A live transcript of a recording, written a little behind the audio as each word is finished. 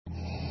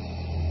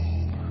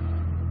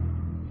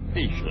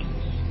Patience,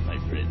 my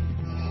friend.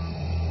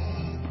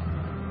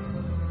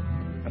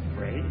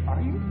 Afraid,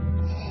 are you?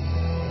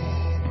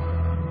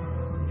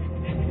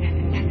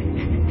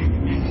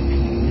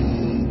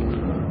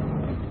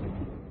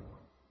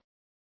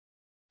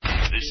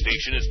 This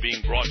station is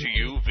being brought to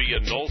you via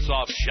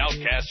Nullsoft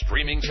Shoutcast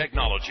streaming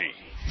technology.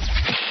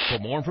 For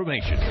more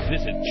information,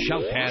 visit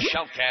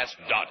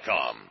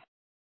shoutcast.com.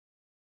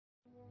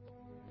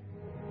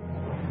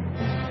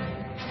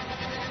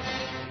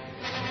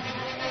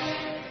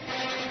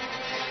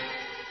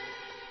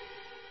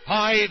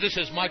 Hi, this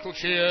is Michael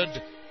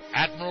Sheard,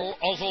 Admiral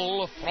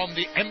Ozzel from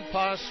The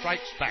Empire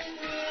Strikes Back.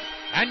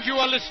 And you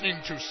are listening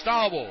to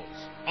Star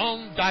Wars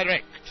on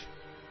Direct.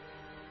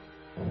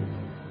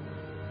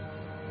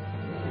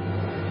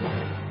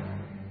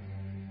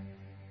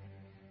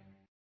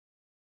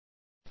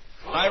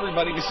 Hi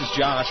everybody, this is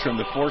Josh from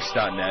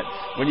TheForce.net.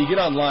 When you get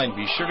online,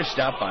 be sure to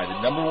stop by the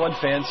 #1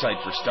 fan site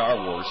for Star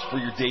Wars for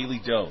your daily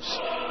dose.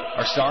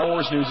 Our Star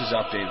Wars news is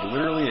updated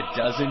literally a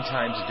dozen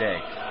times a day.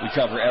 We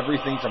cover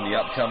everything from the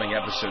upcoming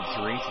Episode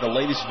 3 to the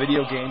latest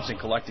video games and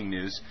collecting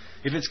news.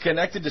 If it's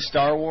connected to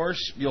Star Wars,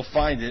 you'll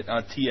find it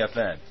on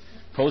TFN.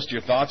 Post your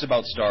thoughts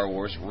about Star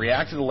Wars,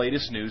 react to the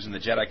latest news in the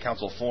Jedi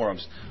Council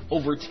forums,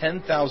 over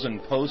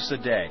 10,000 posts a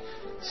day.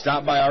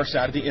 Stop by our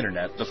side of the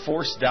internet,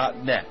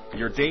 TheForce.net,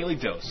 your daily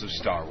dose of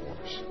Star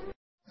Wars.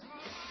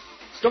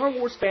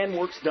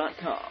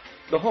 StarWarsFanWorks.com,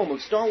 the home of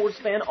Star Wars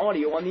fan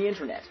audio on the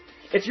internet.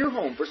 It's your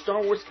home for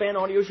Star Wars fan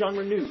audio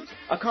genre news,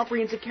 a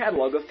comprehensive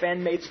catalog of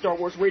fan-made Star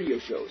Wars radio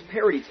shows,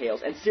 parody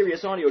tales, and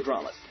serious audio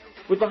dramas.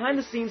 With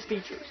behind-the-scenes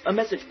features, a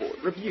message board,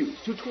 reviews,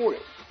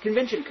 tutorials,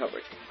 convention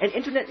coverage, an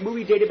internet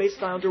movie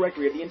database-style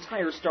directory of the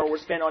entire Star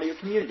Wars fan audio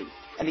community,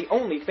 and the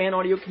only fan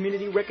audio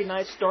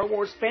community-recognized Star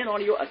Wars Fan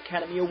Audio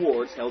Academy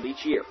Awards held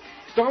each year.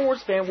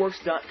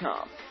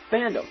 StarWarsFanWorks.com.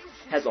 Fandom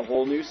has a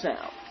whole new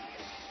sound.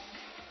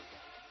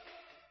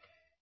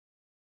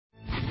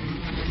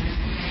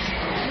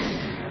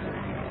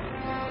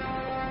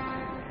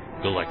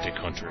 Galactic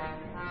Hunter,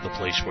 the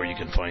place where you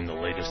can find the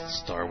latest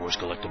Star Wars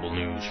collectible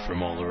news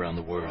from all around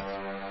the world.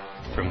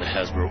 From the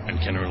Hasbro and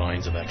Kenner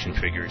lines of action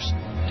figures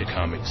to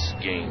comics,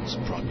 games,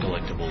 prop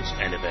collectibles,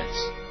 and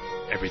events,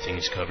 everything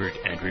is covered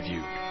and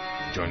reviewed.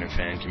 Join our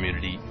fan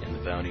community in the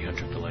Bounty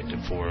Hunter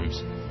Collective forums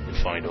and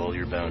find all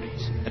your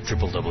bounties at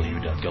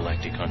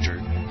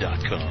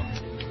www.galactichunter.com.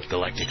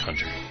 Galactic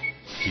Hunter,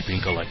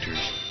 keeping collectors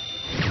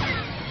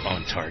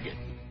on target.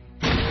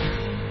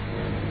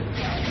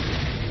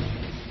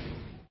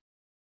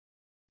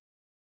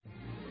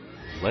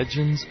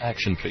 Legends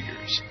Action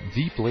Figures,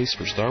 the place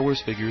for Star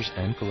Wars figures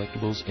and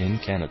collectibles in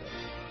Canada.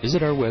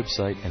 Visit our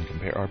website and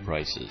compare our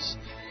prices.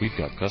 We've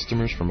got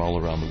customers from all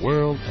around the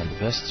world and the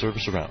best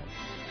service around.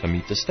 Come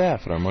meet the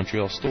staff at our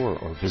Montreal store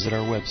or visit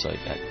our website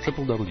at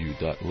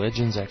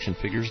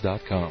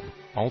www.legendsactionfigures.com.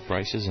 All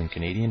prices in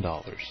Canadian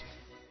dollars.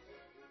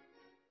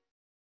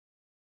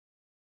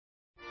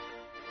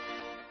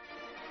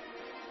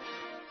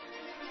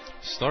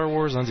 Star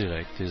Wars on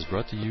Direct is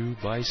brought to you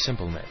by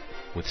SimpleNet.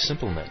 With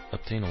SimpleNet,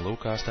 obtain a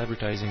low-cost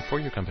advertising for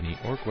your company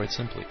or, quite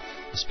simply,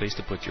 a space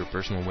to put your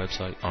personal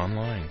website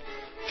online.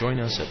 Join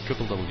us at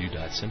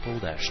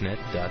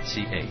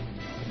www.simple-net.ca.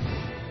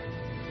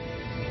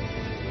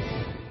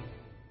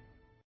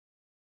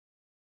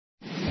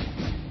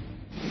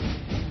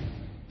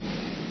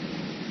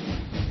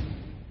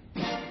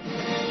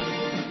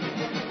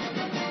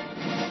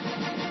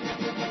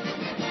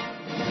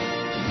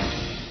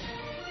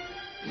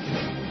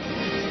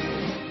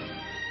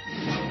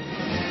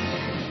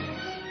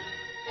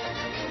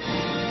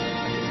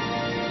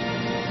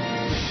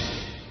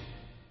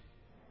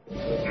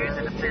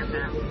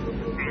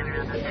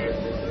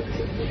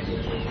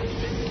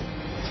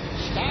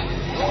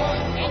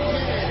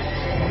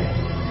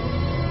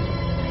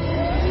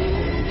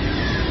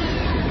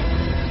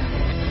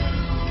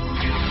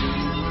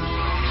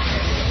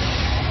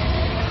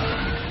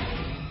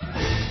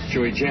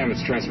 Should we jam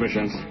its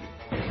transmissions?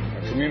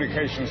 A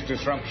communications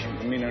disruption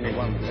can mean only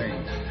one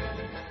thing.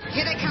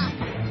 Here they come.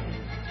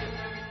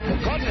 The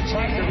coordinate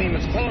tractor beam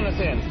is pulling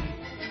us in.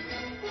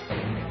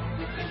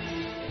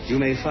 You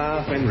may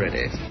fire when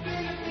ready.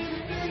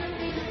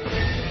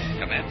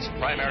 Commence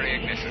primary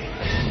ignition.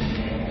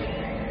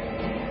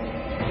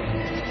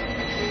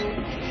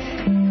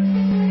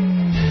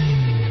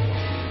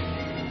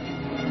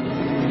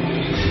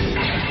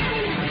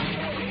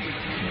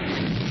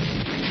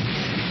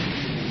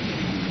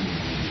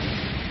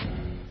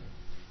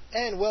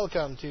 And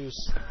welcome to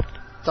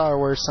Star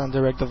Wars on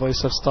Direct, the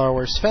voice of Star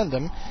Wars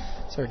fandom.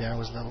 Sorry, there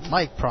was a little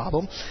mic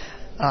problem.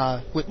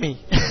 With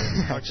me.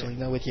 Actually,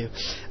 no, with you.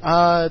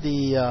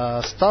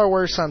 The Star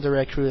Wars on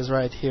Direct crew is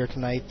right here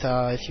tonight.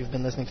 If you've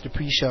been listening to the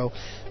pre-show,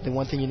 the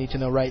one thing you need to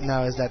know right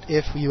now is that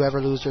if you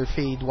ever lose your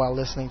feed while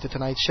listening to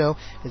tonight's show,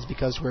 it's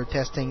because we're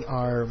testing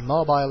our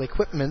mobile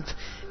equipment,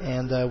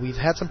 and we've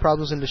had some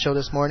problems in the show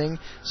this morning.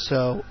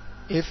 So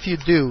if you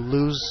do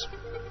lose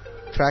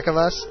track of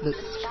us,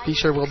 be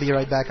sure we'll be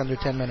right back under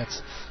 10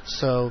 minutes.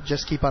 So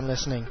just keep on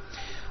listening.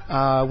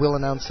 We'll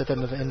announce it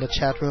in the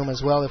chat room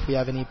as well if we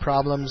have any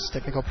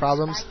technical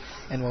problems,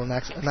 and we'll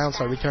announce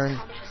our return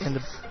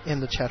in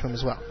the chat room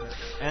as well.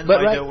 And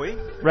but by the way,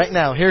 right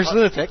now, here's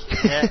Lunatic.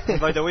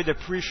 And by the way, the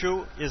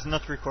pre-show is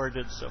not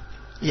recorded, so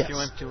yes. If you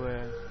want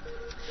to...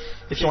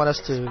 if you want us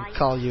to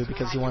call you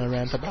because you want to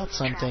rant about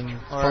something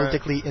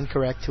politically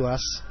incorrect to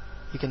us,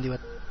 you can do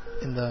it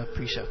in the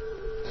pre-show.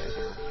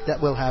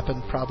 That will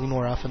happen probably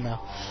more often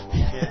now.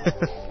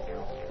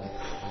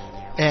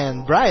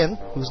 And Brian,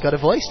 who's got a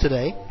voice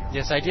today.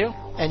 Yes, I do.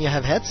 And you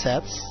have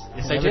headsets.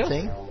 Yes, and I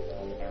everything. do.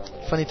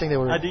 Funny thing, they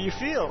were. How do you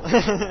feel?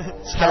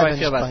 How do I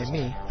feel about by this?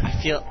 me. I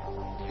feel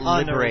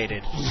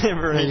liberated.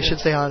 Yeah, you should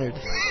say honored.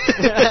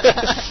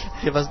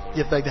 Give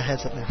back the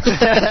headset now.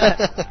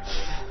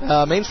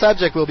 Main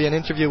subject will be an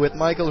interview with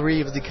Michael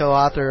Reeves, the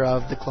co-author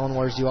of the Clone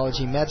Wars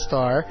duology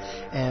Medstar,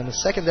 and the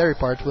secondary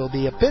part will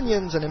be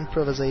opinions and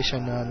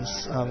improvisation on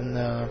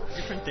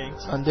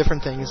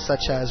different things,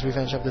 such as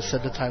Revenge of the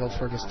Sith, the title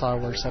for the Star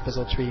Wars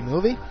Episode 3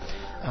 movie.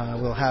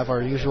 We'll have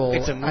our usual...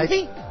 It's a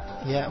movie?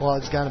 Yeah, well,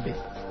 it's gonna be.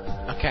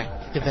 Okay.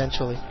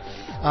 Eventually.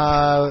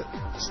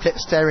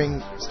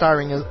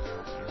 Starring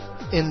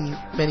in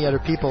many other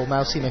people,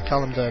 Mousy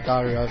McCullum, the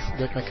daughter of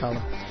Rick McCullum.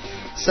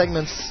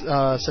 Segments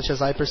such as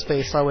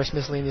Hyperspace, Star Wars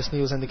Miscellaneous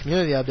News, and the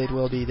Community Update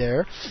will be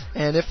there.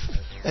 And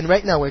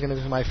right now we're going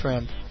to be my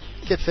friend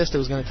Kit Fisto,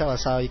 who's going to tell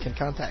us how you can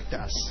contact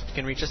us. You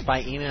can reach us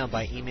by email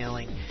by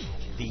emailing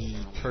the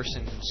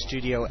person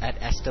studio at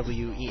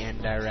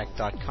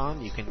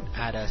swendirect.com. You can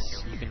add us.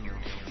 You can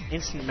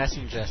instant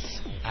message us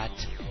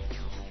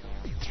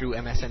through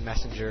MSN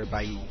Messenger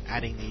by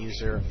adding the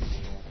user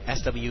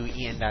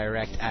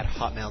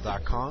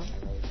swendirect@hotmail.com.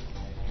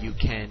 You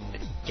can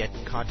get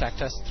in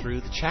contact us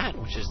through the chat,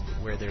 which is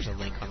where there's a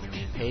link on the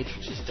main page,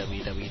 which is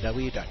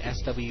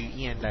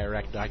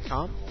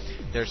www.swendirect.com.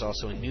 There's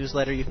also a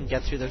newsletter you can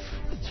get through the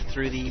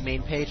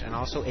main page, and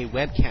also a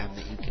webcam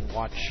that you can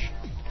watch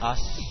us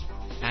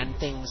and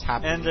things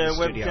happening in the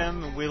studio.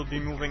 And the webcam will be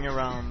moving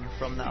around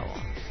from now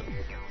on. So.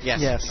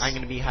 Yes, I'm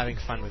going to be having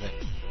fun with it.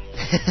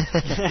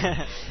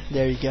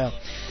 There you go.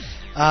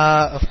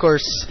 Of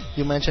course,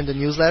 you mentioned the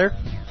newsletter.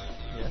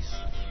 Yes.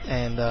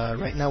 And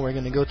right now we're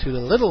going to go to the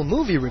little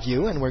movie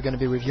review, and we're going to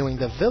be reviewing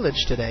The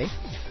Village today.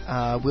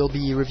 We'll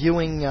be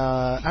reviewing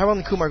Aaron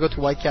and Kumar Go to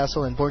White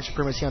Castle and Born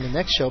Supremacy on the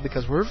next show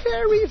because we're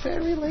very,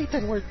 very late,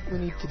 and we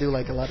need to do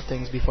like a lot of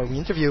things before we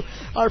interview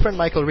our friend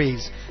Michael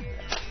Reeves.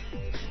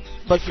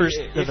 But first,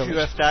 The Village. If you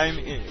have time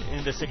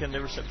in the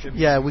secondary reception.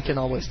 Yeah, we can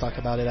always talk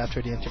about it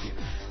after the interview.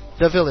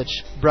 The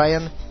Village.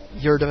 Brian,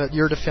 you're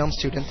the film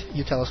student.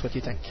 You tell us what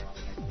you think.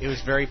 It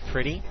was very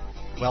pretty,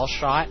 well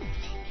shot.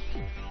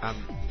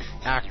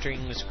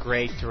 Acting was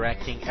great,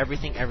 directing,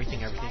 everything.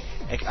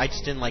 I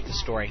just didn't like the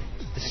story.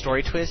 The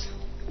story twist,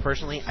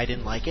 personally, I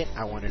didn't like it.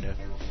 I wanted a...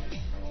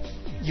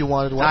 You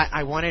wanted what?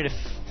 I wanted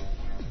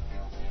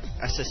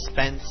a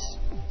suspense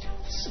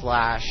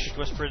slash... It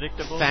was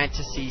predictable.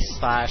 Fantasy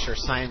slash or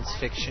science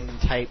fiction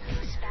type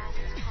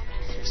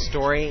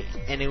story,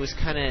 and it was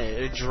kind of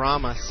a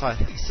drama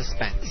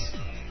suspense.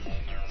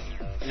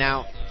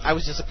 Now, I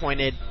was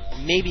disappointed.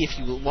 Maybe if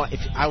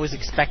I was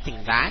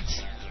expecting that,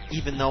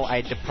 even though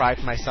I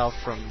deprived myself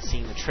from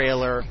seeing the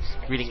trailer,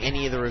 reading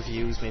any of the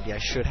reviews, maybe I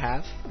should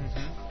have.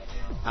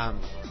 Mm-hmm.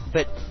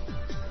 But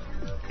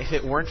if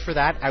it weren't for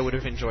that, I would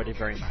have enjoyed it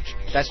very much.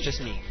 That's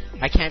just me.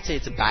 I can't say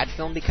it's a bad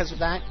film because of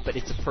that, but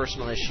it's a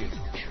personal issue.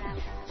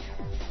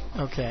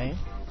 Okay.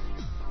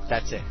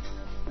 That's it.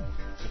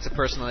 It's a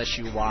personal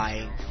issue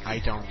why I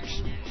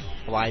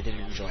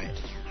didn't enjoy it.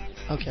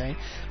 Okay.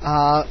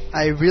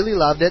 I really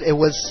loved it. It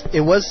was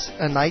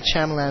a Night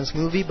Shyamalan's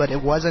movie, but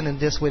it wasn't in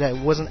this way. That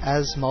it wasn't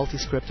as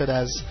multi-scripted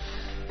as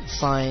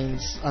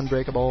Signs,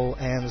 Unbreakable,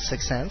 and The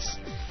Sixth Sense.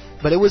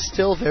 But it was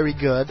still very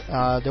good.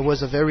 There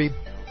was a very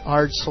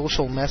hard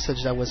social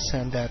message that was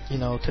sent that,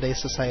 today's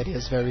society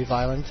is very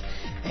violent,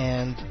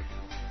 and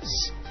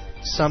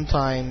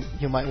sometime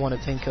you might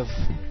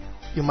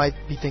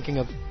be thinking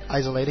of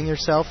isolating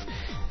yourself,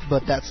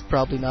 but that's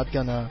probably not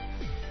gonna,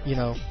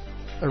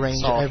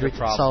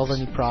 solve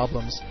any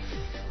problems.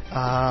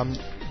 At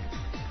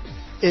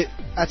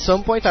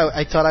some point,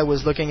 I thought I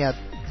was looking at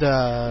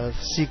the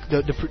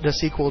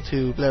sequel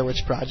to Blair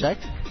Witch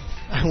Project.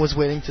 I was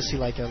waiting to see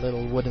like a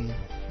little wooden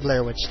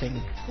Blair Witch thing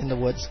in the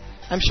woods.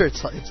 I'm sure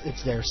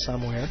it's there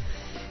somewhere.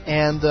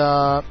 And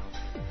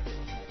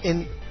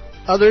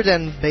other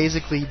than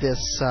basically this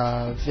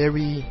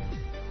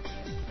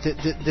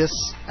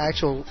this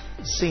actual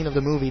scene of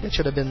the movie that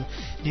should have been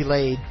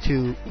delayed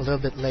to a little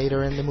bit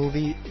later in the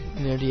movie,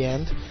 near the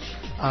end.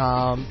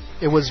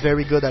 It was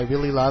very good. I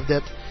really loved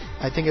it.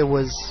 I think it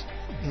was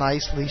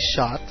nicely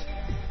shot,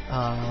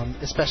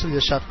 especially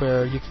the shot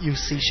where you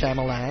see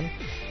Shyamalan.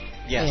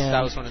 Yes,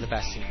 that was one of the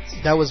best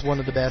scenes. That was one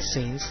of the best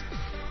scenes.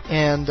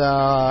 And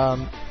I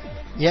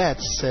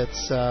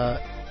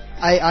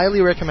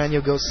highly recommend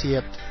you go see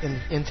it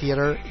in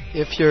theater.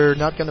 If you're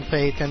not going to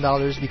pay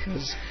 $10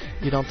 because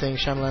you don't think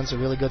Shyamalan's a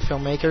really good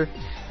filmmaker,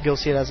 go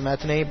see it as a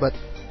matinee, but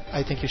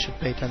I think you should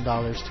pay $10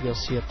 to go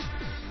see it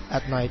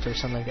at night or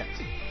something like that.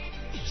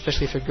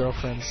 especially if your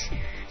girlfriend's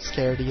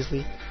scared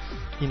easily.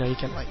 You know, you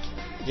can like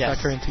tuck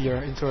her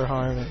into her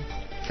arm and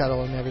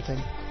cuddle and everything.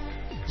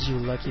 You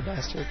lucky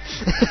bastard.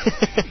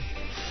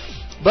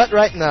 But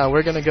right now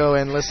we're gonna go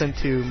and listen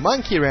to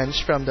Monkey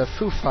Wrench from the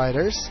Foo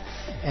Fighters,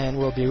 and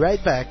we'll be right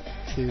back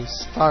to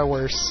Star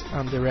Wars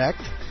on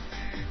Direct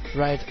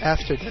right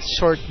after this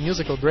short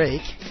musical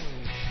break.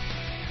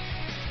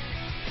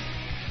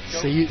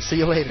 See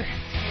you later.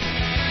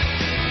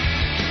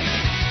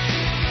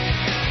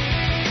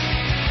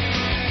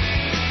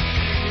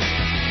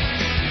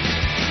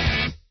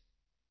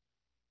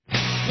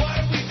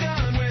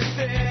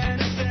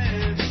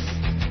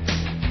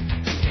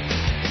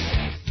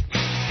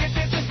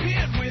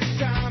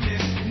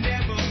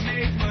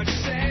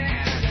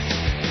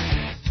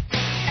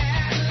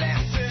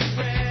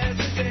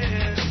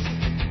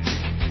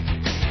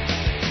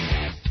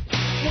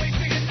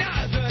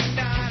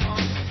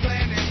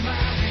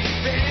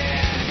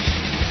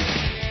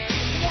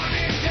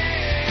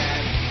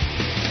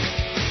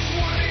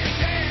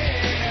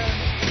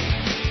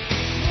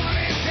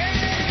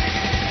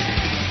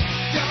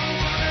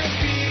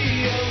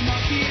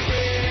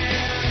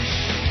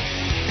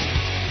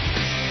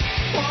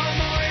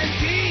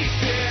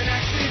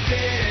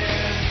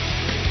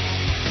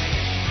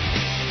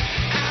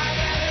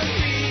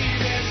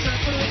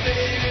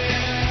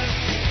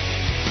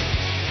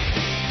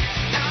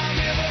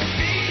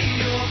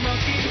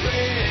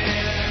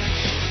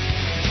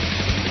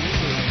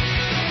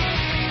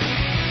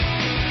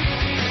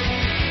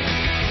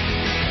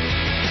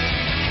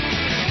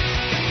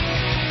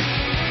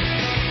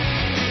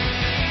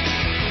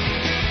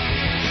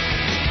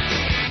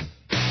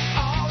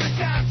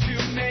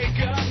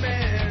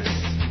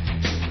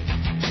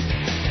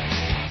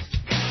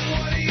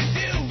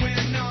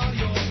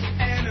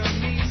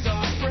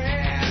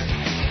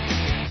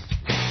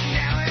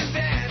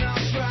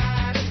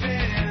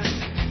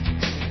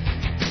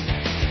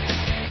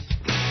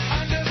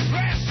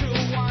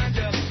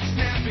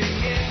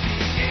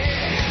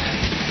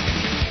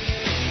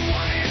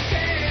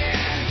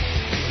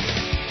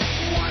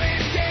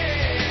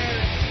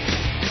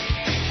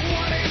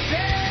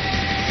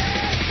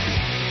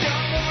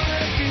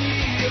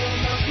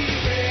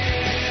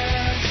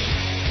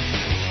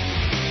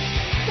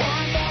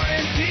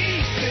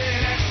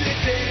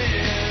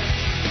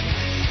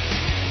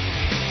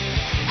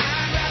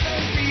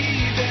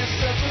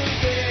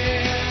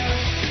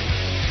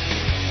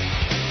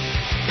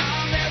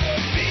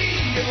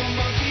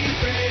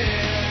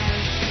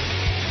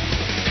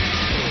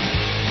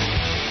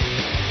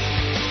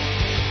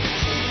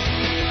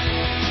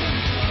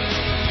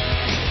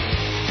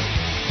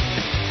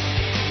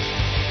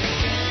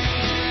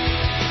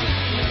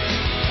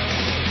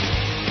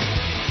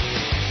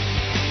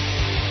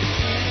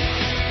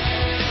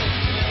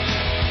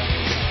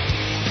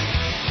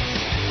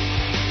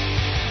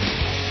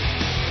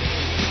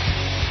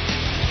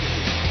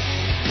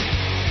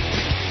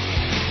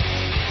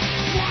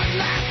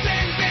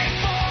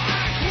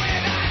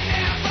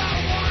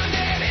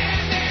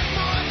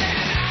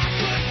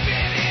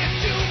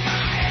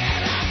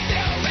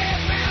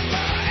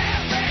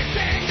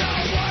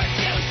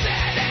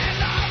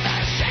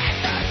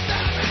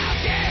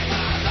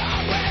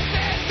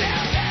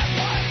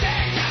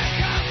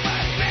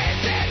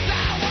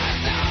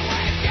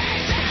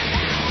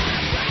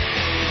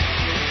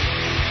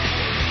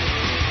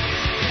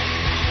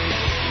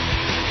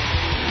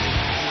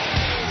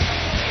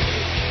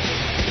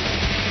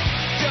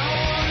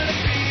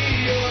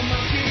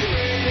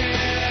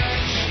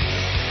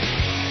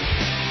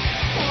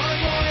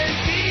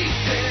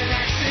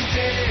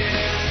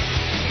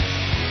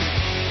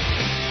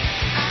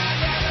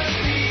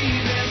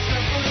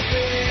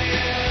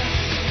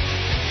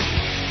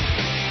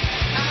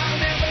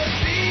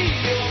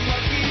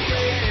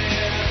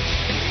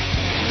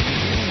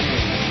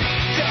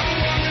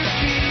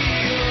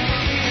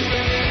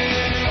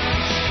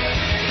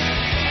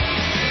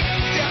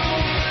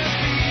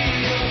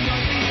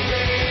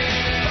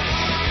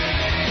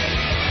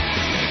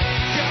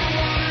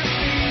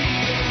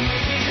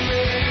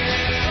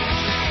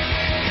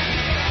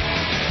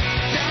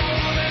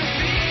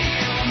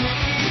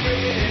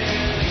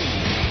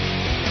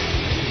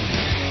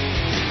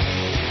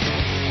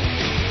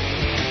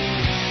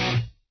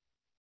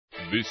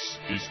 This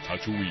is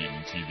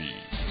Tatooine TV.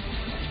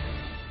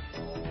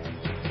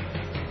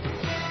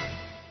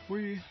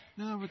 We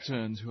now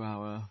return to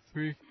our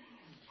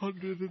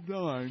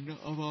 309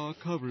 of our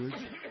coverage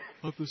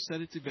of the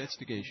Senate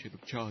investigation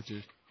of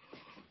charges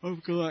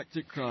of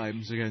galactic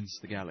crimes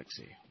against the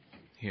galaxy.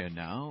 Here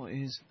now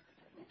is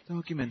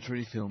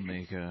documentary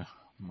filmmaker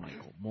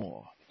Michael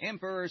Moore.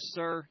 Emperor,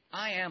 sir,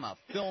 I am a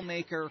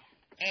filmmaker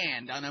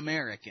and an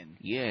American.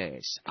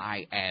 Yes,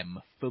 I am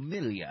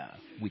familiar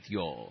with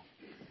your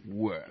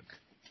work.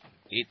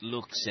 It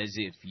looks as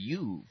if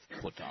you've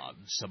put on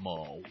some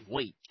more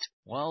weight.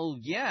 Well,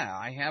 yeah,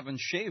 I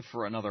haven't shaved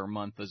for another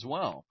month as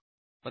well.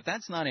 But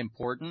that's not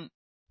important.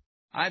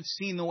 I've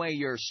seen the way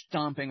you're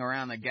stomping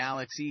around the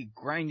galaxy,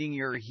 grinding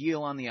your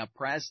heel on the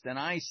oppressed, and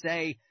I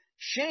say,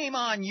 Shame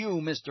on you,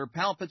 Mr.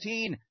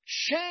 Palpatine.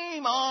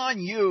 Shame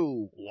on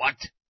you. What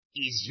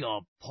is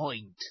your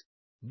point,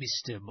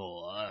 Mr.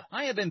 Moore?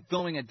 I have been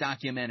filming a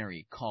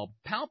documentary called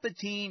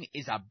Palpatine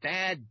is a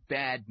Bad,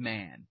 Bad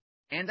Man.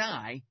 And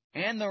I,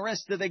 and the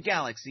rest of the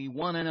galaxy,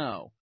 want to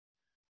know,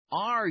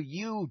 are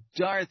you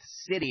Darth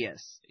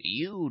Sidious?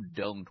 You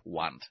don't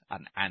want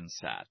an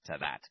answer to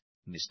that,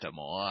 Mr.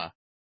 Moore.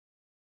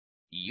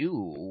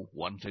 You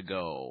want to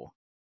go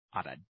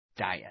on a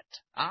diet.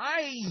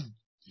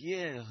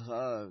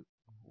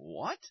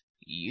 What?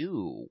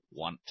 You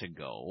want to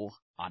go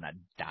on a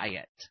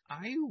diet.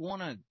 I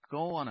want to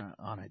go on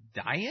a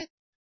diet?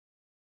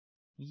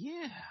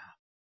 Yeah.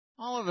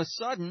 All of a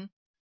sudden,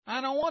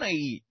 I don't want to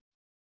eat.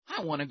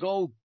 I want to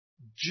go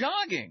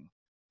jogging.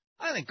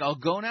 I think I'll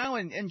go now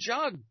and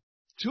jog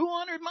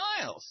 200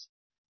 miles.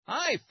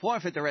 I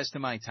forfeit the rest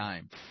of my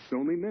time.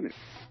 Only minutes.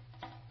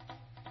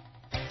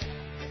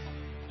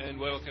 And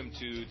welcome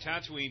to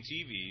Tatooine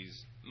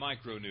TV's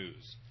Micro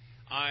News.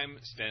 I'm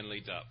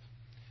Stanley Dupp.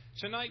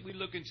 Tonight we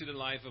look into the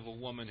life of a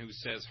woman who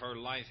says her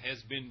life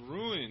has been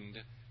ruined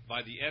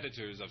by the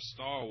editors of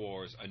Star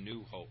Wars A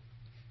New Hope.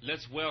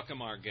 Let's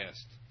welcome our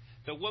guest,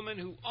 the woman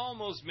who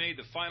almost made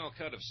the final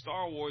cut of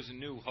Star Wars A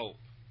New Hope.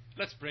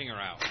 Let's bring her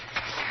out.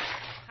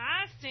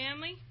 Hi,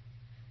 Stanley.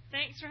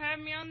 Thanks for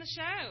having me on the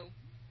show.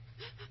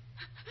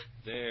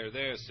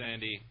 There,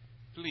 Sandy.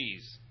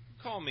 Please,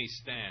 call me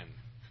Stan.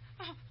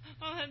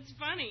 Oh, that's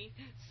funny.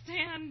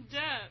 Stand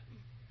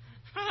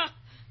up.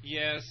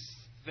 Yes,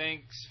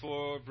 thanks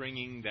for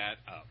bringing that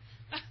up.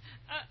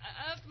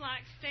 Up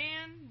like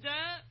stand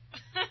up?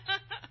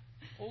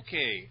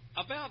 Okay,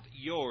 about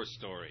your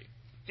story.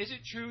 Is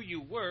it true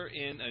you were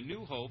in A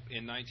New Hope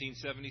in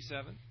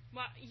 1977?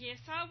 Well, yes,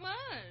 I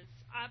was.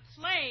 I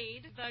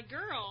played the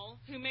girl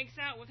who makes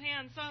out with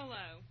Han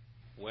Solo.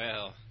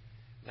 Well,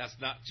 that's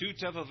not too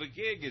tough of a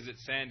gig, is it,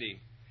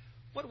 Sandy?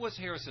 What was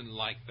Harrison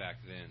like back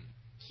then?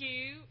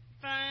 Cute,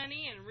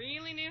 funny, and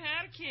really knew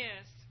how to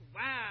kiss.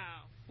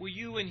 Wow. Were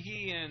you and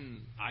he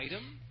an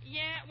item?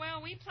 Yeah,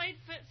 well, we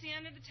played footsie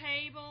under the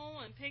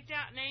table and picked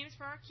out names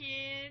for our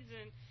kids,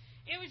 and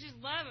it was just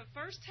love at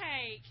first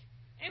take.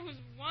 It was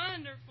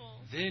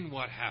wonderful. Then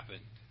what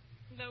happened?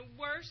 The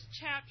worst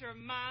chapter of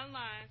my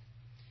life.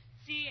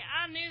 See,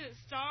 I knew that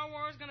Star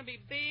Wars was going to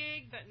be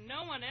big, but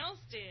no one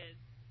else did.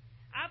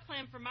 I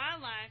planned for my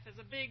life as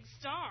a big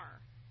star.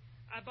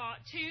 I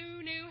bought 2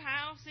 new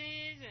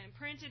houses and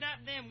printed up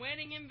them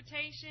wedding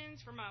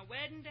invitations for my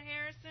wedding to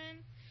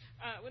Harrison,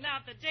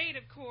 without the date,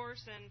 of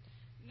course, and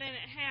then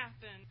it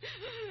happened.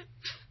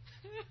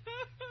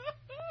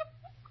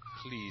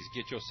 Please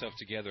get yourself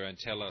together and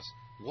tell us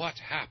what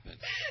happened.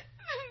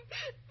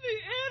 The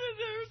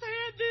editors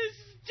had this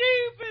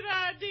stupid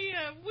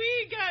idea.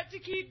 We got to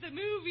keep the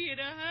movie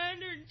at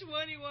 121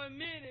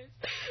 minutes.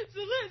 So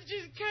let's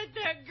just cut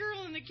that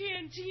girl in the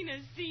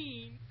cantina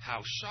scene.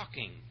 How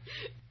shocking.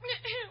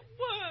 It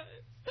was.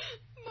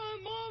 My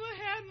mama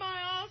had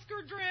my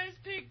Oscar dress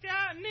picked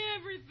out and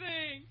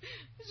everything.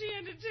 She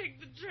had to take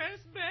the dress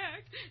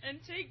back and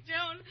take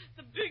down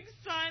the big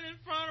sign in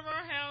front of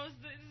our house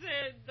that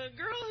said, "The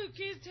girl who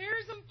kissed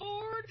Harrison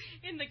Ford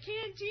in the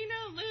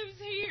cantina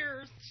lives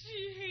here."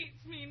 She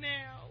hates me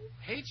now.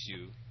 Hates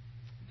you?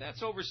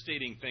 That's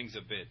overstating things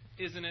a bit,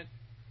 isn't it?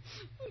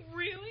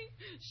 Really?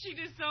 She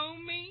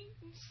disowned me,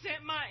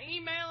 sent my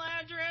email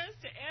address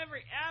to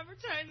every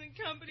advertising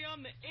company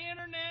on the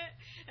internet,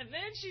 and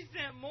then she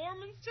sent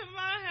Mormons to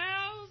my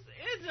house.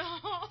 It's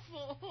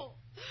awful.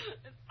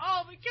 It's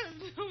all because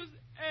of those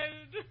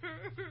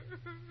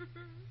editors.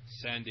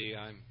 Sandy,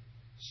 I'm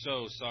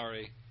so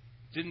sorry.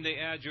 Didn't they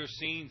add your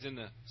scenes in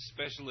the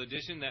special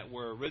edition that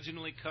were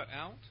originally cut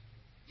out?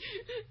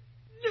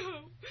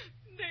 No,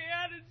 they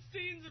added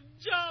scenes of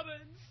Jabba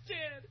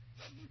instead.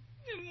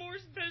 And more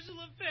special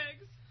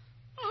effects.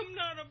 I'm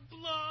not a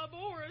blob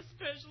or a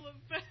special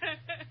effect.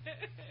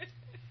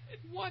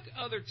 What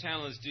other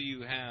talents do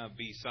you have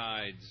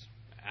besides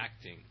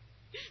acting?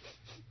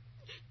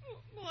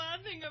 Well, I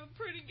think I'm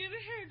pretty good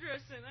at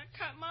hairdressing. I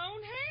cut my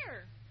own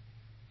hair.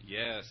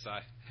 Yes,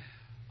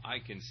 I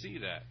can see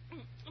that.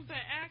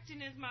 But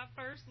acting is my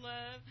first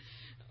love.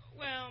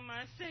 Well,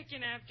 my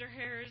second after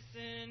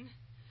Harrison.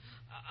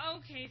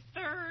 Okay,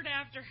 third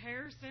after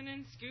Harrison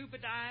and scuba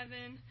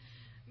diving.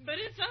 But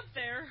it's up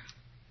there.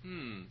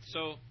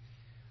 So,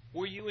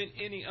 were you in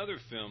any other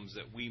films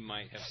that we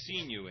might have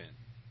seen you in?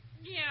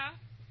 Yeah,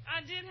 I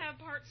did have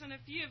parts in a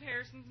few of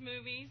Harrison's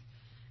movies.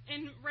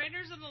 In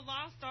Raiders of the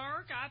Lost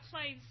Ark, I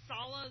played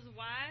Sala's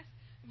wife,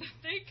 but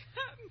they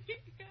cut me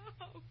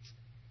out.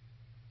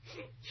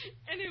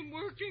 And in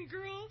Working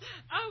Girl,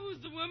 I was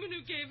the woman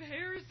who gave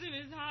Harrison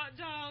his hot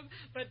dog,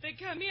 but they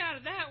cut me out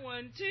of that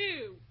one,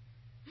 too.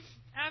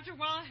 After a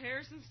while,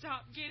 Harrison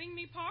stopped getting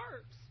me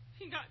parts.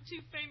 He got too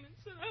famous,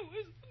 and I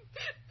was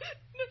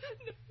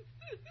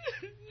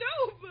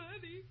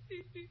nobody.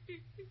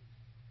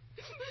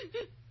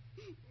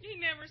 He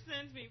never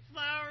sends me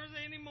flowers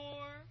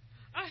anymore.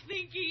 I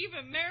think he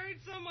even married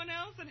someone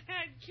else and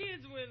had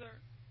kids with her.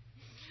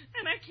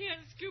 And I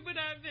can't scuba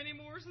dive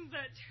anymore since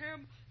that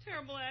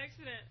terrible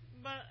accident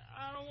but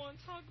I don't want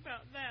to talk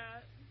about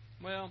that.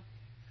 Well,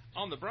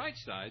 on the bright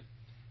side,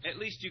 at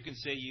least you can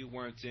say you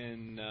weren't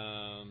in,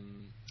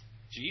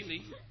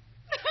 Geely.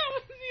 That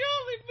was the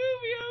only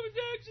movie I was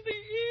actually in.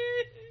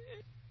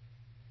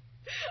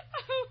 I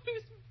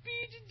was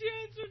beach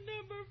dancer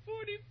number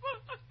 45.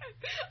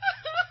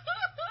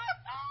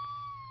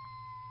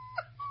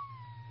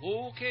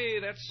 Okay,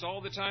 that's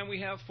all the time we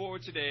have for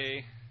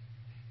today.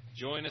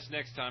 Join us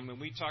next time when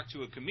we talk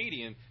to a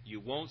comedian you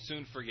won't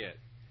soon forget,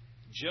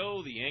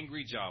 Joe the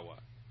Angry Jawa.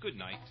 Good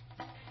night.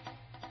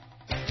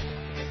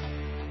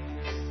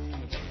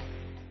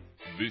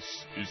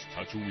 This is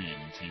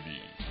Tatooine TV.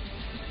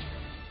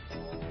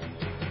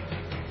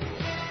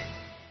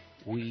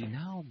 We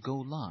now go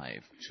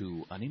live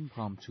to an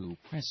impromptu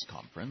press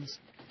conference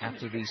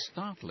after the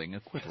startling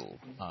acquittal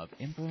of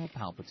Emperor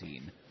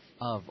Palpatine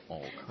of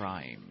all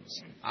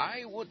crimes.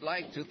 I would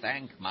like to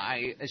thank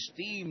my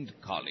esteemed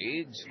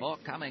colleagues for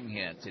coming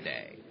here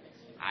today.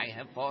 I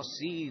have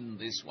foreseen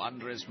this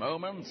wondrous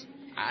moment,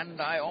 and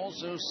I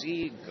also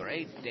see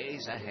great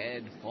days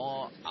ahead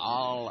for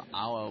all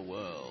our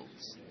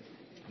worlds.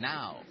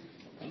 Now,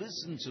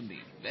 listen to me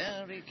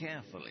very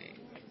carefully.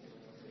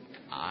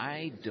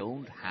 I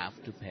don't have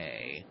to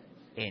pay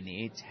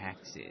any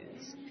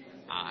taxes.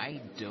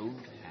 I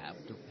don't have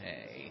to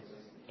pay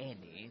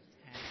any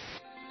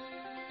taxes.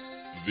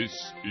 This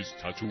is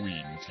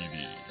Tatooine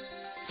TV.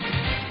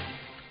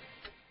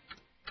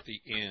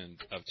 The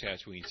end of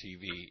Tatooine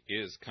TV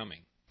is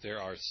coming. There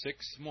are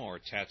 6 more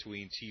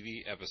Tatooine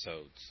TV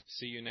episodes.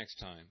 See you next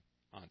time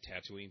on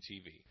Tatooine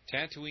TV.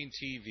 Tatooine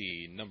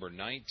TV number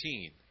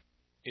 19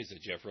 is a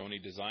Jeffroni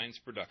Designs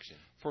production.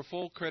 For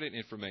full credit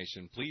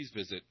information, please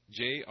visit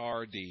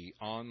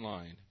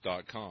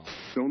jrdonline.com.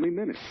 It's only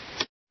minutes.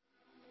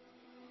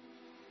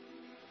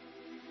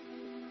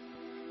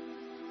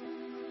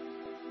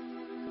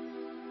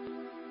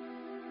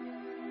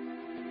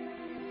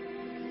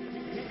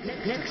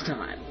 Next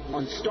time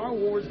on Star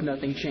Wars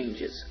Nothing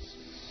Changes.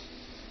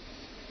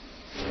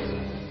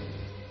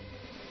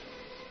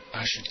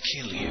 I should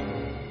kill you.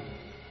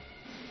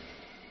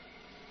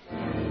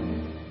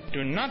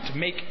 Do not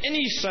make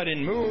any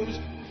sudden moves.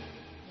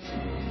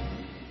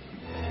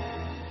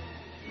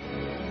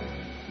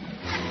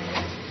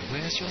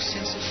 Where's your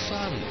sense of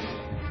fun?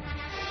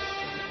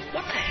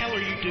 What the hell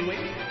are you doing?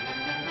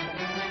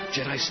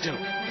 Jedi still.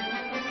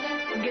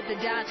 Get the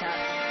data.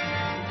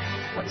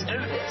 Let's do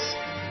this.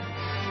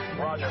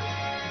 Roger.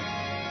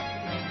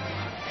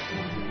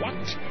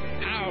 What?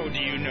 How do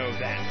you know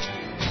that?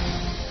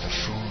 The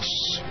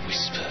Force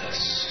whispers,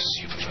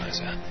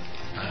 Supervisor.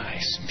 I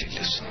simply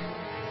listen.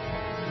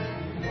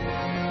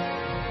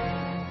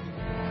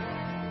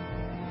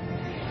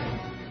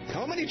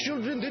 How many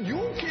children did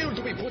you kill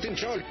to be put in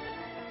charge?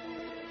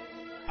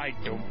 I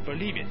don't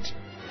believe it.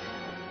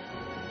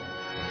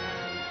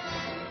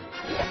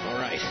 All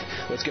right,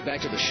 let's get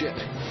back to the ship.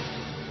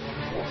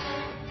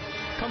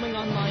 Coming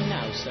online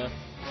now, sir.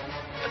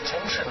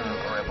 Attention,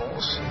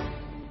 rebels.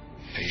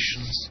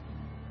 Patience.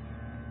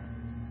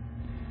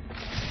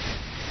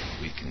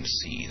 We can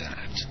see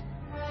that.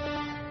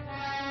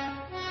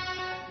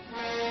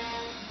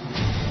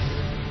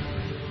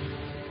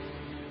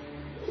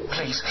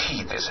 Please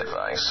heed this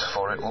advice,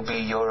 for it will be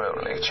your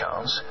only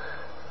chance.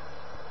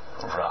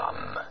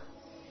 Run.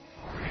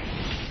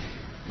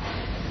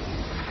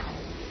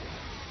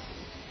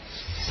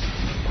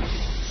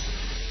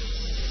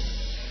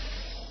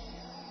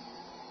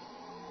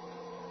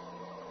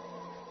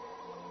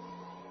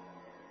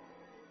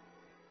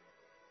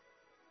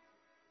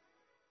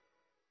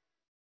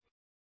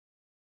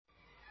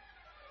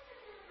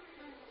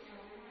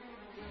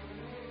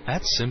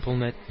 At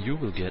SimpleNet, you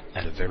will get,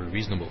 at a very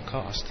reasonable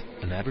cost,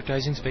 an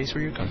advertising space for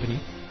your company,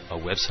 a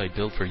website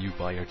built for you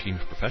by our team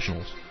of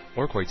professionals,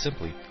 or quite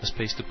simply, a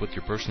space to put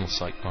your personal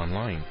site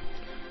online.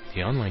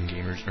 The online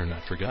gamers are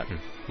not forgotten.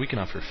 We can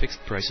offer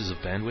fixed prices of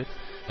bandwidth,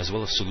 as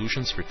well as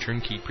solutions for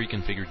turnkey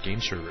pre-configured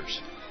game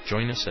servers.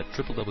 Join us at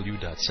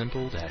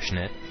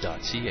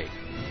www.simple-net.ca.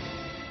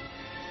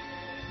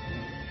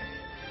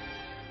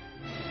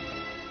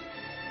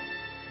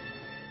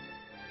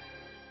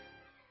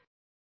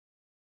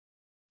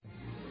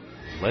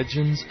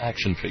 Legends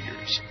Action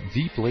Figures,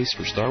 the place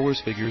for Star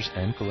Wars figures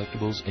and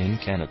collectibles in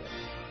Canada.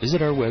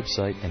 Visit our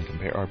website and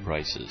compare our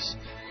prices.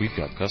 We've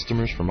got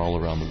customers from all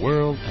around the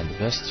world and the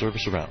best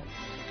service around.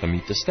 Come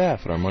meet the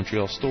staff at our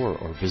Montreal store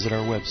or visit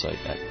our website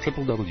at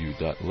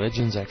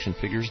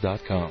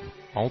www.legendsactionfigures.com.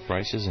 All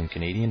prices in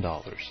Canadian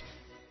dollars.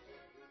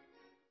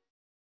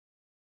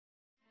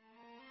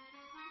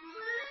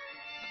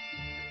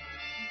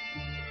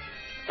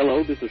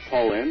 Hello, this is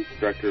Paul N.,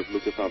 Director of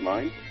Lucas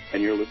Online,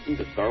 and you're listening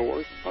to Star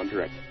Wars on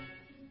Direct.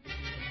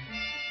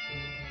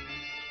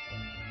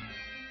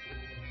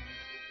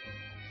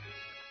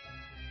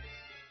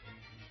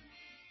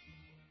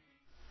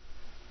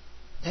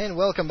 And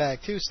welcome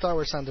back to Star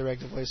Wars on Direct,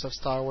 the voice of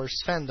Star Wars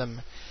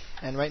fandom.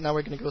 And right now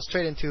we're going to go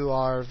straight into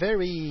our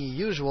very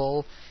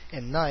usual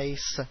and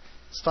nice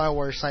Star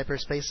Wars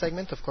hyperspace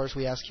segment. Of course,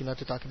 we ask you not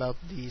to talk about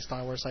the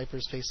Star Wars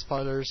hyperspace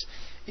spoilers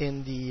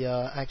in the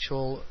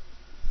actual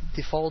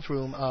default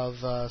room of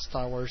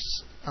Star Wars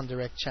on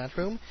Direct chat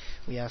room.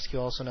 We ask you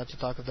also not to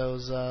talk of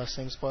those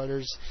same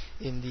spoilers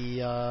in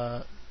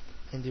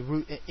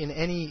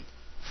any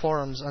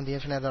forums on the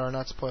internet that are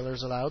not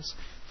spoilers allowed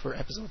for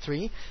episode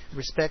 3.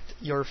 Respect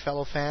your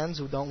fellow fans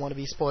who don't want to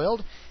be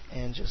spoiled,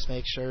 and just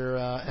make sure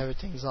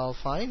everything's all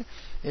fine.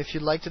 If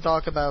you'd like to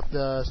talk about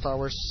the Star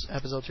Wars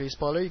episode 3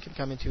 spoiler, you can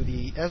come into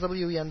the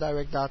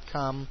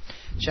SWENdirect.com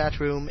chat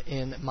room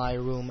in my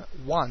room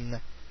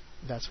 1.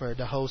 That's where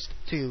the host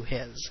 2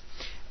 is.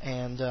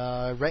 And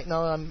right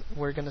now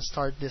we're going to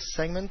start this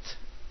segment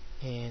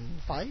in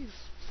 5,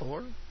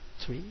 4,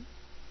 3,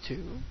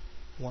 2,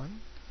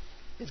 1.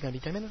 It's going to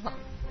be 10 minutes long.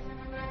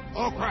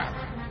 Oh, crap.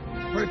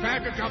 Prepare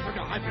to jump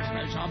into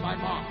hyperspace on my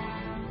mark.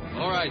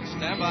 All right,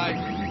 stand by.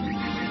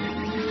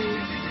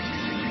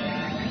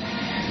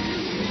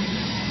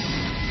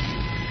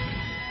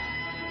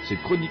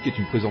 Cette chronique est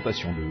une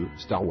présentation de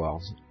Star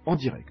Wars en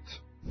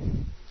direct.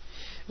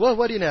 Well,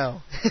 what do you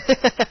know?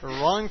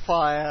 Wrong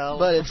file.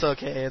 But it's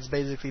okay. It's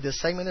basically this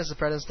segment is a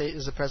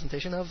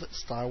presentation of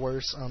Star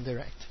Wars on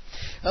Direct.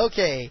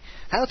 Okay,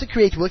 how to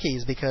create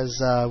Wookiees, because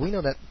we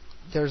know that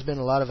there's been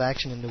a lot of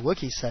action in the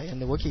Wookiee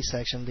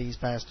section these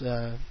past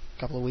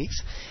couple of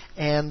weeks,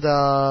 and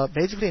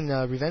basically in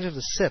Revenge of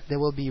the Sith, they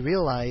will be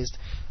realized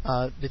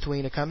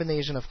between a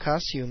combination of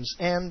costumes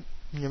and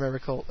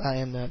numerical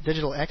and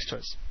digital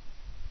extras.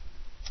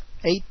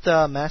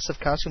 8 massive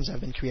costumes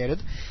have been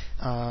created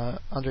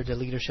under the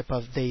leadership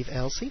of Dave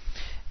Elsey,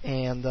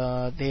 and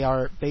they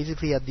are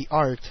basically at the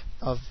art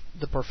of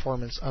the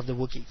performance of the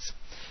Wookiees.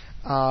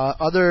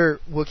 Other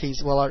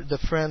Wookiees, the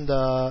friend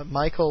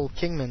Michael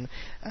Kingman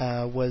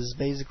was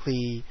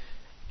basically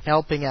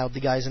helping out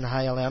the guys in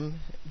ILM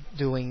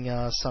doing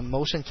some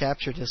motion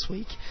capture this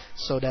week,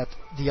 so that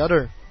the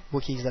other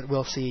Wookiees that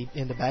we'll see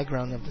in the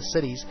background of the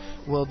cities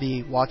will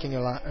be walking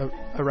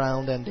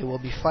around, and they will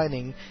be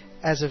fighting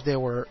as if they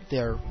were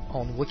their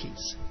own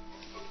Wookiees.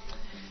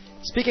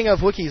 Speaking of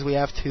Wookiees, we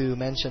have to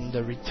mention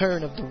the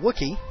Return of the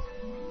Wookiee.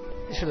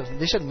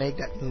 They should make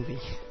that movie.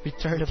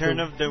 Return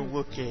of the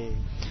Wookiee.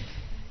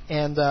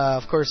 And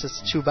of course,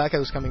 it's Chewbacca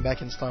who's coming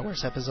back in Star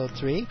Wars Episode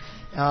 3.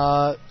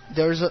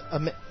 There's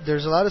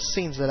a lot of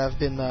scenes that have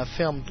been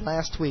filmed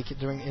last week in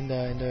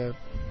the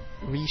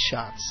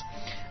reshots.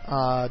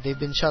 They've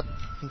been shot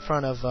in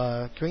front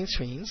of green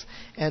screens,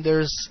 and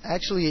there's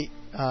actually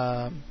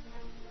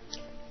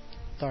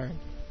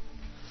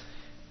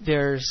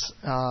there's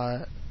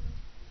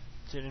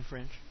Is it in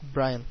French?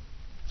 Brian,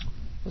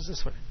 what's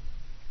this for?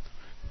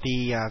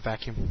 The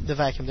vacuum. The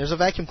vacuum. There's a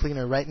vacuum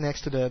cleaner right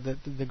next to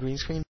the green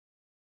screen.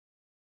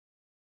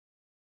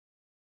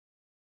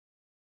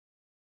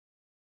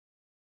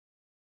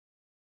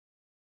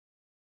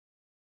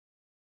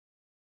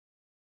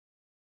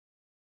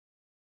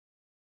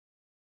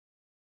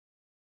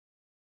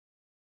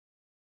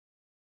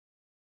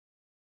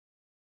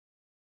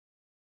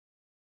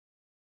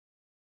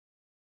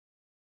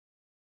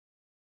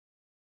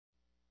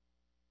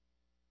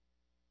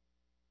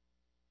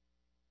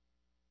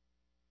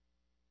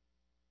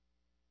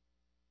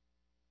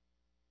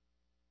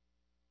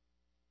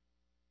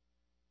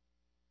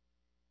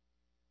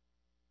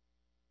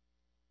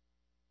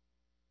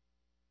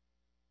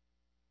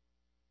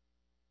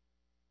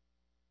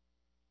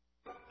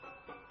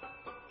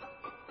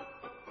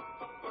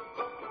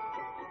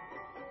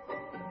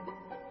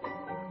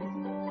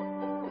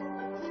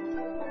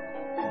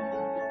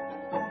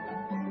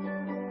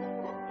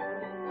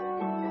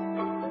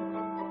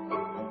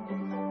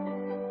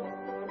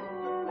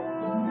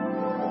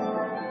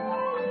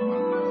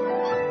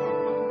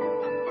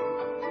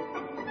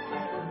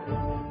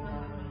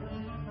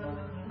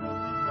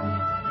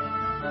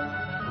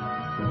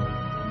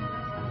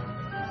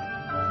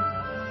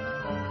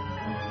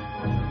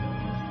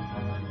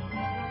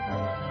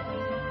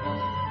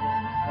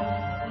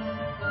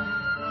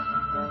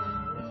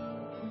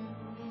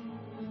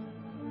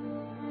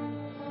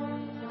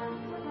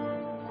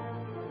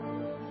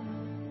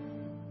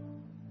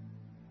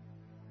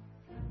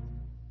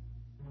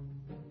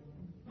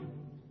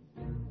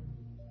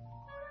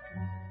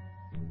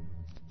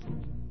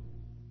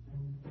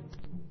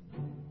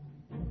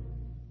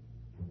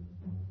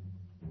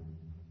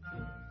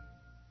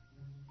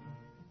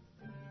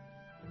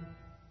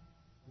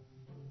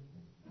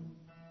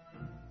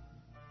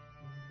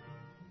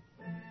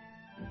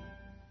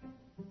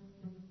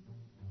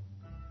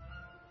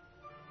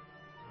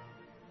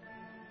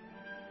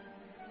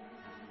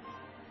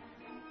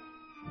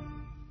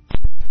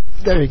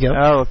 There you go.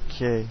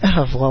 Okay.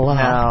 Voila.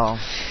 Now.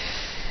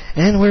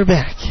 And we're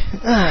back.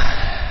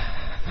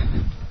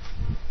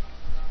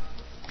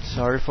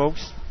 Sorry,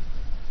 folks.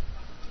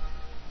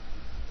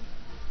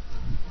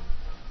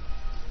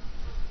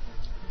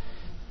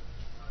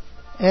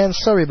 And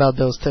sorry about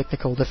those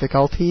technical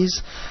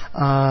difficulties.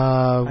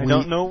 I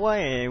don't know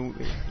why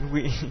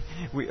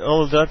we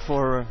all that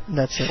for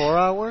 4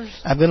 hours.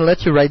 I'm going to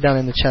let you write down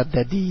in the chat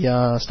that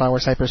the Star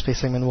Wars hyperspace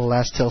segment will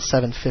last till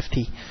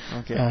 7:50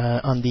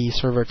 on the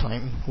server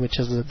time, which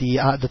is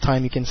the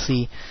time you can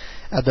see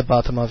at the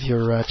bottom of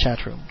your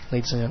chat room,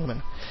 ladies and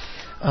gentlemen.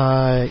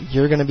 Brian,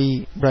 you're going to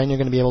be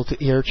able to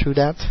hear through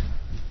that,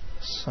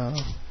 so,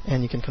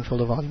 and you can control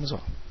the volume as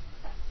well.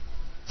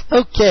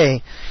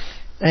 Okay,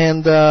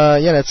 and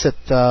that's it.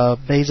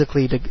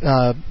 Basically,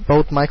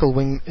 both Michael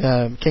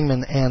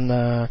Kingman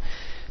and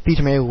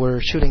Peter Mayhew were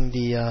shooting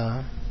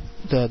the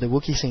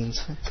Wookiee scenes,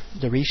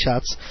 the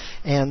reshots,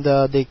 and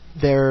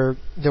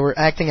they were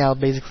acting out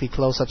basically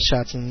close-up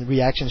shots and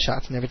reaction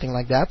shots and everything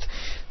like that.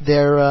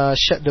 The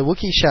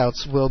Wookiee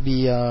shouts will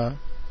be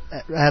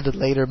added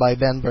later by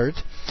Ben Burt,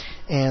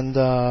 and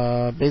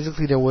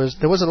basically there was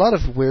a lot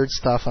of weird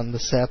stuff on the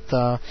set,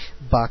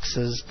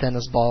 boxes,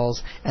 tennis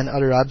balls, and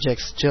other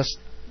objects just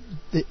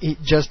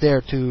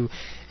there to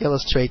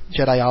illustrate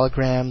Jedi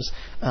holograms,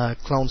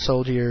 clone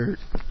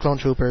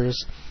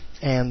troopers,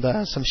 and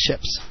some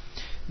ships.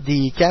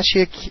 The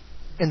Kashyyyk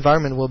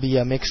environment will be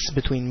a mix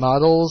between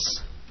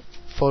models,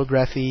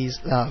 photographies,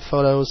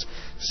 photos,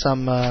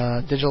 some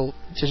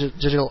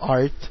digital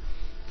art,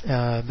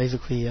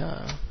 basically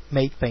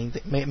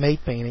matte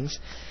paintings,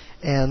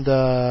 and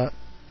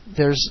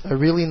there's a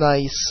really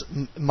nice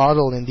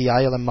model in the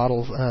ILM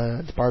model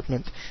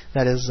department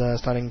that is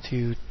starting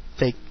to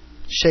take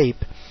shape.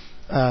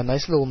 A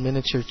nice little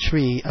miniature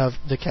tree of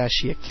the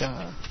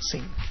Kashyyyk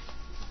scene.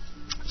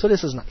 So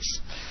this is nice.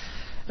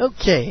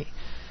 Okay.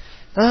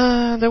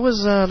 There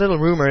was a little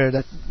rumor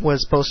that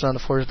was posted on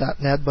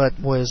theforce.net, but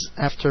was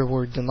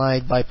afterward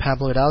denied by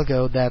Pablo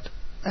Hidalgo, that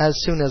as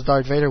soon as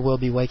Darth Vader will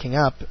be waking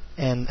up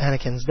and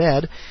Anakin's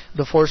dead,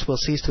 the Force will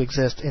cease to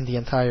exist in the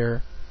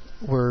entire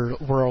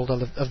world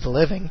of the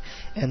living,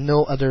 and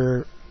no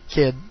other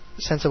kid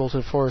sensible to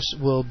the Force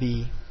will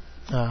be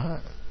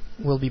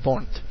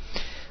born.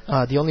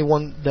 The only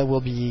one that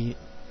will be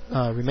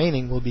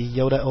remaining will be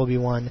Yoda,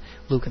 Obi-Wan,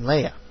 Luke, and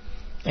Leia,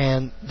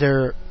 and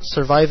they're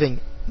surviving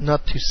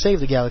not to save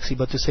the galaxy,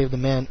 but to save the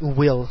man who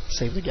will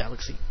save the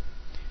galaxy.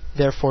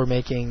 Therefore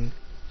making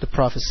the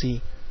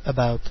prophecy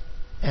about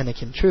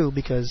Anakin true,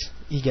 because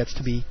he gets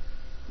to be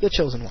the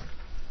chosen one.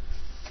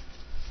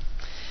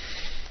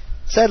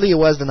 Sadly, it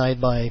was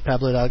denied by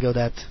Pablo Hidalgo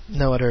that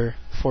no other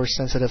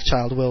Force-sensitive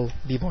child will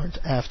be born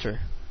after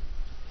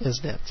his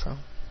death. So,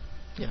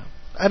 yeah.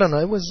 I don't know,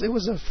 it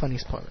was a funny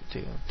spoiler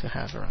to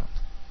have around.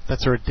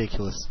 That's a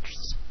ridiculous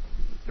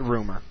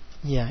rumor.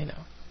 Yeah, I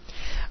know.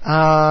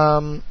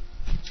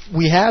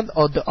 We had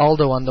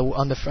although on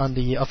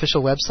the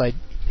official website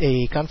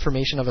a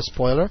confirmation of a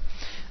spoiler.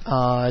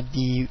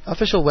 The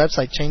official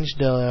website changed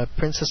the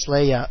Princess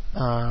Leia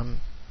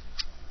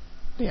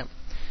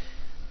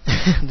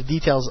the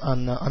details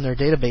on their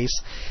database,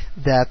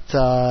 that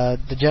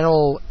the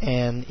general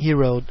and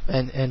hero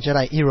and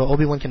Jedi hero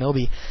Obi-Wan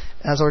Kenobi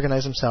has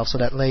organized himself so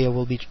that Leia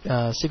will be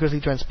secretly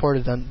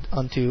transported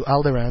onto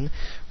Alderaan,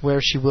 where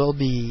she will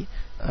be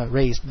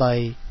raised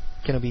by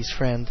Kenobi's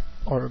friend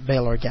or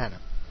Bail Organa.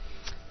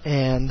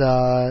 And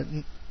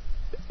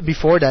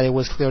before that, it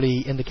was clearly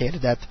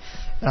indicated that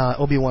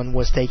Obi-Wan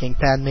was taking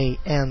Padme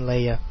and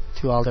Leia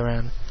to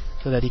Alderaan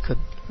so that he could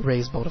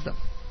raise both of them.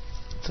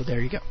 So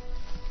there you go.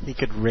 He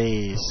could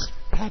raise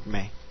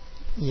Padme.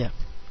 Yeah,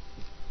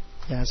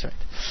 that's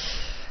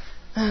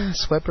right.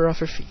 Swept her off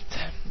her feet.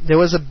 There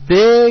was a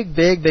big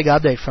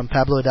update from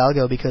Pablo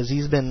Hidalgo, because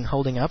he's been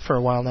holding up for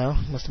a while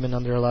now. Must have been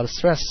under a lot of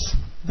stress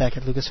back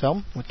at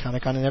Lucasfilm with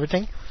Comic-Con and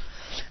everything.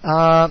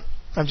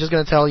 I'm just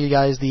going to tell you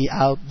guys the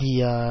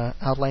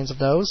outlines of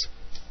those.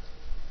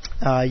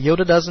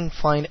 Yoda doesn't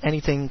find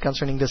anything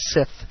concerning the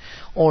Sith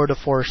or the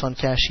Force on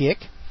Kashyyyk.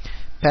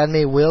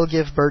 Padme will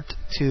give birth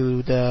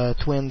to the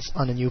twins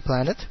on a new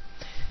planet.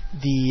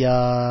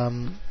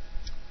 The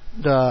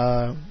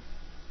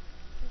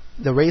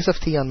race of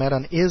Tion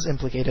Medan is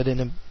implicated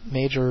in a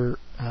major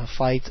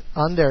fight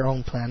on their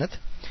own planet.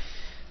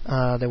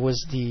 There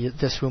was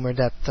this rumor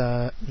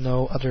that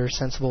no other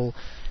sensible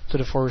to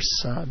the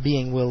Force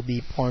being will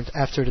be born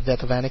after the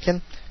death of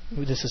Anakin.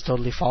 This is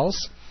totally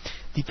false.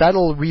 The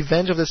title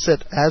Revenge of the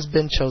Sith has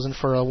been chosen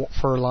for a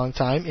long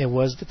time. It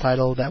was the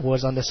title that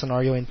was on the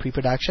scenario in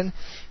pre-production.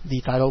 The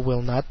title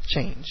will not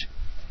change.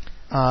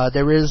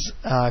 There is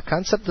a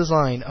concept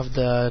design of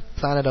the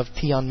planet of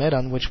Tion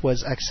Medan, which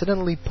was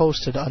accidentally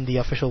posted on the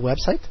official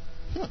website.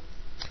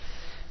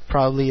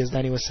 Probably, as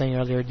Danny was saying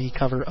earlier, the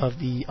cover of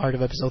the Art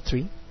of Episode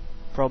 3.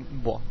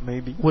 Well,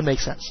 maybe. Would make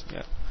sense.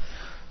 Yeah.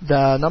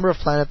 The number of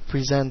planets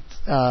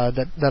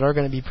that are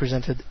going to be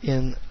presented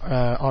in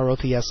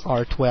ROTS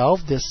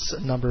R12, this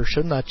number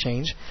should not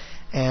change,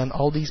 and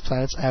all these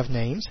planets have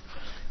names.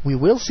 We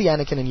will see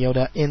Anakin and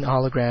Yoda in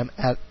hologram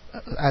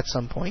at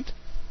some point.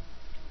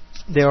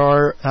 There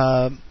are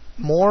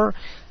more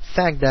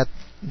fact that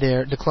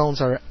the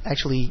clones are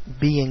actually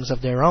beings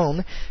of their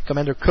own.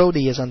 Commander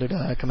Cody is under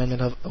the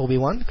commandment of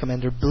Obi-Wan.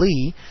 Commander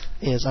Blee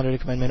is under the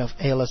commandment of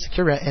Aayla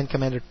Secura, and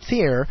Commander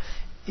Tyr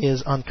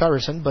is on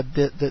Coruscant, but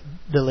the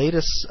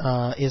latest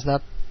is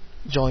not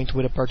joined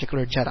with a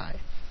particular Jedi.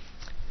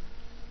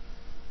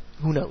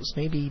 who knows?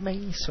 Maybe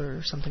Mace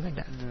or something like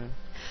that.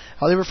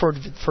 However,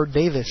 for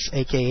Davis,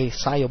 aka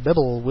Sayo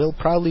Bibble, will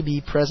probably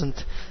be present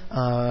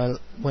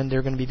when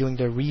they're going to be doing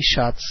their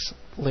reshots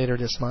later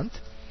this month.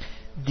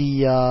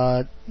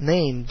 The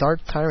name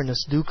Dark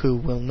Tyrannus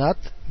Dooku will not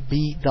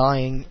be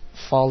dying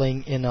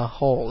falling in a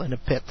hole, in a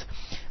pit,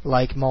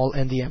 like Maul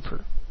and the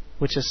Emperor,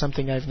 which is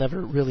something I've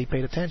never really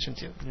paid attention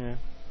to.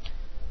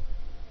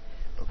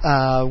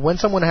 When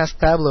someone asks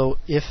Pablo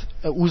if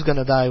who's going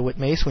to die with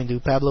Mace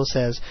Windu, Pablo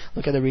says,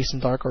 look at the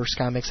recent Dark Horse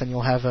comics and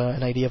you'll have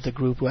an idea of the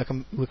group who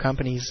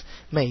accompanies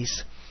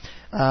Mace.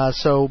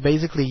 So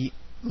basically,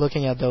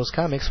 looking at those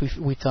comics,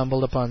 we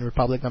stumbled upon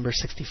Republic number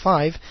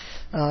 65,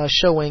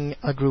 showing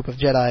a group of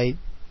Jedi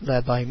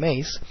led by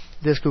Mace.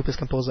 This group is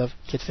composed of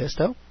Kit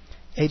Fisto,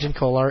 Agent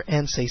Kolar,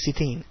 and Saesee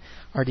Tiin.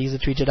 Are these the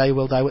 3 Jedi who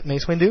will die with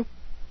Mace Windu?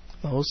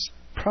 Most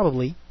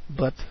probably,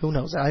 but who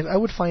knows? I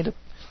would find it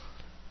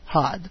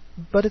odd,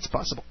 but it's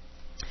possible.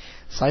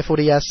 Sifo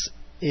Dyas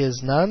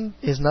is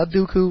not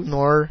Dooku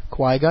nor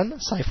Qui-Gon.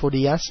 Sifo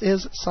Dyas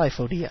is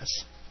Sifo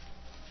Dyas,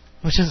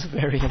 which is a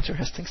very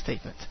interesting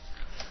statement.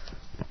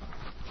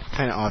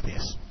 Kind of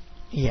obvious.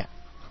 Yeah.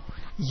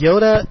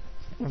 Yoda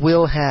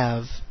will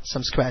have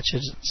some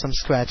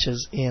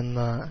scratches in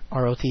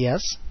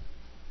ROTS.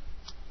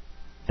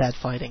 Bad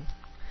fighting.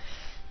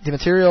 The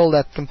material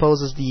that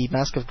composes the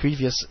Mask of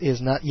Grievous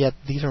is not yet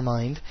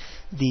determined.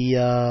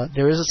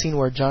 There is a scene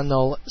where John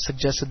Knoll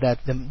suggested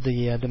that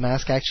the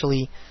mask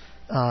actually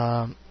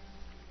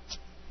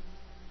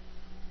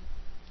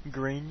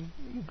grinds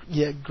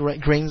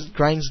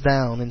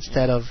down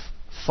instead of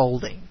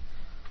folding.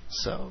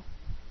 So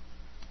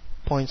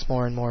points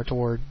more and more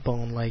toward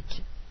bone-like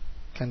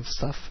kind of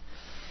stuff.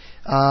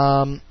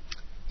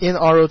 In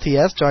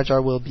ROTS, Jar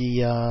Jar will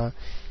be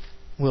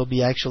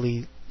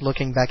actually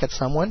looking back at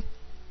someone.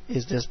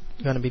 Is this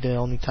going to be the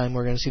only time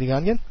we're going to see the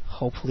Gungan?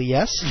 Hopefully,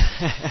 yes.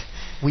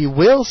 We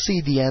will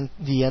see the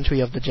entry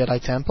of the Jedi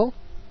Temple.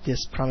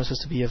 This promises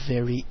to be a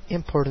very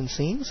important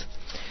scene.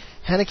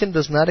 Anakin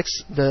does not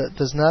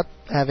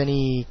have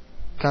any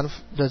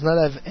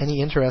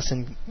interest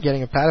in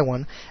getting a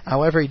Padawan.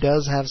 However, he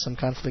does have some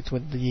conflict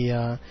with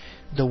the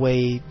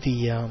way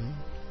the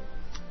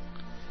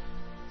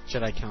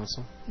Jedi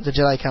Council. The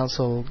Jedi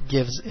Council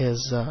gives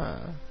his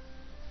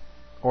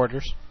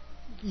orders.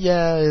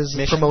 Yeah, his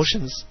missions.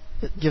 Promotions.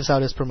 It gives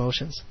out his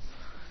promotions.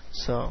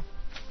 So,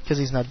 because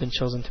he's not been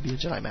chosen to be a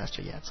Jedi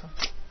Master yet, so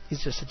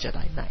he's just a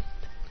Jedi Knight.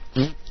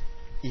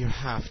 You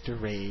have to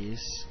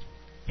raise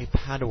a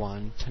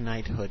Padawan to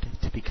knighthood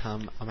to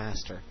become a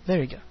master. There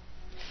you go.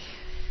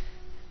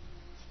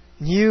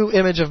 New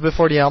image of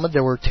Before the Helmet.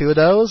 There were 2 of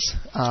those.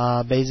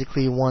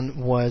 Basically,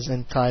 one was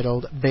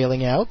entitled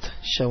Bailing Out,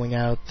 showing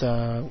out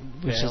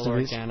which Bail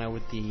is the Organa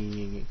with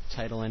the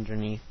title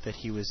underneath that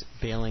he was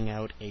bailing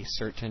out a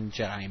certain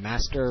Jedi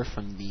Master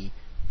from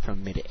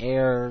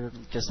mid-air,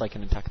 just like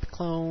in Attack of the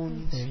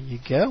Clones. There you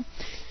go.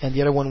 And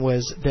the other one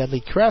was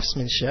Deadly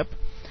Craftsmanship.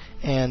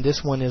 And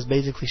this one is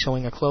basically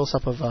showing a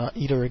close-up of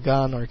either a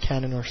gun or a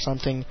cannon or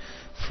something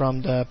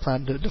from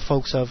the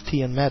folks of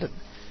T and Madden.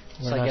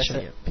 So I guess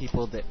that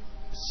people that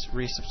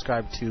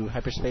resubscribed to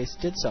Hyperspace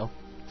did so.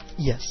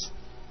 Yes.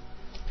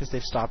 Because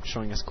they've stopped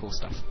showing us cool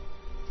stuff.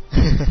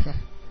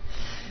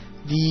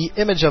 The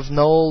image of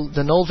Null,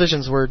 the Null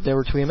Visions there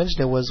were 2 images.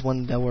 There was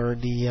one that were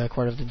the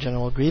Court of the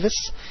General Grievous,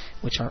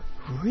 which are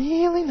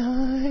really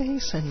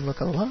nice and look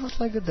a lot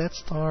like the Death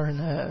Star in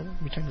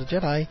Return of the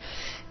Jedi.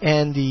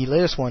 And the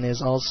latest one is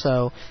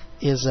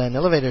an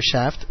elevator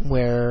shaft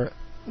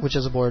which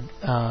is aboard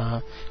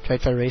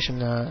Trade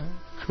Federation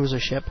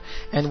cruiser ship,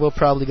 and we're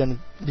probably going to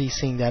be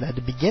seeing that at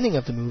the beginning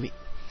of the movie.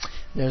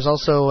 There's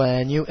also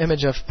a new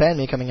image of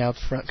Padme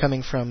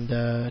coming from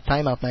the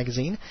Time Out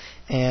magazine,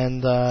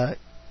 and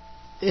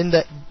in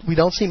that we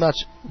don't see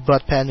much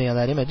but Padme on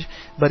that image,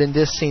 but in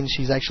this scene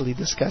she's actually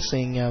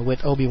discussing with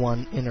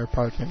Obi-Wan in her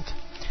apartment.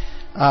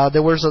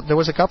 There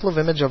was a couple of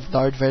images of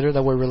Darth Vader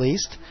that were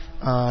released,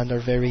 and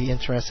they're very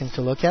interesting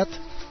to look at.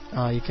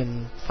 You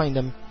can find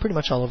them pretty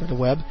much all over the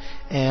web,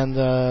 and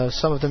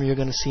some of them you're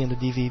going to see in the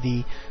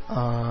DVD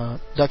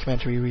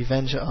documentary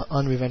Revenge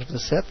on Revenge of the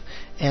Sith.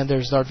 And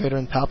there's Darth Vader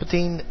and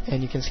Palpatine,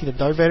 and you can see that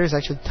Darth Vader is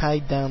actually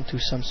tied down to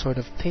some sort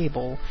of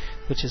table,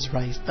 which is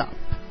raised up.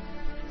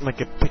 Like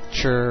a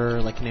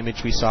picture, like an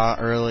image we saw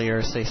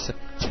earlier, say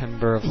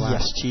September of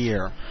last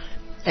year.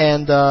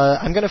 And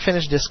I'm going to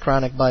finish this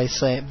segment by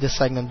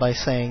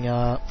saying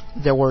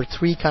there were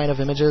 3 kind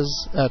of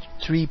images,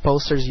 3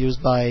 posters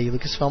used by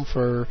Lucasfilm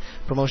for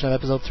promotion of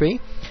Episode 3.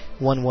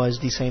 One was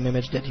the same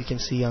image that you can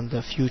see on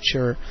the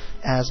future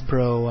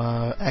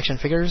Hasbro action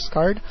figures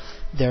card.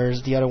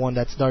 There's the other one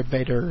that's Darth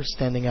Vader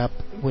standing up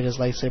with his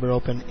lightsaber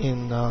open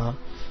in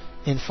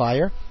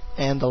fire.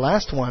 And the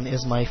last one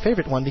is my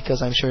favorite one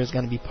because I'm sure it's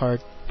going to be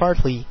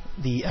partly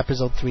the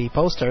Episode 3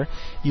 poster.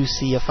 You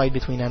see a fight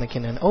between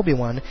Anakin and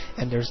Obi-Wan,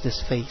 and there's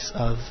this face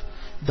of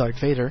Darth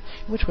Vader,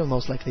 which will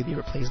most likely be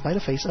replaced by the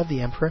face of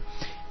the Emperor.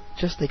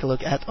 Just take a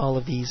look at all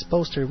of these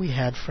posters we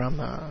had from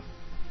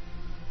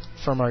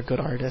our good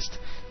artist,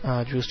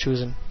 Drew's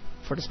Choosing,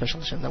 for the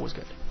special edition. That was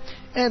good.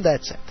 And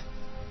that's it.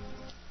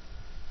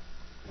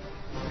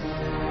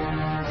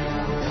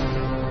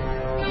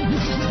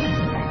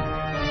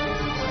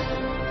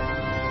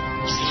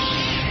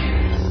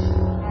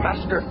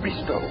 Master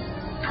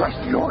Fisto.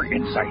 Trust your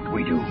insight,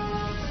 we do.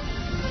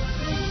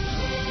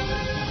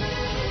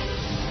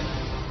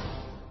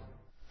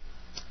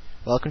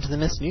 Welcome to the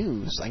Miss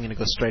News. I'm going to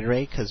go straight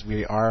away because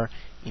we are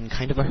in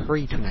kind of a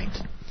hurry tonight.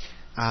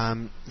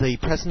 The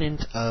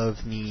president of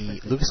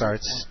the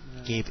LucasArts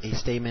gave a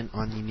statement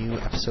on the new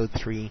Episode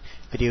 3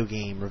 video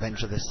game,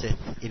 Revenge of the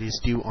Sith. It is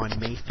due on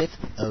May 5th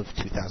of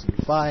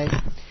 2005,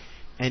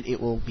 and it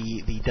will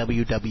be the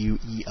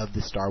WWE of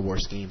the Star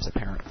Wars games,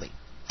 apparently.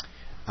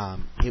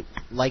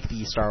 Like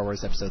the Star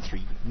Wars Episode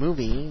 3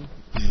 movie,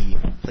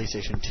 the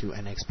PlayStation 2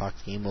 and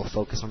Xbox game will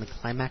focus on the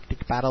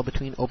climactic battle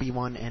between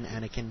Obi-Wan and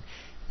Anakin,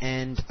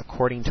 and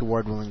according to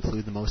Ward will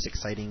include the most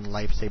exciting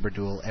lightsaber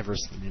duel ever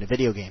seen in a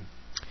video game.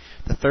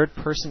 The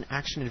third-person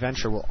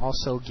action-adventure will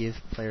also give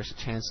players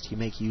a chance to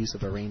make use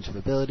of a range of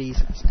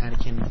abilities. As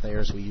Anakin,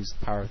 players will use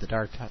the power of the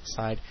dark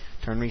side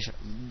to unleash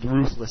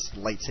ruthless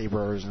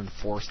lightsabers and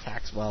force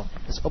attacks, while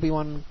as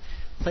Obi-Wan,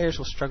 players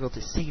will struggle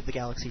to save the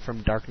galaxy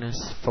from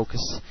darkness,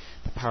 focus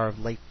the power of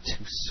light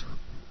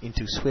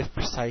into swift,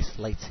 precise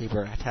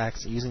lightsaber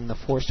attacks using the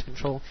Force to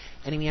control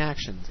enemy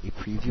actions. A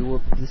preview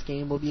of this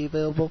game will be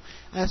available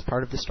as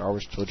part of the Star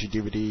Wars Trilogy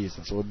DVDs,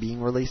 that's all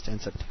being released in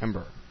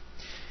September.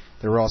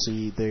 There will also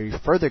be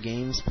further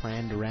games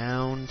planned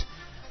around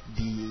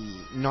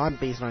not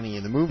based on any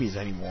of the movies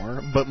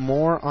anymore, but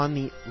more on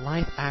the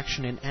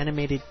live-action and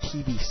animated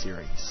TV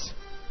series.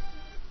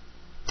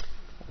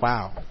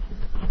 Wow.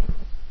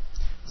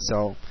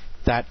 So,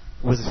 that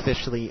was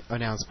officially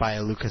announced by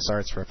a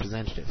LucasArts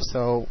representative.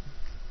 So,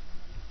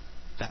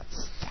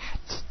 that's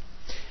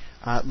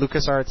that.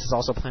 LucasArts is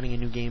also planning a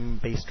new game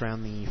based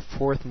around the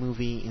fourth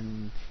movie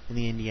in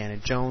the Indiana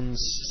Jones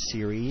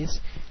series.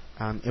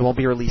 It won't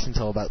be released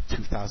until about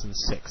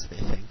 2006, they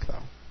think,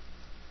 though.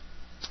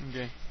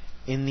 Okay.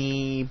 In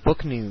the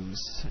book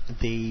news,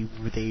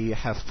 they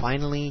have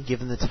finally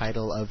given the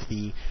title of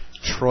the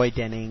Troy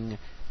Denning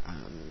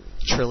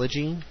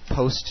trilogy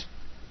post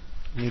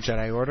New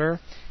Jedi Order.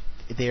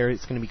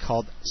 It's going to be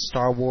called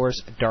Star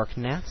Wars Dark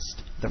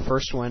Nest. The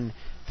first one,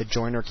 The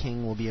Joiner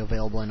King, will be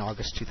available in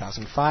August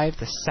 2005.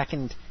 The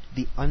second,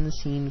 The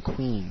Unseen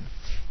Queen,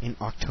 in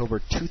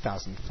October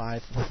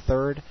 2005. The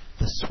third,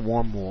 The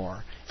Swarm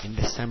War, in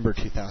December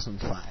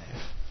 2005.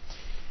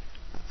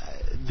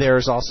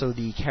 There's also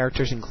the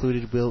characters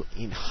included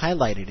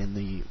highlighted in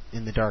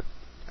the Dark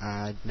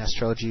Nest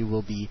trilogy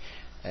will be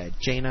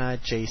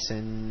Jaina,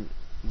 Jason,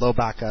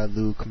 Lobaka,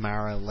 Luke,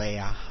 Mara,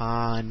 Leia,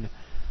 Han,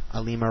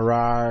 Ali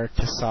Marar,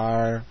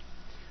 Tassar,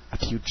 a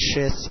few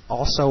Chiss,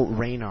 also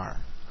Raynar,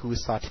 who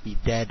is thought to be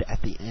dead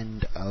at the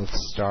end of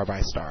Star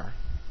by Star.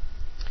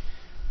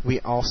 They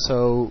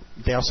also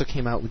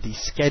came out with the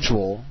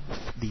schedule,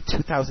 the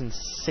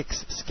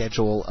 2006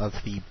 schedule of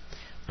the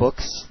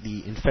books.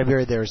 In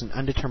February there is an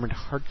undetermined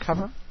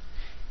hardcover.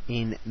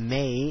 In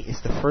May is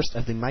the first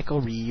of the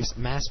Michael Reeves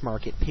mass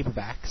market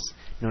paperbacks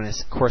known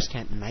as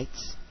Coruscant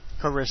Nights.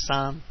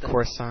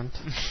 Coruscant.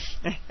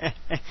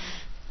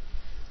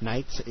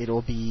 Nights.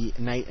 It'll be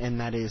night, and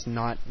that is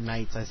not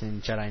nights as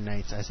in Jedi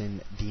Knights, as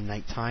in the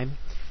nighttime.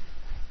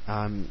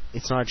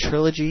 It's not a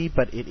trilogy,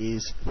 but it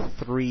is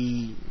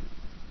 3,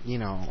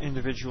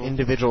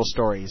 individual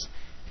stories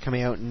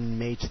coming out in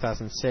May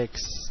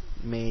 2006,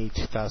 May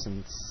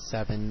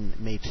 2007,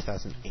 May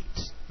 2008.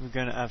 We're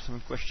going to have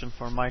some question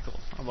for Michael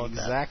about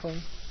that.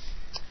 Exactly.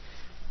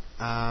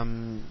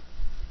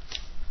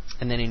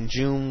 And then in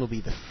June will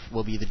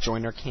be the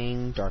Joiner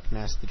King, Dark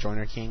Nest, the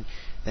Joiner King.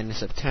 Then in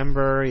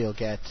September you'll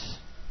get.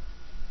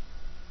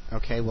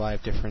 Okay, well I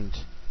have different.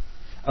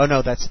 Oh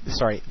no,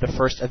 the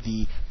first of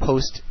the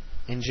post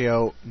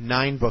NGO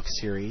 9-book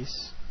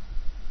series,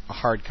 a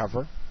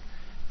hardcover.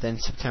 Then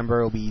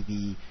September will be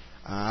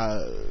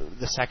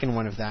the second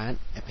one of that,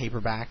 a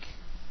paperback,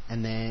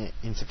 and then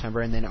in September,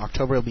 and then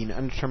October will be an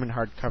undetermined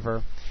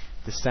hardcover.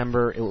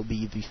 December it will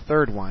be the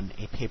third one,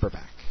 a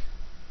paperback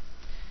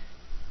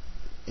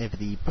of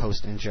the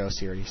post NGO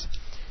series.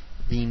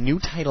 The new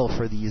title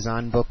for the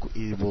Zahn book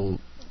will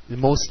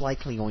most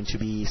likely going to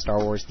be Star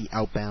Wars: The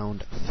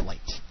Outbound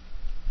Flight.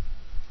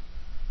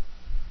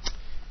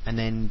 And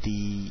then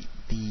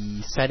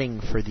the setting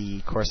for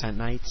the Coruscant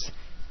Nights,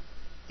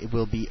 it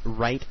will be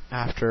right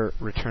after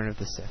Return of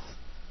the Sith.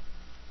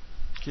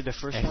 Okay, the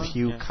first one?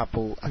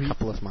 A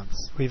couple of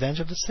months. Revenge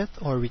of the Sith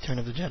or Return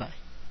of the Jedi?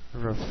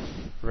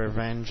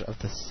 Revenge of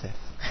the Sith.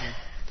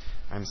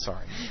 I'm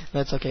sorry.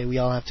 That's okay. We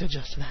all have to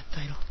adjust to that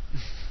title.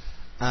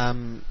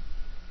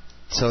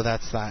 So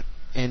that's that.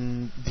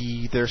 And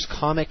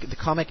the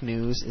comic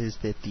news is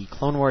that the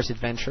Clone Wars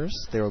Adventures,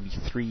 there will be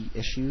 3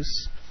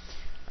 issues,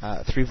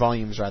 3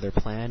 volumes rather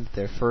planned.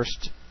 The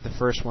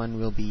first one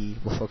will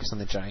focus on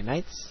the Jedi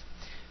Knights.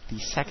 The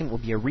second will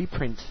be a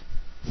reprint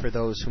for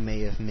those who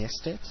may have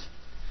missed it.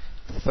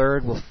 The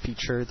third will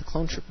feature the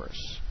Clone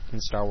Troopers in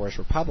Star Wars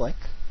Republic.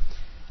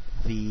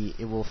 The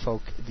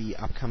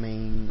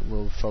upcoming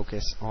will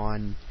focus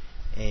on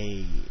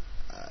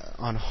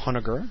on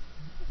Honagar,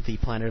 the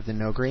planet of the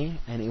Nogri,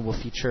 and it will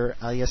feature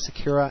Alia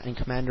Secura and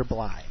Commander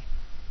Bly.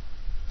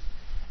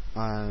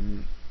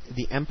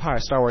 the Empire,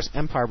 Star Wars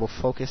Empire, the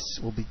focus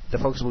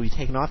will be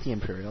taken off the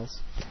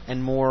Imperials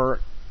and more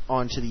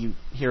onto the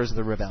heroes of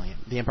the Rebellion.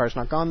 The Empire's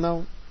not gone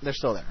though; they're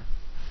still there.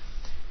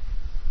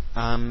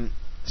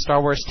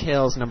 Star Wars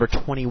Tales number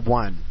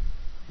 21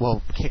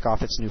 will kick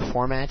off its new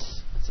format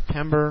in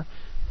September.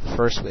 The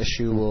first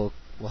issue will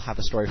have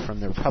a story from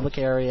the Republic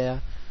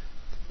era,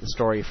 the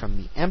story from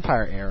the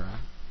Empire era,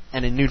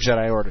 and a new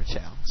Jedi Order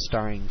tale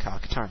starring Kyle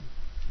Katarn.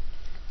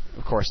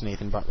 Of course,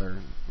 Nathan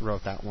Butler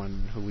wrote that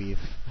one.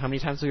 How many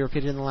times have we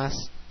repeated in the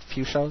last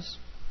few shows?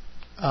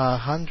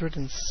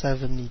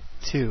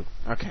 172.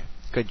 Okay,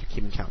 good. You're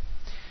keeping count.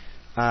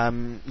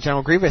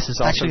 General Grievous is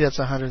also... Actually, that's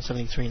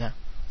 173 now.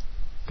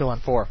 Go on.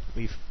 4.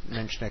 We've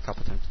mentioned it a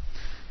couple times.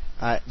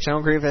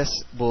 General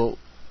Grievous will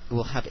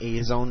have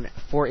his own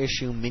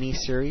 4-issue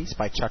mini-series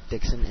by Chuck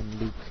Dixon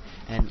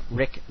and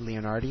Rick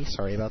Leonardi.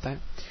 Sorry about that.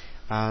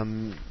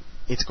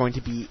 It's going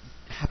to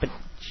happen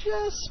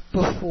just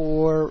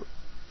before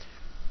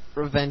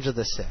Revenge of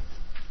the Sith.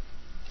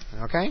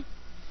 Okay?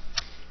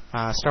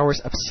 Star Wars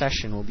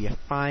Obsession will be a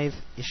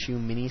 5-issue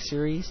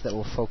miniseries that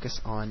will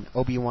focus on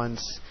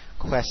Obi-Wan's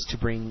quest to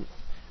bring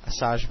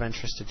Asajj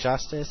Ventress to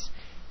justice.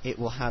 It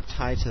will have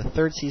ties to the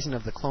 3rd season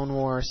of the Clone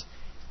Wars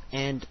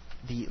and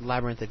the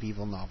Labyrinth of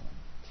Evil novel.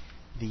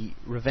 The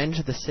Revenge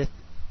of the Sith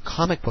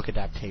comic book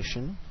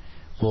adaptation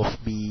will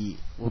be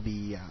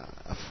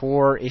a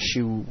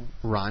 4-issue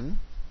run,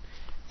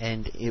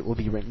 and it will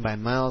be written by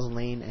Miles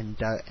Lane and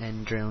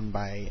drawn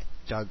by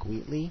Doug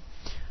Wheatley.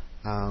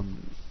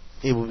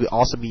 It will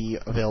also be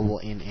available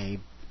in a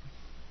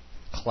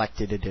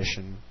collected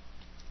edition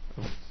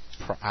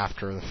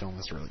after the film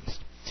is released.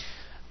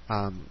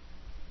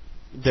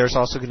 There's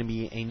also going to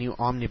be a new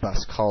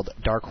omnibus called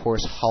Dark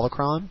Horse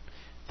Holocron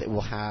that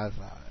will have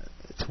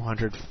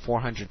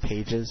 400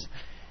 pages.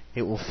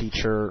 It will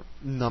feature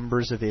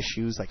numbers of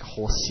issues, like a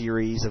whole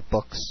series of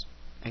books,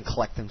 and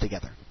collect them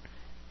together.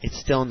 It's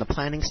still in the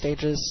planning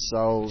stages,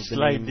 so... It's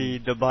like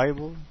the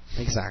Bible?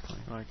 Exactly.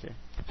 Okay.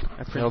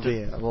 It'll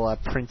be a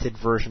printed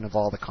version of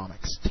all the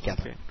comics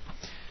together.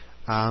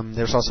 Okay.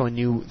 There's also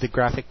the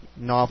graphic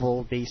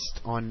novel based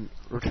on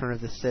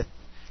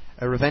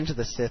Revenge of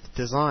the Sith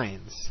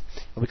designs.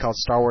 It'll be called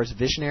Star Wars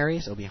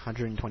Visionaries. It'll be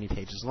 120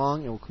 pages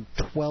long. It will include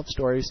 12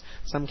 stories,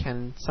 some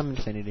canon, some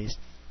infinities,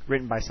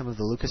 written by some of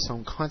the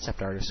Lucasfilm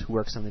concept artists who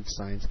works on the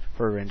designs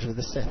for Revenge of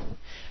the Sith.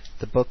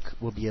 The book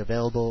will be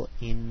available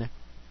in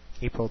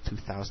April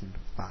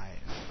 2005.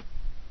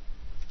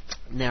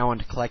 Now on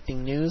to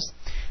collecting news.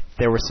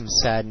 There was some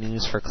sad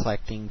news for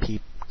collecting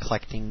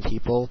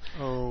people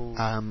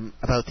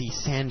about the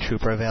Sand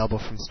Trooper available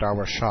from Star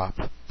Wars Shop.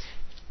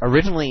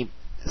 Originally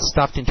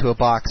stuffed into a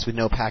box with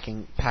no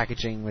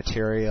packaging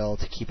material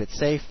to keep it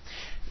safe,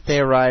 they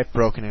arrived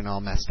broken and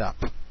all messed up.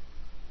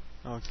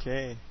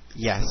 Okay.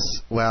 Yes.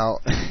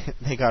 Well,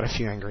 they got a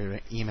few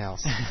angry emails.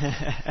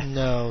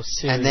 No,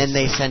 seriously. And then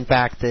they sent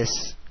back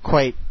this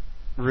quite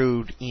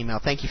rude email.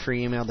 Thank you for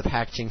your email. The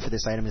packaging for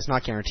this item is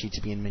not guaranteed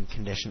to be in mint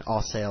condition.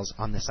 All sales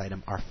on this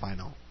item are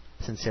final.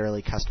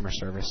 Sincerely, customer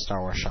service,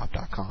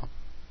 StarWarsShop.com.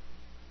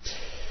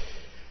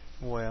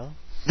 Well.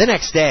 The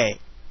next day,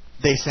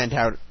 they sent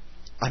out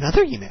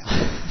another email.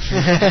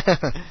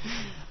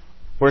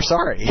 We're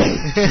sorry.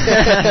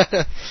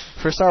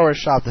 For Star Wars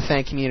Shop, the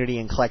fan community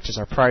and collectors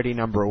are priority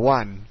number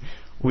 1.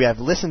 We have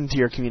listened to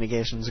your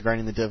communications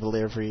regarding the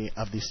delivery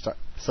of the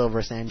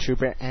Silver Sand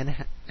Trooper and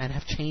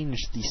have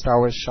changed the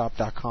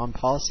StarWarsShop.com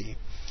policy.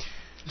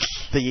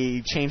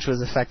 The change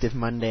was effective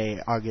Monday,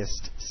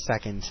 August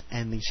 2nd,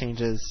 and the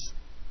changes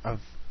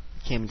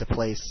came into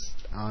place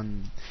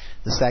on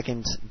the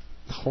 2nd.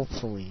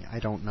 Hopefully, I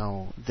don't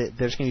know.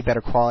 There's going to be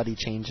better quality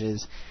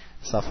changes,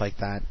 stuff like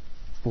that.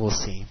 We'll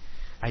see.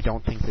 I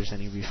don't think there's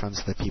any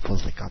refunds for the people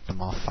that got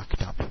them all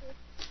fucked up.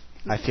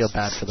 I feel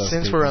bad for those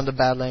Since people. we're on the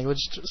bad language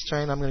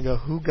strain, I'm going to go,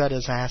 who got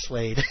his ass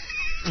laid?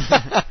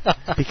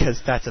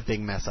 Because that's a big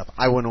mess up.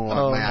 I wouldn't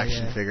want my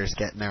action figures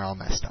getting there all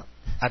messed up.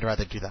 I'd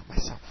rather do that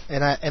myself.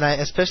 And I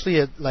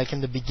especially like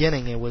in the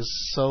beginning, it was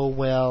so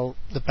well.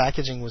 The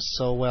packaging was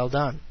so well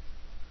done.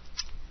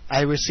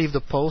 I received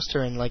the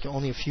poster and like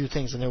only a few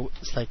things, and there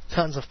was like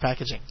tons of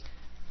packaging.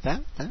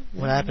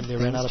 What happened? They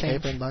ran out of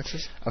paper in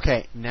boxes?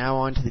 Okay, now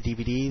on to the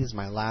DVD. This is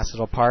my last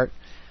little part.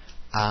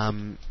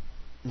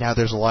 Now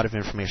there's a lot of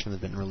information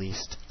that's been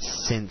released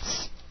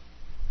since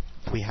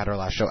we had our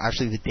last show.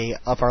 Actually, the day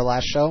of our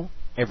last show,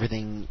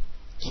 everything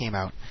came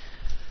out.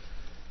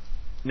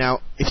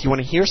 Now, if you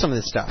want to hear some of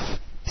this stuff,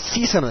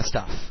 see some of the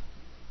stuff,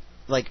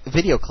 like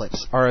video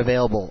clips are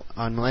available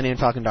on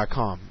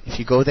MillenniumFalcon.com. If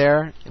you go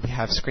there, we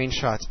have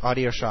screenshots,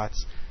 audio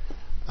shots.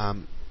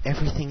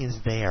 Everything is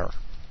there.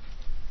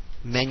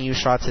 Menu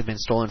shots have been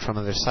stolen from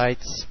other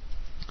sites.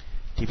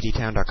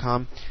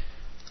 DVDtown.com.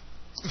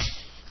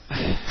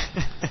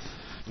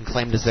 And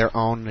claimed as their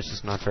own, which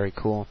is not very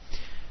cool.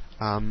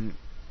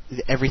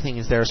 Everything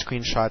is there,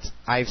 screenshots.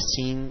 I've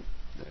seen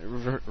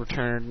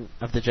Return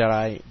of the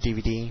Jedi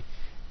DVD.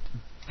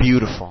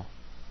 Beautiful.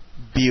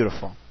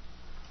 Beautiful.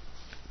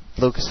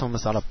 Lucasfilm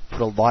has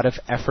put a lot of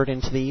effort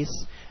into these,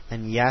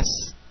 and yes,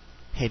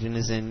 Hayden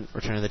is in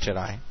Return of the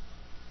Jedi.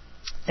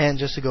 And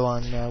just to go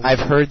on, I've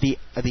heard the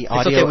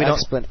audio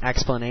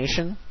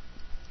explanation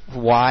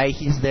why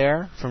he's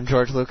there from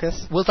George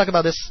Lucas. We'll talk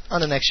about this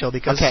on the next show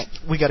because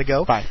we got to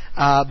go. Bye.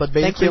 But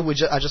basically,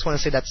 I just want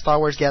to say that Star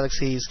Wars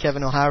Galaxy's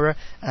Kevin O'Hara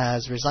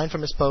has resigned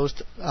from his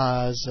post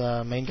as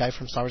main guy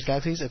from Star Wars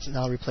Galaxies. It's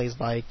now replaced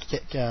by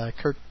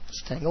Kurt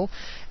Stengel,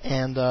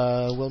 and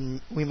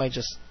we might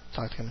just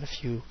talk to him in a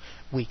few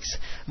weeks.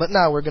 But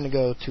now we're going to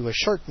go to a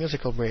short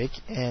musical break,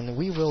 and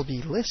we will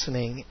be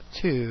listening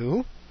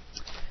to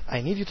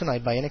I Need You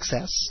Tonight by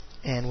NXS,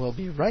 and we'll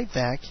be right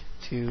back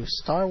to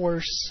Star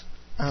Wars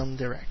on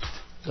Direct,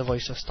 the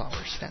voice of Star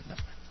Wars fandom.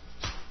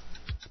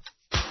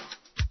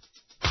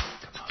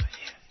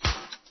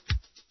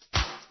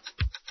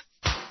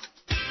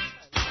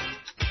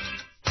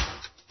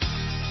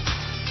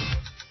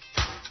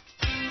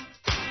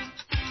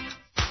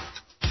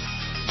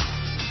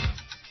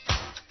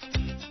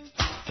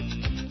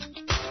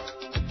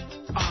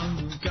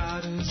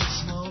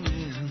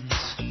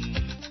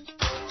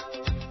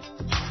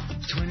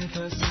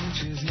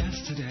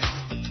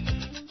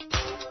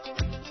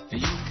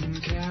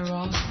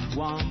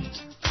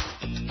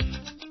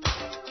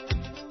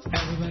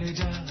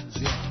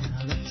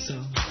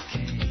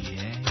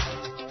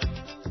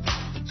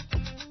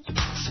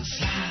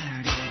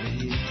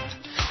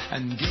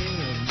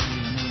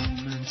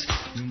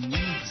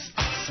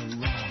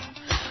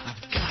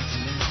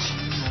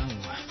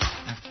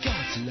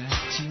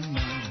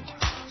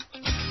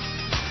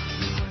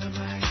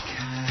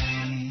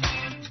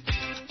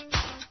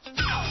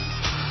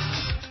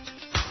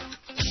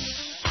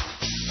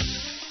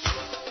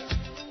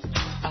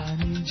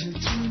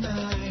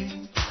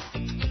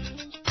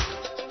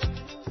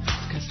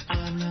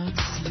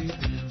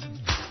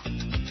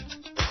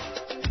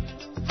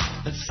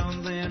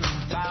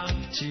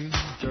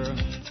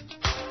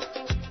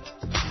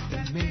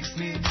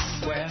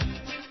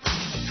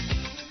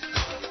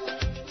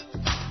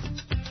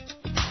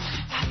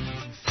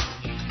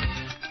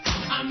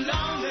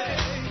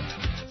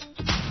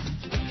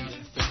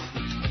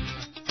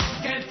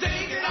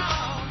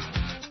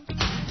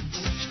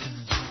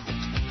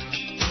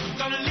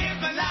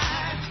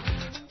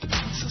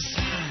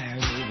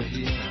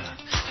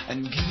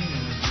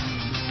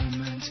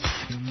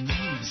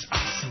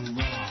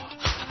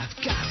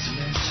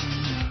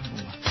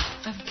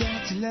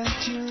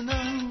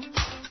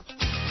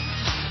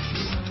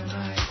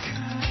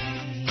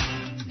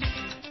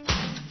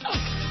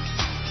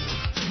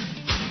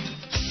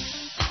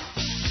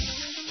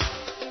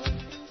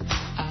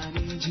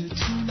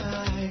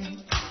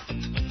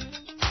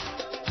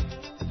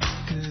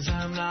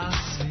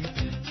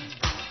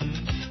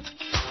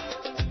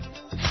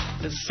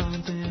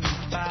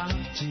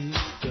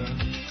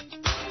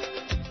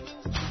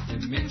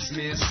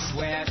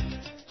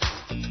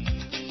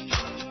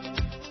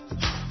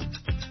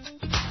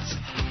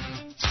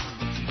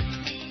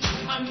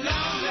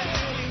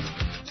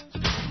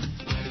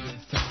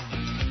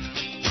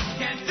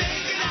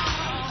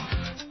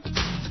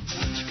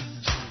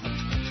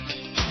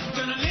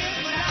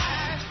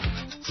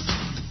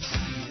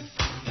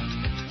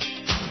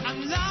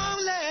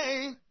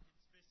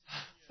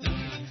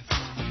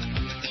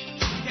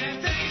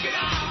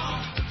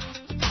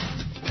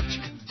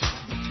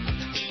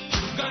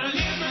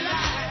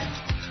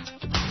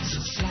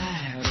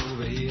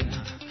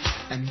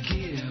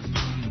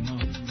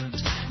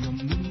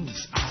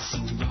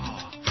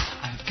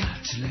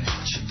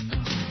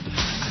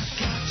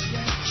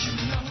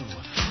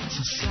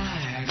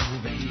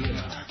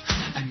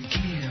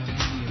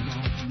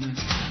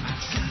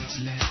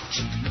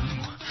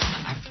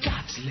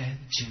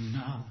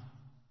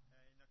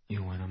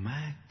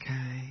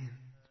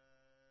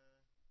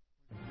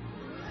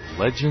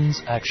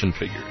 Legends Action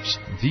Figures,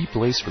 the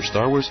place for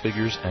Star Wars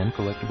figures and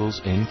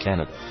collectibles in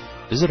Canada.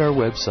 Visit our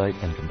website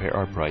and compare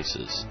our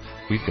prices.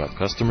 We've got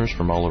customers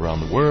from all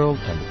around the world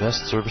and the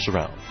best service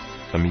around.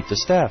 Come meet the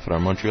staff at our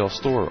Montreal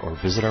store or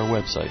visit our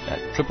website at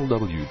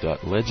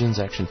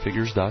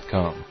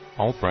www.legendsactionfigures.com.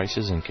 All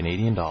prices in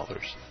Canadian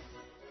dollars.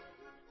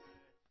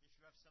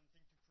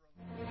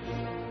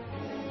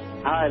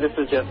 Hi, this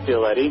is Jeff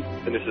Fioletti.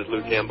 And this is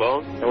Lou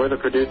Cambone. And we're the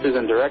producers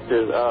and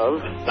directors of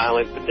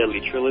Silent but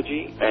Deadly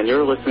Trilogy. And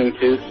you're listening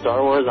to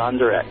Star Wars on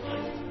Direct.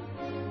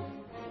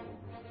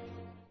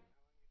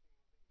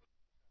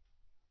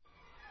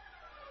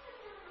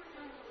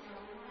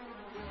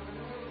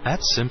 At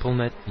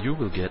SimpleNet, you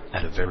will get,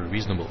 at a very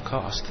reasonable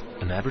cost,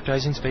 an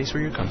advertising space for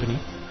your company,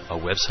 a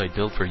website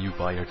built for you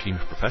by our team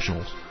of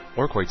professionals,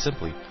 or quite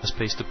simply, a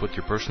space to put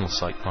your personal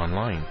site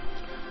online.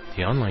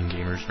 The online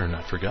gamers are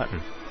not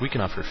forgotten. We can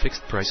offer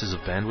fixed prices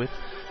of bandwidth,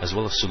 as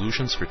well as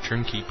solutions for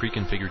turnkey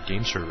pre-configured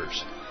game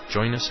servers.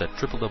 Join us at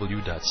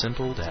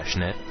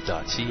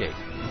www.simple-net.ca.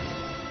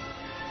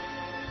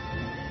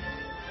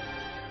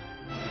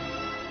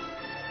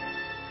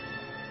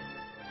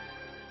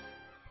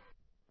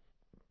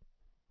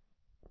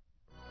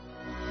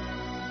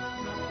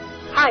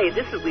 Hi,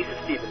 this is Lisa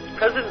Stevens,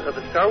 president of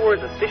the Star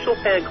Wars Official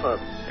Fan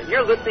Club, and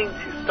you're listening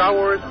to Star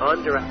Wars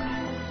on Direct.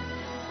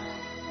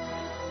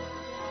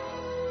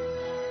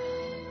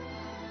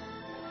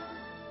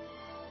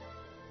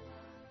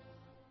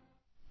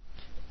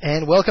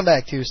 And welcome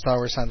back to Star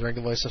Wars Soundtrack,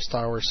 the voice of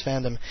Star Wars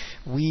fandom.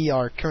 We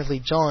are currently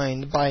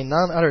joined by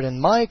none other than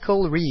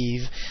Michael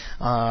Reeve.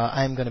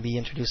 I'm going to be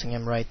introducing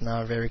him right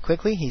now very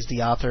quickly. He's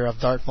the author of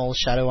Darth Maul's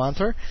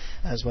Shadowhunter,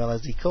 as well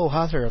as the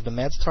co-author of the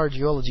Medstar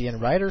duology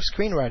and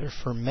writer-screenwriter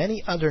for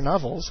many other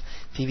novels,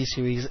 TV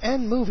series,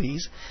 and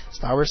movies.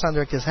 Star Wars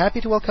Soundtrack is happy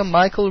to welcome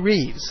Michael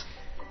Reeves.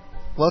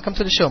 Welcome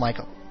to the show,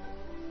 Michael.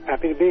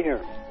 Happy to be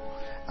here.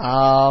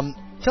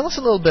 Tell us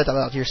a little bit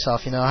about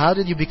yourself. How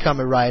did you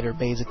become a writer?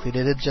 Basically,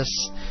 did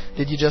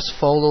you just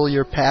follow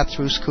your path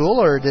through school,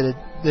 or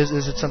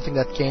is it something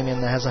that came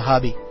in as a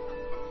hobby?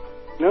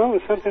 No, it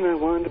was something I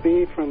wanted to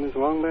be from as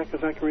long back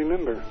as I can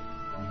remember,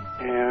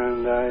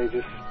 and I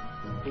just,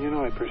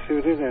 I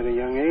pursued it at a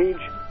young age.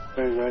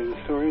 Started writing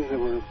stories that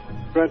were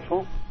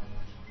dreadful,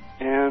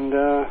 and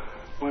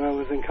when I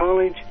was in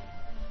college,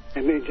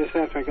 and just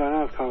after I got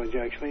out of college,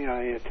 actually,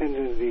 I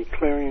attended the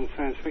Clarion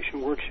Science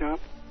Fiction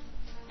Workshop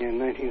in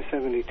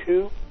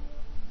 1972,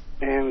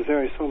 and was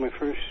there I sold my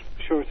first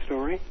short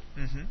story.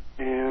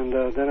 And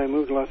then I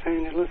moved to Los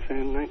Angeles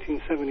in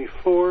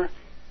 1974,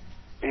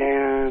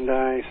 and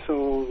I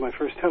sold my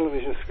first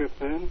television script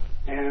then,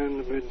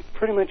 and been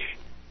pretty much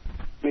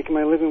making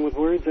my living with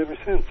words ever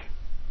since.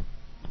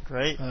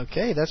 Great.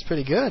 Okay, that's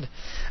pretty good.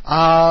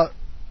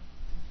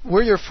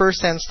 We're your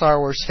first-hand Star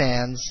Wars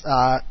fans.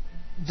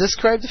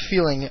 Describe the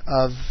feeling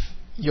of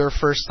your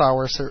first Star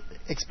Wars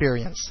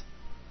experience.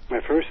 My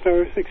first Star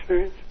Wars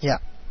experience? Yeah.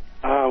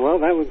 Well,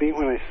 that would be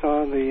when I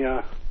saw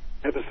the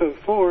episode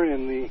 4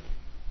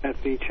 at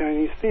the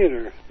Chinese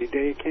theater the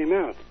day it came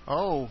out.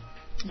 Oh.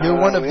 You're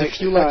one of the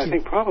few lucky... I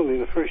think probably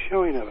the first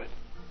showing of it.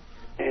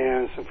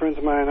 And some friends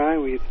of mine and I,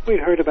 we'd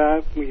heard about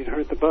it, we'd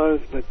heard the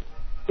buzz, but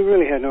we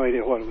really had no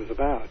idea what it was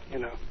about,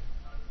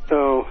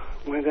 So,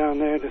 went down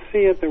there to see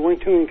it. There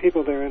weren't too many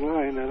people there in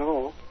line at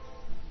all.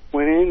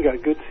 Went in,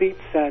 got good seats,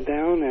 sat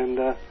down, and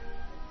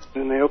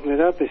then they opened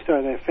it up. They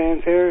started that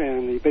fanfare,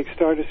 and the big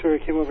Star Destroyer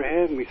came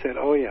overhead, and we said,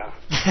 "Oh yeah!"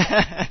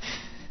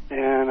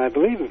 And I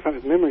believe,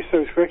 if memory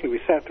serves correctly, we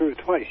sat through it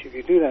twice. You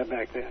could do that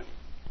back then,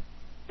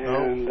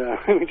 and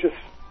we just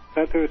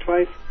sat through it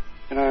twice.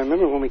 And I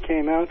remember when we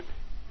came out,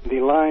 the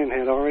line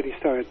had already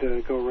started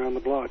to go around the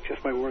block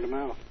just by word of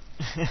mouth.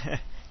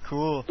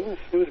 Cool.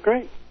 It was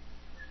great.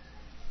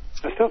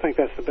 I still think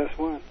that's the best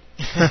one.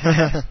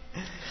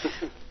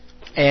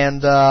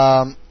 And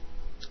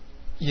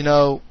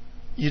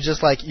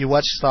you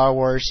watch Star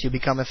Wars, you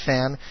become a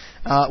fan.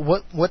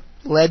 What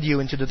led you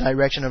into the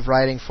direction of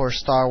writing for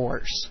Star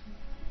Wars?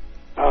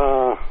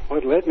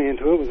 What led me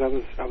into it was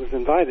I was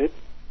invited,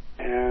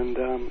 and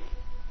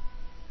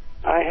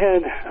I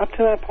had, up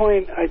to that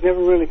point, I'd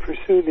never really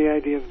pursued the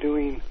idea of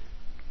doing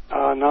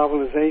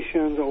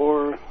novelizations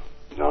or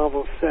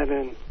novels set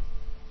in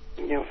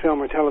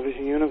film or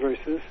television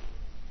universes,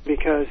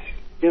 because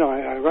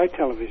I write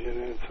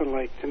television, and it's sort of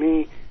like, to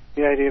me,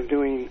 the idea of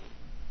doing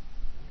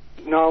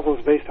novels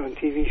based on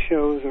TV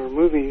shows or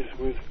movies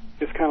was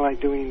just kind of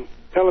like doing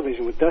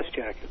television with dust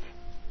jackets.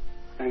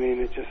 I mean,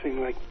 it just seemed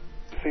like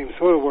the same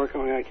sort of work,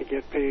 only I could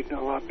get paid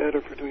a lot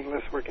better for doing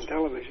less work in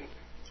television.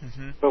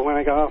 But when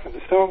I got offered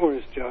the Star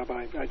Wars job,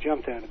 I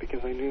jumped at it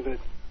because I knew that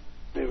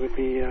it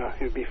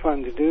would be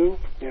fun to do.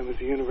 It was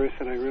a universe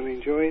that I really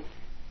enjoyed,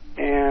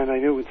 and I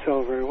knew it would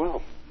sell very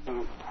well.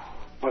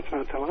 What's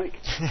not to like?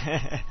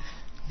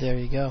 There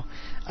you go.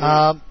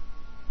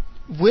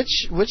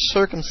 Which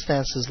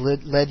circumstances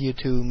led you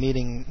to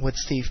meeting with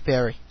Steve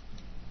Perry?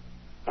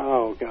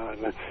 Oh God,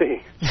 let's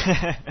see.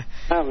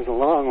 That was a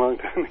long, long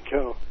time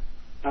ago.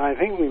 I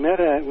think we met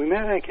at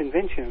a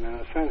convention,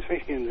 a science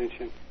fiction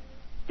convention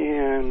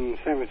in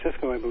San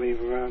Francisco, I believe,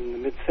 around the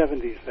mid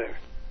 '70s. There,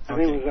 I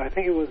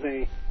think it was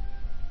a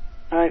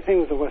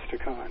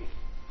WesterCon,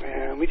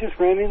 and we just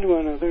ran into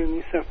one another in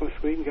the Cephalus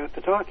Suite and got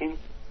to talking,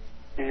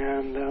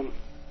 and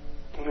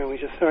we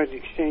just started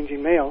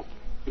exchanging mail.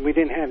 We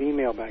didn't have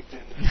email back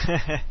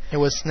then. It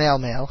was snail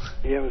mail.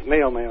 Yeah, it was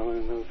mail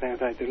in those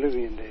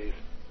antediluvian days.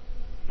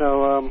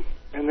 So,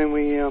 and then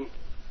we,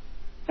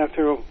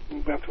 after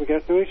we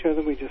got to know each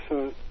other, we just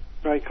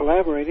started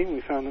collaborating.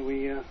 We found that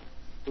we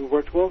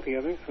worked well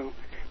together. So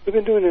we've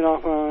been doing it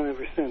off and on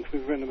ever since.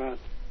 We've written about,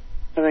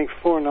 I think,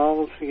 4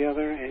 novels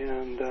together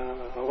and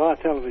a lot of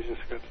television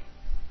scripts.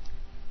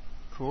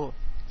 Cool.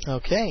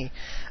 Okay.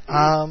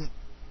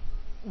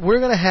 We're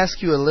going to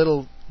ask you a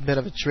little bit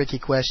of a tricky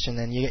question,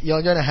 and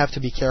you're going to have to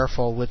be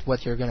careful with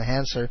what you're going to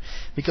answer,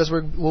 because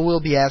we will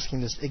be asking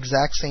this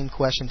exact same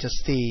question to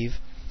Steve.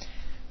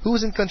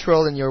 Who's in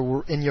control in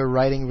your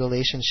writing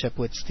relationship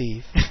with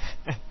Steve?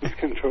 Who's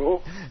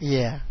control?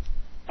 Yeah.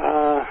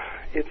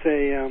 It's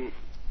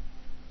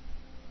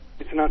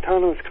an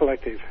autonomous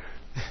collective.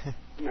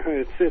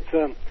 It's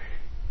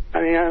I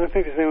mean, I don't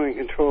think there's anyone in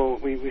control.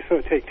 We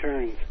sort of take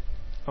turns.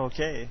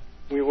 Okay.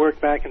 We work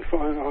back and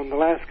forth on the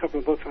last couple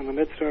of books, on the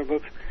Medstar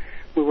books.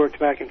 We worked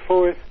back and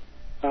forth.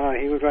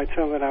 He would write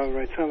some of it, I would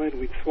write some of it.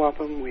 We'd swap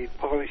them. We'd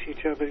polish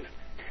each other's.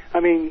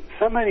 I mean,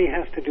 somebody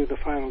has to do the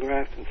final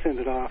draft and send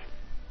it off.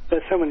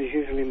 That someone is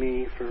usually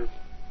me for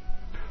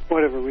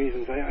whatever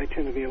reasons. I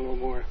tend to be a little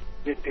more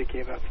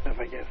nitpicky about stuff,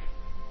 I guess.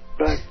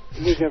 But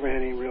we've never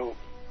had any real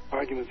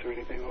arguments or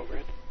anything over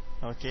it.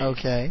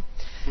 Okay.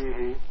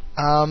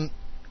 Mm-hmm.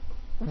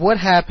 What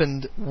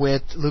happened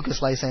with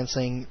Lucas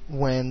Licensing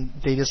when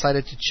they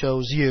decided to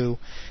choose you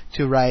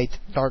to write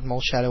Darth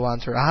Maul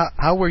Shadowhunter?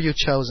 How were you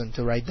chosen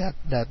to write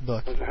that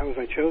book? How was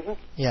I chosen?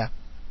 Yeah.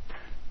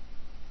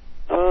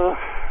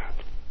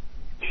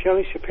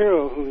 Shelley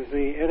Shapiro, who is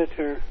the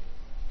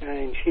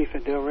editor-in-chief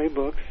at Del Rey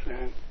Books,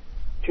 and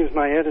she was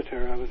my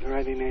editor. I was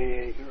writing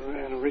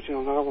an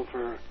original novel for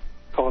her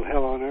called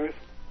Hell on Earth,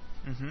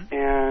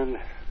 and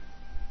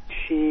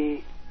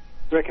she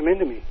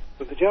recommended me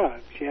for the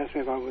job. She asked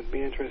me if I would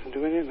be interested in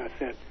doing it, and I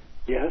said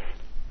yes,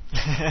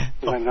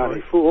 because I'm not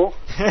a fool.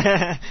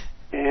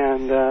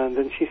 And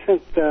then she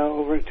sent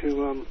over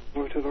to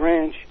the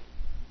ranch.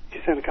 She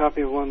sent a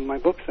copy of one of my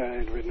books that I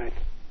had written.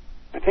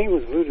 I think it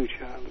was Voodoo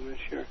Child. I'm not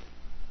sure,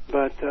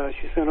 but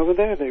she sent over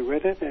there. They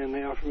read it and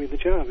they offered me the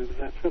job. It was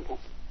that simple.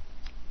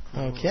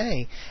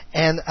 Okay.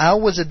 And how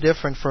was it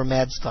different for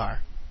Medstar?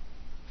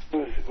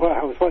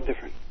 How was what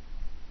different?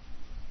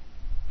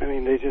 I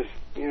mean, they just,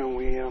 they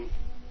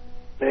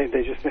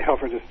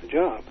offered us the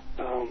job.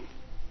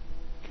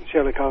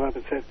 Shelley called up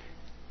and said,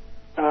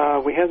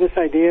 we have this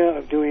idea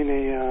of doing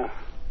a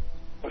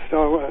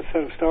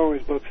set of Star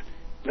Wars books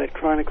that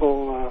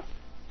chronicle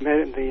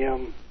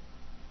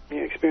the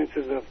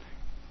experiences of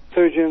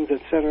surgeons,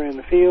 etc., in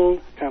the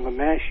field, kind of a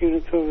MASH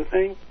unit sort of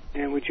thing,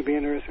 and would you be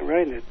interested in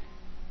writing it?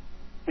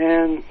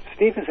 And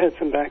Steve has had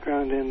some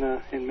background in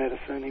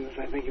medicine.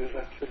 I think he was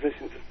a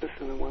physician's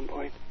assistant at one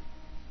point.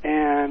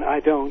 And I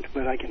don't,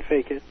 but I can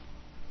fake it.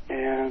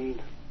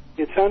 And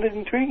it sounded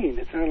intriguing.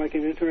 It sounded like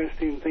an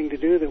interesting thing to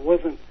do that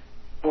wasn't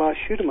a lot of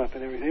shoot 'em up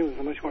and everything. It was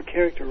a much more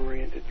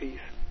character-oriented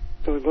piece.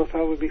 So we both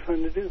thought it would be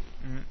fun to do.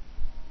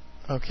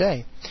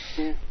 Okay.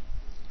 Yeah.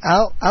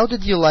 How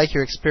did you like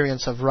your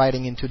experience of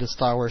writing into the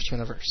Star Wars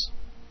universe?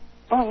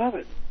 Oh, I love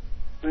it.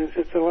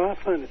 It's a lot of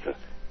fun. It's a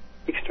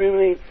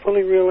extremely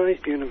fully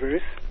realized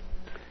universe.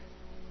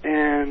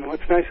 And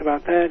what's nice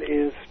about that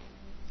is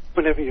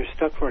whenever you're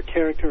stuck for a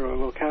character or a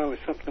locale or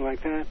something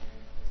like that,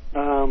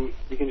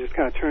 you can just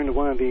kind of turn to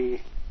one of the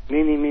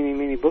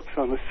many books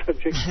on the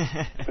subject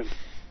and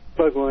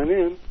plug one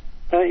in.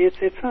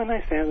 It's so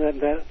nice to have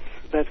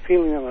that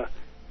feeling of a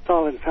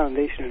solid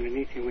foundation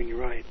underneath you when you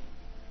write.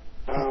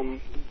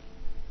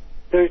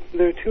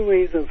 There are two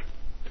ways of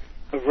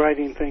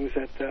writing things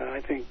that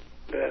I think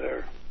that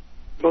are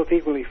both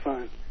equally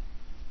fun.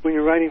 When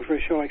you're writing for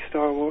a show like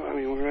Star Wars,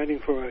 when you're writing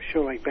for a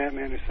show like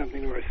Batman or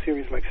something, or a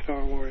series like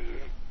Star Wars or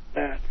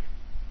that,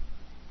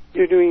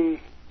 you're doing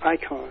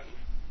icons,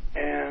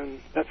 and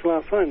that's a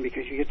lot of fun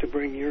because you get to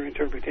bring your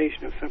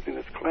interpretation of something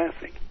that's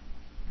classic.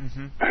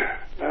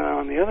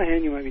 On the other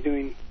hand, you might be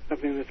doing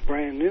something that's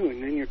brand new,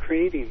 and then you're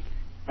creating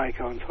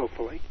icons,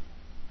 hopefully,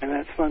 and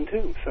that's fun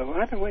too. So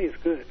either way is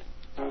good.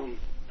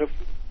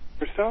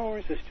 For Star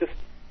Wars, it's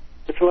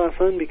a lot of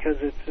fun because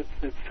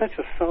it's such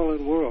a solid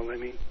world. I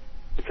mean,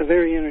 it's a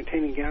very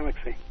entertaining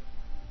galaxy.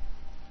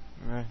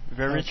 Right.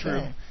 Very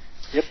true.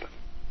 Yep.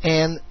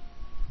 And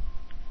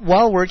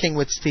while working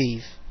with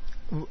Steve,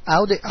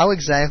 how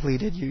exactly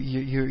did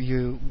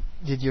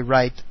you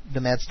write the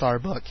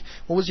Medstar book?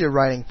 What was your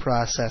writing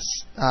process?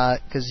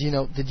 Because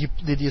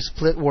did you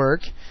split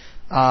work?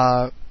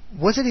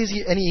 Was it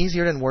any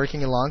easier than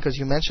working along? Because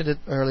you mentioned it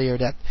earlier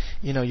that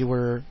you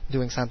were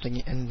doing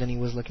something and then he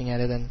was looking at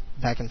it and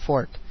back and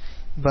forth.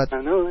 But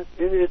I know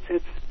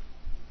it's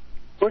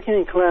working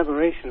in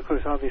collaboration. Of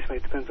course, obviously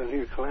it depends on who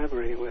you're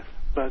collaborating with.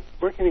 But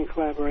working in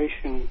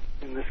collaboration,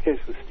 in this case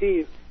with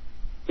Steve,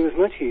 it was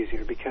much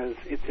easier because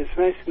it's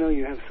nice to know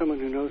you have someone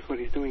who knows what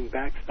he's doing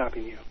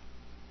backstopping you.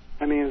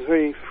 I mean, it was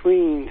very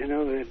freeing to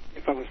know that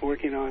if I was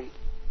working on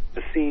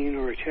a scene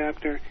or a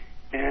chapter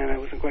and I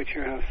wasn't quite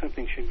sure how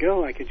something should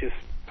go, I could just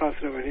toss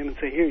it over to him and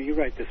say, here, you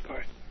write this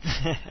part.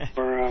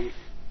 Or, I'm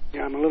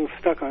a little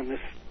stuck on this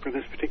for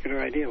this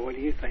particular idea. What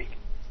do you think?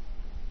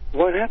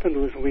 What happened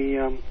was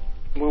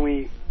when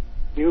we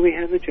knew we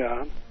had the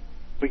job,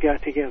 we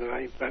got together.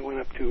 I went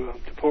up to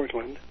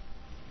Portland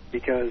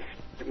because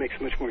it makes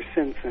much more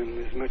sense and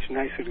it's much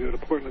nicer to go to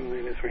Portland than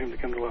it is for him to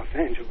come to Los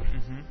Angeles.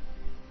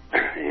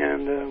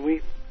 And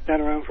we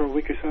sat around for a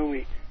week or so.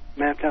 We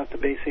mapped out the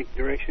basic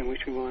direction in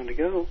which we wanted to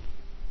go.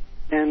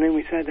 And then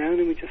we sat down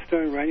and we just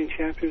started writing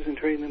chapters and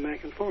trading them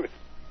back and forth.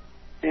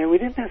 And we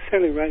didn't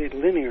necessarily write it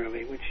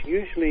linearly, which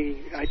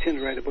usually I tend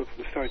to write a book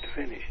from start to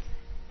finish.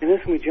 And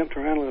this one we jumped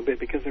around a little bit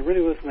because there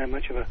really wasn't that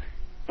much of a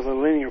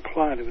linear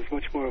plot. It was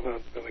much more of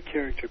a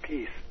character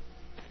piece.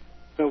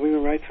 So we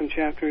would write some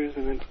chapters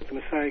and then put them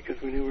aside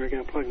because we knew we were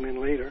going to plug them in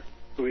later,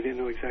 but we didn't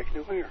know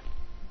exactly where.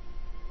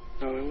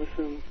 So it was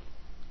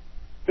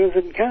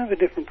a kind of a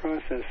different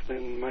process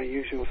than my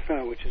usual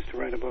style, which is to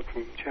write a book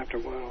from chapter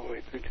 1 all the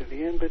way through to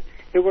the end, but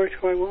it worked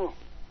quite well.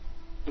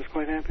 I was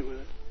quite happy with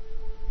it.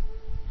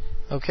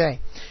 Okay.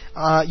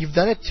 You've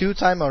done it 2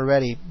 times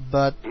already,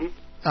 but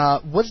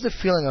what's the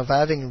feeling of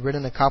having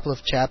written a couple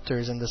of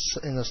chapters in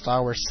the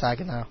Star Wars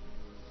saga now?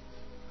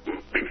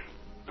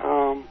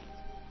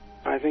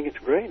 I think it's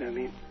great. I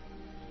mean,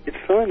 it's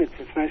fun.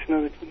 It's nice to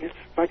know that it's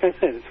like I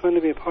said. It's fun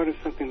to be a part of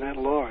something that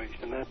large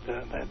and that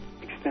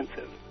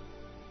extensive.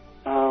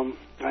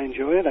 I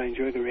enjoy it. I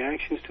enjoy the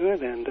reactions to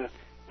it, and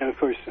of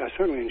course, I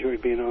certainly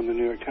enjoyed being on the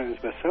New York Times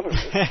bestseller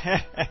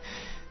list.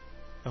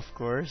 Of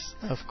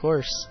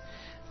course.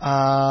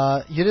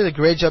 You did a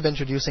great job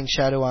introducing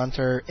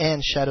Shadowhunter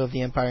and Shadow of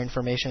the Empire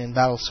information in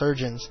Battle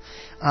Surgeons.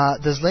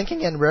 Does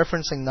linking and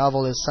referencing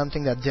novel is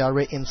something that Del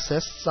Rey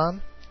insists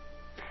on?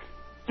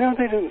 No,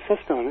 they don't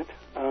insist on it.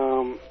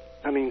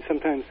 I mean,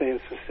 sometimes they have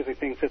specific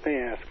things that they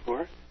ask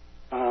for.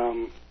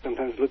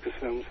 Sometimes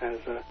Lucasfilms has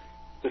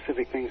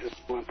specific things that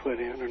they want put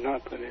in or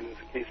not put in, as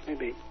the case may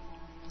be.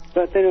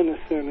 But they don't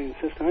necessarily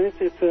insist on it.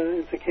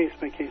 It's a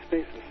case-by-case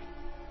basis.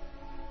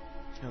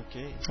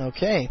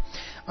 Okay.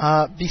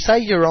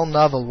 Besides your own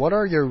novel, what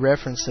are your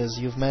references?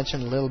 You've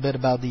mentioned a little bit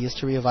about the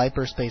history of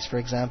hyperspace, for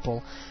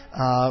example.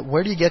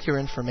 Where do you get your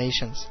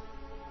informations?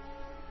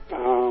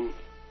 Oh,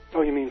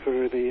 you mean for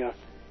the...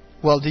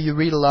 Well, do you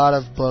read a lot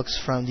of books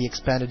from the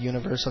expanded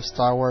universe of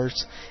Star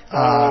Wars?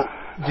 I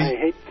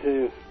hate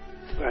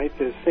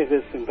to say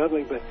this in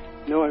public, but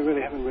no, I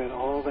really haven't read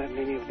all that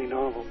many of the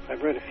novels.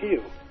 I've read a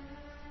few.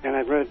 And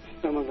I've read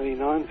some of the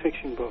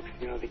non-fiction books,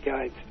 you know, the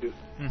guides to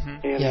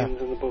aliens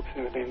and the books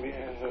and everything,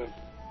 and the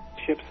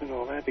ships and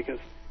all that, because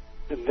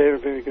they're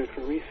very good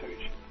for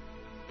research.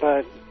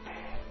 But,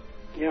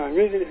 you know,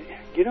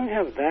 you don't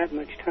have that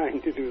much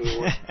time to do the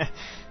work.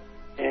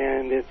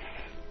 And it's,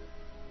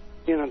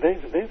 you know,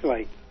 there's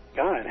like,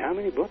 God, how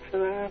many books are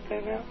there out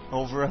there now?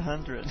 Over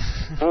 100.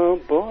 Oh,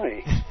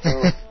 boy.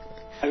 So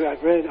I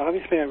read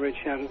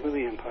Shadows of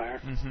the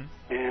Empire,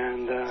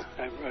 and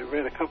I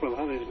read a couple of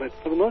others, but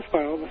for the most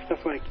part, all the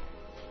stuff like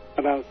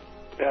about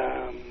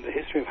the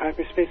history of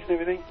hyperspace and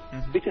everything,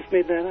 we just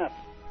made that up.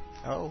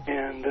 Oh.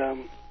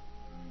 And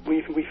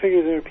we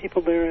figure there are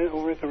people there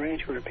over at the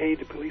ranch who are paid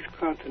to police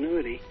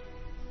continuity,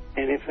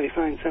 and if they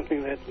find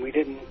something that we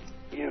didn't,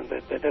 you know,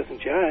 that doesn't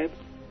jibe,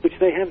 which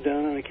they have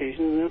done on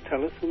occasion, they'll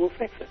tell us and we'll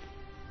fix it.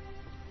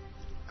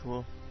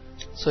 Cool.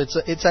 So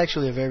it's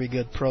actually a very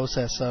good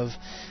process of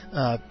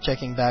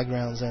checking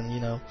backgrounds and, you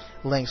know,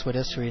 links with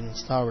history in the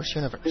Star Wars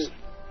universe.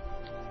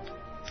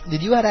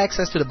 Did you have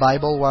access to the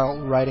Bible while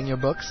writing your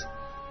books?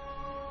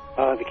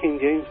 The King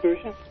James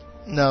version?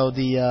 No,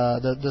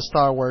 the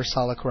Star Wars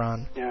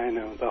holocron. Yeah, I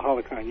know, the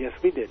holocron. Yes,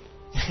 we did.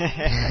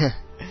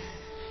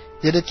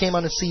 Did it came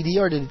on a CD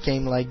or did it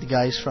came like the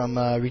guys from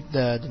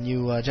the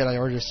new Jedi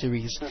Order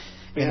series?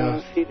 On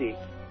a CD.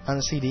 On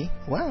a CD?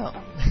 Wow.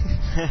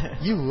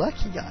 You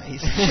lucky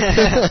guys.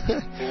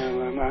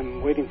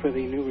 I'm waiting for the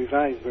new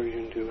revised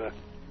version to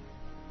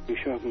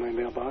show up in my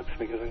mailbox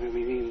because I'm going to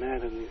be needing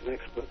that in these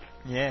next books.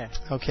 Yeah.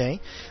 Okay.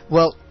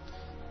 Well,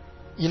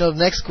 you know, the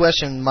next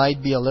question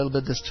might be a little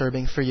bit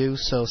disturbing for you,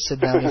 so sit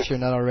down if you're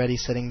not already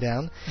sitting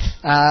down.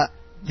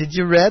 Did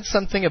you read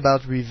something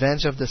about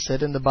Revenge of the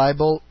Sith in the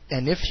Bible?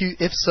 And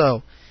if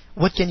so,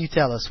 what can you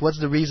tell us? What's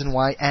the reason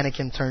why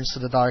Anakin turns to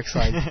the dark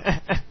side?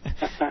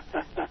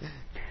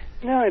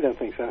 No, I don't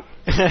think so.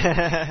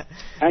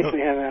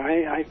 Actually,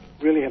 I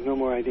really have no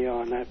more idea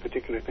on that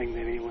particular thing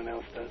than anyone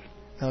else does.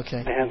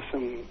 Okay. I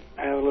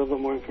have a little bit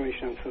more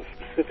information on some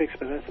specifics,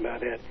 but that's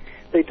about it.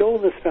 They dole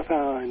this stuff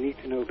out on a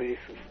need-to-know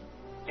basis,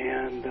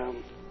 and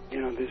you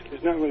know,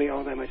 there's not really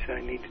all that much that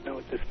I need to know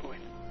at this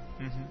point,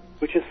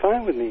 which is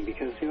fine with me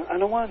because, you know, I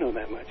don't want to know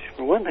that much.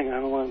 For one thing,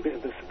 I don't want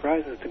the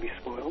surprises to be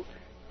spoiled,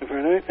 and for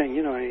another thing,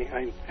 you know,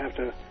 I have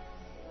to,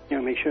 you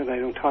know, make sure that I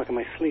don't talk in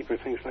my sleep or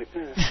things like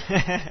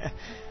that.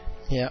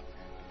 Yeah.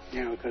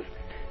 You know, because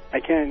I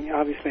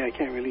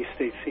can't release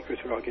state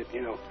secrets or I'll get,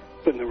 you know,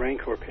 put in the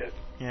Rancor pit.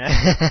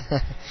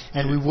 Yeah.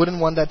 And we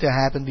wouldn't want that to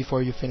happen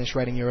before you finish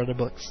writing your other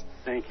books.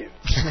 Thank you.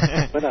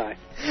 But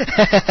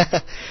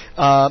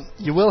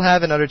you will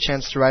have another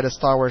chance to write a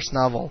Star Wars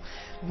novel.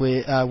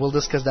 We'll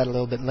discuss that a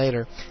little bit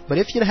later. But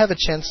if you have a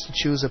chance to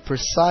choose a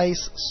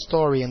precise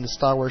story in the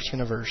Star Wars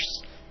universe,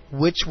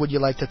 which would you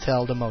like to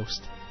tell the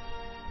most?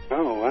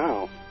 Oh,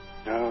 wow.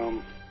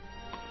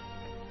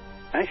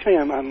 Actually,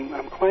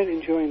 I'm quite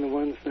enjoying the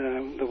one that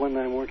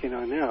I'm working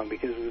on now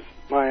because it was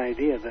my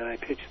idea that I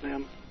pitched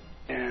them,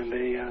 and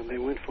they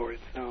went for it.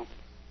 So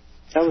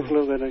that was a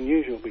little bit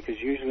unusual because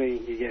usually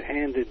you get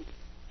handed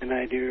an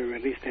idea or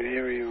at least an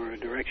area or a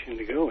direction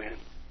to go in.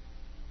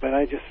 But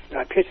I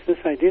pitched this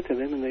idea to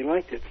them and they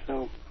liked it.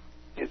 So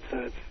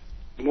it's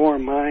more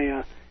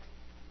my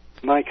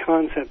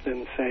concept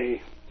than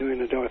say doing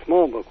the Darth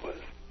Maul book was.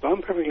 So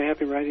I'm perfectly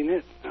happy writing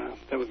it.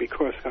 That would be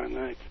Coruscant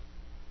Nights.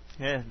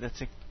 Yeah,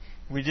 that's it.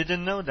 We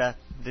didn't know that.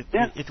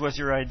 It was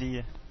your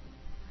idea.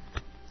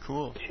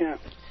 Cool. Yeah.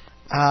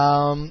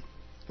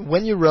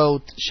 When you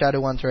wrote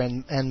Shadowhunter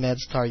and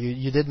Medstar,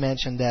 you did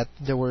mention that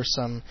there were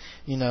some,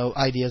 you know,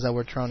 ideas that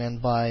were thrown in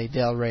by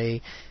Del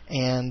Rey,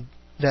 and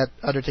that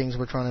other things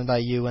were thrown in by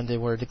you, and they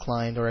were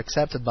declined or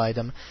accepted by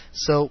them.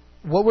 So,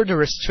 what were the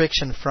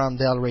restrictions from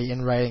Del Rey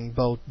in writing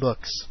both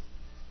books?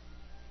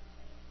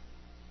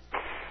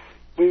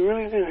 We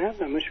really didn't have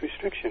that much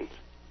restrictions.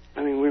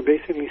 I mean, we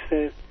basically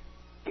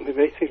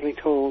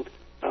told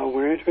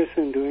we're interested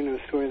in doing a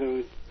story that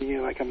would be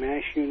like a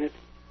MASH unit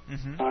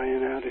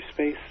in outer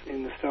space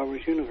in the Star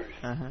Wars universe.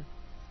 Uh-huh.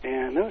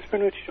 And that was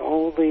pretty much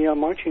all the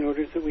marching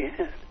orders that we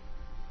had.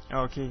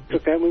 Okay.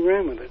 Took that and we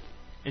ran with it.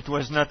 It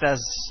was not as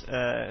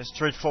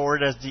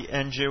straightforward as the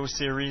NGO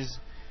series,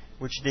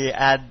 which they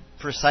add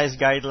precise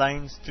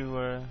guidelines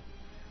to...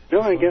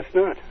 No, I guess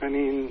not. I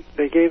mean,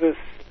 they gave us...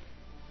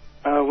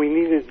 we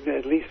needed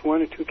at least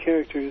one or two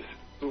characters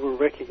who were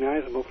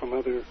recognizable from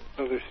other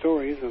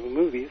stories, other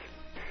movies.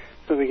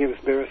 So they gave us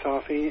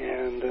Barasafi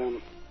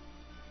and...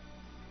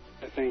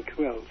 I think,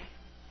 who else?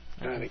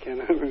 God, I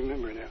cannot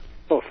remember now.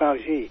 Oh,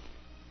 Fauji.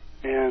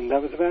 And that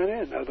was about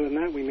it. Other than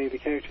that, we made the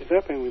characters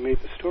up and we made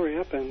the story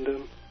up,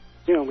 and,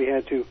 we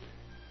had to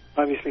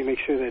obviously make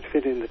sure that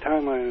fit in the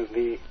timeline of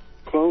the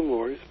Clone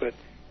Wars, but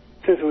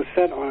since it was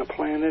set on a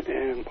planet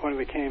and part of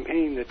a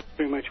campaign that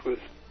pretty much was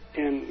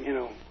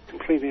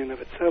complete in and of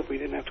itself, we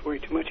didn't have to worry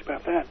too much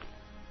about that.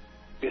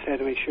 We just had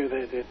to make sure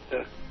that it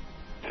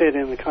fit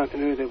in the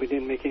continuity, that we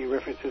didn't make any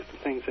references to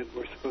things that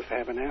were supposed to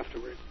happen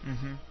afterward.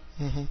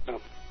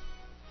 So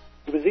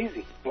it was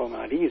easy. Well,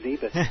 not easy,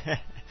 but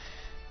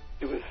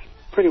it was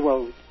pretty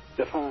well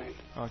defined.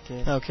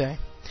 Okay.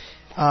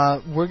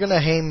 We're going to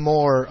aim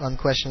more on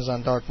questions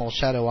on Darth Maul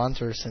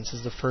Shadowhunter since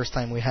it's the first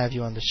time we have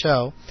you on the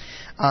show.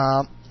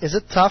 Is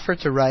it tougher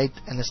to write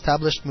an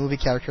established movie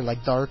character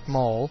like Darth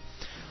Maul?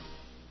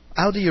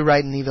 How do you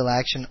write an evil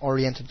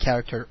action-oriented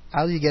character?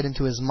 How do you get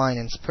into his mind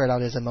and spread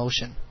out his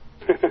emotion?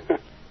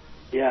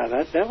 Yeah,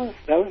 that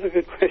was a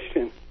good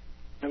question.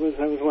 That was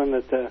one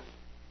that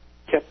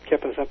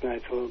kept us up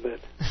nights a little bit.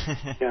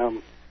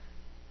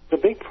 The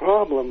big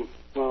problem,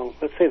 well,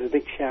 let's say the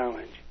big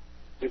challenge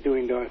with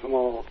doing Darth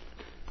Maul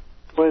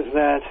was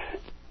that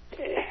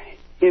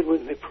it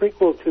was a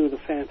prequel to The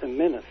Phantom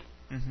Menace.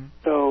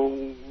 So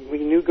we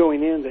knew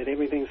going in that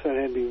everything sort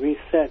of had to be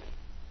reset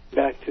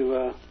back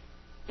to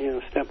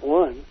step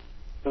one,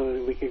 so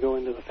that we could go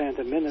into The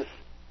Phantom Menace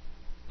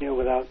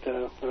without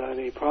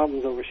any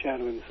problems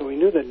overshadowing. So we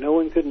knew that no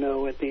one could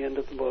know at the end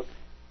of the book.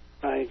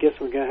 I guess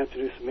we're going to have to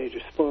do some major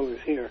spoilers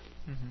here.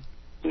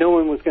 No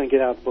one was going to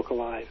get out of the book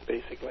alive,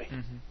 basically.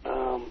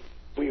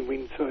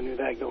 We sort of knew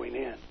that going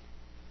in.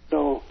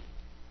 So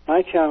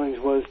my challenge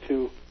was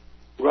to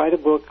write a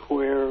book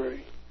where,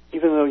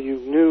 even though you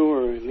knew,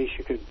 or at least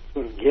you could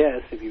sort of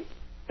guess if you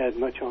had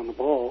much on the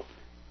ball,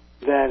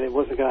 that it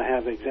wasn't going to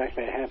have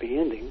exactly a happy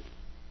ending,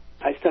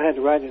 I still had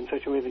to write it in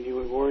such a way that you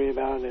would worry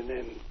about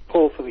and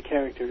pull for the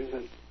characters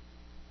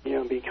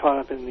and be caught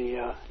up in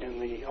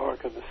the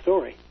arc of the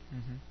story.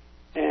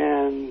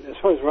 And as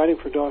far as writing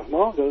for Darth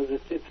Maul goes,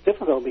 it's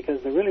difficult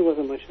because there really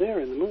wasn't much there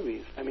in the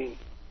movies. I mean,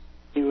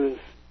 he was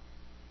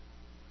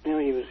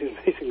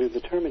basically the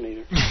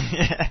Terminator,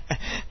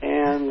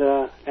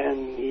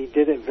 and he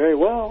did it very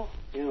well.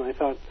 I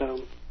thought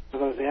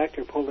the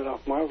actor pulled it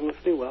off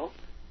marvelously well.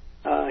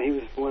 He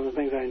was one of the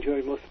things I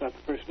enjoyed most about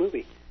the first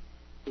movie.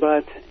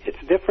 But it's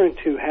different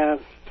to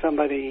have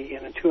somebody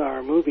in a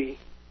 2-hour movie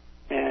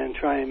and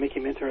try and make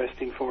him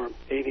interesting for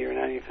 80 or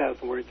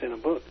 90,000 words in a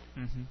book.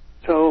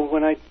 So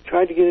when I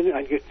tried to get it,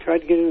 I tried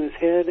to get it in his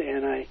head,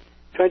 and I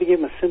tried to give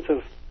him a sense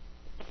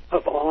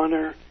of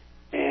honor.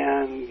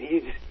 And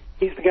he's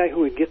the guy who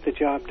would get the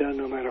job done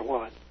no matter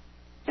what.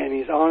 And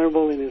he's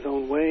honorable in his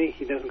own way.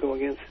 He doesn't go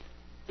against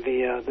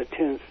the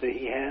tenets that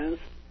he has.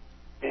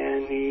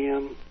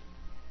 And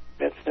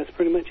that's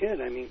pretty much it.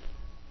 I mean,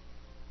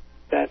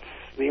 that's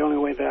the only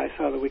way that I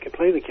saw that we could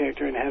play the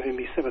character and have him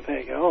be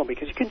sympathetic at all,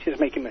 because you couldn't just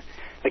make him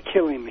a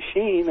killing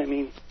machine. I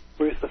mean,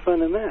 where's the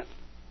fun in that?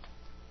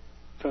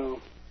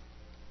 So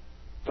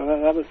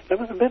that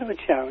was a bit of a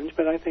challenge,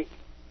 but I think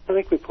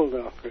we pulled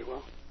it off pretty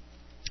well.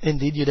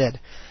 Indeed, you did.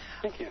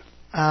 Thank you.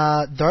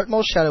 Darth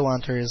Maul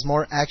Shadowhunter is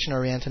more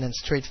action-oriented and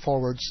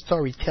straightforward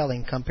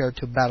storytelling compared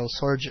to Battle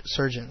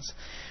Surgeons,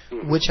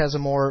 which has a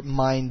more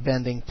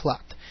mind-bending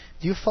plot.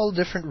 Do you follow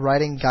different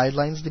writing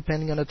guidelines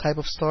depending on the type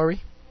of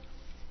story?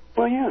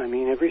 Well, yeah. I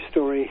mean, every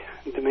story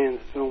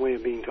demands its own way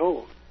of being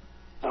told.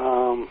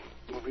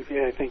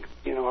 I think,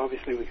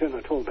 obviously we couldn't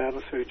have told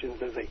Battle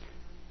Surgeons as a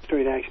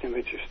straight action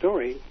adventure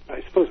story.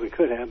 I suppose we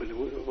could have, but it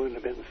wouldn't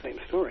have been the same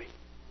story.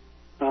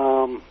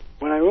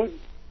 When I wrote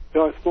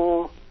Darth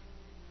Maul,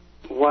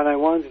 what I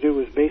wanted to do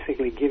was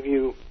basically give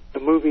you a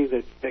movie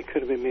that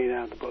could have been made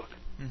out of the book.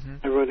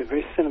 I wrote it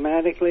very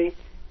cinematically,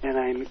 and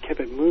I kept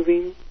it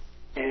moving,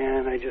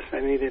 and I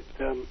made it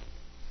an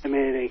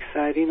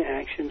exciting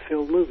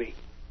action-filled movie.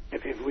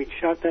 If we'd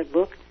shot that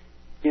book,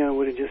 it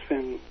would have just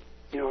been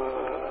a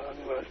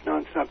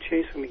non-stop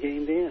chase from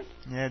beginning to end.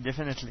 Yeah,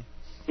 definitely.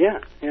 Yeah,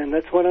 and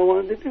that's what I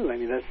wanted to do. I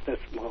mean,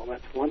 that's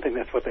one thing.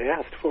 That's what they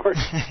asked for,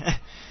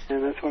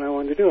 and that's what I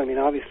wanted to do. I mean,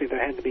 obviously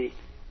there had to be,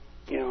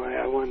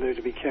 I wanted there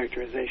to be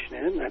characterization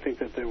in it, and I think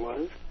that there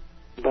was.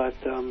 But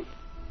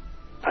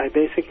I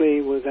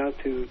basically was out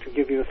to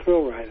give you a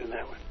thrill ride in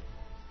that one.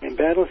 In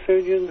Battle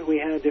Surgeons, we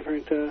had a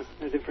different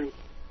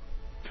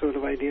sort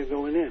of idea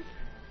going in.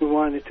 We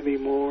wanted it to be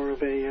more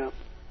of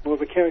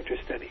a character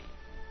study,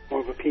 more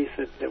of a piece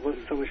that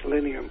wasn't so much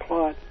linear in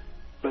plot,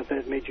 but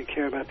that made you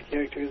care about the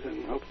characters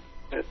and hope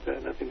that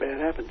nothing bad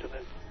happened to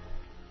them.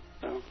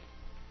 So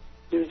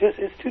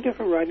it's two two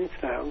different writing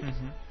styles.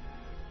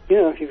 You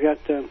know, if you've got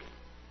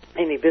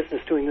any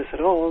business doing this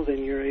at all,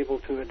 then you're able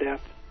to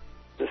adapt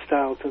the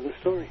style to the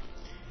story.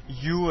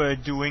 You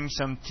doing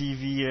some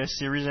TV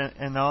series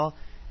and all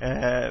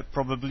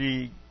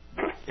probably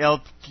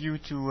helped you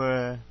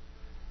to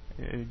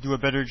do a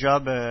better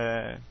job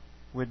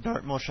with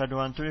Dartmoor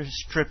Shadowhunter,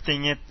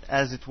 scripting it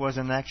as it was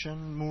an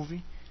action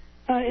movie?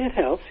 It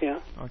helps, yeah.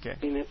 Okay.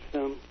 I mean, it's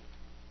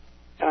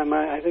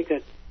I think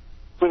that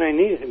when I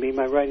need it to be,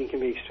 my writing can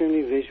be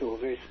extremely visual,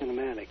 very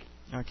cinematic.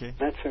 Okay.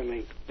 That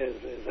certainly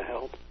is a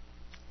help.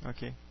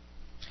 Okay.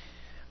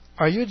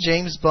 Are you a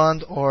James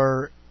Bond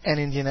or an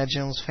Indiana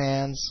Jones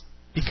fans?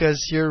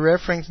 Because you're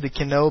referring to the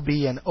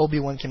Kenobi and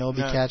Obi-Wan Kenobi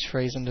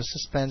catchphrase in the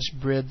suspense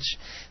bridge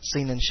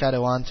scene in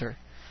Shadowhunter.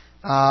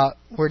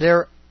 Were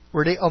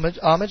they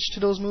homage to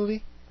those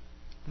movies?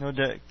 No,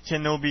 the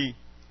Kenobi,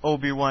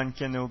 Obi-Wan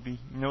Kenobi.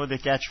 You know the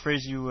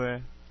catchphrase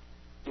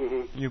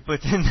you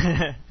put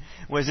in.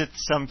 Was it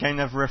some kind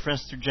of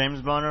reference to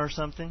James Bond or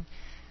something?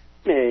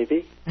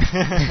 Maybe.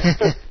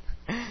 I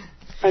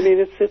mean,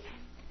 it's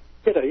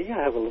you know, you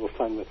gotta have a little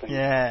fun with things.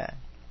 Yeah.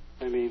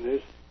 I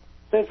mean,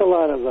 there's a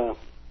lot of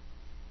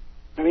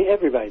I mean,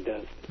 everybody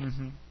does.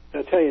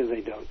 I'll tell you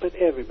they don't, but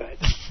everybody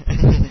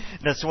does.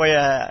 That's why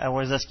I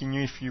was asking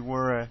you if you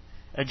were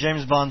a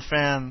James Bond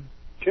fan.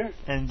 Sure.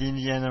 And the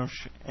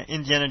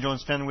Indiana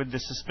Jones fan with the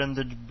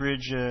suspended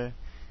bridge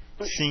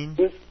scene.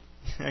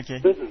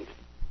 Okay.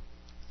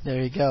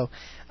 There you go.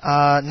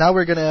 Now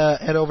we're gonna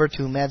head over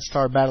to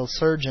Medstar Battle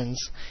Surgeons,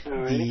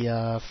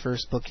 the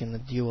first book in the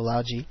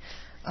duology.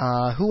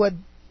 Who had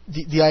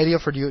the idea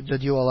for the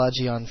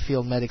duology on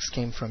field medics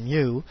came from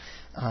you.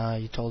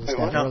 You told us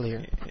that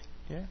earlier.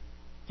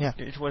 Yeah.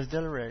 It was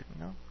Del Rey,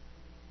 no?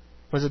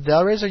 Was it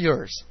Del Rey's or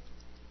yours?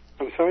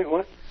 I'm sorry,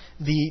 what?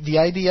 The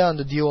idea on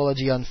the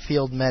duology on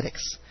field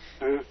medics.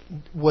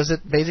 Was it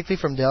basically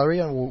from Del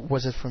Rey or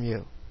was it from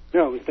you?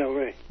 No, it was Del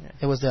Rey. Yeah.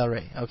 It was Del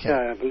Rey, okay.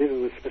 Yeah, I believe it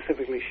was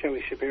specifically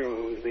Shelley Shapiro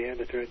who was the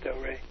editor at Del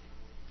Rey.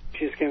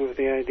 She just came with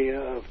the idea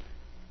of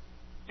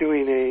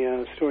doing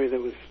a story that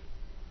was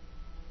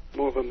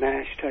more of a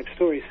MASH type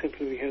story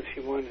simply because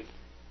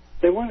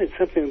they wanted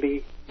something to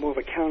be more of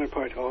a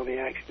counterpart to all the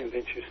action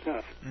adventure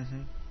stuff.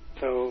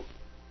 So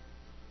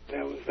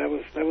that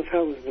was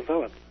how it was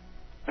developed.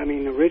 I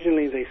mean,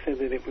 originally they said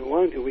that if we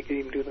wanted to, we could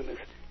even do them as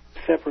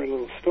separate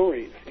little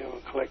stories, you know,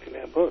 collecting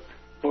that book.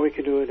 Or we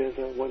could do it as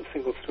one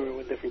single story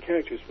with different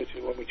characters, which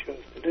is what we chose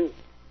to do.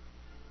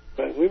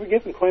 But we were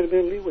given quite a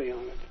bit of leeway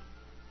on it.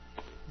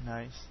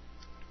 Nice.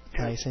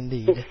 Nice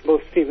indeed. Since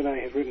both Steve and I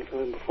have written for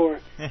them before,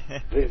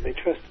 they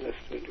trusted us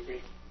to a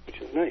degree, which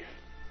is nice.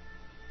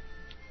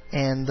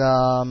 And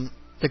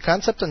the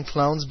concept on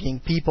clones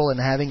being people and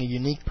having a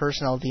unique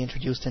personality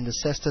introduced in the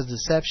Cesta's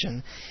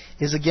Deception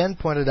is again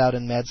pointed out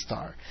in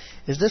Medstar.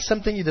 Is this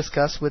something you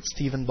discussed with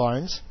Stephen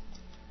Barnes?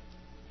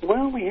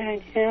 Well, we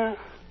had,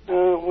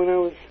 when I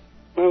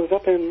was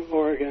up in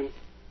Oregon,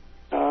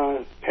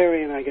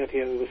 Perry and I got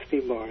together with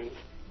Steve Barnes,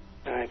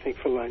 I think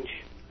for lunch.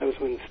 That was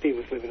when Steve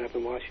was living up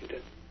in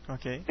Washington.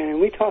 Okay. And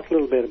we talked a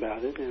little bit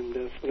about it, and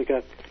so we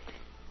got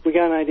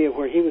an idea of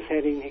where he was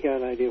heading. He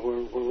got an idea of where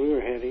we were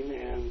heading,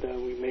 and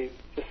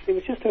it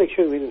was just to make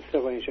sure that we didn't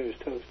step on each other's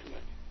toes too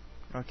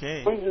much.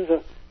 Okay.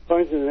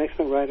 Barnes is an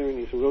excellent writer, and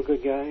he's a real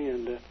good guy,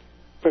 and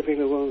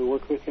perfectly willing to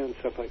work with you and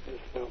stuff like this.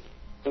 So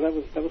that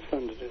was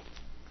fun to do.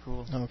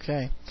 Cool.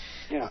 Okay.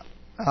 Yeah.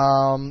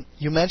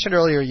 You mentioned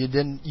earlier you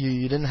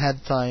didn't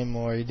have time,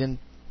 or you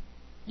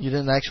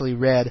didn't actually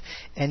read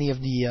any of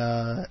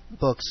the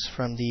books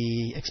from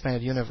the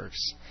expanded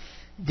universe.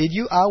 Did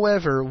you,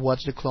 however,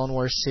 watch the Clone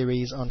Wars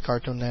series on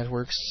Cartoon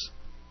Networks?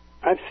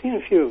 I've seen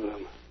a few of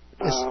them.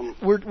 Yes,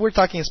 we're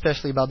talking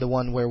especially about the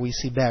one where we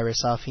see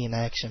Barriss Offee in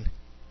action.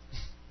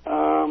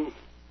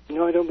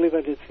 No, I don't believe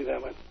I did see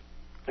that one.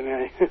 I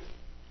mean,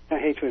 I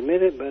hate to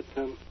admit it, but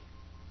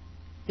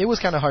it was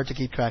kind of hard to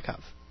keep track of.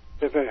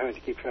 They're very hard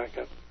to keep track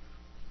of,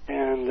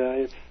 and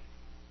it's,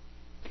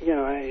 you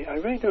know, I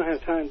really don't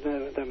have time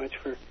that much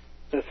for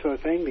that sort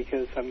of thing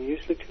because I'm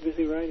usually too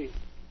busy writing.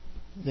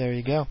 There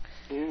you go.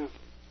 Yeah.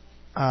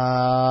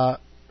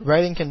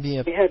 Writing can be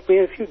a... We had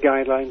a few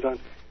guidelines on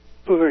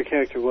who her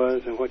character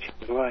was and what she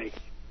was like.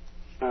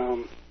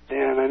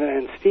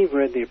 And Steve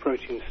read The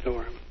Approaching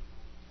Storm.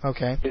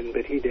 Okay. Didn't,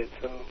 but he did,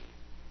 so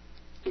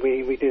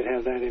we did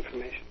have that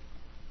information.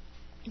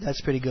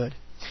 That's pretty good.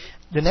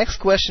 The next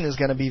question is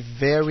going to be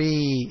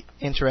very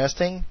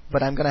interesting,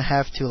 but I'm going to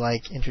have to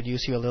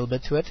introduce you a little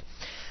bit to it.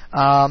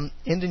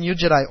 In the New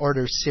Jedi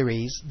Order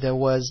series, there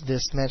was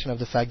this mention of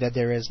the fact that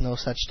there is no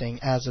such thing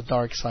as a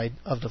dark side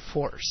of the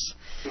Force.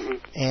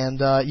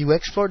 And you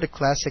explored the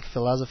classic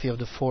philosophy of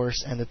the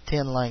Force and the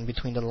thin line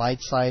between the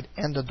light side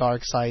and the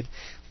dark side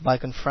by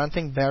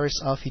confronting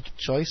Barriss Offee to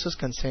choices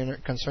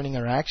concerning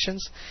her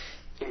actions,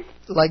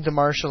 like the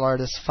martial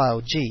artist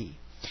Fao Ji.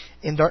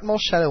 In Dartmoor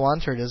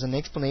Shadowhunter, there's an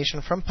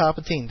explanation from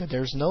Palpatine that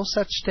there's no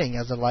such thing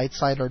as a light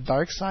side or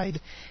dark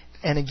side.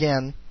 And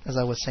again, as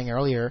I was saying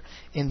earlier,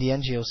 in the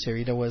NGO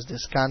series, there was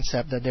this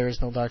concept that there is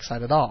no dark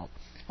side at all.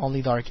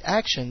 Only dark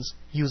actions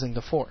using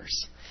the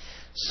Force.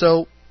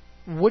 So,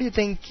 what do you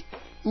think?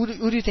 Who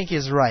do you think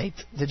is right?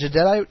 Did the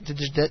Jedi?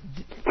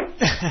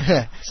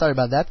 Sorry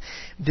about that.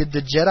 Did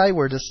the Jedi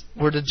were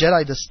the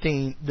Jedi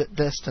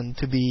destined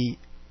to be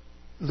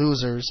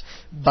losers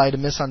by the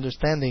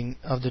misunderstanding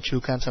of the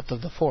true concept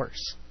of the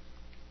Force?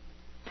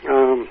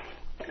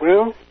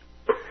 Well,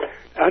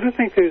 I don't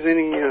think there's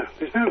any.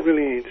 There's not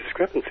really any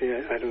discrepancy.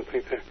 I don't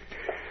think there.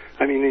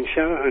 I mean, in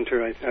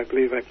Shadowhunter, I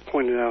believe I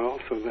pointed out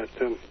also that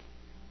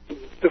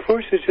the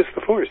Force is just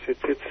the Force.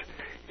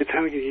 It's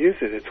how you use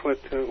it. It's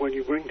what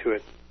you bring to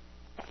it.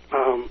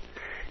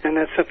 And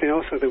that's something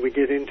also that we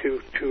get into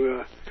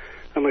to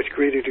a much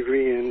greater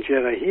degree in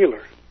Jedi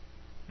Healer.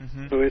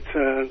 Mm-hmm. So it's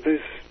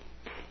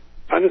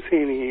I don't see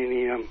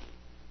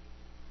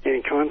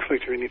any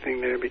conflict or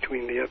anything there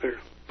between the other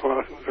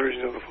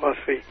versions of the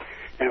philosophy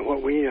and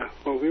what we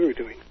were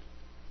doing.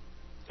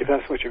 If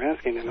that's what you're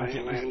asking, am I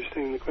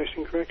understanding the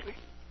question correctly?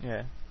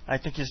 Yeah, I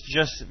think it's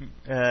just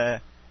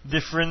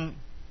different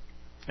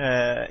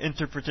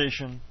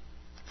interpretation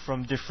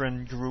from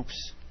different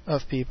groups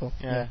of people.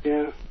 Yeah.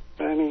 Yeah.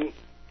 I mean,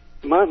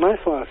 my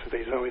philosophy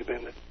has always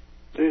been that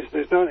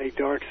there's not a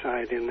dark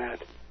side in that.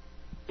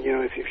 You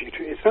know, if you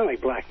it's not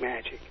like black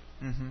magic.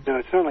 Mm-hmm. No,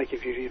 it's not like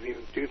if you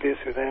do this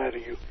or that, or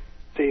you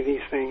say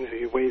these things, or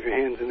you wave your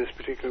hands in this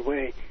particular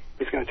way,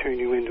 it's going to turn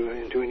you into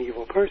an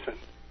evil person.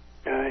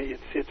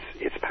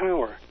 It's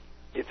power.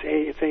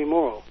 It's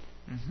amoral,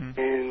 mm-hmm.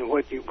 and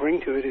what you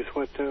bring to it is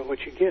what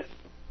you get.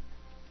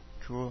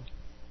 Cool.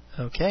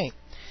 Okay.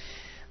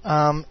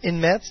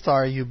 In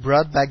Medstar, you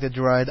brought back the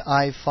droid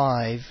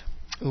I-5,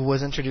 who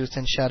was introduced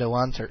in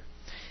Shadowhunter,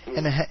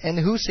 and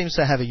who seems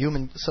to have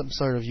some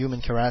sort of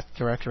human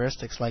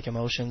characteristics like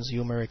emotions,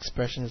 humor,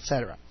 expression,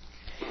 etc.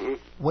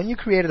 Mm-hmm. When you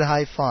created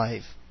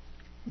I-5,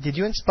 did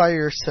you inspire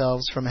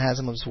yourselves from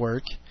Asimov's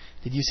work?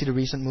 Did you see the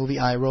recent movie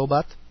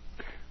iRobot?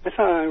 I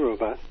saw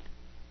iRobot,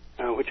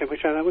 which I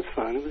thought was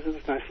fun. It was a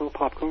nice little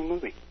popcorn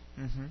movie.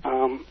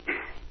 Mm-hmm.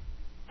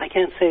 I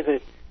can't say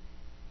that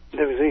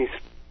there was any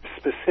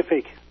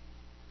specific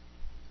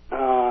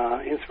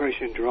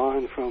inspiration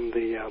drawn from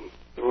the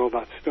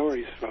robot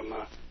stories from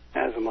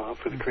Asimov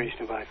for the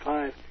creation of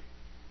I-5.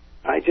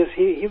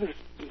 He was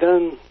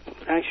done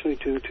actually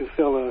to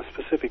fill a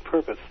specific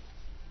purpose.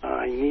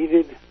 I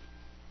needed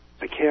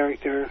a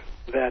character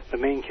that the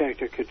main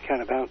character could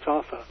kind of bounce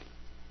off of,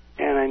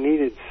 and I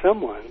needed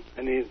someone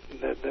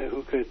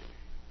who could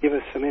give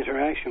us some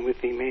interaction with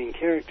the main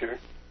character,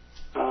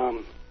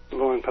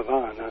 Lauren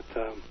Pavan,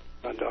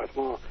 not Darth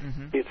Maul.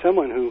 Mm-hmm. It's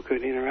someone who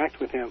could interact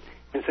with him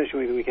in such a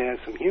way that we could have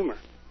some humor.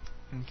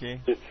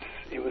 Okay.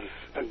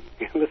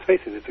 Let's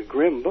face it, it's a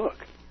grim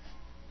book,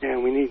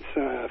 and we need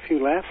a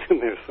few laughs in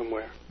there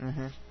somewhere.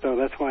 Mm-hmm. So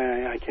that's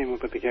why I came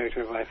up with the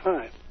character of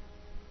I-5,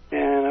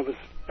 and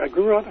I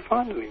grew rather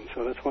fond of him.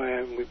 So that's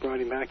why we brought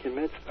him back in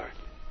Medstar.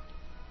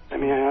 I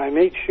mean, I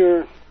made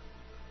sure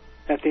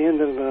at the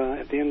end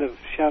of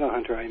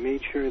Shadowhunter, I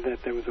made sure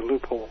that there was a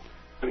loophole.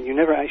 I mean, you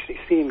never actually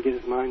see him get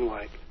his mind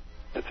wiped.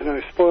 That's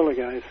another spoiler,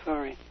 guys.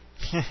 Sorry.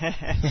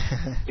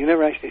 You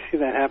never actually see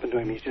that happen to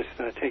him. He's just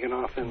taken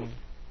off and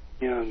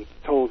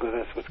told that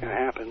that's what's going to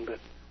happen. But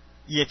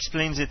he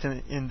explains it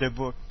in the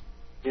book.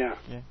 Yeah,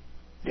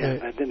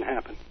 that didn't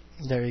happen.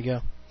 There you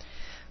go.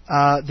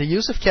 The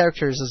use of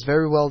characters is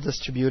very well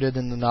distributed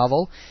in the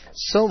novel,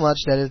 so much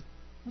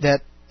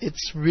that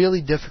it's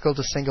really difficult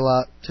to single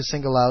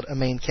out a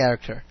main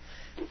character.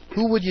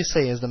 Who would you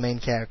say is the main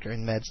character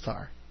in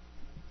Medstar?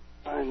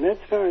 In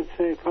Medstar, I'd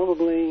say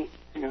probably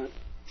a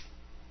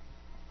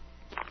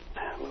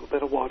little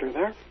bit of water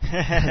there.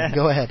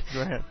 Go ahead.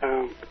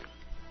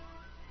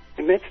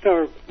 In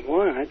Medstar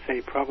 1, I'd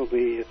say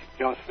probably it's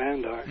Jos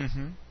Vandar.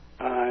 Mm-hmm.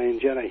 In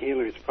Jedi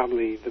Healer, it's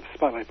probably the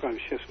spotlight probably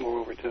shifts more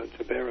over to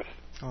Barris.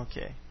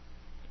 Okay.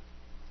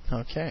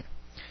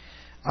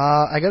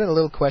 I got a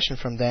little question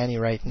from Danny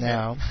right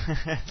now.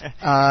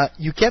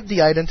 You kept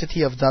the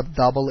identity of that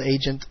double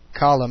agent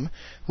Column,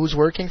 who's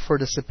working for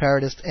the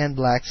Separatist and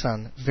Black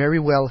Sun, very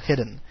well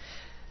hidden.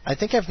 I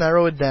think I've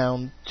narrowed it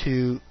down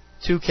to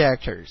 2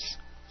 characters.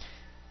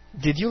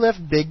 Did you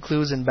left big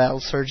clues in Battle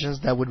Surgeons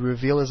that would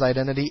reveal his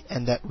identity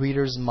and that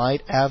readers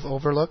might have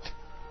overlooked?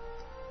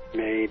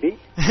 Maybe.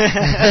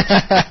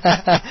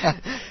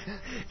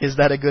 Is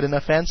that a good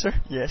enough answer?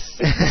 Yes.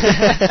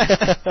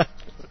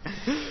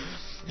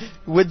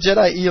 With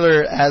Jedi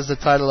Healer as the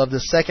title of the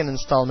second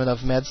installment of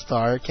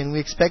Medstar, can we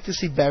expect to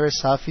see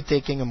Barris Hafi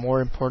taking a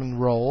more important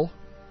role?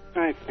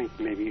 I think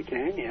maybe you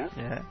can, yeah.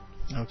 Yeah.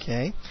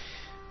 Okay.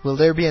 Will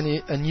there be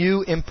a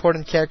new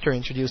important character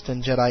introduced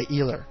in Jedi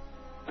Healer?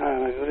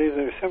 I believe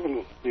there are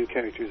several new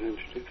characters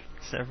introduced.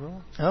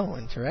 Several? Oh,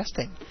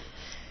 interesting.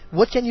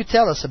 What can you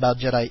tell us about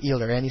Jedi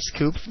Healer? Any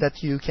scoop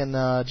that you can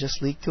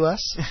just leak to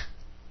us?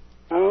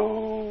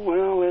 Oh,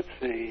 well, let's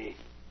see.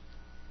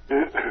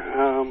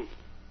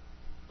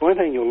 One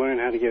thing, you'll learn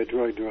how to get a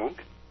droid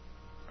drunk.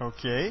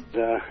 Okay.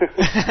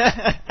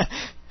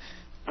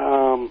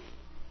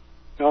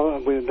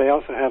 They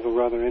also have a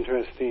rather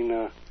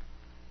interesting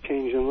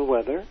change in the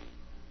weather.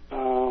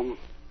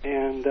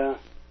 And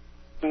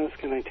what else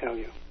can I tell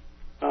you?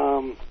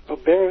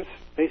 Barris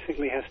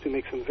basically has to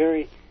make some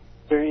very,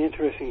 very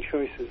interesting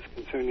choices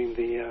concerning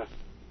the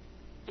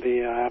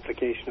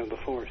application of the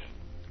Force.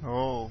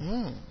 Oh.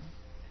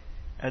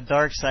 A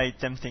dark side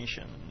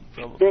temptation,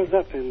 probably. Grows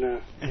up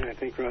in, I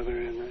think, rather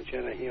in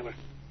Jedi Healer.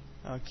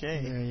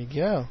 Okay. There you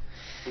go.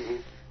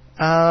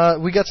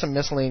 Mm-hmm. We got some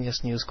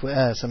miscellaneous news,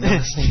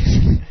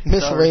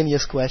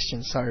 miscellaneous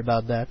questions. Sorry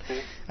about that.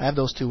 I have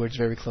those two words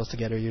very close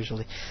together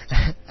usually.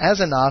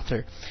 As an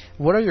author,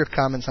 what are your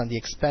comments on the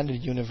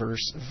expanded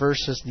universe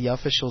versus the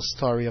official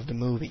story of the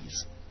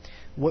movies?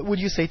 What would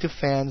you say to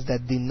fans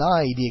that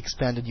deny the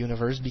expanded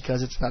universe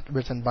because it's not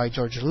written by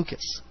George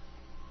Lucas?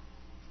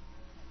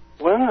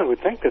 Well, I would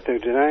think that they're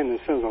denying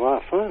themselves a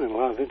lot of fun and a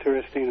lot of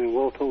interesting and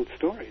well-told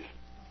stories.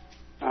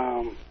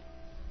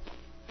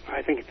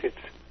 I think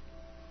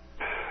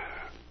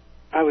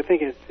I would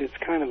think it's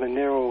kind of a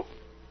narrow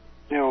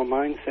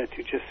mindset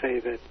to just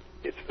say that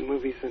it's the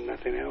movies and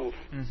nothing else.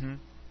 Mm-hmm.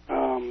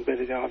 But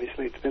it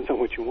obviously depends on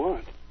what you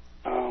want.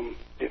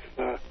 If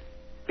the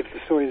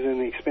stories in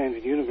the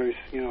expanded universe,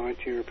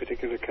 aren't your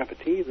particular cup of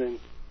tea, then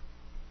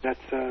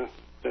that's the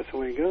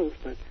way it goes.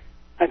 But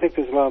I think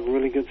there's a lot of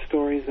really good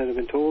stories that have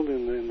been told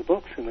in the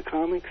books, in the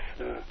comics,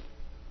 I'm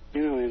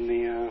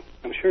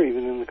sure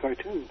even in the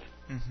cartoons.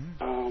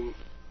 Mm-hmm.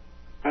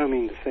 I don't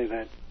mean to say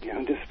that,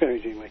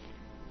 disparagingly.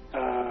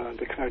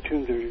 The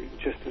cartoons are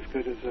just as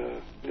good as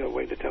a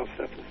way to tell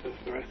stuff as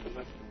the rest of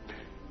them.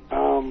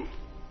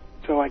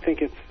 So I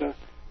think it's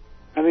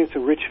a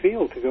rich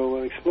field to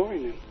go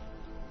exploring in.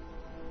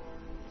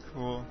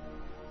 Cool.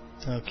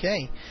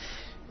 Okay.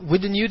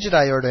 With the new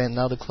Jedi Order and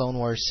now the Clone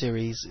Wars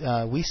series,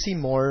 we see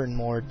more and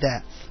more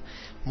death,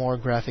 more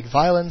graphic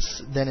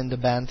violence than in the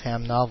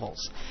Bantam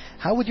novels.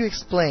 How would you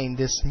explain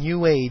this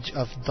new age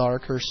of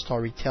darker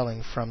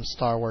storytelling from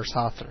Star Wars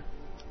author?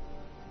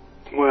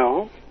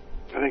 Well,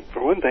 I think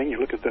for one thing, you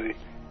look at the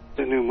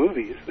new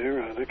movies;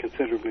 they're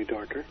considerably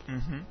darker.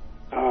 Mm-hmm.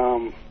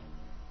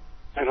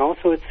 And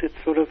also, it's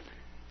sort of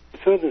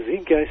the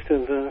zeitgeist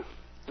of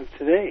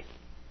today.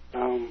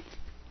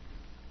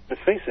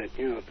 Let's face it,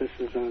 this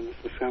is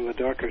kind of a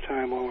darker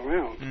time all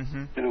around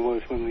than it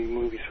was when the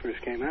movies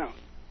first came out.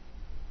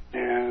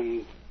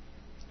 And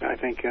I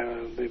think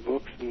the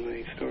books and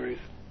the stories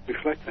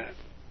reflect that,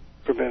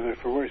 for better or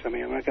for worse. I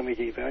mean, I'm not going to make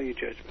any value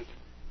judgments.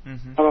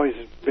 Mm-hmm. I've always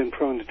been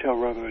prone to tell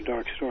rather a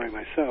dark story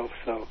myself,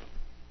 so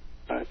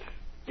that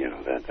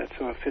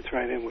sort of fits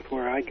right in with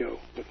where I go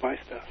with my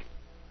stuff.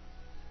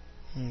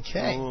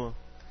 Okay. Cool.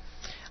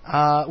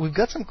 We've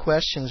got some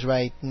questions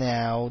right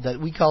now that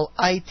we call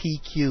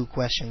ITQ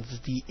questions,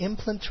 the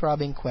implant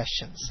robbing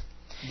questions.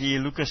 The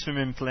Lucasfilm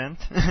implant.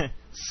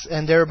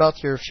 And they're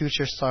about your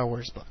future Star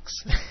Wars books.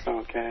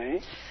 Okay.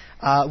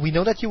 We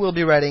know that you will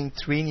be writing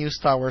 3 new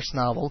Star Wars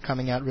novels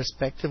coming out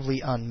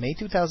respectively on May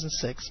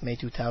 2006, May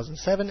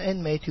 2007,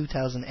 and May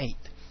 2008.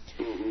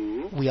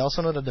 Mm-hmm. We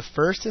also know that the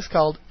first is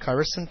called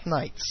Coruscant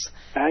Nights.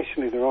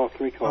 Actually, they're all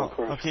 3 called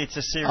Coruscant. Okay, it's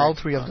a series. All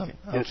 3 of them.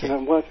 Yes,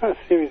 Okay. well, it's not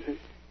a series.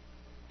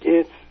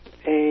 It's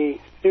a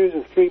series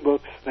of 3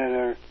 books that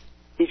are,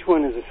 each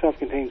one is a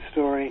self-contained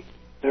story.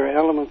 There are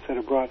elements that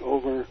are brought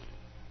over,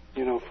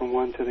 from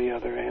one to the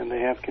other, and they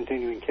have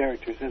continuing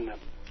characters in them.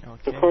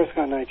 Okay. The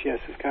Coruscant Nights, yes,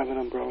 is kind of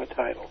an umbrella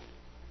title.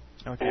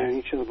 Okay. And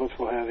each of the books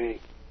will have a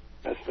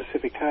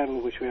specific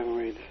title, which we haven't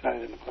really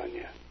decided upon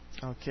yet.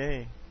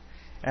 Okay.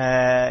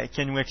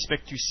 Can we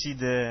expect to see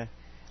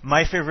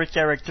my favorite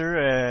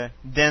character,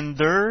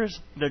 Denders,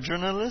 the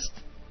journalist?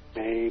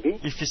 Maybe.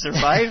 If he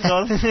survives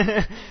all.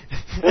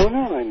 Well,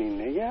 no, I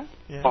mean, yeah.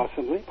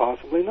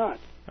 Possibly not.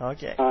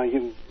 Okay.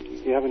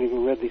 You haven't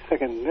even read the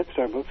second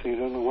Medstar book, so you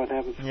don't know what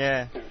happens.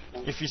 Yeah. There,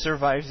 so. If he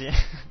survives, yeah.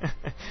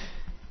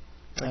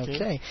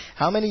 Okay.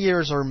 How many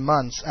years or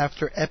months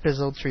after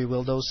Episode 3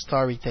 will those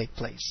stories take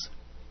place?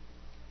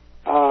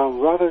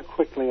 Rather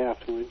quickly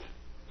afterwards.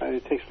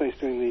 It takes place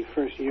during the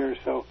first year or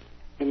so,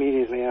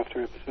 immediately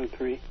after Episode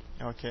 3.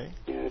 Okay.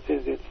 Yeah,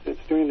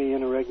 it's during the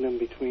interregnum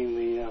between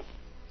the,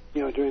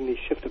 during the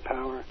shift of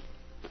power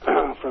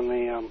from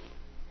the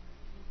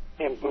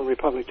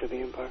Republic to the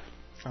Empire.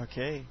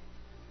 Okay.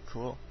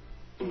 Cool.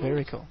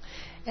 Very cool.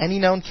 Any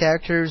known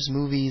characters,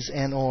 movies,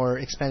 and or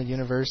expanded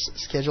universe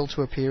scheduled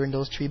to appear in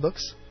those 3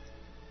 books?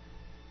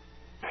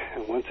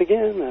 And once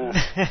again,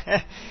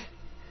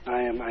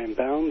 I am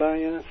bound by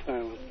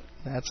silence.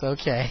 That's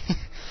okay.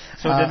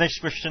 So the next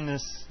question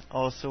is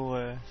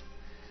also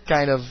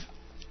kind of.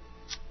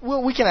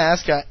 Well, we can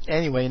ask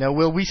anyway.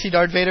 Will we see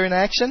Darth Vader in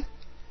action?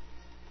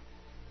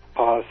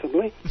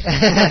 Possibly.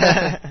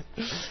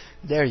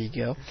 There you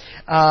go.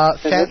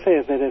 Let's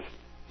say that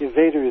if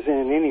Vader is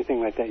in anything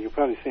like that, you'll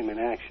probably see him in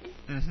action.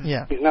 Mm-hmm.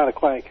 Yeah. He's not a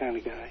quiet kind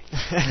of guy.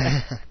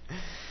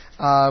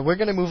 We're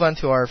going to move on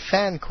to our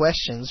fan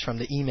questions from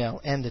the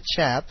email and the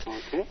chat.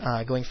 Okay.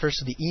 Going first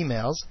to the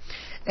emails.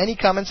 Any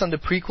comments on the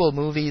prequel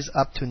movies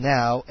up to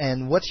now,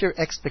 and what's your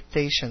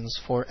expectations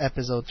for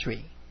Episode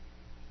 3?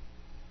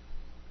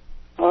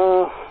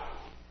 Well,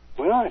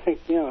 I think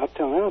up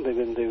till now they've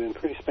been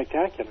pretty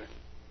spectacular.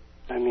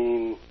 I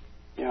mean,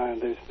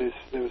 there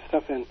was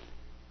stuff in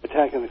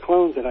Attack of the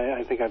Clones that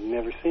I think I've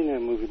never seen in a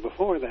movie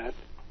before that.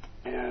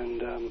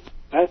 And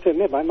I have to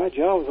admit, my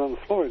jaw was on the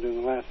floor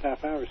during the last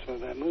half hour or so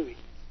of that movie.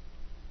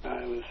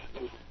 It was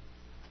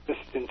just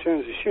in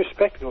terms of sheer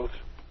spectacles,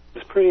 it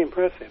was pretty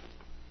impressive.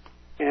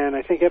 And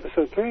I think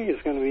episode 3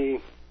 is going to be,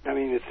 I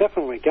mean, it's got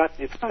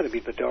to be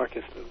the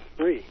darkest of the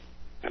 3.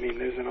 I mean,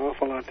 there's an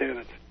awful lot there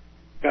that's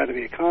got to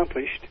be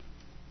accomplished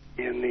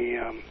in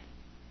the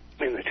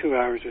 2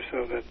 hours or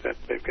so that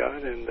they've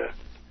got, and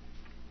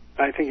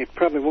I think it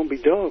probably won't be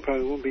dull.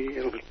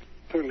 It'll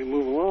certainly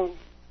move along.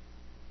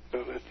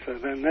 So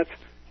that's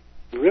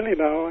really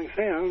about all I can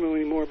say. I don't know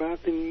any more about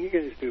it than you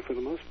guys do for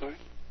the most part.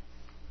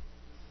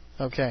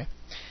 Okay.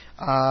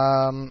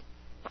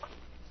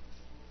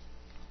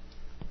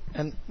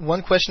 And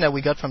one question that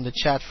we got from the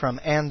chat from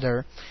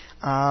Ander,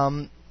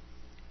 how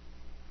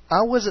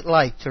was it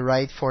like to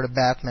write for the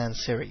Batman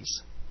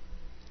series?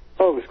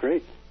 Oh, it was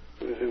great.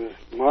 It was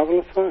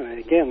marvelous fun.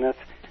 Again, that's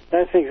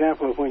an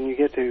example of when you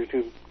get to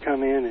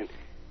come in and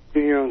do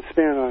your own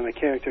spin on a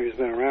character who's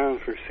been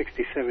around for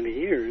 60, 70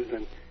 years,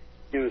 and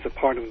is a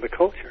part of the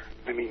culture.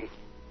 I mean,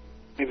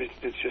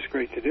 it's just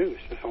great to do.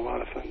 It's just a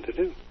lot of fun to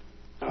do.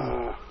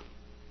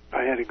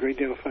 I had a great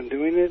deal of fun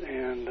doing it,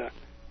 and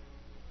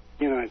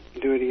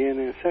I'd do it again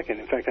in a second.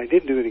 In fact, I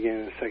did do it again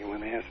in a second when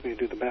they asked me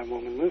to do the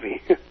Batwoman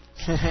movie.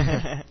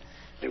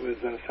 It was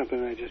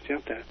something I just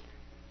jumped at.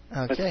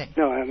 Okay.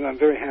 But, no, I'm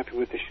very happy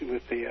with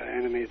the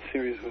animated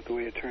series, with the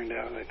way it turned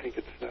out. I think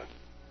it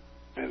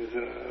was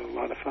a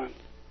lot of fun.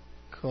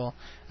 Cool.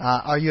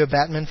 Are you a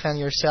Batman fan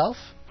yourself?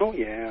 Oh,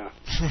 yeah.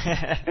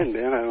 And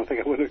then I don't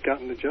think I would have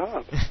gotten the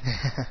job.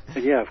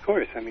 But yeah, of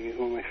course. I mean, he's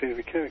one of my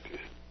favorite characters.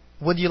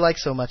 What do you like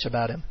so much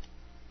about him?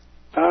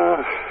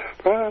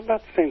 Probably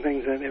about the same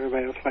things that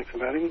everybody else likes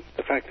about him.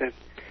 The fact that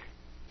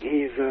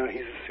he's a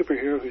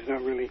superhero who's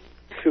not really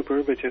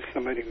super, but just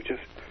somebody who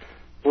just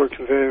worked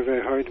very,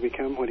 very hard to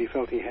become what he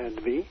felt he had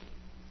to be.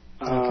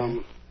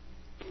 Okay.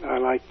 I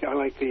like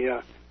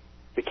the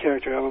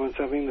character elements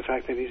of him, the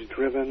fact that he's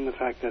driven, the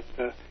fact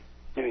that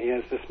he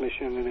has this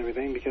mission and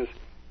everything, because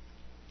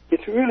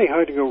it's really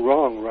hard to go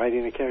wrong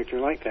writing a character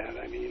like that.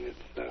 I mean,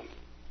 it's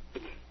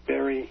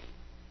very,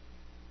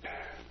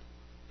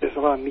 there's a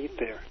lot of meat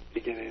there to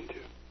get into.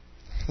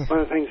 One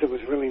of the things that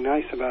was really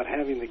nice about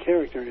having the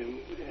character in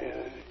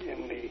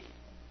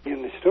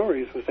the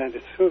stories was that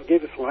it sort of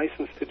gave us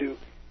license to do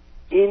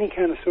any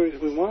kind of stories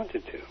we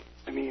wanted to.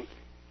 I mean,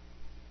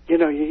 you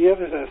have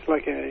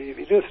if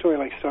you do a story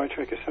like Star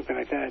Trek or something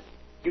like that,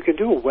 you can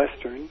do a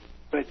Western,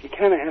 but you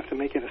kind of have to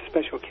make it a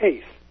special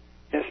case.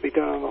 It has to be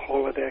done on the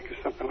holodeck or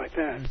something like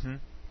that. Mm-hmm.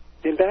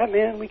 In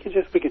Batman, we could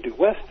do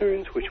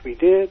Westerns, which we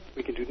did.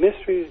 We could do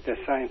mysteries,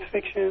 science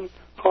fiction,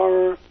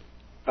 horror,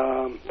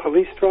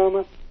 police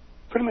drama,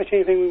 pretty much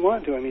anything we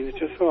wanted to. I mean, it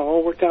just sort of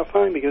all worked out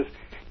fine because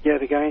you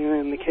had the guy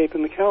in the cape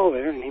and the cowl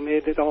there, and he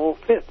made it all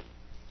fit.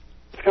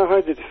 It's kind of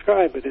hard to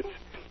describe, but it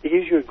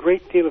gives you a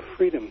great deal of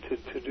freedom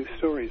to do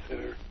stories that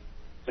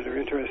are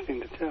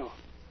interesting to tell.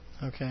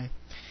 Okay.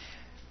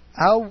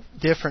 How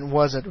different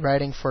was it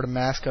writing for the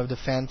Mask of the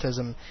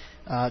Phantasm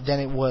than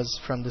it was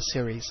from the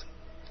series?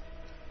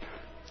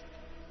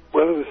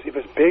 Well, it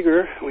was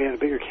bigger. We had a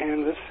bigger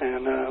canvas,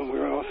 and we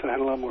also had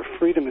a lot more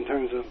freedom in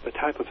terms of the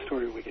type of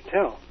story we could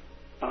tell.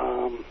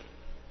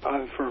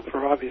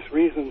 For obvious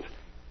reasons,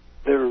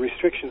 there were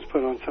restrictions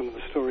put on some of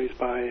the stories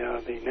by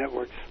the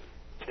network's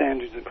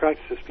standards and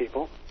practices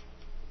people,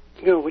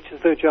 which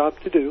is their job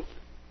to do.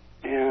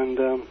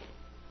 And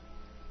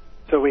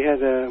so we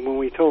had, when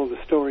we told the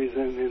stories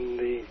in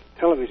the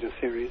television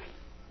series,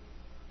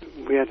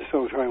 we had to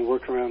sort of try and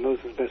work around those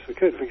as best we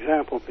could. For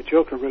example, the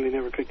Joker really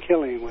never could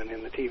kill anyone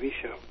in the TV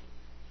show,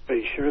 but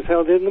he sure as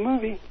hell did in the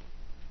movie.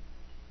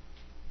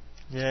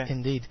 Yeah,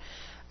 indeed.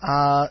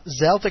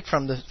 Zeltic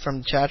from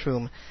the chat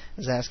room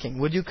is asking,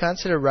 would you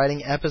consider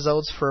writing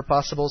episodes for a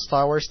possible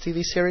Star Wars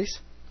TV series?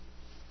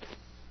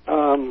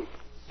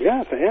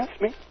 Yeah, if they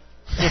asked me.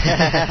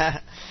 I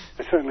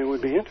certainly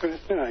would be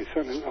interested. Let's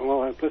put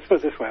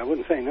it this way, I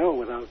wouldn't say no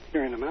without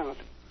hearing them out.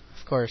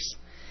 Of course.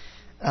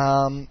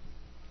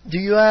 Do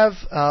you have,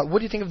 what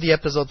do you think of the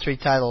episode 3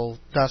 title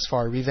thus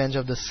far, Revenge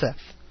of the Sith?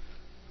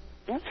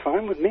 That's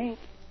fine with me.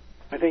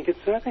 I think it's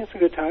a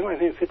good title. I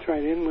think it fits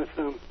right in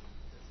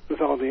with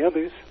all the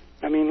others.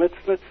 I mean, let's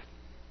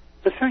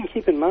try and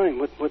keep in mind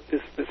what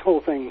this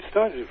whole thing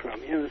started from.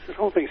 This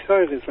whole thing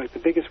started as like the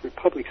biggest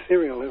Republic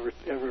serial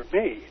ever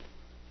made,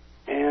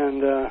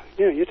 and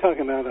you're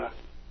talking about a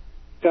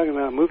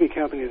movie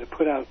company that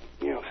put out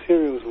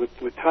serials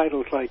with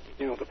titles like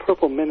The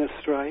Purple Menace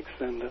Strikes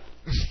and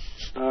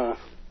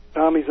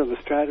Armies of the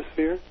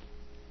Stratosphere.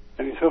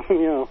 I mean, so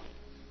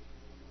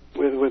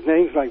with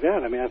names like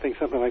that, I mean, I think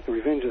something like The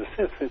Revenge of the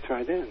Sith fits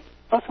right in.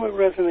 Also, it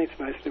resonates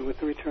nicely with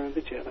The Return of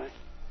the Jedi.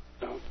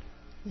 So.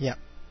 Yeah.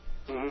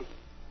 Mm-hmm.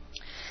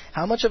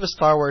 How much of a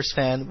Star Wars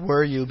fan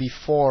were you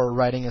before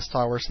writing a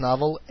Star Wars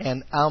novel,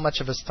 and how much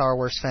of a Star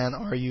Wars fan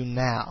are you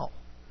now?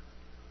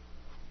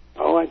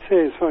 Oh, I'd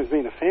say as far as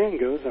being a fan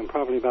goes, I'm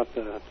probably about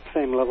the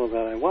same level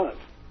that I was.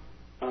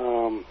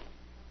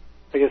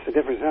 I guess the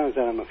difference now is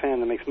that I'm a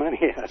fan that makes money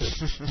at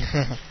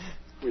it,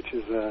 which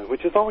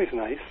is always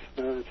nice.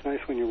 It's nice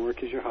when you're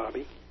work is your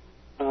hobby.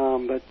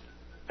 But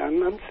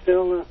I'm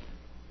still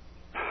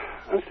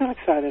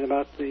excited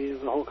about the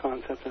whole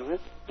concept of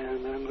it,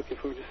 and I'm looking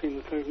forward to seeing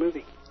the third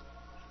movie.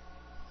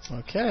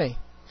 Okay.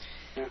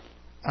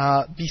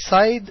 Yeah.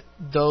 Beside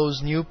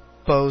those new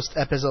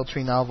post-episode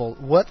 3 novel,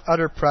 what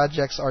other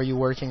projects are you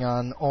working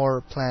on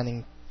or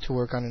planning to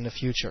work on in the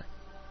future?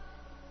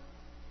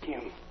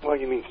 Well,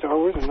 you mean Star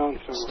Wars or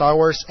non-Star Wars? Star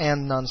Wars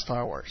and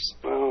non-Star Wars.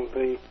 Well,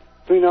 the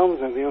 3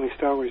 novels are the only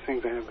Star Wars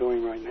things I have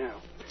going right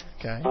now.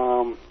 Okay.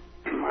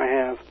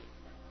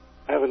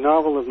 I have a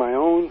novel of my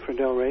own for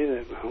Del Rey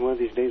that one of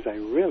these days I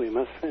really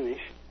must finish.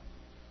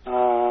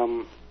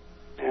 Oh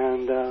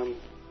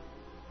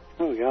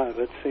God,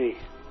 let's see.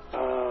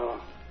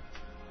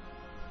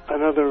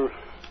 Another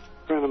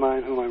friend of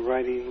mine whom I'm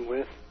writing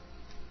with,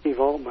 Steve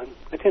Altman.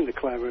 I tend to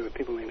collaborate with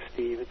people named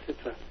Steve.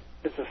 It's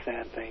a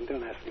sad thing.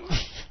 Don't ask me why.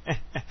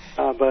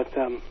 But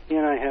he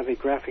and I have a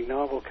graphic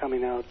novel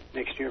coming out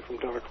next year from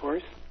Dark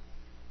Horse,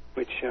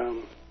 which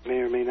may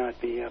or may not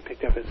be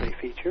picked up as a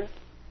feature.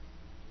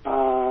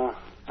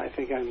 I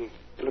think it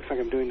looks like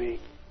I'm doing a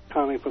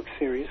comic book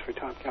series for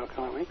Top Cow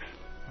Comics.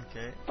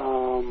 Okay.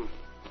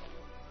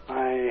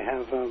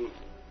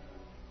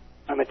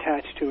 I'm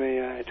attached to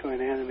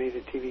an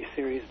animated TV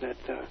series that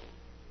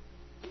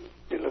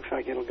it looks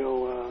like it'll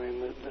go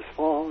in this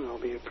fall, and I'll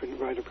be a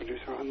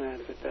writer-producer on that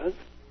if it does.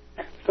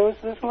 So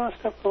there's a lot of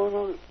stuff going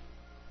on.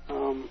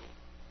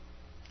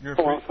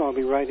 Also, I'll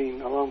be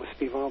writing, along with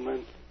Steve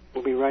Altman,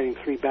 we'll be writing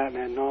 3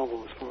 Batman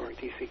novels for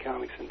DC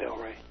Comics and Del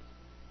Rey.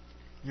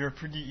 You're a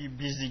pretty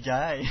busy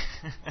guy.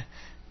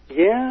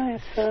 Yeah,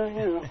 it's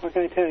what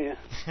can I tell you?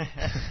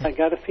 I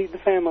got to feed the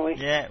family.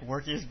 Yeah,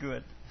 work is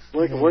good.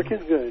 Work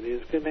is good.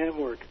 It's good to have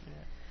work.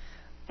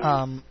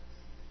 Yeah.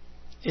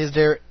 Is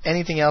there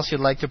anything else you'd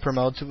like to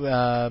promote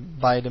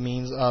by the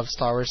means of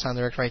Star Wars Sound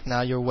Direct right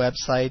now? Your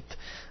website,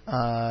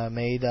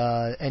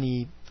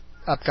 any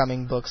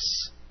upcoming books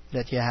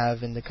that you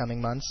have in the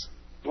coming months?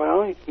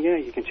 Well, yeah,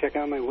 you can check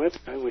out my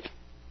website, which,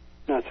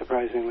 not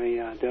surprisingly,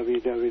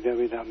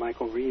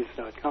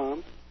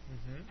 www.michaelreeves.com.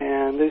 Mm-hmm.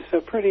 And there's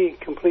a pretty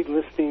complete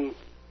listing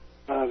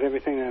of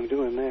everything that I'm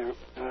doing there.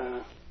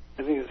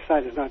 I think the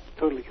site is not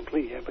totally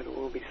complete yet, but it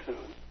will be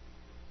soon.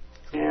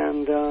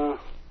 And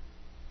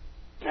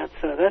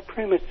that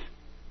pretty much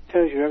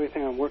tells you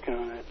everything I'm working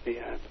on at the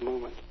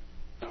moment.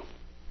 So.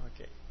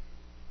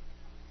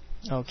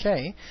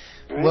 Okay.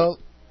 Right. Well,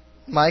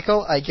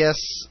 Michael, I guess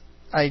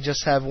I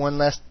just have one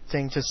last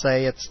thing to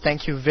say. It's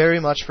thank you very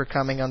much for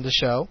coming on the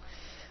show.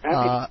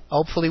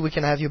 Hopefully we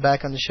can have you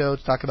back on the show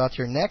to talk about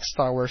your next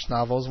Star Wars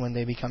novels when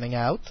they be coming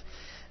out.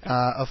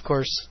 Of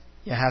course,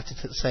 you have to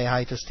say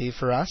hi to Steve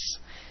for us.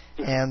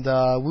 And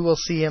we will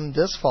see him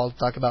this fall to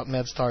talk about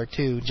Medstar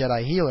 2,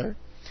 Jedi Healer.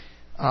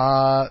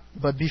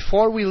 But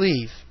before we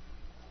leave,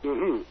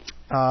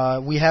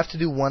 we have to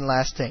do one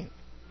last thing.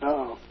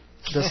 Oh.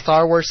 The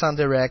Star Wars on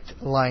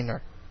Direct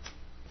liner.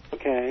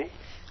 Okay.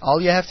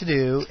 All you have to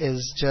do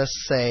is just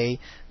say,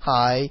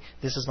 hi,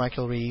 this is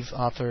Michael Reeve,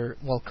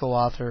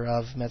 co-author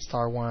of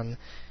Medstar 1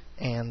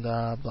 and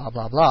blah,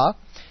 blah, blah.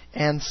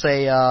 And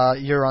say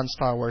you're on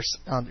Star Wars,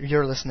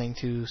 you're listening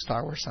to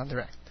Star Wars on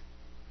Direct.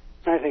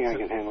 I think I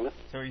can handle it.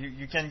 So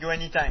you can go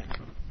anytime.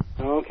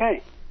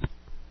 Okay.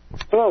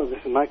 Hello, this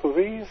is Michael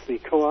Reeves, the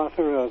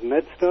co-author of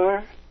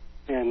Medstar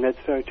and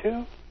Medstar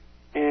 2,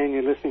 and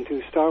you're listening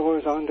to Star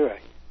Wars on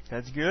Direct.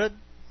 That's good.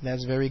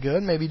 That's very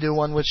good. Maybe do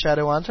one with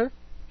Shadowhunter?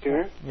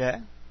 Sure. Yeah.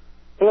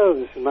 Hello,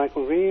 this is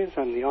Michael Reeves.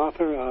 I'm the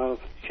author of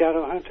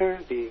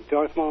Shadowhunter, the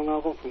Darth Maul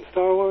novel from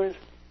Star Wars,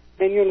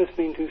 and you're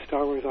listening to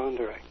Star Wars on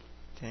Direct.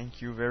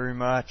 Thank you very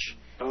much.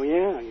 Oh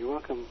yeah, you're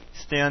welcome.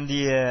 Stay on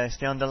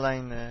the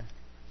line.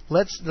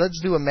 Let's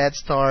do a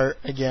Medstar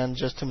again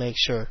just to make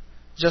sure,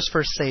 just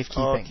for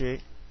safekeeping. Okay.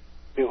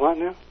 Do what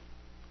now?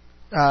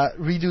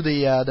 Redo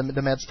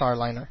the Medstar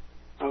liner.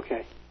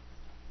 Okay.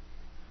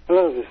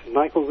 Hello, this is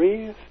Michael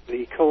Reeves,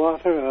 the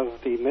co-author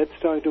of the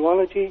Medstar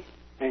duology,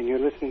 and you're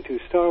listening to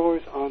Star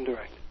Wars on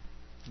Direct.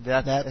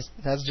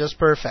 That's just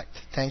perfect.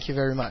 Thank you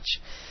very much.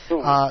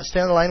 Cool. Stay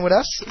on the line with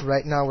us.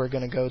 Right now we're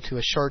going to go to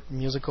a short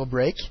musical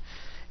break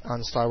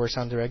on Star Wars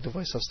on Direct, the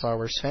voice of Star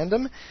Wars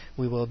fandom.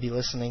 We will be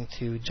listening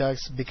to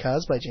Just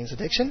Because by Jane's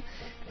Addiction,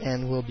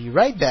 and we'll be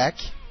right back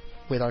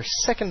with our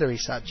secondary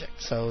subject.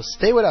 So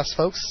stay with us,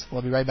 folks.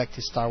 We'll be right back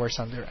to Star Wars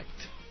on Direct.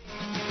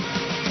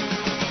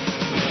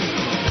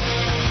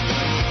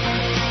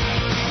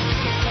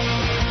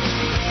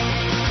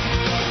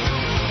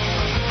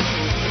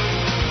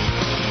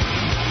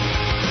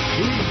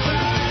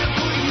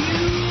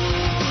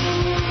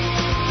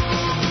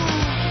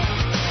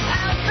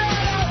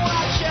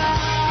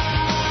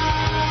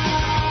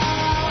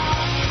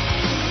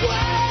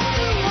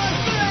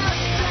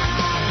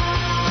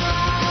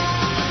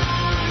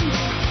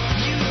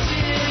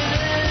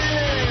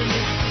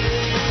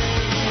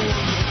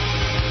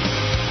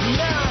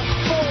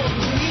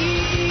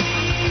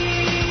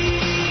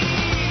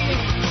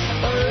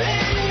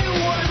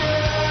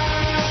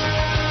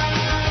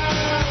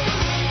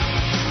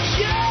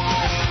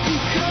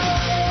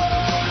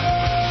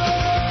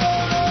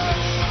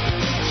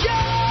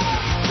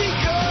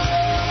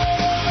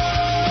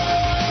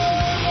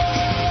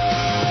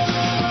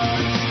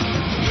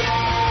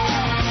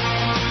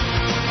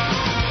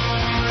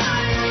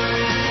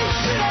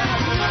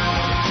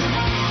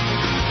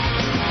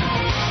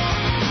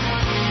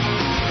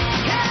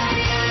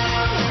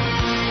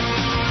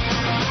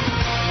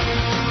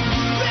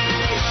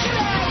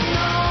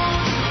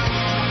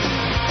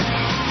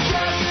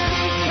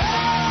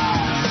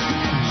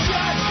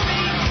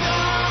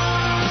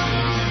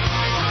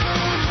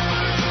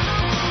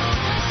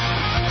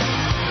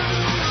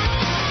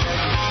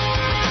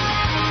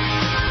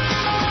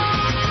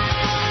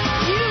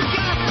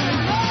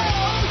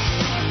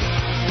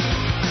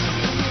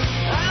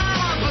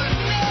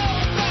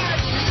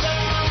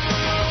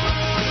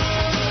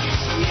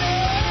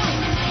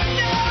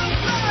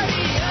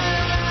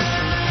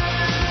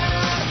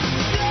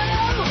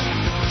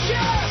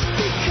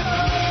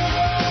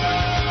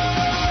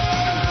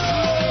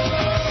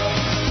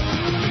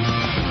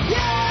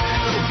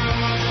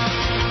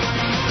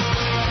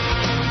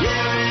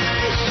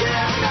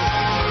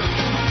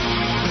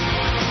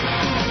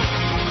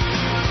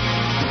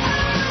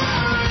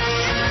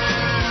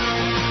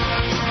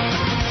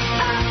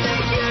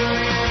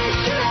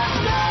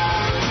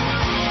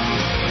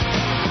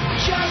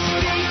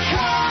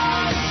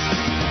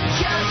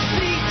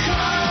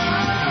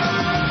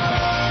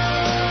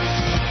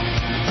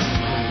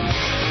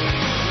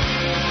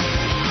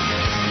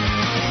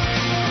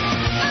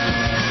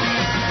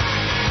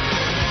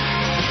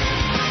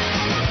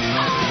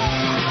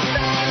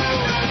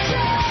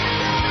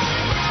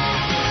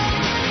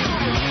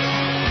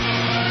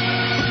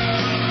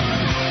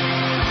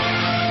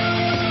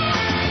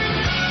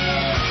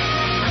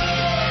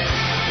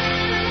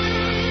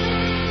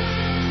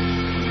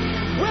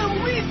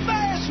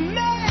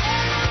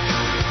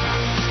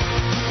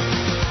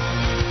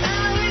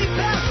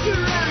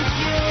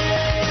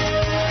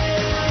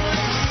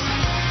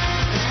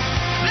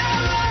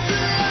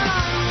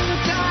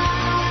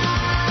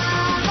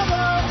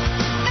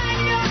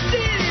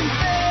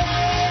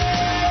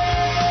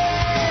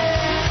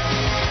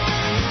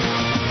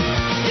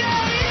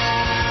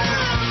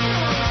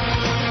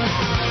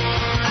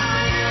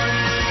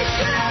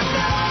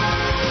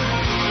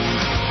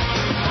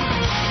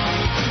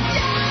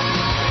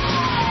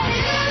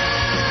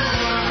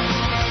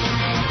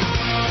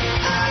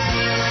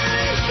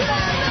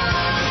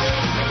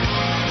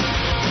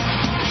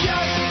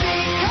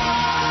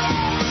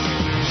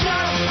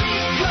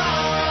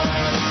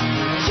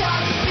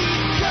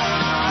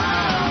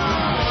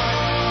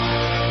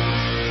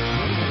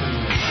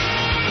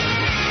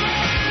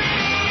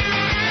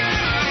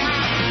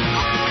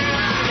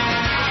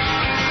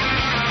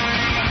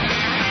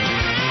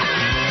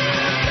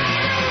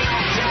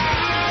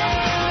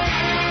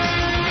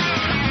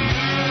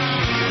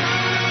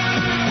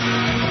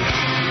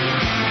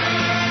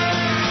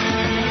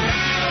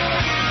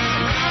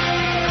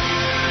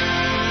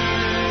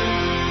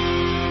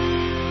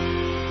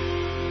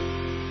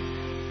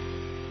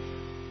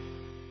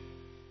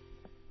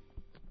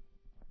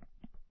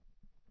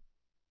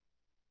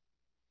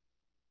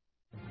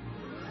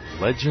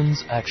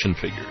 Legends Action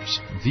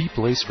Figures, the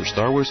place for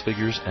Star Wars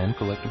figures and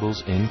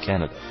collectibles in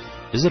Canada.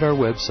 Visit our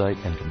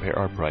website and compare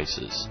our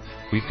prices.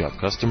 We've got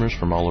customers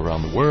from all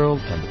around the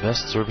world and the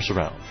best service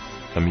around.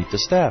 Come meet the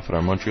staff at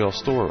our Montreal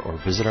store or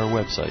visit our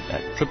website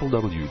at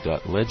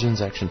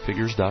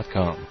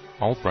www.legendsactionfigures.com.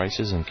 All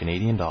prices in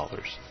Canadian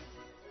dollars.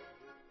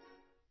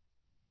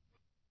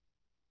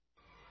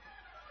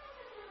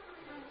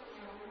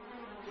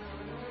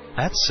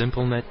 At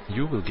SimpleNet,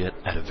 you will get,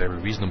 at a very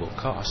reasonable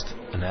cost,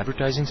 an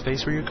advertising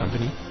space for your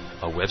company,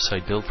 a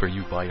website built for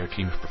you by our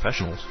team of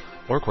professionals,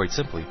 or quite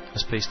simply, a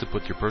space to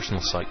put your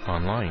personal site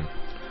online.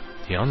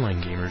 The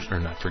online gamers are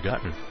not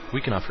forgotten.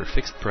 We can offer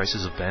fixed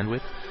prices of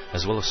bandwidth,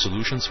 as well as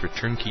solutions for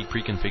turnkey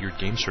pre-configured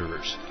game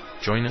servers.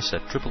 Join us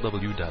at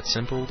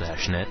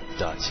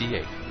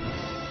www.simple-net.ca.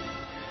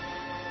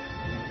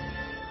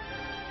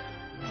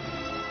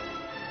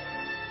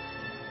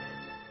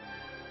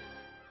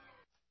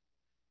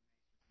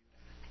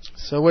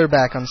 So we're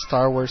back on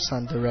Star Wars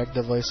on Direct,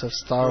 the voice of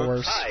Star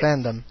Wars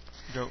fandom.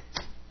 Go.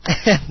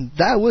 And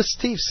that was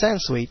Steve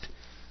Sansweet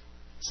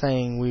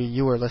saying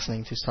you were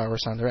listening to Star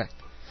Wars on Direct.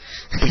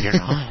 But you're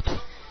not.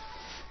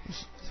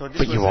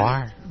 But you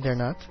are. They're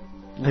not?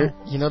 No.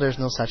 You know there's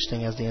no such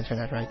thing as the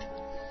internet, right?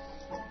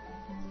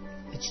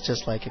 It's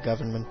just like a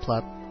government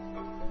plot.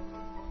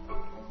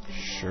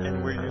 Sure.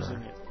 And we're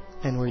using it.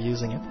 And we're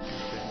using it.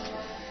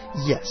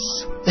 Yes.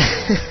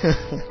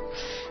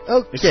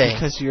 Okay. It's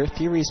because your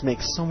theories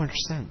make so much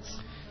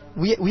sense.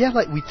 We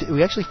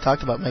actually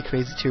talked about my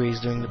crazy theories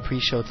during the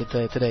pre-show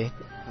today.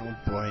 Oh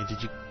boy, did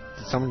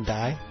someone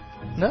die?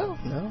 No.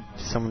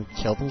 Did someone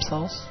kill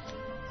themselves?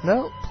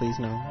 No. Please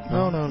no.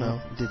 No.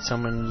 Did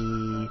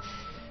someone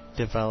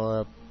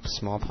develop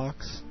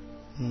smallpox?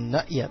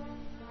 Not yet.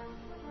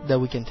 That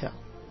we can tell.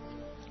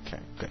 Okay,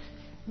 good.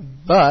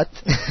 But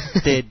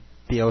did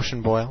the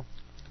ocean boil?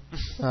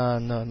 No,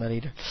 not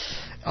either.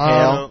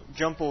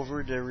 Jump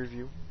over the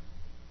review.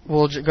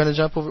 We're gonna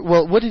jump over.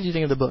 Well, what did you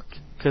think of the book?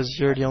 Because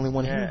you're the only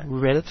one here who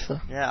read it. So.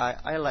 Yeah,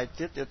 I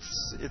liked it.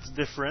 It's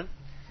different.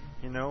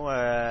 You know.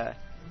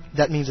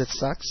 That means it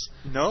sucks.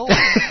 No.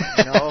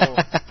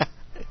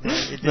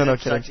 It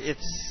sucks.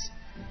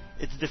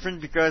 It's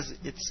different because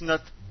it's not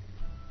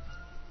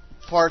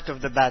part of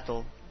the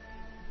battle.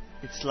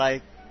 It's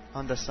like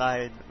on the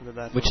side of the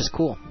battle. Which is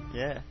cool.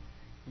 Yeah.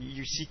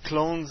 You see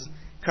clones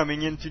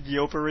coming into the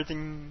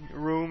operating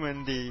room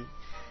and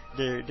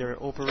they're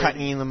operating.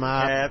 Cutting them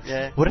up.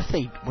 Yeah. What if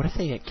they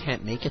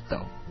can't make it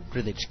though?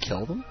 Do they just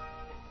kill them?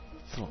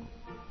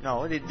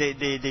 No, they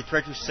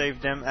try to save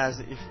them as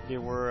if they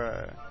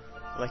were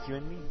like you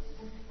and me.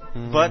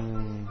 But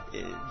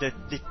the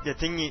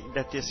thing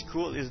that is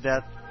cool is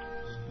that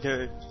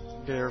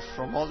they're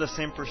from all the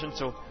same person,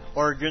 so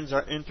organs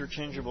are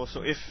interchangeable.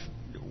 So if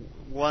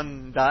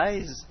one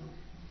dies,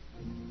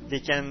 they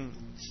can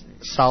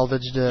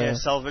salvage the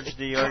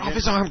organ. Cut off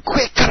his arm,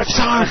 quick! Cut off his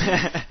arm.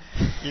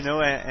 You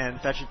know, and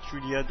patch it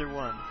through the other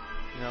one.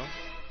 You know,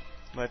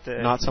 but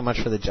not so much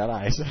for the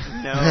Jedi's.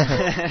 No.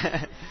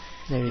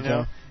 There you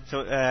go.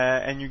 So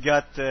and you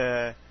got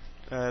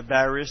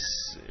Barriss,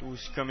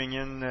 who's coming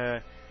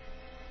in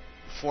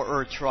for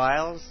her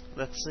trials,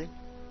 let's say,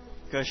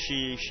 because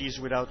she's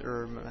without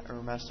her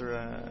master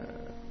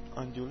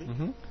unduly.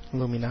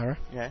 Luminara.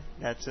 Yeah,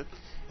 that's it.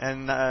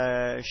 And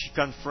she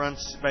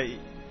confronts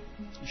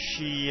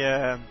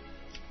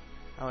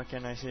how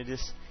can I say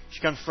this?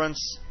 She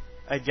confronts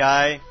a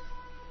guy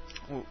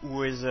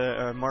who is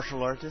a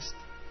martial artist,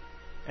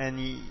 and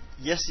he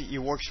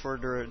works for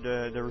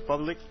the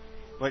Republic,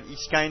 but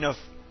he's kind of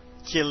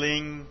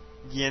killing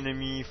the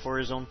enemy for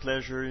his own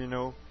pleasure, you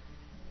know,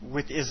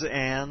 with his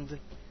hand, you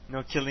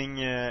know, killing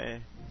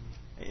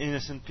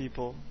innocent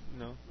people, you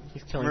know.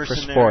 He's killing for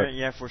sport.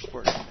 Yeah, for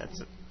sport.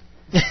 That's it.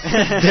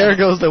 There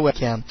goes the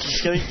webcam.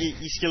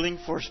 He's killing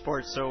for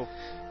sport. So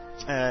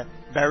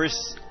Barriss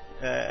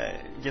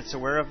gets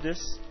aware of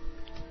this,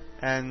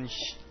 and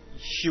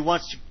she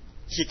wants to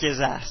kick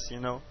his ass, you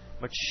know,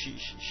 but she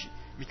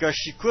because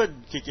she could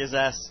kick his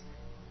ass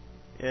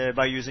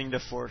by using the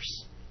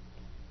Force,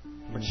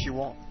 but she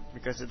won't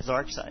because it's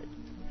dark side,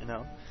 you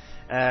know.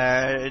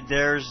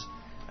 There's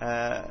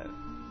a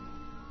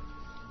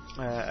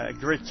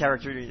great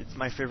character. It's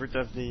my favorite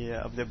of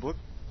the book.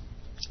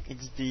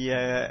 It's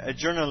a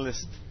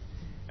journalist,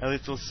 a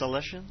little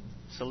Celestian.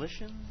 How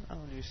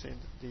do you say it?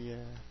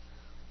 The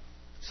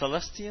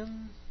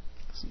Celestian?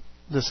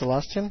 The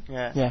Celestian?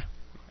 Yeah.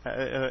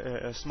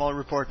 A small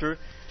reporter.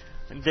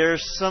 And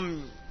there's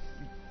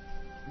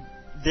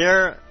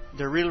the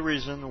real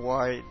reason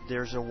why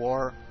there's a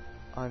war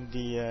on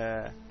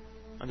the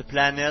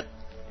planet.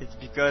 It's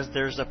because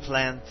there's a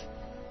plant,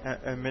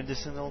 a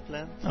medicinal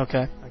plant.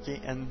 Okay.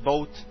 And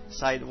both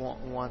sides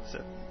wants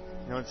it.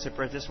 You know, the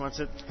separatists wants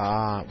it.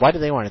 Why do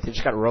they want it? They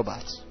just got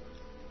robots.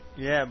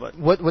 Yeah, but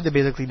what they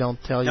basically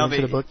don't tell you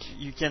into the book,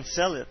 you can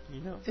sell it,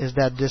 you know, is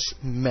that this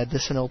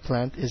medicinal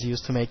plant is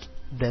used to make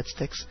dead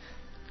sticks.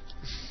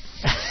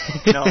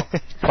 No,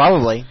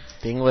 probably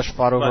the English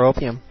fought over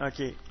opium.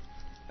 Okay,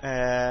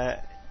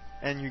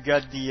 and you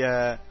got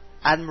the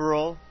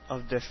admiral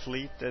of the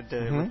fleet,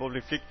 the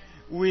Republic fleet,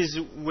 who is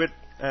with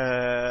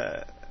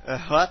a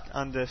hut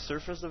on the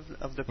surface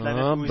of the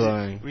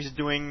planet. Who is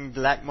doing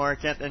black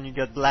market, and you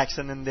got Black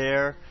Sun in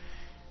there.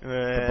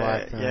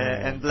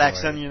 And Black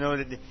Sun,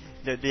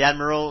 the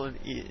Admiral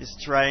is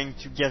trying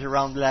to get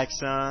around Black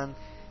Sun,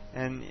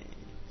 and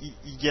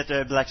you get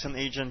a Black Sun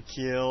agent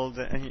killed,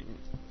 and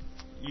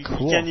you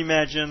can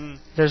imagine.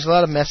 There's a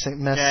lot of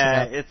messing up.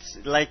 It's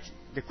like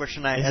the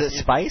question I asked. Is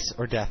it spice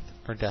or death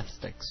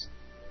sticks?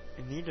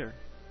 Neither.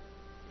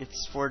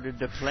 It's for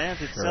the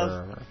plant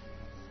itself.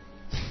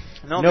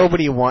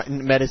 Nobody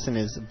medicine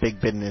is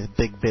big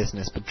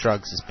business, but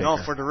drugs is bigger. No,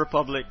 for the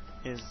Republic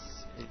it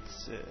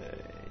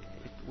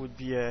would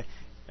be a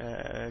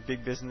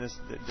big business.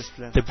 This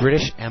plant. The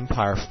British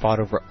Empire fought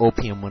over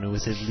opium when it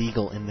was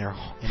illegal in their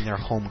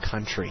home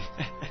country.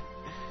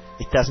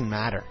 It doesn't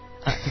matter.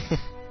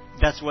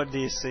 That's what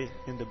they say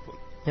in the book.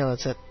 Yeah,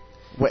 that's it.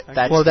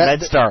 That's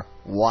Medstar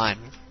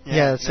 1.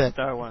 Yeah, that's it.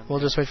 1. We'll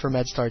just wait for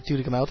Medstar 2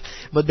 to come out.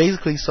 But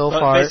basically,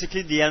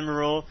 basically, the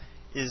Admiral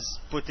is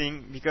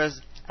putting,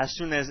 because as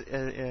soon as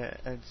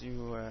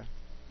you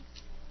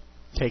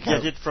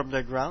get it from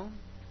the ground,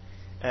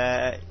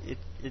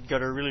 it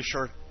got a really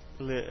short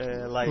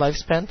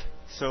lifespan.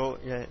 So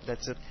yeah,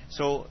 that's it.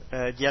 So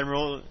the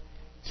Admiral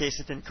case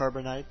it in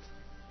carbonite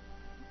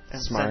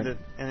and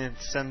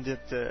send it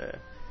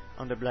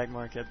on the black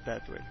market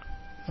that way.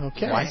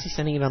 Okay. Why is he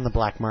sending it on the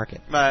black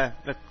market? But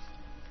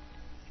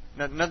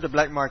not the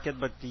black market,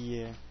 but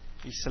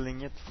he's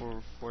selling it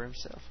for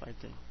himself, I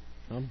think.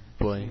 Oh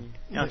boy.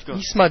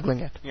 He's smuggling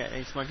it. Yeah,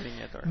 he's smuggling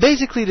it.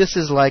 Basically, this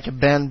is like a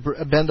band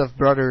of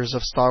brothers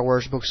of Star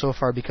Wars books so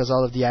far, because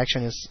all of the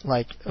action is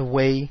like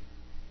away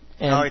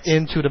and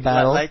into the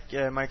battle. Like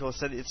Michael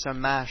said, it's a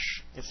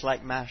MASH. It's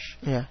like MASH.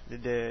 Yeah.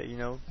 The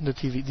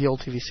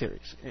old TV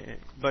series.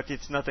 But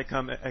it's not a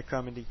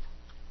comedy.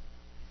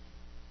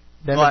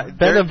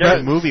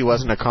 The movie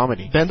wasn't a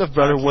comedy. Band of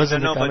Brothers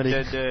wasn't a comedy.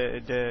 But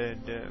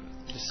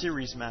the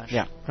series MASH.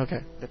 Yeah. Okay.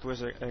 That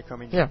was a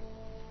comedy. Yeah.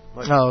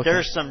 But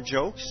there's some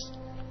jokes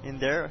in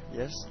there,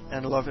 yes,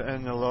 and a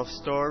love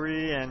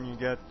story, and you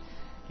got,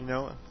 and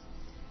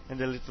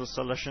the little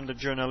solution. The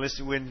journalist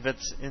who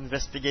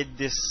investigate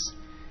this,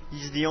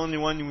 he's the only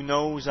one who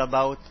knows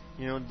about,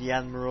 the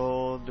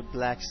Admiral, the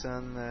Black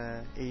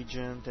Sun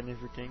agent, and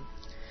everything.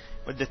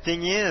 But the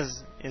thing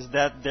is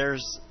that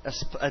there's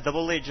a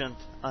double agent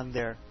on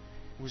there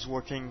who's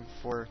working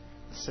for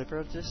the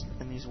Separatists,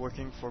 and he's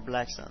working for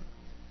Black Sun.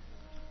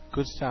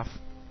 Good stuff.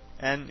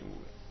 And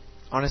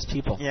honest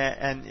people. Yeah,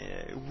 and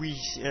we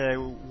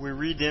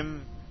read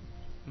him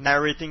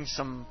narrating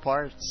some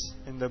parts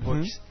in the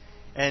books,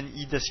 and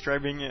he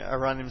describing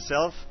around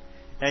himself,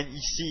 and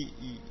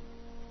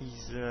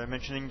he's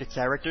mentioning the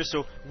character,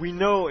 so we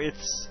know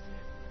it's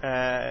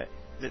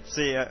let's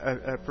say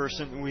a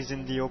person who is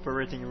in the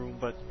operating room,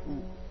 but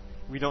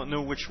we don't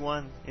know which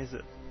one is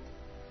it.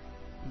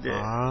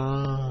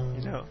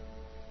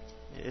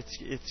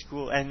 It's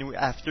cool, and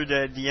after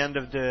the end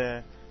of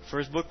the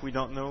first book, we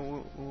don't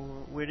know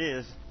who it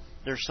is.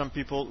 There's some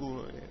people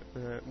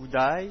who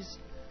dies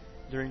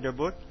during the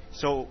book,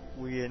 so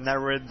we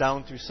narrow it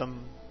down to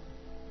some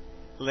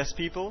less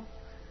people,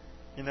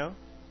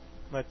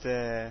 But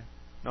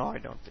no, I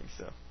don't think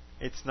so.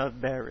 It's not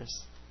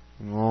Barris.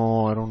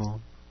 No, I don't know.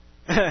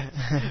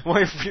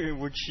 Why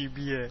would she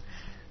be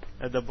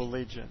a double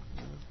agent?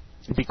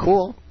 It'd be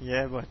cool.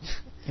 Yeah, but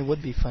it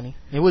would be funny.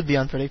 It would be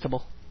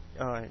unpredictable.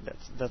 Oh,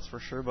 that's for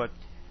sure. But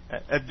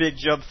a big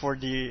job for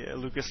the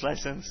Lucas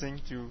licensing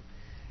to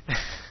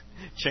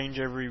change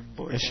every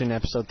book. Mission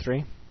episode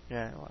 3.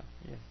 Yeah,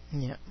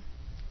 yeah.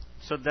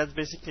 So that's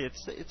basically it.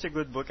 It's a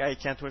good book. I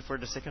can't wait for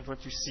the second one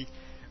to see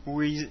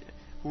who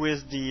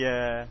is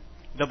the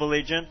double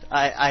agent.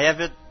 I have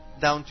it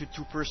down to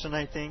 2 person,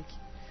 I think.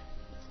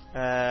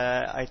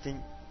 I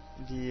think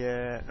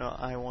no,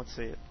 I won't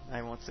say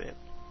it.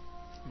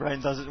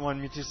 Brian doesn't want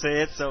me to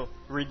say it, so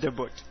read the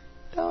book.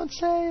 Don't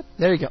say it.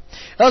 There you go.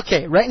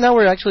 Okay, right now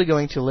we're actually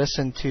going to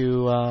listen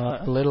to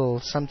a little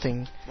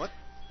something. What?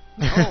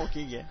 Oh,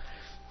 okay, yeah.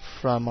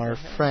 From our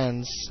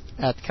friends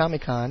at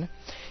Comic-Con.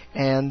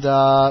 And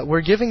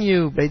we're giving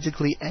you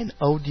basically an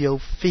audio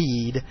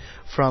feed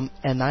from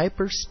an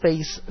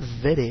hyperspace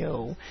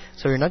video.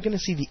 So you're not going to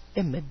see the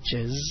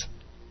images.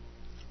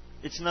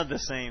 It's not the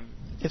same.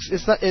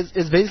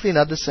 It's basically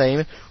not the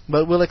same,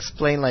 but we'll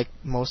explain like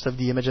most of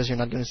the images you're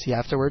not going to see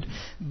afterward.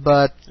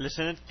 But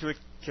listen to it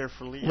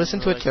carefully. Listen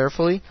to it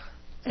carefully,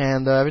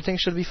 and everything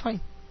should be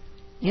fine.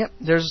 Yep,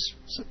 there's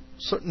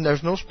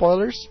no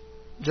spoilers,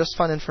 just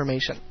fun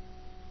information.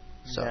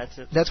 So that's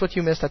it. That's what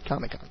you missed at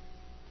Comic-Con.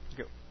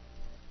 Go.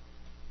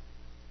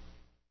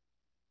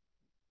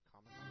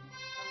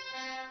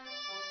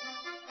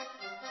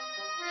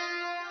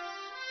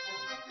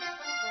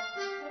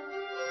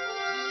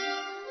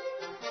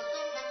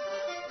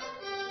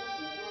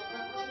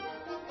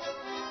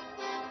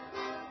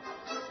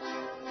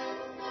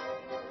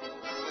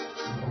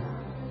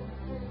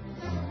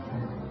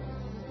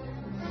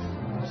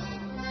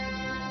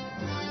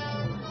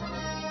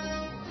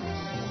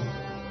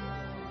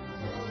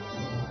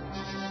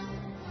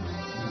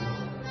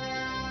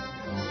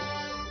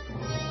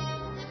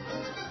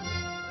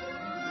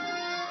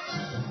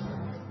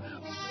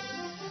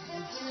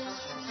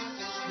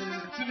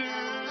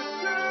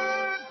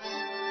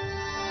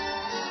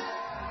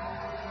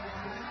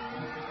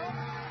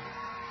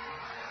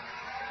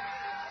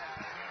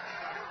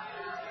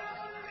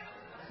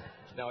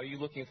 Now, are you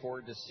looking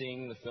forward to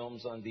seeing the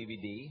films on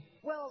DVD?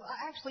 Well,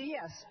 actually,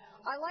 yes.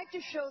 I like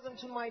to show them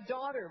to my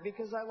daughter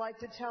because I like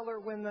to tell her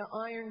when the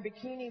iron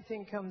bikini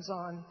thing comes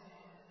on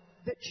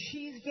that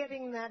she's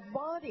getting that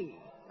body.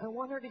 I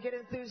want her to get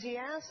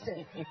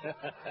enthusiastic.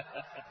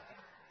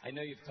 I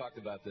know you've talked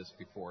about this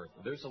before.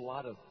 There's a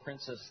lot of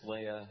Princess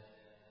Leia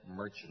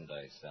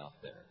merchandise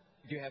out there.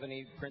 Do you have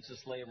any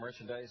Princess Leia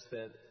merchandise,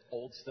 that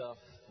old stuff?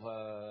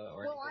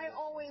 Well, I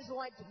always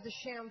liked the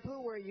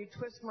shampoo where you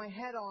twist my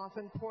head off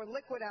and pour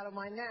liquid out of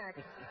my neck.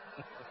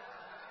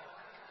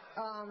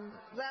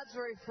 That's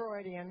very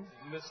Freudian.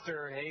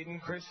 Mr. Hayden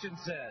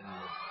Christensen.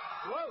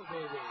 Whoa,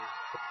 baby.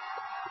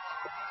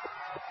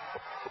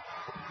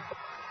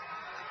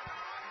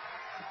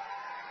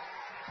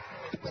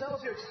 Tell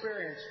us your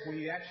experience when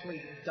you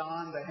actually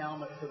donned the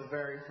helmet for the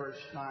very first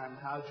time.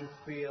 How'd you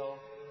feel?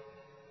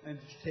 And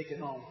did you take it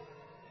home?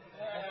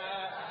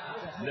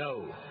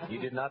 No, you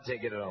did not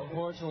take it at all.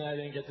 Unfortunately, I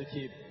didn't get to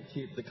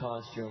keep the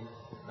costume.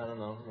 I don't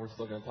know. We're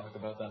still going to talk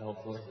about that,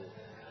 hopefully.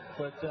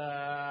 But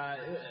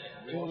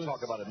we won't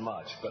talk about it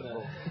much, but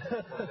we'll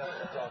definitely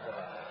talk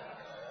about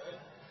it.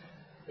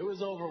 It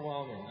was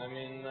overwhelming. I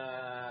mean,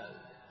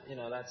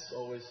 that's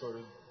always sort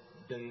of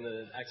been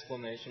the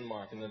exclamation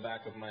mark in the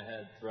back of my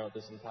head throughout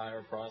this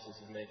entire process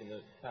of making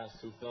the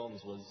past 2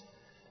 films, was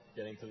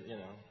getting to,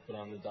 put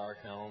on the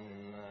dark helm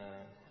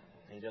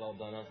and get all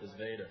done up as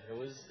Vader. It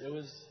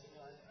was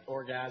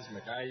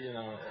orgasmic. It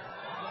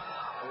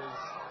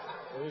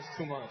was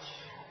too much.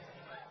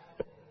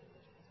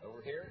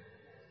 Over here?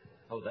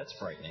 Oh, that's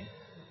frightening.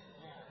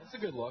 It's a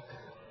good look.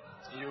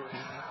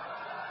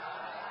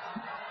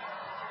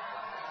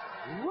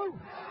 Woo!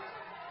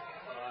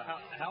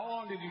 How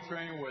long did you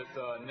train with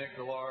Nick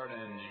Gillard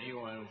and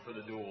Ewan for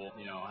the duel?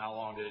 How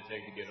long did it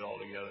take to get it all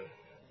together?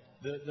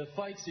 The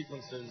fight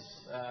sequences,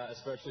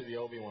 especially the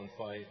Obi-Wan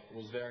fight,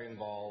 was very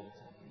involved.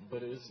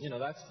 But it was,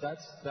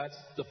 that's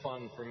the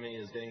fun for me,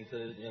 is getting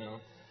to,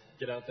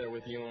 get out there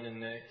with Ewan and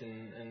Nick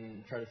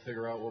and try to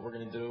figure out what we're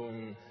going to do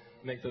and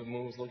make the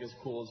moves look as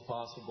cool as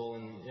possible.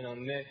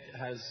 And, Nick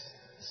has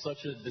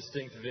such a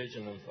distinct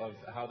vision of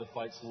how the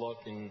fights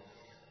look and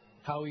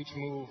how each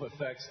move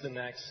affects the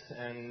next.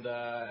 And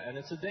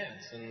it's a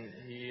dance. And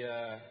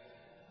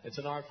it's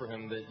an art for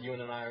him that Ewan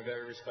and I are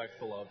very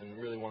respectful of and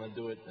really want to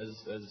do it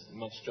as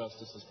much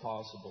justice as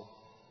possible.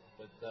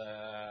 But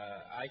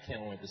I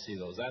can't wait to see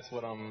those. That's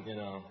what I'm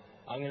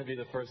going to be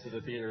the first to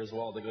the theater as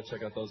well to go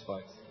check out those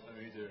fights.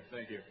 Me too.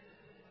 Thank you.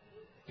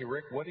 Hey,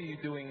 Rick, what are you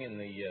doing in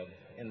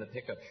the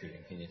pickup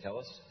shooting? Can you tell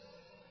us?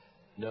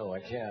 No, I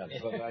can't.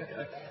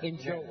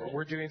 But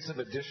we're doing some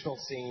additional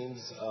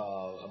scenes,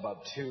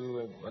 about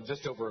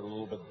just over a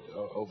little bit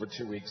over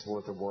 2 weeks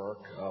worth of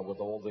work with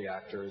all the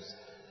actors.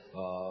 3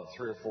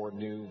 or 4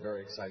 new,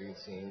 very exciting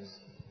scenes.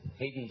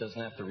 Hayden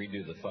doesn't have to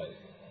redo the fight.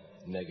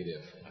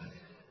 Negative.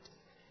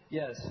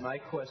 Yes, my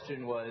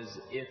question was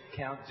if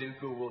Count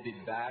Dooku will be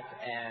back,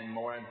 and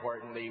more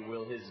importantly,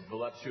 will his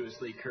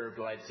voluptuously curved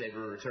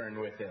lightsaber return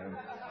with him?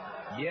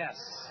 Yes,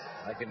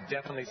 I can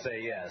definitely say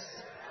yes.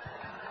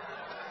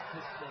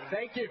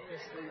 Thank you.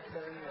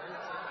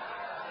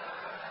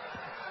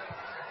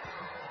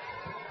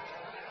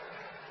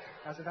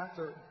 As an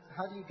actor,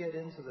 how do you get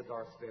into the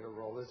Darth Vader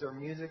role? Is there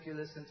music you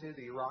listen to?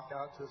 Do you rock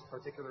out to a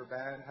particular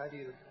band? How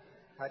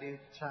do you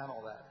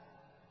channel that?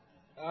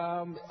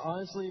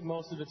 Honestly,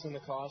 most of it's in the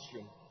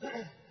costume.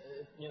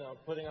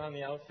 Putting on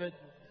the outfit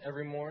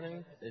every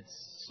morning,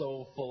 it's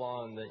so full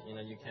on that,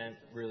 you can't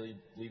really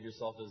leave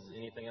yourself as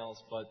anything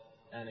else but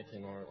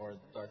Anakin or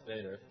Darth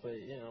Vader. But,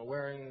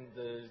 wearing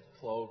the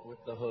cloak with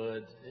the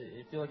hood,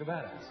 you feel like a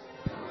badass.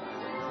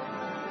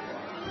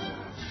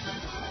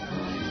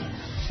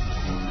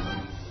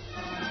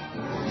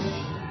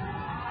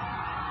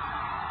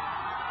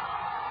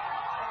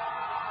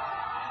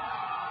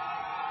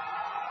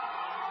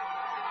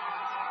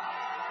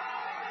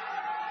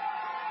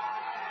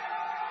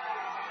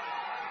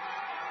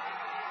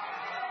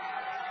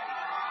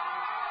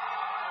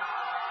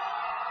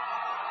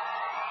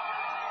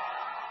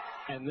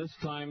 And this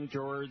time,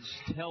 George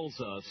tells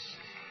us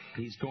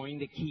he's going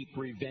to keep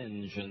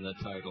revenge in the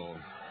title.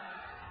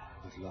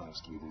 At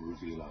last we will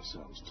reveal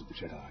ourselves to the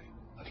Jedi.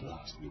 At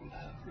last we will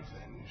have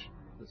revenge.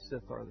 The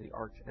Sith are the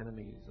arch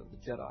enemies of the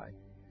Jedi,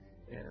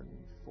 and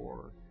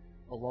for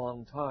a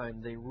long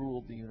time they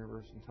ruled the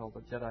universe until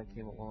the Jedi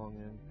came along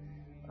and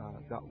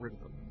got rid of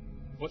them.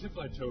 What if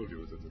I told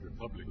you that the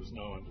Republic was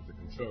now under the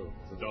control of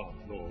the Dark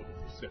Lord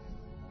of the Sith?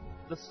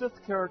 The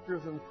Sith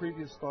characters in the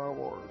previous Star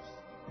Wars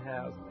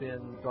have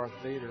been Darth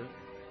Vader.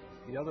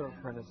 The other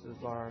apprentices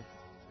are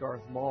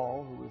Darth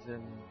Maul, who was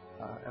in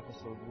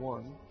Episode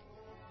 1,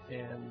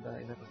 and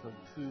in Episode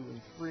 2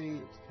 and 3,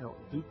 it's Count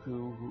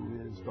Dooku,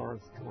 who is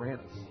Darth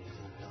Tyrannus.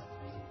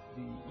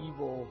 The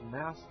evil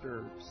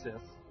Master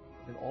Sith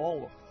in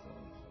all of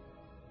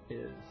the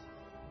films is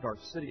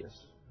Darth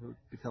Sidious, who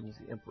becomes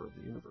the Emperor of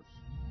the universe.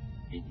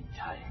 In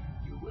time,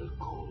 you will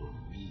call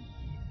me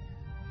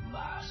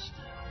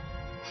Master.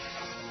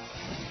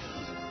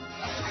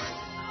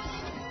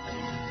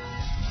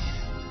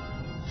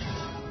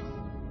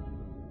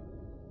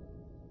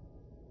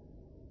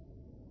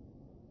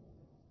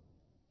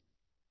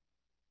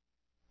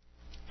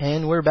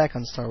 And we're back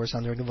on Star Wars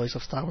under the voice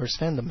of Star Wars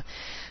fandom.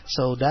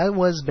 So that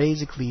was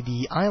basically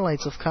the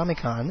highlights of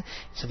Comic-Con.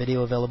 It's a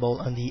video available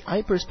on the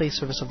hyperspace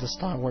service of the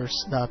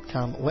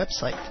StarWars.com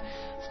website.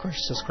 Of course,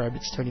 subscribe.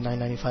 It's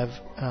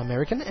 $39.95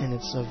 American, and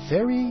it's a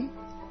very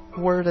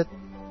worth it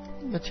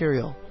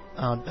material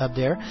up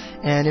there.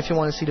 And if you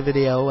want to see the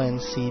video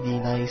and see the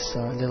nice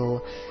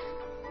little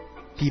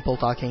people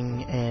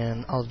talking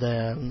and all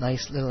the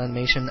nice little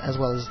animation, as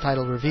well as the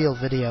title reveal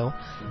video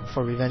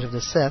for Revenge of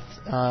the Sith,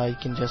 you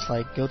can just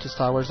go to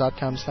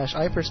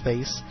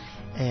StarWars.com/hyperspace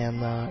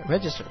and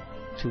register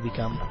to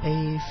become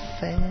a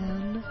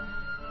fan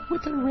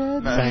with a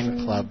red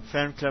fan club.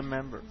 Fan club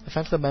member. A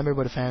fan club member,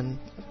 but a fan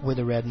with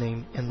a red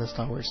name in the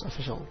Star Wars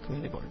official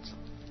community boards.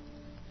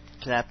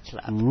 Clap,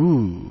 clap.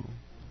 Ooh.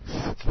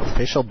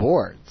 Official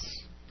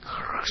boards.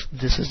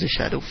 This is the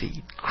shadow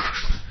feed.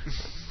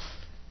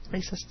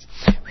 Racist.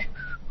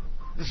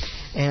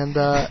 And,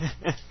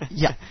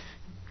 yeah.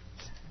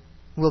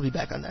 We'll be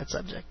back on that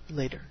subject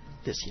later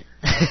this year.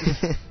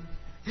 If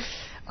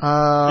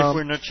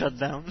we're not shut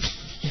down.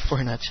 If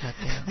we're not shut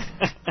down.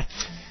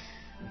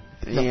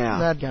 No, yeah.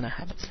 Not gonna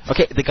happen.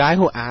 Okay, the guy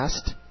who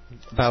asked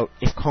about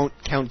if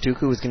Count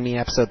Dooku was going to be in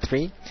Episode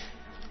 3,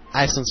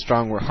 I have some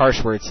strong,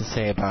 harsh words to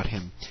say about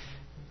him.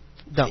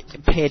 Don't.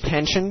 Pay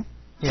attention.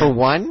 Yeah. For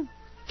one,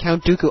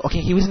 Count Dooku,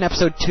 okay, he was in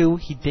Episode 2,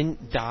 he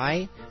didn't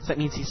die, so that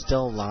means he's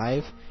still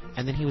alive.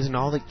 And then he was in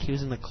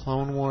the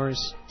Clone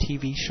Wars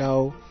TV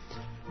show,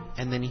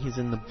 and then he's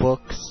in the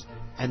books,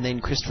 and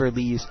then Christopher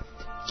Lee's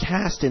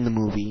cast in the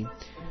movie.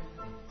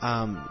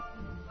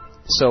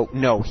 So,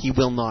 no, he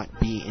will not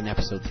be in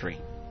Episode 3.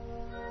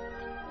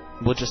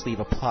 We'll just leave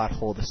a plot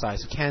hole the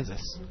size of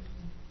Kansas.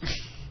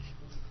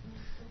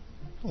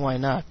 Why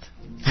not?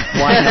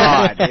 Why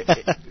not?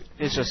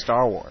 It's just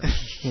Star Wars.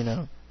 You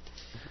know.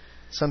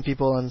 Some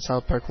people on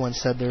South Park once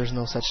said there's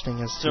no such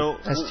thing as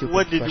stupid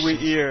what did we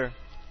questions. hear?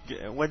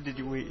 What did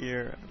we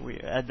hear?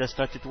 At the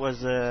start it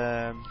was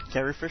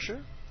Carrie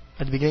Fisher.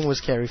 At the beginning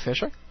was Carrie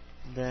Fisher.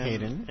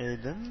 Then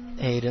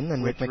Aiden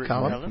and Rick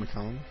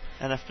McCallum.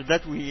 And after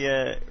that we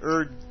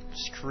heard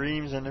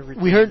screams and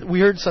everything.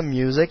 We heard some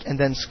music and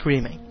then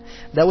screaming.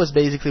 That was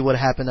basically what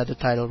happened at the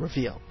title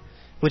reveal,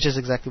 which is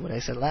exactly what I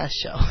said last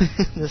show.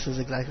 This is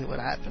exactly what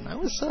happened. I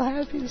was so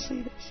happy to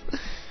see this.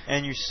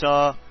 And you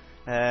saw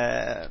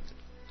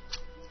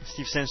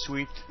Steve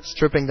Sansweet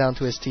stripping down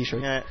to his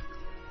t-shirt. Yeah,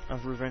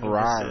 of Revenge of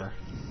the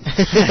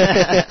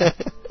Sith.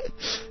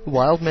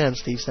 Wild man,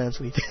 Steve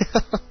Sansweet.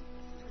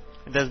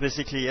 And that's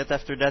basically it.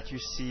 After that, you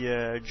see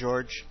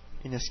George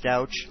in his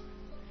couch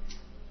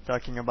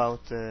talking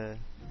about the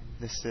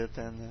Sith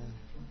and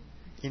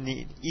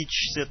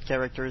each Sith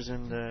characters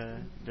in the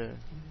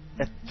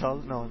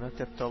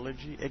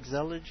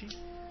exology.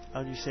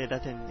 How do you say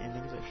that in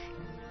English?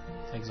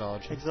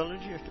 Exology.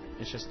 Exology.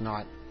 It's just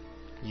not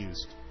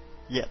used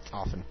yet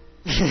often.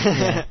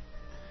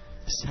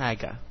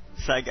 Saga.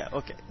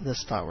 Okay. The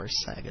Star Wars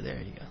saga.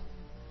 There you go.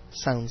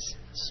 Sounds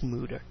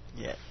smoother.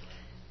 Yeah.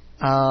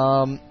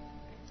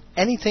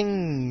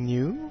 Anything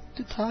new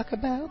to talk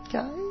about,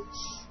 guys?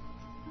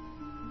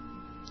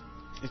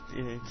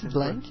 It's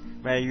blank.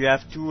 You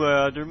have two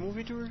other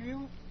movies to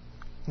review.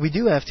 We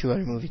do have two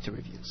other movie to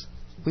reviews.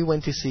 We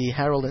went to see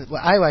Harold.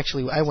 I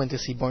went to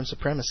see Born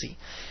Supremacy,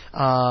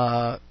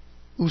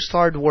 who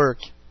starred work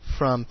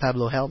from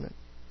Pablo Hellman,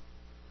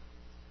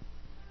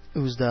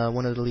 who's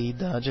one of the lead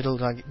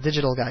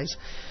digital guys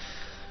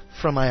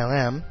from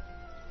ILM,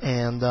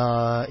 and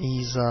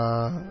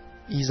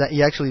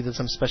he actually did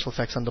some special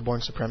effects on the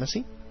Born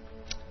Supremacy,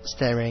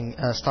 starring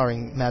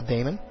Matt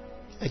Damon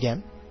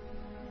again,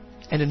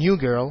 and a new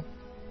girl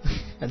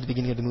at the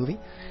beginning of the movie.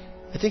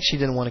 I think she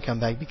didn't want to come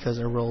back because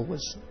her role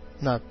was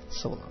not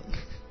so long.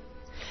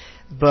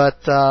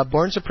 But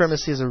Born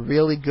Supremacy is a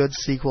really good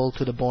sequel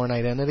to The Bourne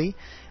Identity.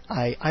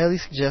 I highly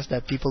suggest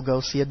that people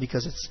go see it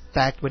because it's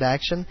packed with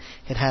action.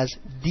 It has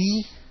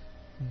the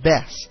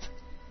best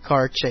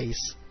car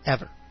chase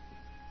ever.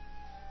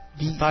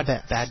 I thought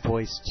Bad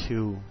Boys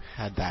 2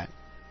 had that.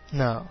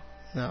 No.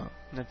 Not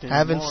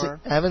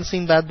haven't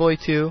seen Bad Boy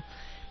 2.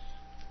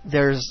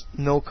 There's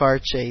no car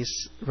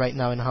chase right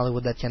now in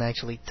Hollywood that can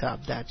actually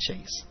top that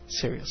chase.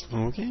 Seriously.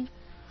 Okay.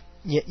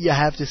 You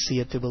have to see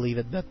it to believe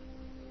it, but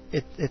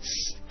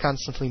it's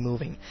constantly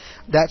moving.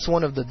 That's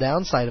one of the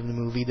downside of the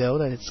movie, though,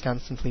 that it's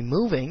constantly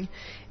moving.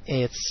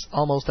 It's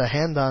almost a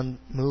hand-on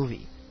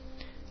movie.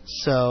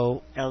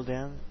 So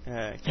camera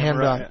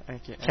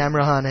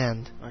on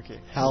hand. Okay.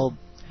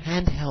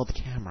 Handheld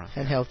camera.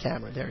 Handheld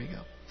camera. There you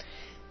go.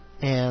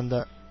 And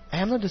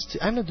I'm not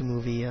the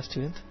movie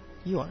student.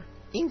 You are.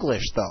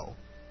 English, though.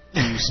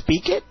 Do you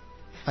speak it?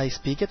 I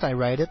speak it. I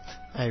write it.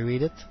 I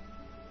read it.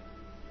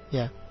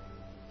 Yeah.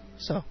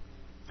 So.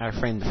 I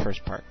refrained the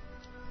first part.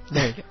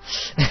 There you go.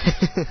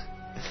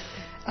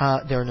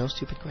 There are no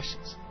stupid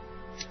questions.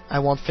 I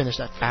won't finish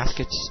that first. Ask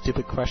a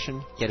stupid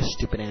question, get a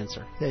stupid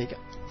answer. There you go.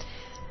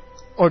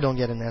 Or don't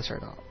get an answer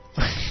at all.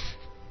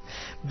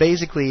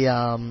 Basically,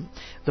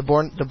 the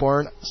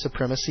Bourne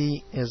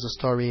Supremacy is the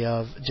story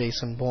of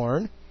Jason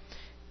Bourne,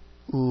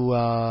 who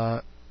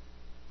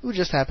who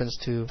just happens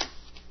to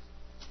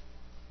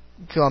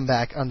come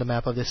back on the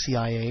map of the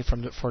CIA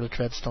for the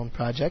Treadstone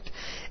project,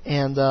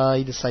 and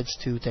he decides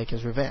to take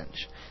his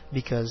revenge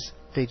because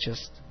they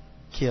just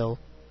kill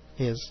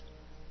the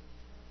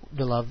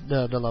love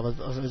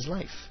of his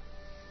life.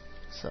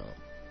 So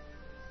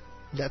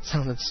that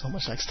sounded so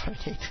much like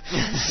Stargate.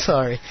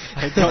 Sorry.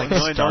 I don't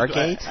know.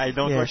 Stargate? I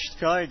don't watch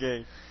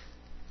Stargate.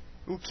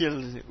 Who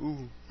kills?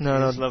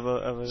 No. Love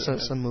of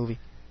Some movie.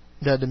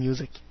 The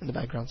music in the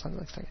background sounds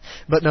like Stargate.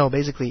 But no,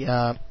 basically.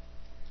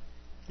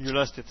 You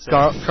lost it.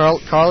 Carl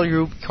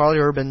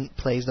Urban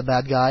plays the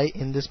bad guy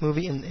in this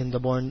movie in The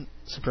Bourne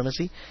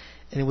Supremacy,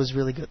 and it was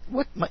really good.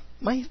 What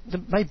my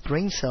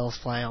brain cells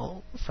fly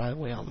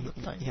away all the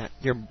time. Yeah,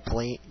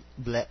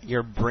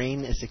 your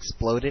brain is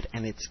exploded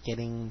and it's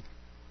getting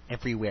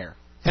everywhere.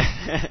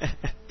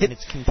 And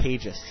it's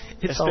contagious.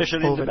 It's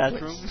especially in the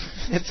bathroom.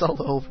 It's all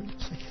over the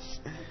place.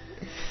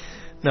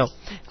 No,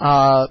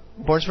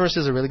 Bourne Supremacy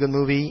is a really good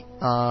movie.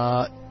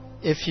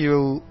 If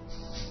you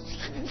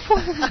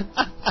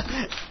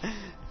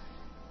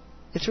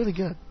it's really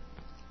good.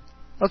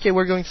 Okay,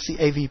 we're going to see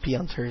AVP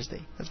on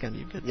Thursday. That's going to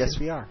be good. Yes,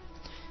 too. we are.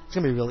 It's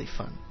going to be really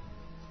fun.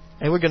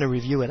 And we're going to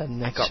review it at the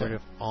next show. I got rid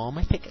of all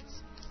my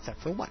tickets,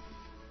 except for one.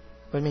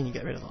 What do you mean you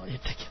got rid of all your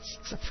tickets,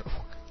 except for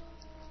one?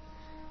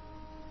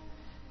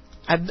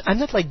 I'm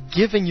not like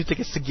giving you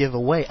tickets to give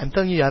away. I'm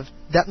telling you have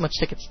that much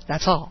tickets.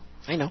 That's all.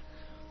 I know.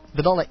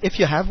 But don't if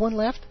you have one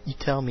left, you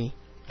tell me.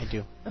 I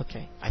do.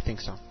 Okay. I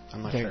think so.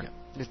 I'm not sure.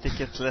 The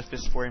ticket left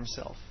is for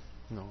himself.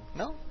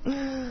 No.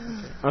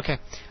 Okay.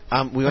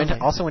 We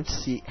also went to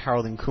see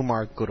Harold and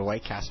Kumar go to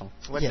White Castle.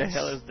 What the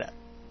hell is that?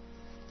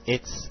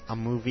 It's a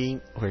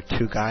movie where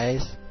two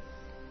guys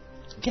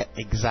get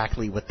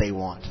exactly what they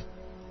want.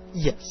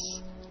 Yes.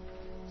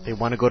 They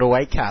want to go to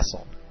White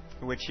Castle.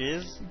 Which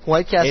is?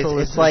 White Castle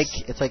it's like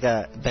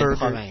a Belle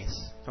Province.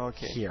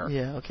 Okay. Here.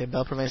 Yeah, okay.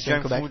 Belle Province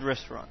in Quebec. Junk food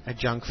restaurant. A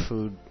junk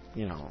food,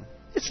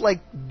 It's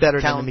like better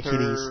than the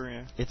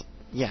McKitty's.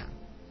 Yeah.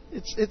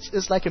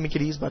 It's like a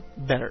McKitty's but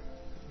better.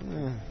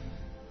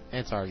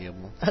 It's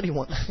arguable. How do you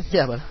want?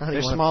 Yeah, but how do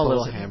They're you want? Small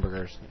little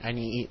hamburgers, and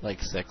you eat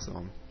like 6 of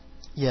them.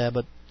 Yeah,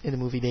 but in the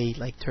movie they eat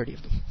like 30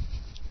 of them.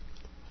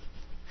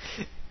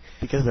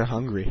 Because they're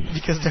hungry.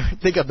 Because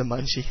they got the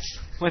munchies.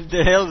 What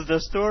the hell is the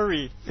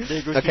story?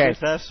 They go to the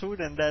fast food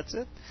and that's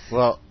it?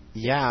 Well,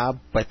 yeah,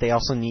 but they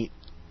also need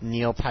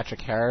Neil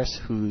Patrick Harris,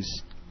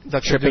 who's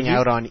Dr. tripping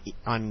Doogie?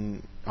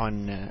 out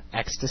on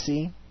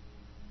ecstasy.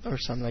 Or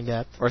something like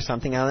that. Or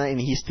something like that, and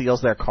he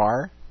steals their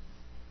car.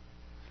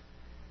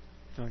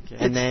 Okay.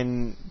 And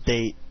then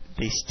they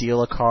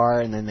steal a car,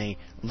 and then they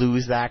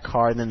lose that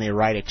car, and then they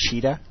ride a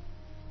cheetah.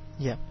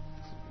 Yeah.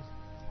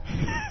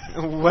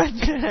 What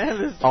the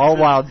hell is all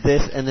while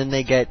this, and then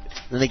they get